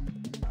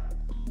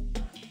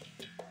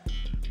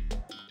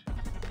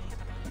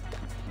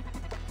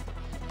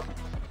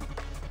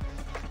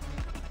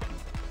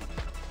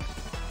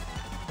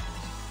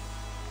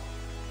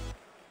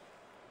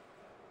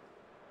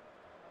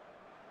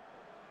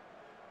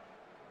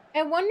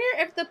 I wonder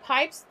if the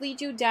pipes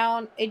lead you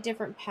down a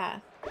different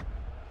path.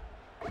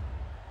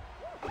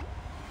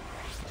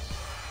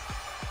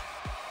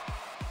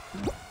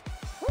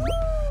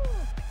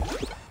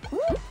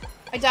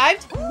 I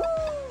dived.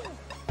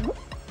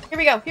 Here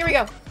we go. Here we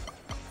go.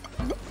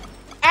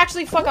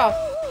 Actually, fuck off.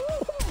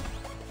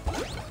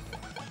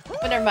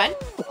 Oh, never mind.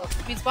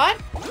 Sweet spot.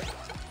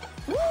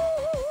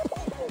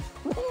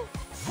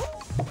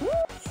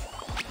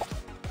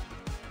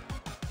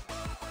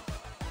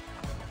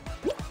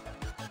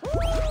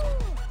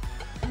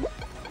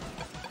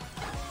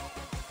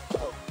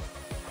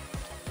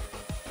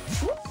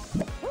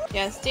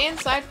 Yeah, stay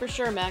inside for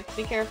sure, Mac.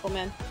 Be careful,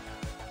 man.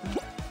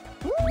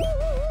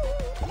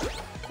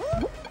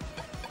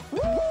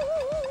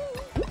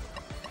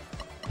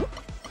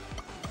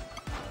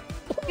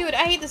 Dude,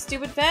 I hate this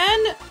stupid fan!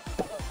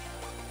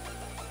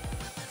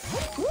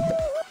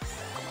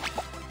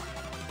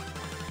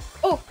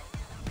 Oh!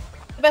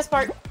 The best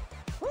part.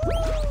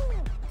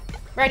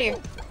 Right here.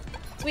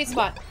 Sweet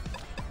spot.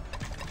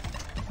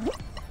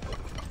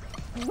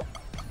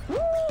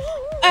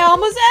 I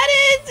almost had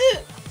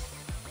it!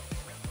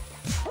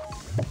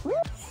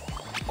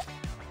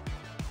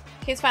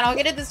 Okay, it's fine. I'll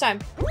get it this time.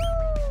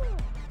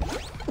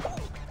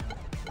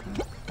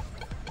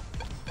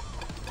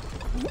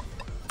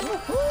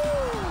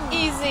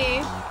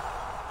 Easy.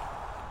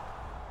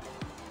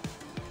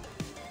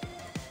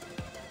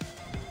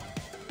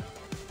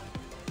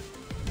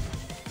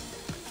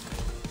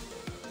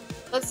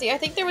 Let's see. I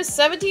think there was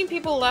 17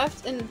 people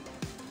left and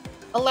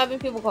 11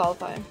 people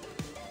qualify.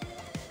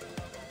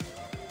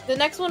 The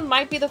next one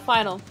might be the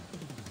final.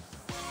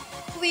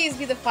 Please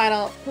be the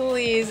final.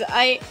 Please.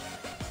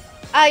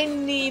 I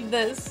need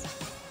this.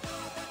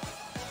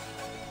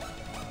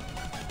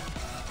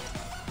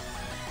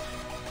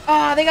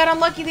 Ah, they got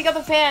unlucky. They got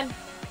the fan.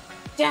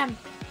 Damn.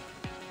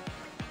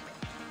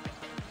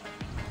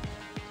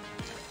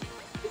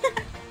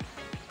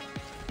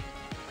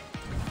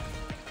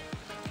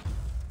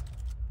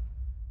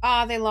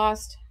 Ah, they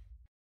lost.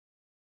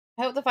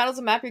 I hope the final's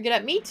a map you're good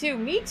at. Me too,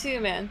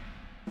 man.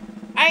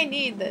 I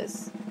need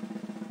this.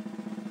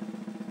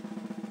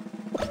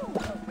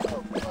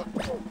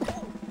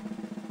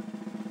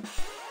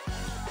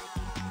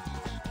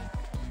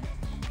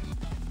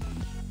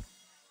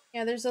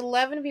 Yeah, there's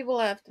 11 people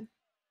left.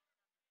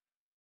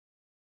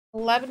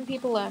 11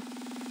 people left.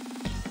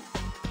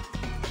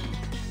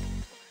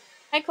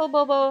 Hi, Cole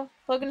Bobo.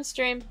 Welcome to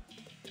stream.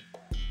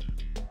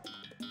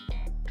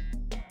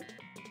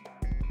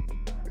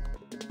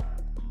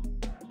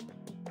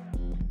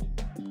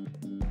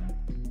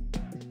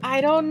 I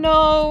don't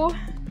know.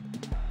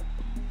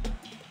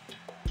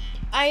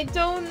 I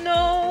don't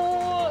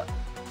know.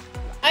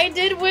 I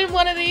did win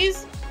one of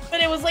these, but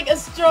it was like a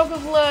stroke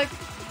of luck.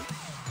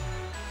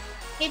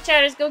 Hey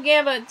chatters, go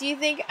Gamba. Do you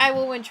think I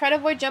will win? Try to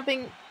avoid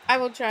jumping. I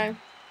will try.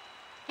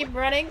 Keep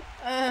running.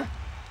 I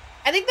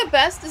think the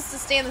best is to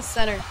stay in the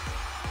center.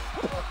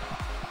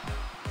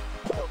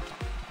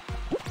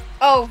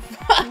 Oh,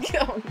 fuck.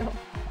 Oh, no.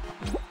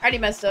 I already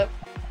messed up.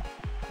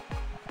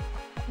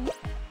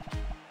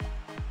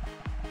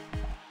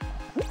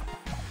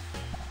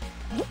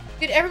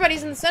 Dude,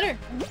 everybody's in the center.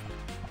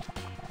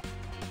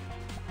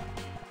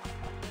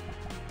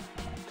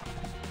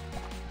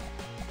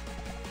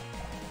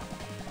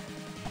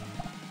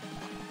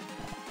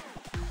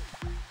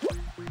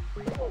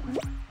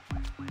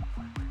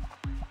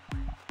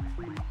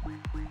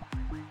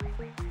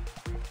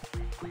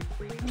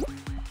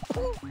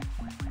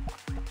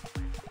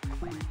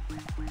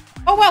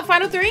 Oh wow,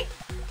 final three?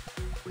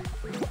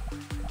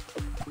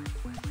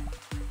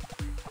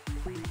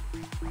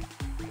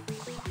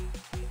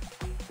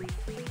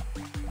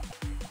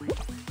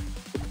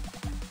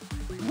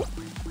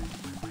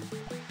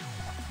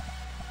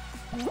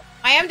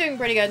 I am doing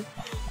pretty good.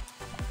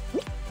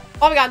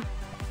 Oh my god.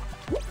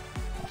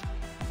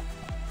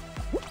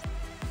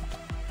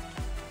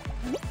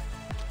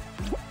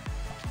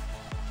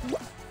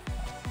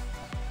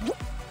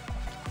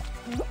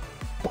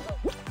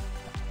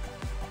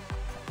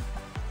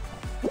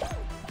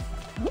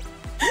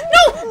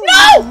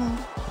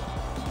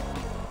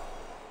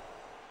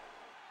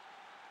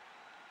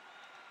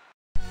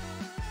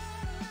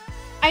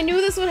 I knew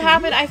this would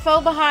happen. I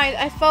fell behind.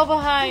 I fell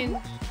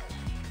behind.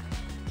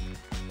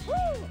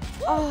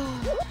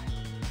 Oh.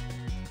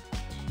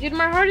 Dude,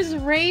 my heart is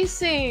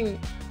racing.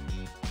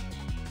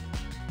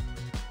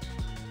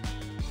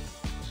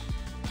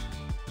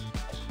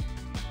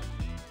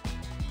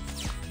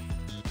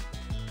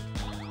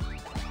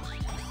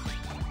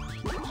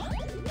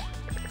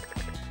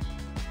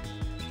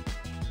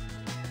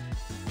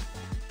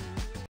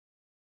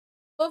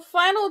 But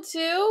final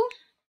two?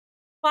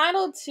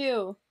 Final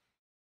two.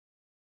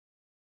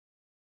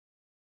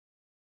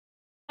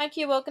 Hi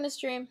Q, welcome to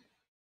stream.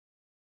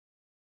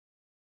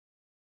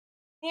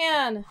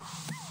 Man.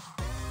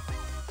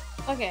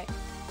 Okay.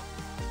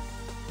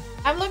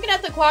 I'm looking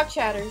at the clock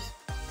chatters.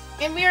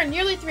 And we are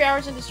nearly 3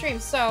 hours into stream,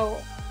 so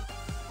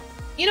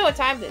you know what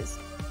time it is.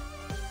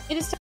 It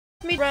is time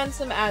for me to run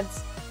some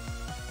ads.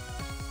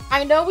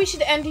 I know we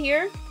should end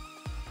here,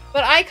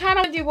 but I kinda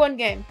wanna do one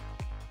game.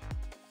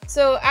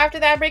 So after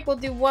that break we'll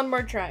do one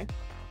more try.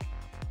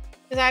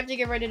 Because I have to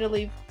get ready to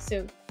leave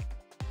soon.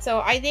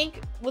 So I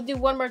think we'll do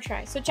one more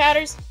try. So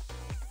chatters,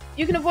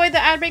 you can avoid the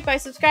ad break by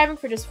subscribing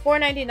for just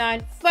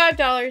 $4.99,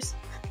 $5.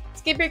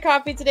 Skip your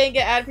coffee today and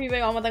get ad free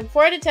all month. Like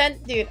 4 out of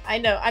 10, dude. I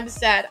know. I'm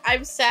sad.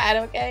 I'm sad.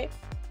 Okay.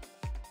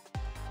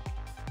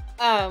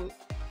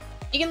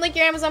 You can link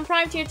your Amazon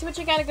Prime to your Twitch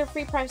account and get a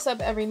free Prime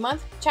sub every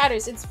month.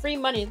 Chatters, it's free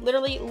money.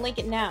 Literally, link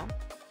it now.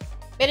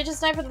 Beta just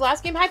tonight for the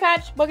last game. Hi,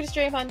 Patch. Welcome to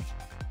Stream Fun.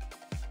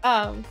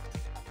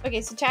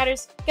 Okay, so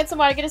chatters, get some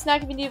water, get a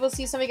snack if you need. We'll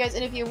see some of you guys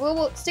in a few.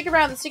 We'll stick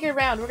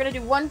around. We're gonna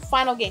do one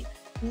final game.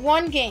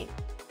 One game.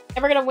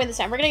 And we're gonna win this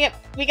time.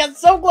 We got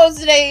so close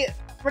today.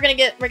 We're gonna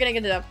get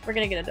it up. We're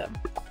gonna get it up.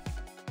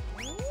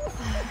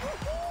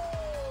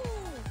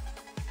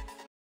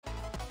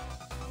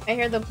 I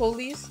hear the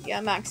police.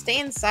 Yeah, Max, stay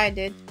inside,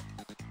 dude.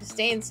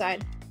 Stay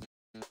inside.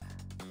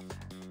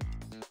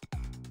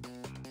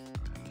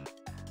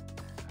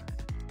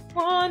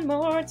 One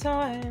more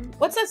time.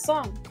 What's that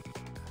song?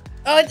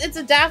 Oh, it's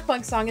a Daft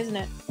Punk song, isn't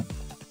it?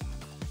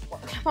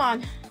 Come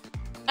on.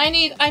 I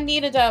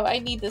need a dub. I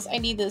need this.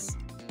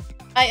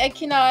 I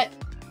cannot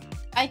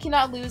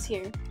lose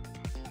here.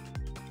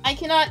 I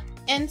cannot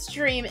end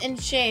stream in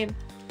shame.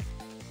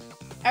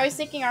 I was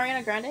thinking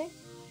Ariana Grande.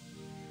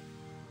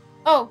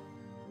 Oh,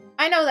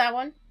 I know that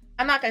one.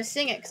 I'm not gonna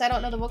sing it because I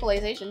don't know the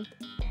vocalization.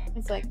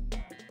 It's like,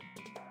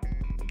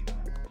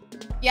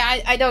 yeah,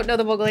 I don't know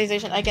the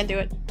vocalization. I can't do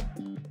it.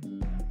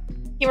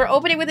 Okay, we're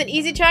opening with an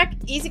easy track.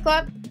 Easy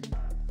clap.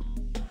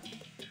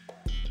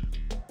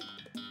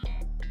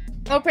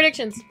 No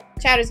predictions.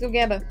 Chatters, go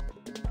Gamba.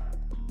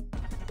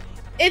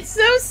 It's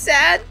so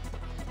sad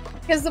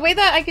because the way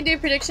that I can do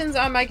predictions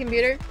on my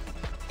computer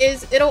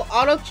is it'll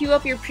auto queue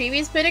up your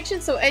previous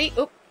prediction. So any,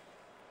 oh,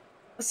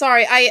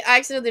 sorry, I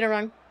accidentally did it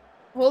wrong.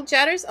 Hold,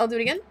 chatters. I'll do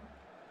it again.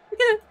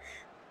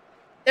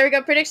 There we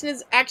go. Prediction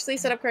is actually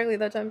set up correctly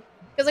that time.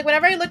 Because like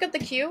whenever I look at the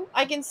queue,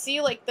 I can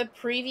see like the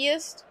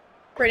previous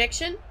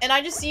prediction, and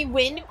I just see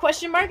win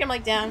question mark. I'm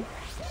like, damn,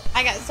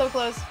 I got so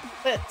close,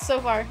 but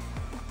so far.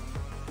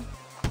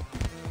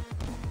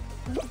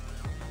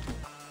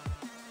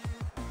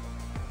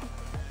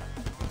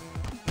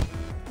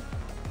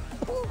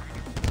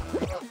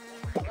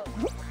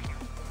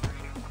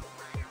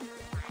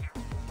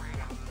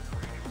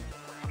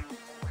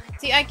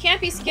 See, I can't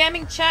be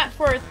scamming chat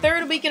for a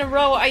third week in a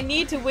row. I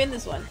need to win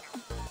this one.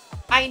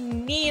 I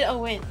need a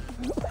win.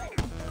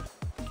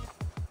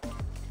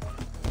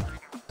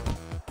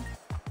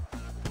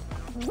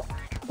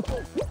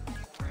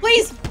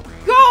 Please,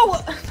 go!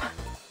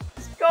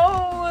 Let's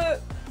go!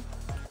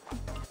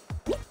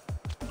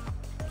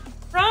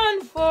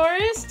 Run,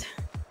 Forrest!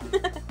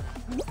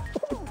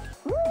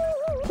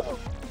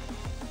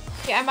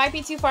 Okay, I might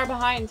be too far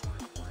behind.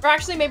 Or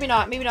actually, maybe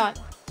not. Maybe not.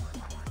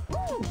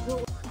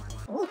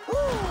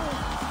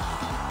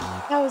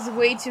 That was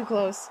way too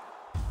close.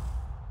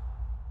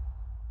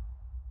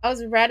 I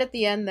was right at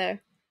the end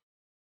there.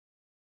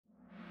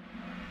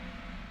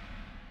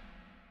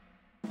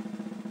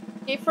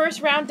 Okay,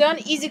 first round done.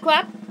 Easy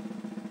clap.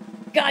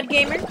 God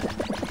Gamer.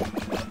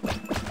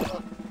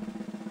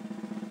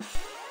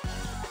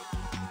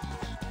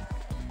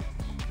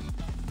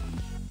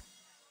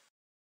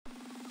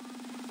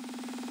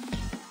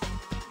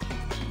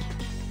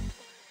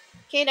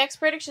 Okay, next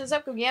prediction is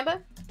up. Go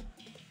Gamba.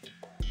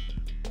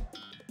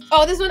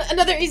 Oh, this one,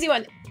 another easy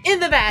one. In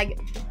the bag.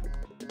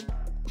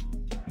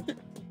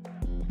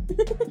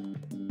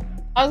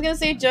 I was gonna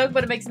say joke,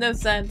 but it makes no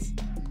sense.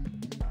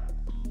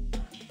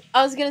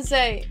 I was gonna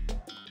say,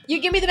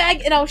 you give me the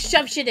bag and I'll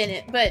shove shit in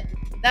it, but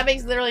that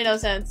makes literally no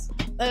sense.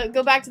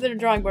 Go back to the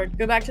drawing board.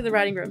 Go back to the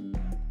writing room.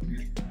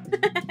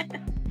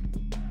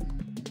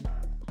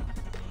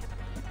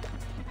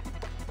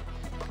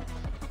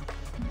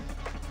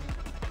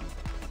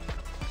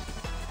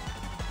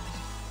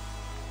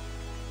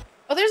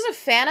 Oh, there's a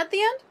fan at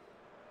the end?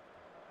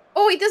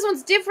 Oh, wait, this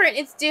one's different.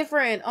 It's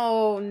different.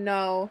 Oh,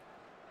 no.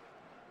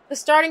 The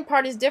starting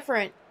part is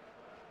different.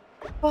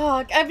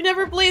 Fuck, I've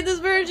never played this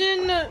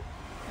version.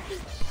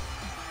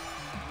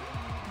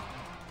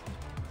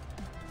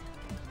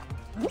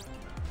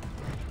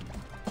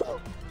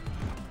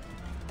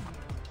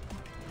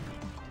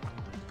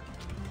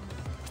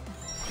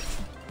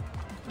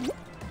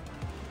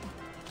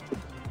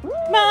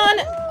 Come on!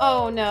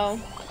 Oh, no.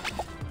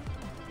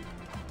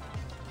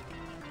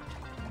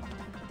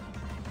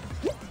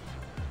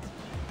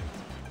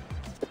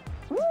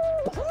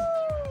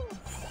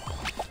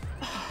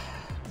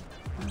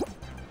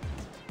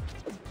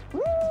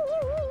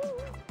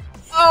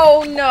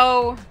 Oh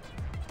no!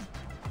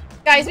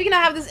 Guys, we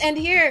cannot have this end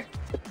here!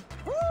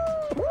 Oh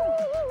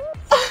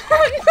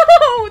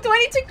no! Do I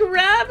need to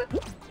grab?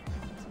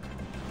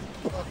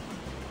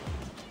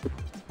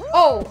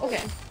 Oh,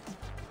 okay.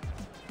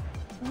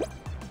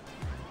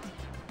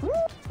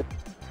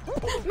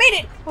 Made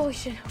it! Holy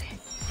shit, okay.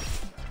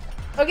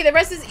 Okay, the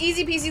rest is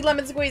easy peasy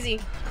lemon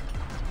squeezy.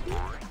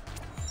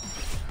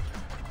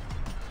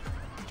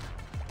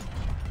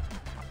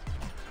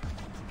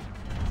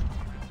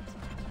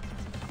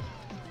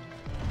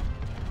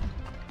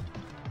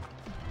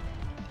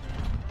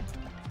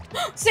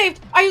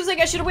 Saved! I was like,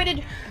 I should have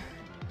waited.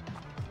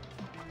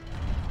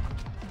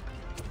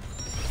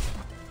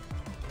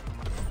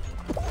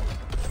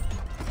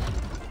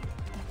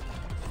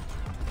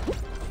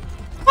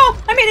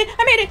 made it!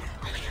 I made it!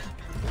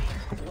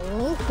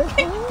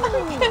 Okay,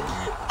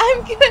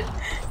 I'm good.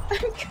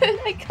 I'm good.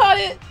 I caught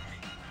it.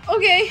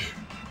 Okay.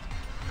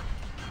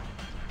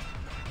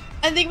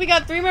 I think we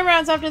got 3 more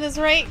rounds after this,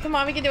 right? Come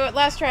on, we can do it.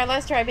 Last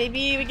try,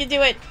 baby. We can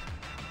do it.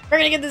 We're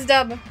gonna get this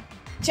dub.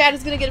 Chad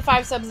is gonna get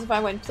 5 subs if I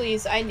win.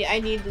 Please, I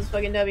need this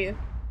fucking W.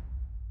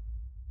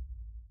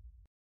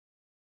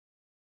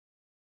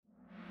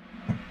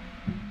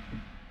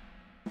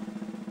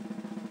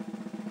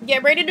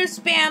 Get ready to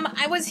spam.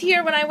 I was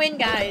here when I win,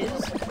 guys.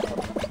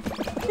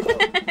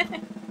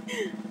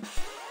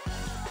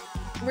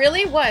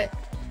 Really? What?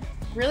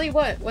 Really?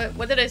 What?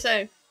 What did I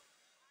say?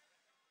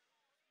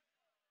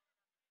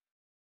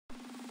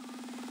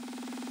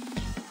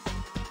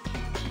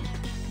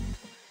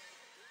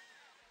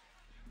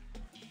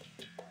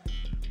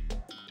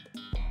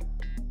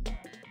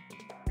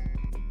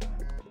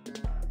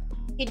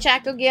 Hey,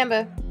 chat, go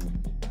Gamba.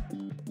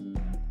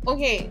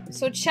 Okay,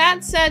 so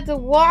chat said to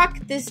walk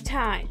this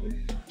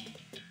time.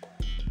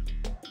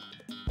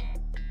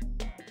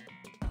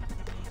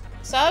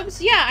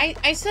 Subs? Yeah,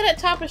 I said at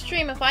top of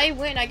stream, if I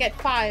win, I get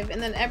 5, and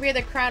then every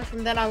other crown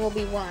from then on will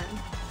be 1.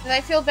 Because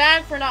I feel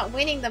bad for not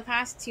winning the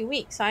past 2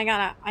 weeks, so I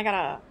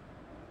gotta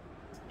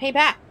pay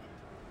back.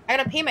 I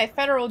gotta pay my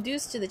federal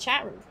dues to the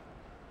chat room.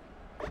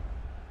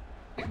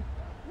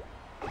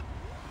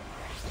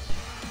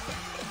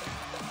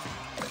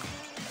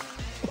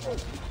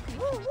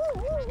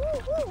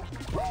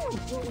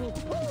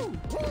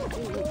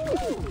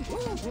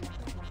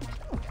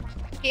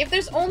 Okay, if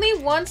there's only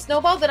 1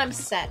 snowball, then I'm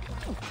set.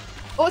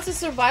 Oh, it's a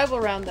survival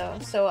round though,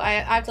 so I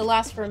have to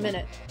last for a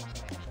minute.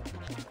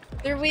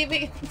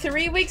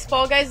 3 weeks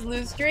Fall Guys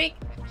lose streak?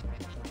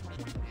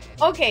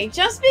 Okay,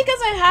 just because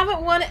I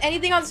haven't won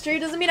anything on stream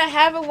doesn't mean I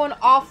haven't won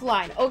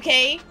offline,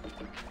 okay?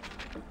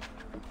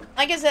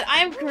 Like I said, I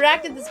am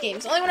correct at this game.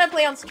 It's only when I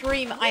play on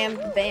stream I am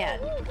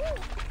banned.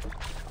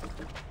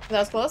 That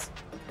was close.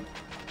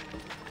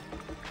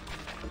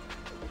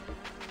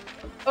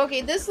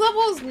 Okay, this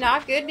level is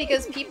not good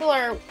because people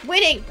are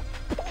winning.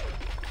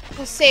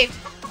 Oh, saved.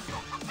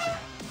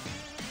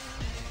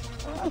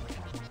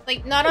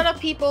 Like, not enough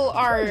people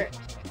are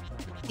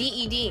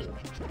DEDing.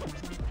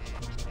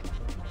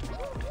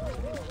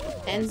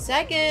 10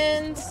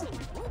 seconds.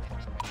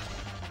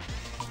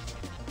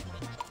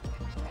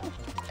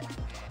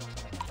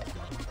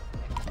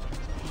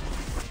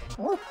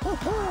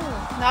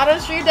 Not on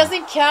stream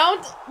doesn't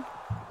count.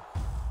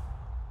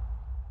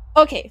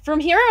 Okay, from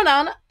here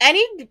on,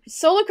 any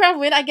solo craft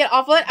win I get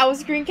offline, I will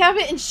screen cap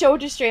it and show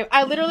it to stream.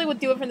 I literally would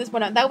do it from this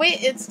point on. That way,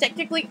 it's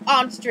technically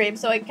on stream,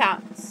 so it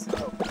counts.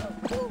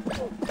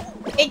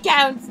 It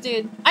counts,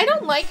 dude. I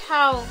don't like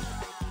how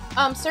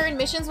certain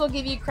missions will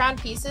give you crown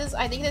pieces.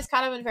 I think that's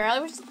kind of unfair.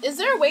 Is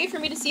there a way for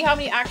me to see how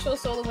many actual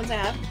solo wins I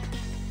have?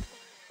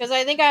 Because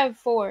I think I have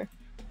 4.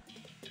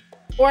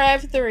 Or I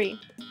have 3.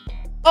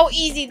 Oh,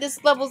 easy.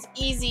 This level's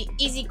easy.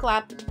 Easy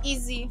clap.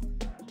 Easy.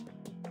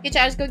 Good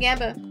chat, just go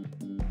Gamba.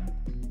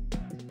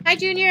 Hi,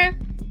 Junior.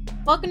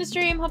 Welcome to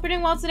stream. Hope you're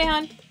doing well today,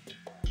 hon.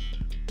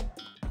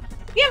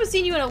 We haven't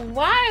seen you in a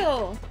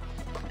while.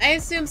 I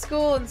assume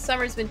school and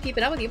summer's been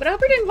keeping up with you, but I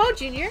hope you're doing well,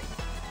 Junior.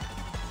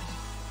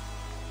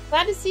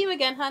 Glad to see you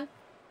again, hon.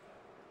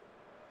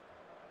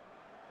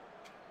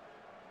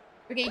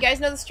 Okay, you guys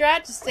know the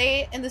strat. Just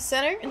stay in the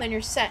center, and then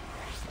you're set.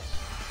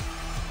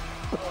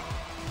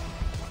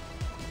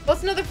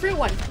 What's another fruit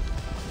one?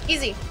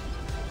 Easy.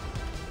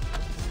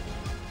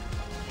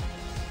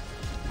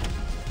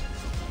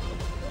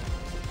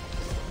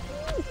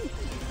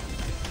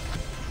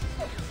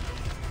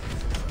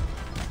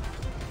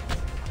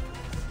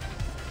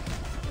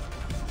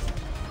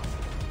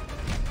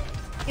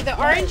 Okay, the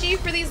RNG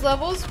for these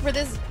levels, for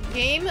this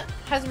game,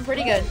 has been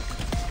pretty good.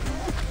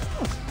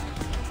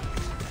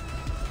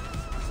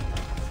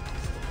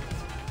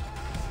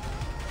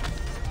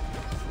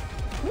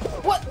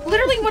 What?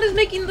 Literally, what is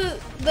making the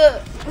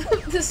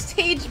the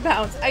stage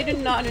bounce? I do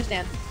not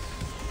understand.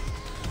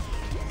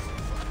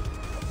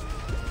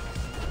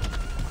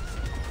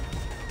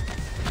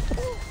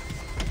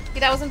 Okay,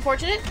 that was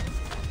unfortunate.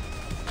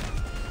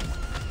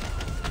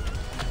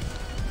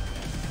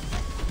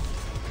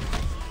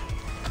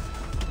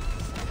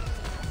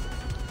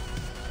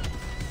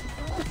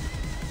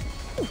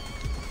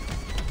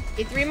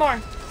 Okay, 3 more.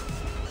 And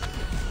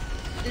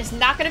it's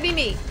not gonna be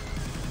me.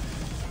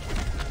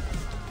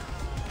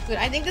 Dude,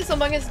 I think this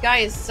Among Us guy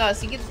is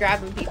sus. He keeps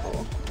grabbing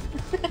people.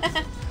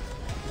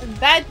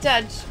 Bad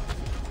touch.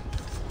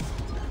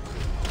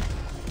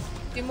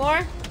 2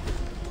 more.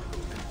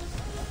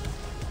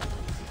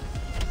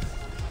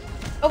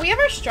 Oh, we have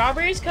our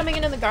strawberries coming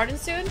in the garden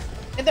soon.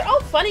 And they're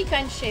all funny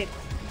kind of shaped.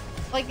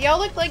 Like, they all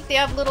look like they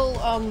have little,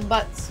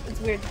 butts. It's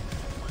weird.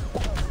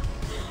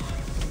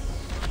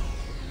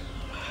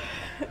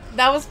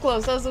 That was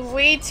close. That was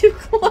way too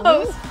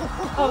close.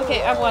 Oh,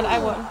 okay, I won. I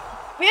won.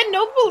 We had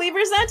no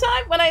believers that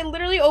time when I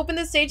literally opened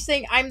the stage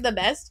saying I'm the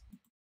best.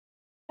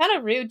 Kind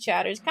of rude,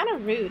 chatters. Kind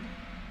of rude.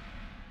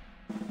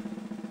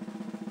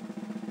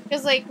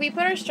 Because, like, we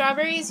put our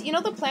strawberries... You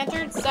know the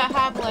planters that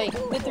have, like,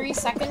 the 3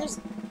 seconds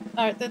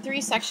the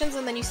 3 sections,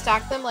 and then you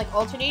stack them like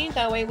alternating.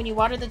 That way, when you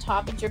water the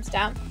top, it drips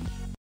down.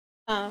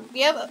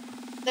 We have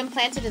them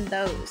planted in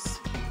those.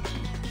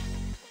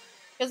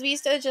 Because we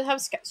used to just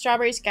have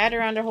strawberries scattered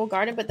around our whole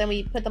garden, but then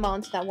we put them all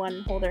into that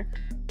one holder.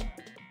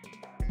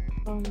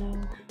 Oh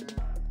no.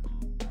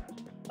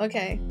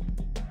 Okay.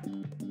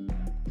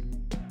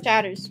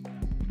 Chatters.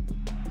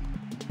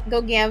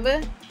 Go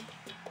Gamba.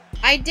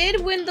 I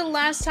did win the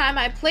last time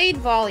I played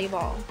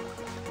volleyball.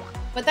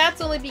 But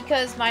that's only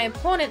because my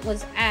opponent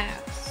was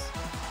ass.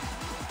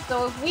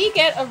 So if we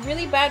get a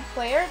really bad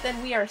player,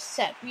 then we are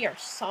set. We are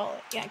solid.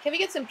 Yeah, can we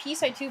get some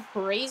Peace I 2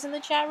 praise in the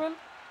chat room?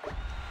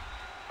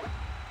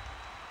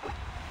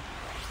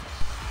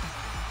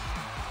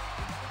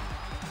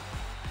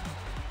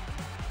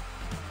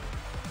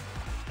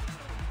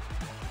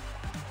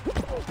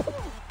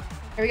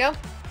 Here we go.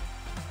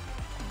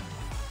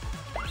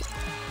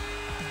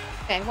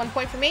 Okay, 1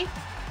 point for me.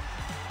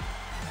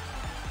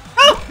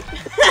 Oh!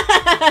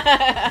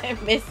 I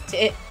missed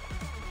it.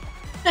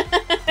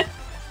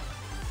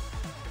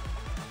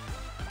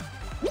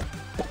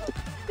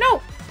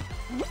 No!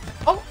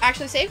 Oh,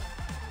 actually saved.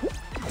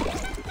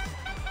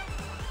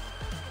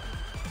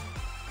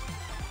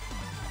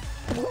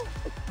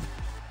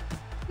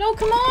 No,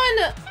 come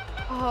on!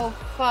 Oh,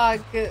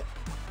 fuck.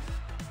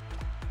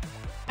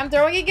 I'm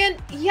throwing again?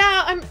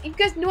 Yeah, you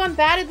guys knew I'm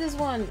bad at this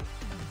one.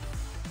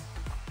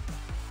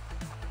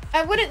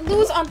 I wouldn't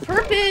lose on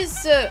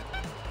purpose.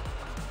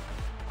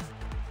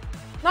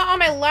 Not on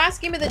my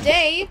last game of the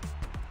day.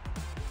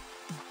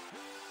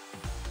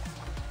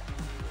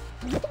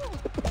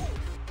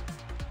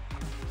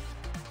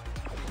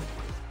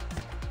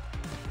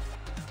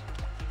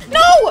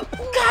 No!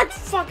 God,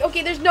 fuck.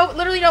 Okay, there's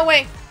literally no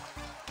way.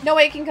 No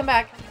way it can come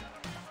back.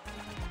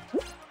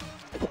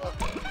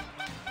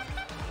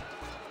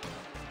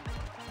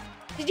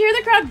 Did you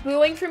hear the crowd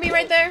booing for me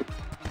right there?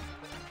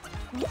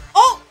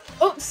 Oh!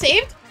 Oh,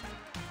 saved?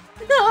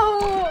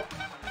 No!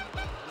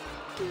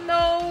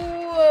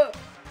 No!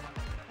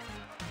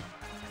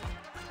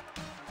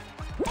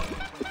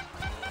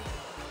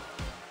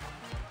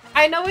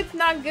 I know it's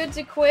not good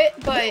to quit,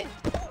 but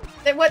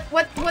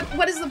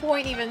what is the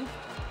point even?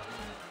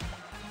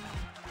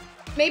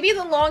 Maybe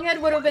the long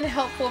head would have been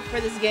helpful for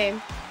this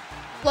game.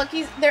 Look,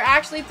 they're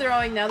actually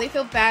throwing now. They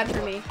feel bad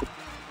for me.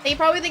 They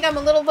probably think I'm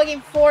a little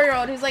fucking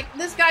 4-year-old who's like,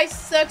 this guy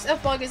sucks at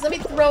Fungus. Let me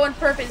throw on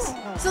purpose.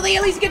 So they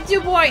at least get 2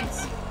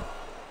 points.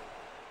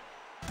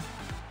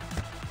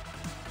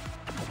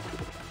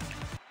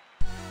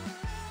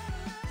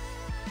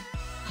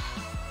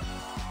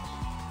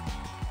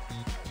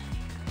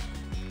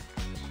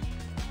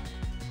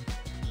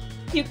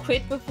 You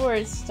quit before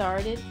it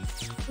started?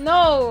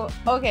 No!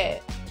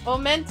 Okay. Well,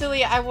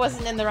 mentally, I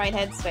wasn't in the right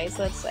headspace,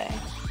 let's say.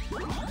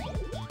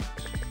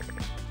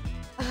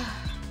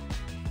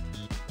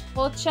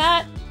 Well,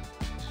 chat.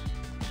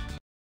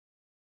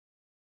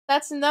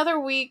 That's another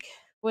week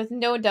with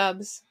no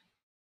dubs.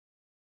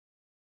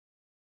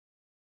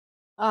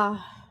 I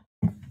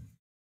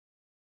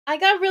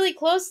got really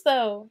close,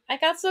 though. I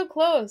got so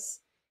close.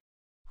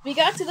 We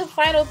got to the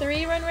final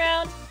 3 run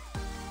round,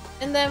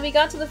 and then we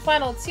got to the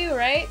final 2,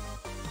 right?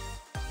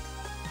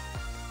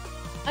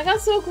 I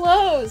got so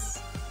close.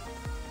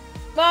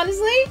 But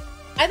honestly,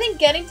 I think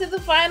getting to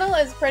the final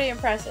is pretty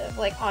impressive,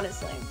 like,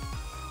 honestly.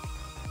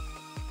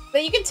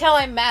 But you can tell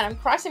I'm mad. I'm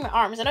crossing my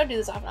arms. I don't do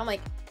this often. I'm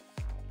like,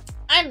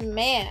 I'm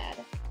mad.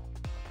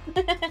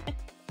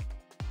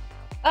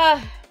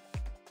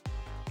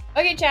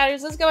 Okay,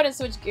 chatters, let's go ahead and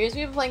switch gears.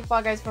 We've been playing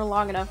Fall Guys for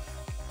long enough.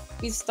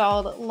 We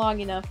stalled long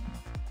enough.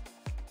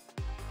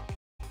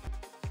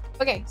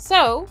 Okay,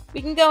 so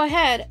we can go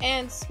ahead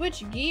and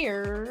switch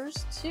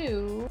gears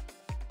to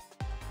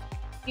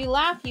You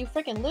Laugh, You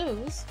Freaking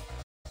Lose.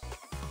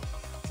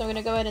 So I'm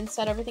gonna go ahead and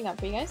set everything up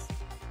for you guys.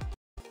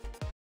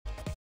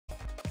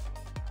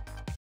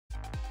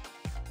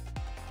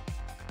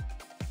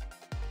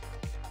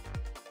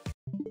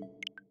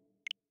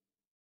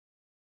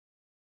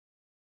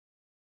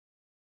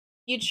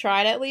 You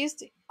tried at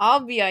least?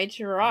 I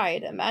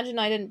tried. Imagine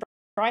I didn't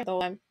try the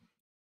whole time.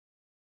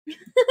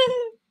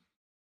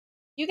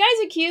 You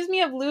guys accuse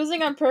me of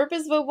losing on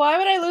purpose, but why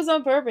would I lose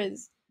on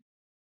purpose?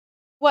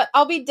 What,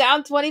 I'll be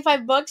down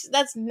 25 bucks?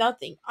 That's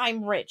nothing.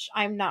 I'm rich.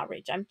 I'm not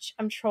rich.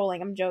 I'm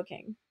trolling. I'm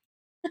joking.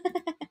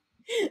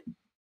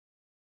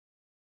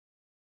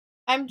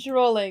 I'm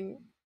trolling.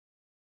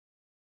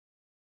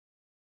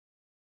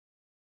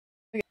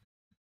 Okay.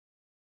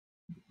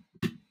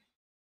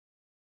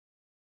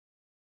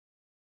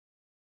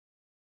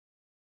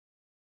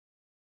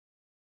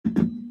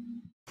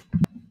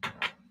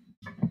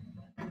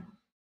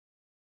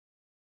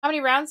 How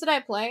many rounds did I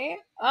play?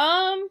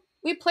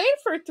 We played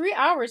for 3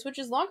 hours, which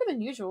is longer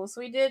than usual. So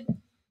we did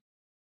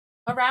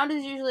a round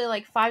is usually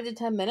like 5 to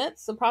 10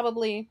 minutes, so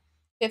probably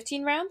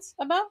 15 rounds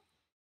about.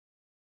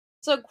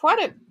 So quite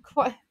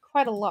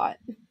a lot.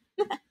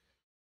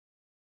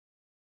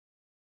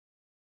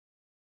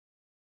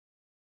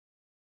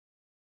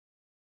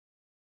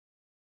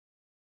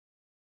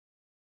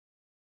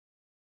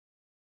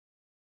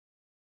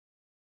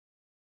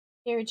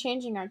 Here we're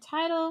changing our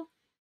title.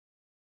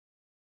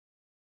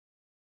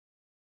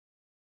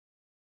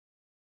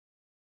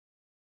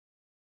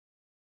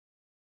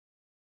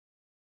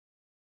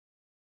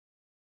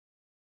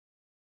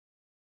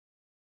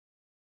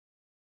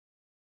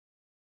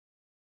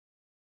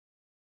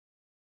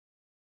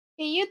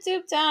 Okay,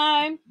 YouTube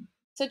time.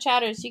 So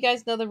chatters, you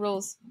guys know the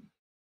rules.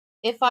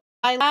 If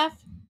I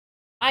laugh,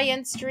 I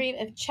end stream.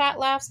 If chat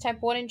laughs, type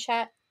 1 in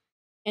chat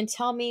and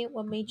tell me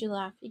what made you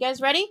laugh. You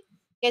guys ready?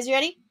 You guys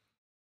ready?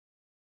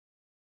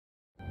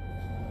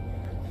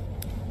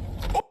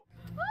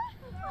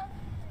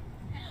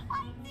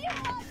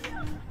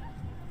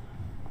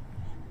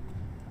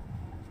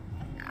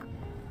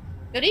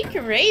 Goody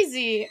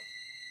crazy.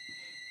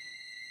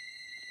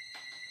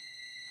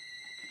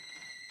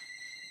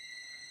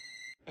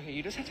 Okay,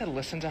 you just have to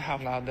listen to how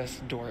loud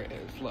this door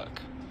is. Look.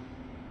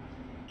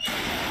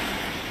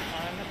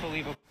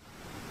 Unbelievable.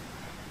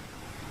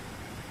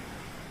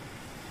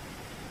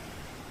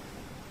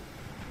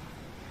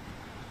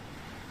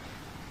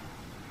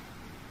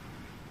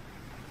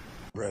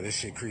 Bro, this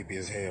shit creepy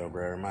as hell,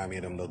 bro. Remind me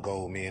of them little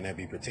gold men that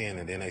be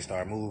pretending, then they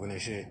start moving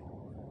and shit.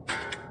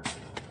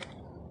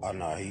 Oh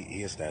no,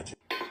 he a statue.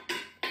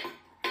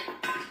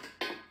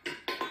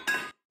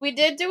 We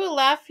did do a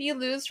laugh you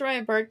lose for my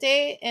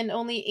birthday, and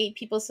only 8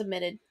 people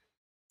submitted.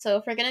 So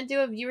if we're gonna do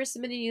a viewer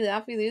submitted you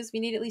laugh you lose,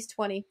 we need at least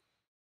 20.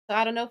 So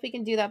I don't know if we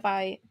can do that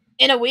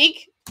in a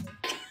week.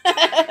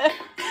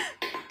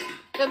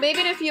 But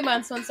maybe in a few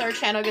months, once our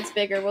channel gets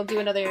bigger, we'll do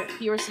another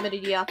viewer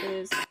submitted you laugh you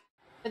lose.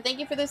 But thank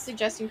you for this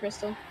suggestion,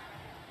 Crystal.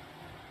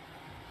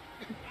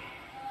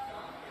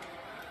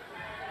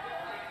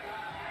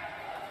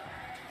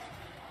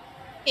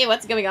 Hey,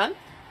 what's going on?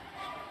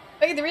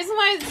 Okay, the reason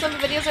why some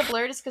videos are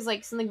blurred is because,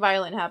 like, something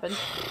violent happened.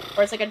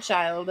 Or it's like a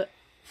child.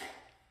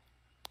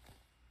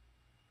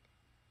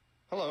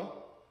 Hello.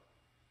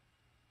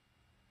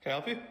 Can I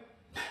help you?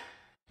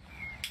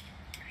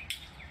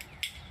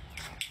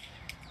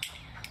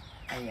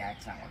 Oh yeah,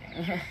 it's not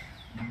working.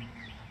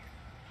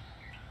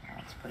 Now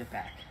let's put it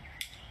back.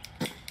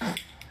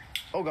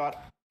 Oh god.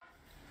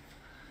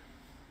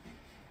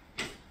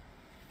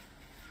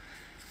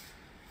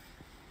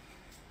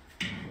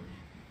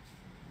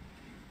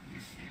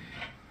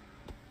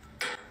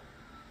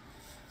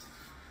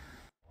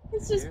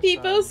 It's just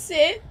people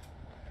sit.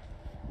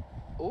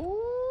 Ooh,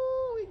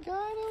 we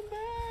got him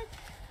back.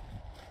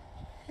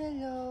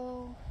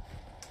 Hello.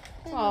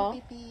 Hello,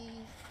 Pee-pee.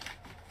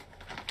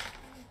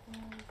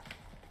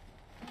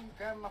 He's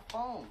grabbing my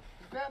phone.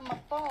 He's grabbing my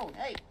phone.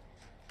 Hey,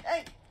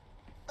 hey,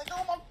 let go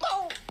of my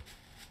phone.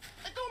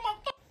 Let go of my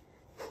phone.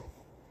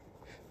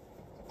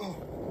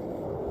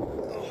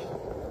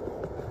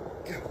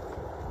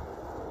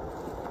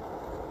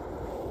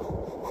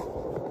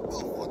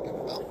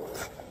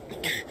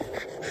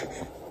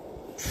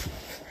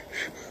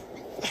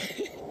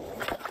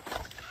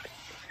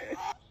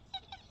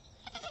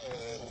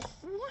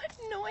 What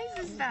noise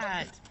is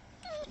that?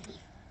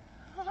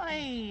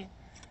 Hi.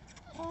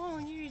 Oh,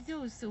 you're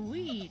so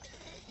sweet.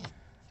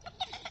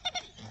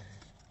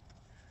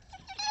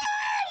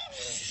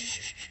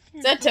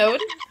 is that Toad?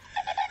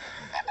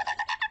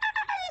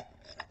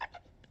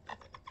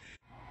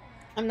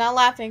 I'm not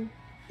laughing.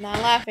 Not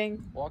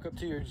laughing. Walk up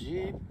to your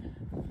Jeep,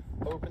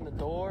 open the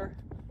door,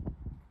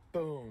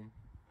 boom,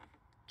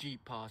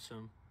 Jeep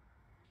possum.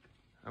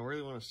 I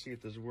really want to see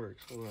if this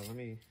works. Hold on, let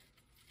me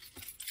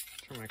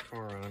turn my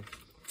car on.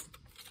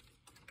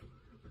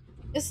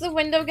 Is the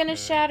window gonna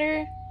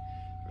shatter?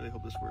 I really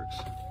hope this works.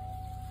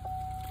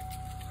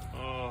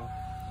 Oh.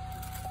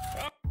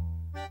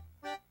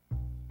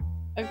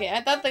 Okay,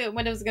 I thought the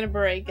window was gonna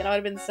break and I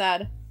would have been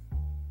sad.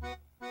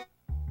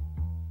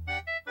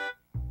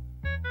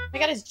 I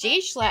got his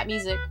J-slap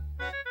music.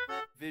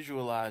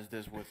 Visualize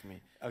this with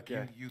me.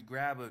 Okay. You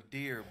grab a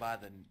deer by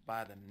the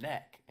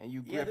neck and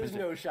you grip there's it,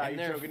 no shot and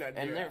you're they're choking that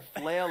deer. and they're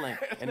flailing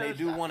and no they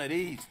do shot. one of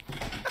these.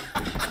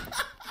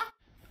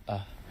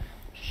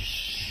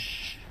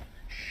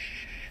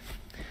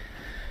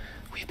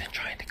 We've been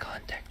trying to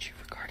contact you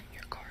regarding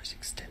your car's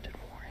extended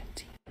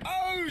warranty.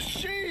 Oh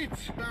shit!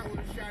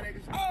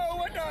 Oh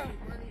what the?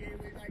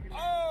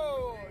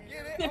 Oh,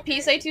 get it?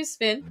 Peace I2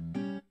 spin.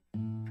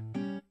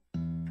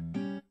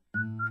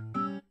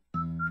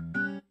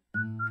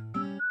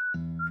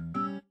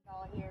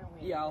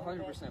 Yeah, I'll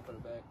 100% put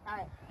it back. All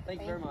right.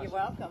 Thank you very much. You're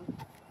welcome.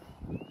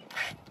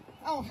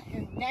 Oh,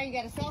 now you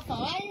got a cell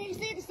phone. I didn't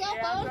even see the cell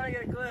Yeah, I'm phone. trying to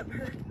get a clip.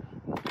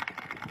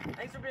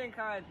 Thanks for being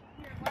kind.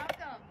 You're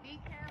welcome. Be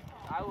careful.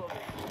 I will be.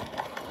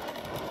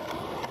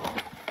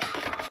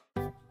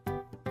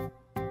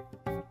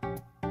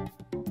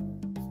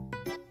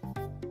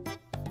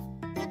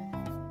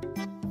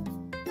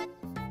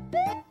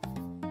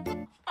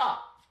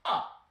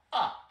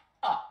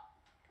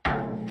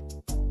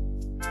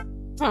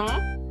 Huh?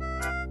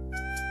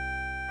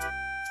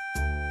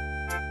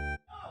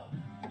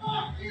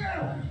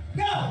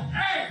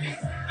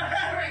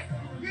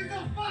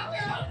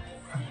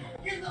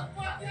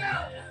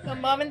 The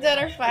mom and dad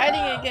are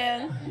fighting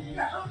again.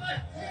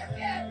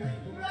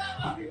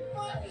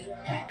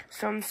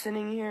 So I'm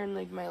sitting here and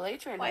like my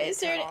lights are. Why is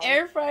there an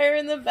air fryer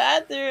in the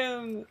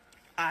bathroom?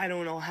 I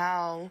don't know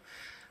how,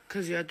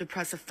 cause you have to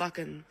press a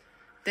fucking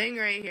thing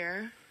right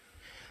here.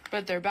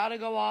 But they're about to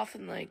go off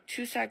in like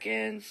 2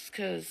 seconds,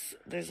 cause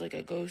there's like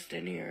a ghost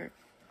in here.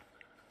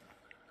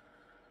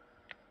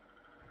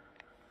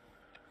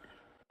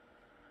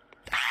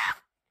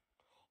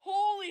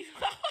 Holy!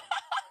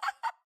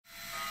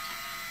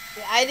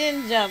 Yeah, I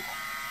didn't jump.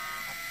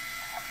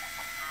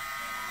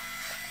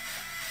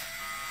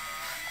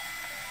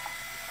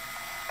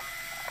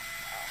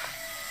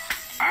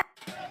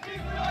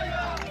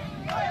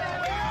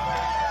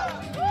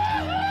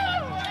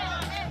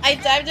 I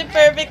timed it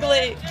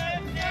perfectly.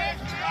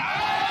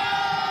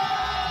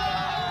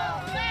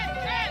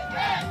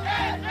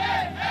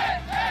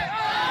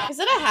 Is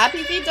it a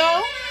Happy Feet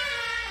doll?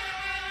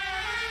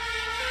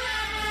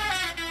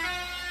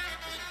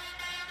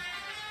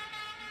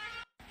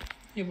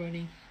 Hey,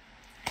 buddy.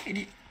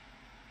 Hey,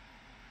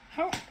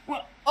 how?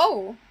 What?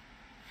 Oh.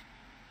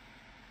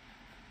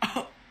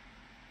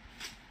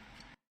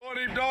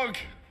 Morning, dog.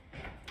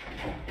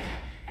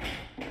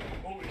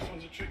 Oh, this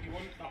one's a tricky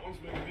one. That one's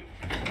moving.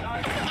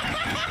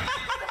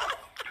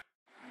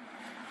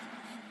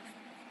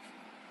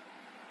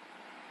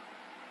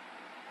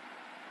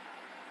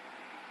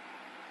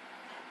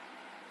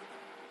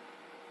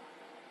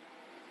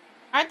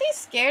 Aren't they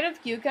scared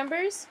of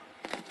cucumbers?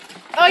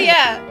 Oh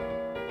yeah.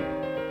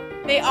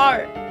 They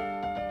are.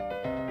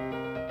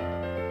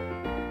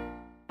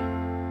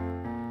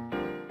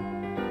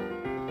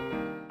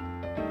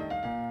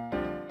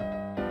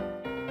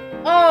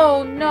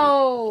 Oh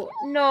no.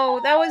 No,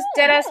 that was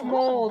dead-ass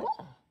mold.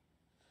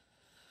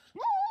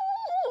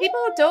 People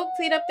who don't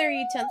clean up their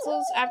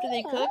utensils after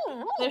they cook,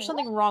 there's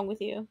something wrong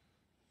with you.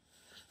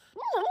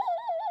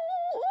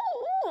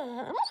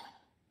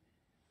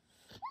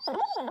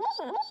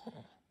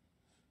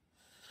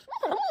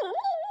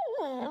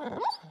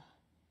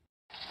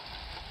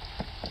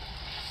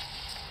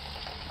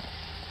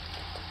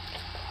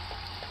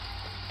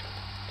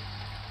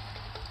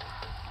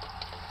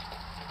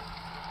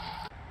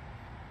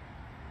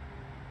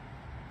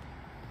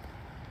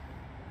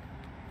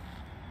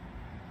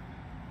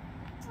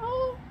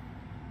 Oh.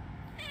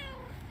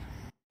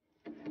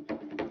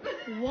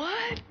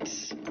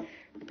 What?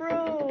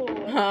 Bro.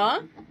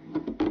 Huh?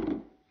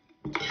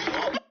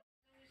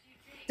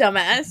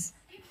 Dumbass.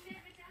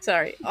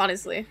 Sorry,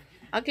 honestly.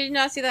 How could you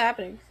not see that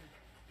happening?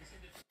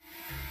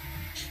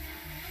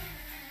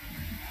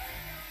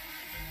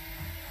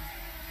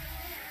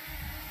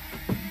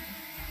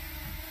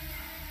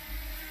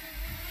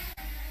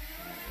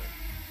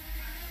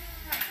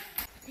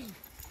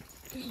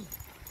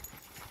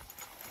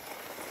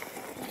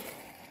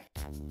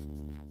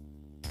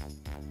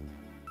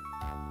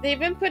 They've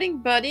been putting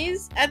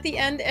buddies at the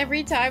end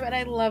every time, and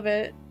I love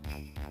it.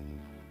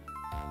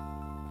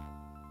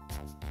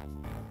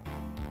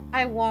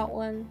 I want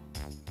one.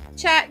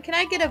 Chat, can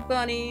I get a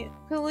bunny?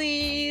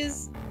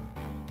 Please?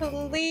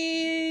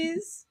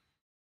 Please?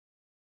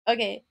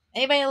 Okay,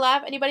 anybody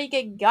laugh? Anybody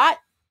get got?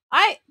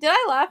 Did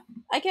I laugh?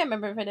 I can't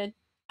remember if I did.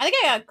 I think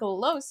I got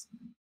close.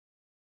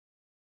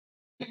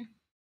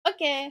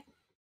 Okay.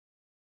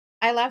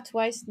 I laughed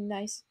twice.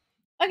 Nice.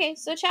 Okay,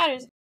 so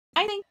chatters,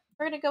 I think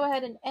we're gonna go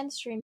ahead and end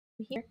stream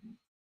here.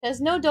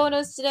 There's no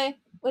donuts today,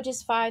 which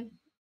is fine.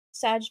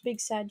 Sag, big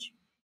Sag.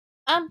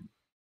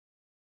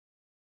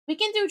 We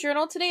can do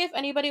journal today if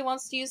anybody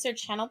wants to use their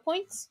channel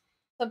points.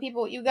 So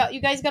people, you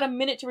guys got a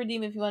minute to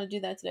redeem if you want to do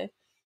that today.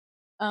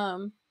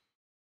 Yeah,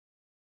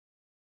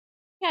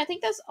 I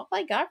think that's all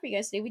I got for you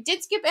guys today. We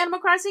did skip Animal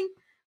Crossing.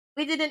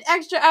 We did an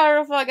extra hour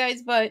of Fall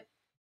Guys, but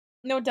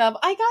no dub.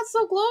 I got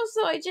so close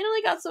though. I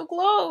genuinely got so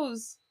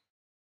close.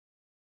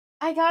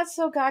 I got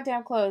so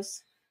goddamn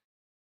close.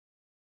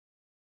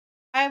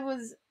 I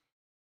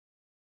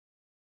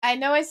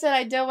know I said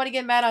I don't want to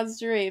get mad on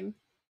stream,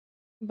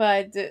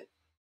 but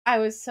I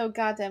was so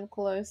goddamn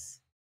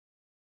close.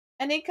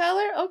 Any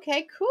color?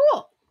 Okay,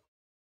 cool.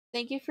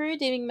 Thank you for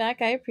redeeming,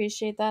 Mac. I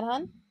appreciate that,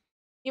 hon.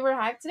 You were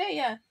hyped today?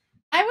 Yeah.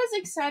 I was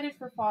excited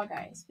for Fall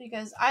Guys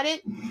because I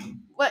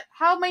didn't...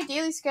 How my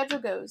daily schedule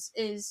goes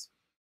is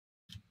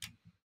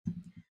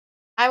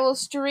I will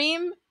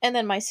stream, and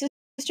then my sister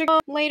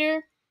comes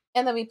later,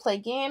 and then we play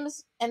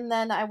games, and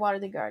then I water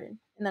the garden,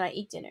 and then I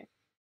eat dinner.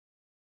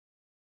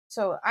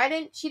 So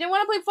she didn't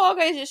want to play Fall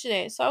Guys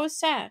yesterday, so I was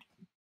sad.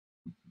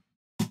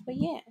 But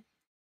yeah.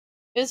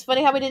 It was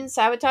funny how we didn't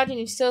sabotage and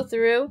you still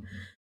threw.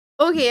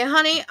 Okay,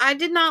 honey, I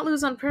did not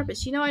lose on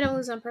purpose. You know I don't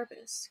lose on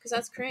purpose, because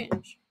that's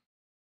cringe.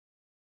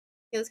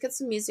 Okay, let's get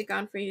some music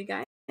on for you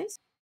guys. Okay,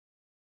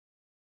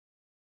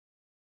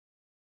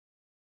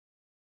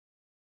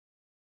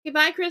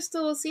 bye,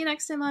 Crystal. We'll see you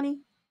next time, honey.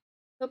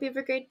 Hope you have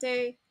a great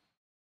day.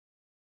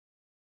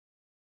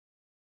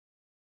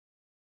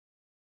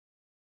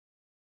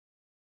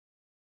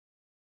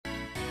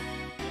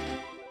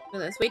 Oh,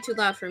 that's way too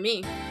loud for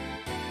me.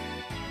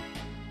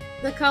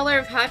 The color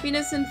of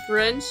happiness and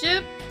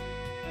friendship?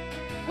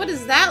 What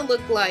does that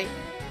look like?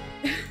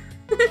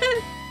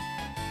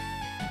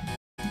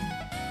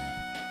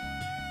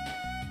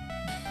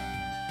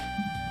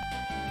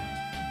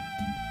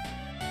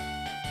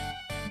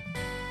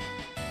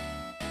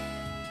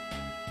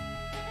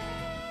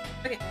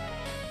 Okay.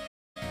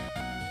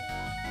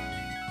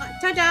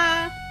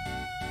 Ta-da!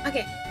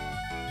 Okay.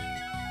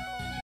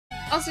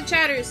 Also,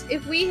 chatters,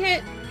 if we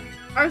hit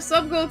our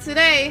sub goal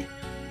today,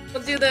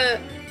 we'll do the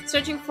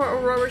searching for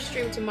Aurora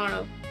stream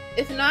tomorrow.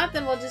 If not,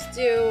 then we'll just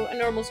do a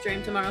normal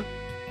stream tomorrow.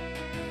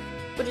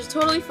 Which is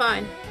totally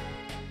fine.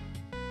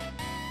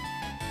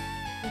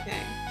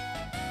 Okay.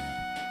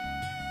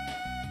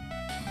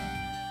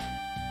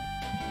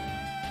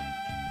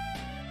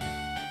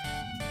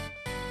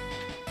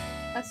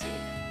 Let's see.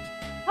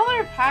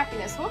 Color of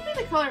happiness. What would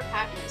be the color of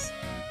happiness?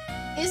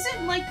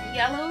 Isn't like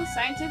yellow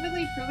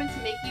scientifically proven to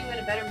make you in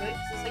a better mood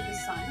because it's like the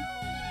sun?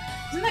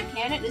 Isn't that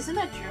canon? Isn't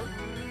that true?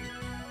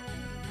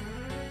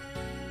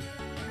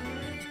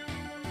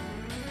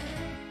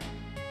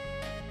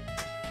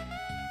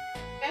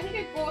 I think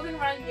a golden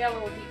red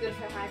yellow would be good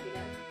for happiness.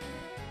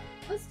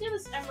 Let's do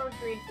this emerald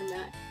green for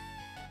that.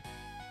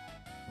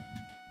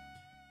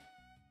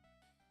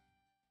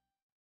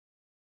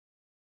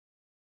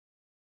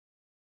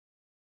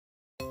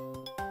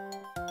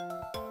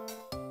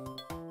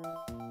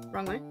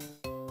 Wrong way.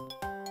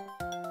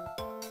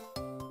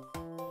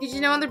 Did you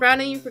know on the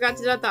brownie you forgot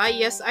to dot the I?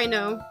 Yes, I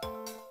know.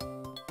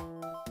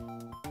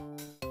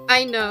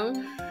 I know.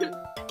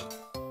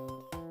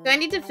 Do I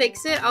need to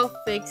fix it? I'll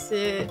fix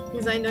it.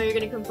 Because I know you're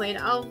gonna complain.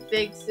 I'll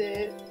fix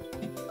it.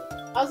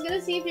 I was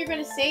gonna see if you're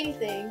gonna say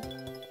anything.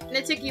 And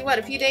it took you, what,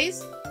 a few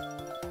days?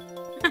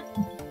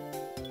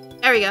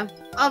 There we go.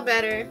 All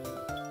better.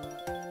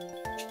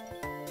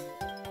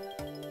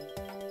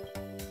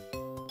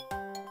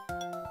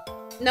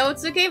 No,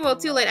 it's okay. Well,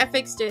 too late. I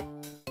fixed it.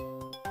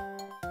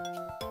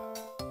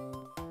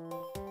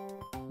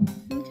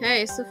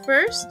 Okay, so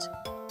first,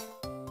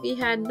 we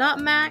had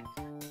Nutmac.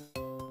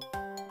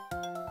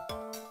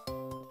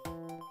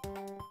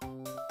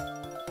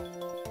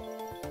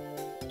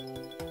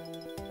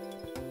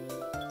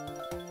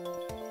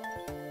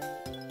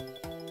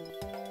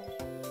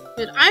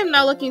 Dude, I'm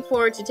not looking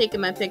forward to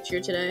taking my picture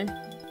today.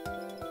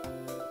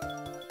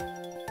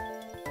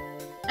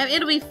 I mean,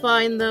 it'll be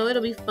fine, though.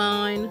 It'll be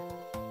fine.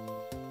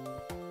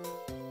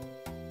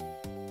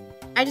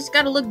 I just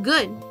gotta look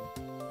good.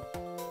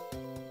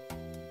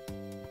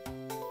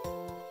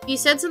 You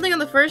said something on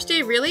the first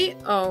day? Really?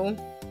 Oh.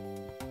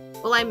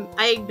 Well,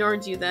 I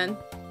ignored you then.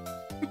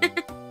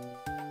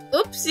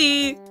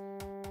 Oopsie!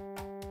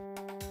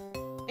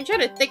 I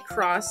tried a thick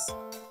cross.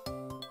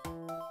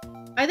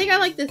 I think I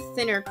like the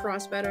thinner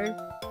cross better.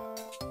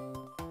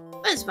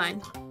 But it's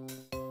fine.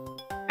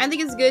 I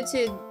think it's good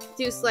to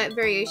do slight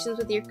variations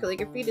with your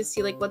calligraphy to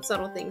see like what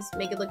subtle things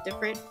make it look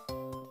different.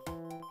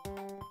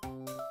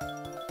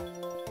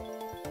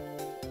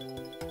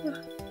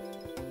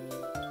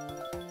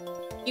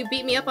 You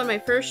beat me up on my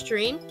first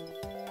stream?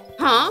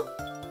 Huh?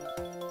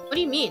 What do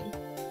you mean?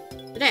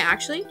 Did I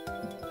actually?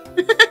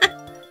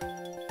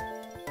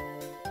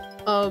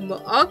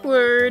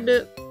 Awkward.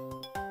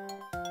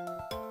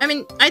 I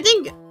mean, I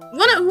think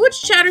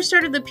which chatter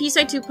started the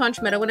P-Side 2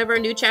 punch meta? Whenever a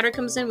new chatter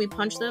comes in, we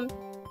punch them.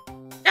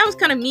 That was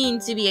kind of mean,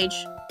 TBH.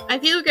 I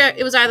feel like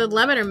it was either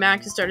Lemon or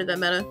Mac who started that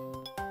meta.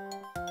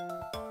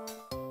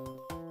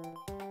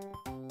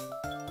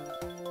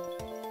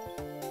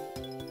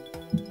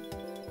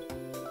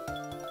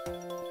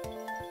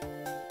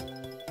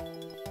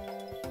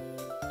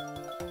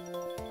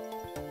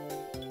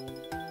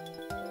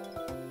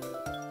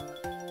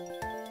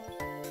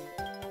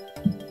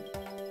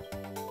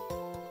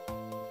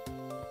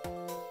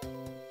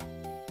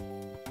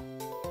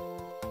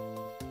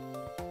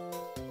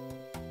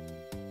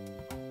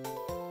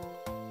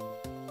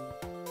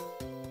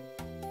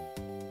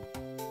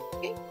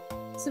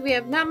 So we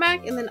have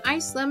Nutmeg and then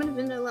Ice Lemon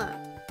Vanilla.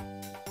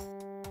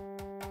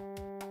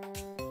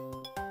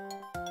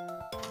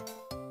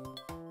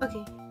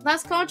 Okay,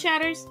 last call,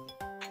 chatters.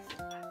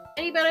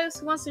 Anybody else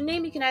who wants their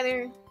name, you can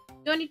either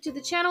donate to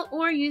the channel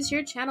or use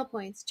your channel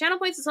points. Channel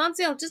points is on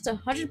sale, just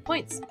 100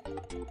 points.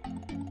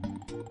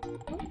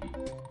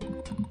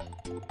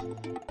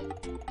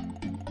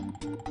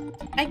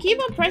 I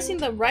keep on pressing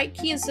the right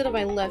key instead of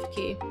my left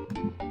key.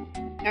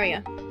 There we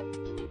go.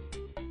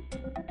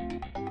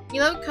 You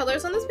love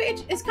colors on this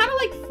page? It's kind of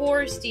like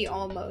foresty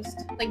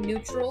almost. Like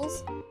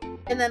neutrals.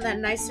 And then that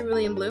nice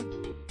cerulean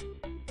blue.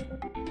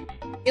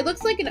 It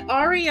looks like an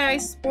REI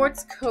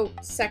sports coat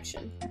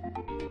section.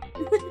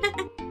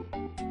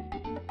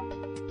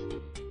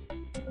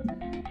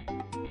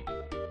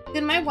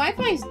 Dude, my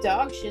Wi-Fi is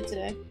dog shit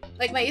today.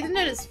 Like, my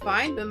internet is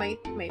fine, but my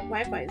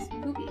Wi-Fi is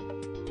poopy.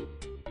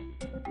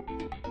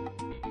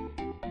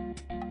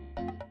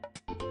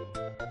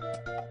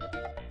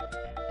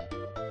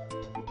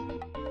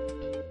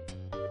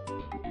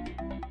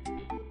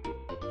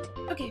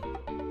 Okay.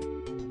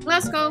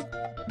 Last call.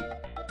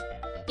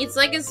 It's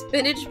like a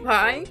spinach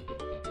pie.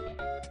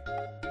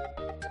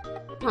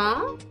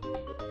 Huh?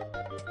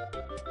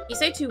 You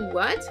say to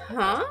what?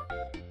 Huh?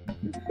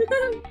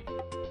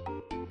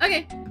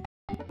 Okay.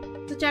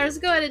 So chatters,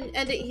 go ahead and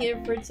end it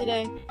here for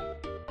today.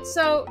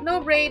 So,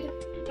 no raid.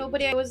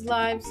 Nobody was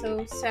live,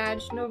 so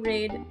Sag, no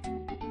raid.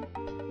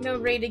 No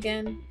raid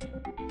again.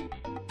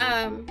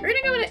 We're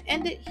gonna go ahead and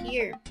end it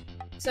here.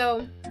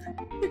 So,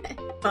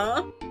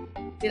 huh?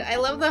 Dude, I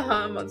love the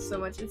huh emote so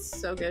much. It's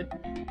so good.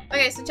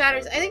 Okay, so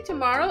chatters, I think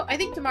tomorrow,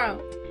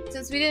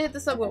 since we didn't hit the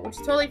sub goal, which is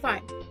totally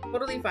fine.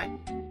 Totally fine.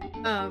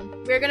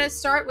 We're gonna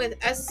start with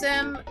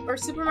SM or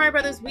Super Mario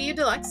Brothers Wii U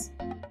Deluxe,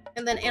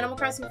 and then Animal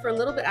Crossing for a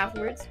little bit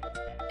afterwards.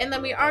 And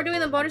then we are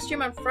doing the bonus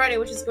stream on Friday,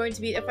 which is going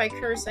to be If I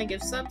Curse, I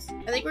Give Subs.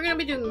 I think we're gonna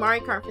be doing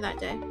Mario Kart for that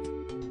day.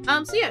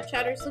 So yeah,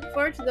 chatters, look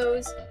forward to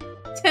those.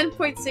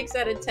 10.6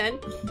 out of 10.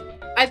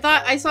 I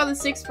thought I saw the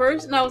 6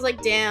 first, and I was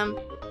like, damn.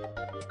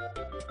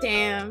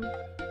 Damn.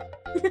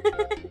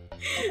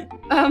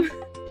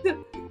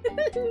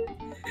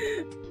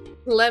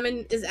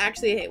 Lemon is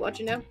actually a hate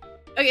watcher now.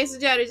 Okay, so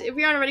chatters, if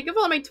you aren't already, go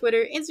follow my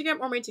Twitter,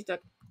 Instagram, or my TikTok.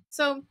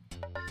 So,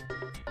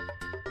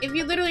 if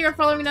you literally are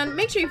following none,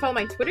 make sure you follow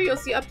my Twitter. You'll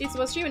see updates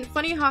about stream and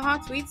funny haha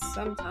tweets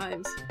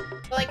sometimes.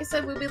 But like I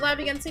said, we'll be live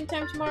again same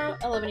time tomorrow,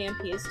 11 AM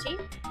PST.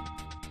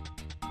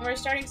 And we're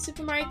starting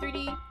Super Mario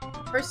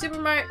 3D, or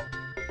Super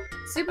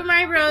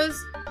Mario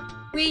Bros.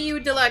 Wii U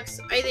Deluxe,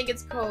 I think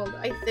it's called.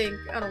 I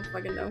don't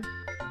fucking know.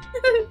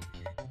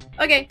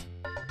 Okay.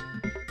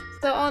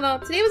 So, all in all,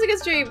 today was a good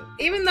stream,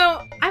 even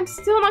though I'm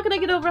still not gonna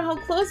get over how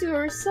close we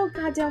were. So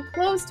goddamn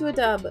close to a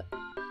dub.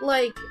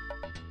 Like,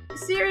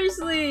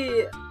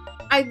 seriously,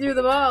 I threw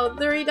the ball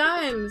 3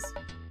 times.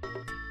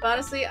 But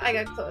honestly, I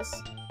got close.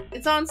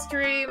 It's on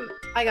stream,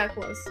 I got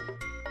close.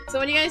 So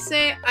when you guys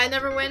say I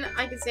never win,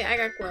 I can say I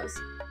got close.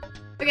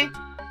 Okay,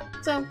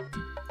 so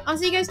I'll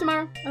see you guys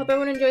tomorrow. I hope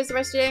everyone enjoys the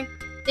rest of your day.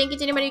 Thank you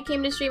to anybody who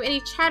came to stream, any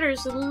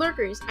chatters,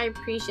 lurkers. I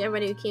appreciate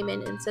everybody who came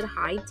in and said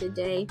hi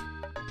today.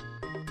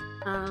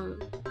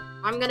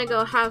 I'm gonna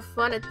go have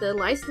fun at the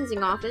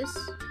licensing office.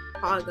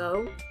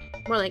 Pogo.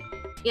 More like,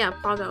 yeah,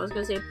 Pogo. I was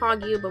gonna say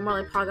Pog you, but more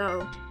like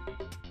Pogo.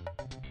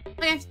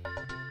 Okay.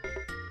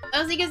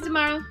 I'll see you guys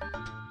tomorrow.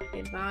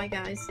 Okay, bye,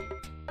 guys.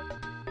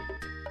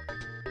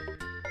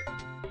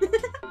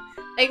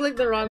 I clicked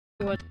the wrong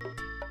one.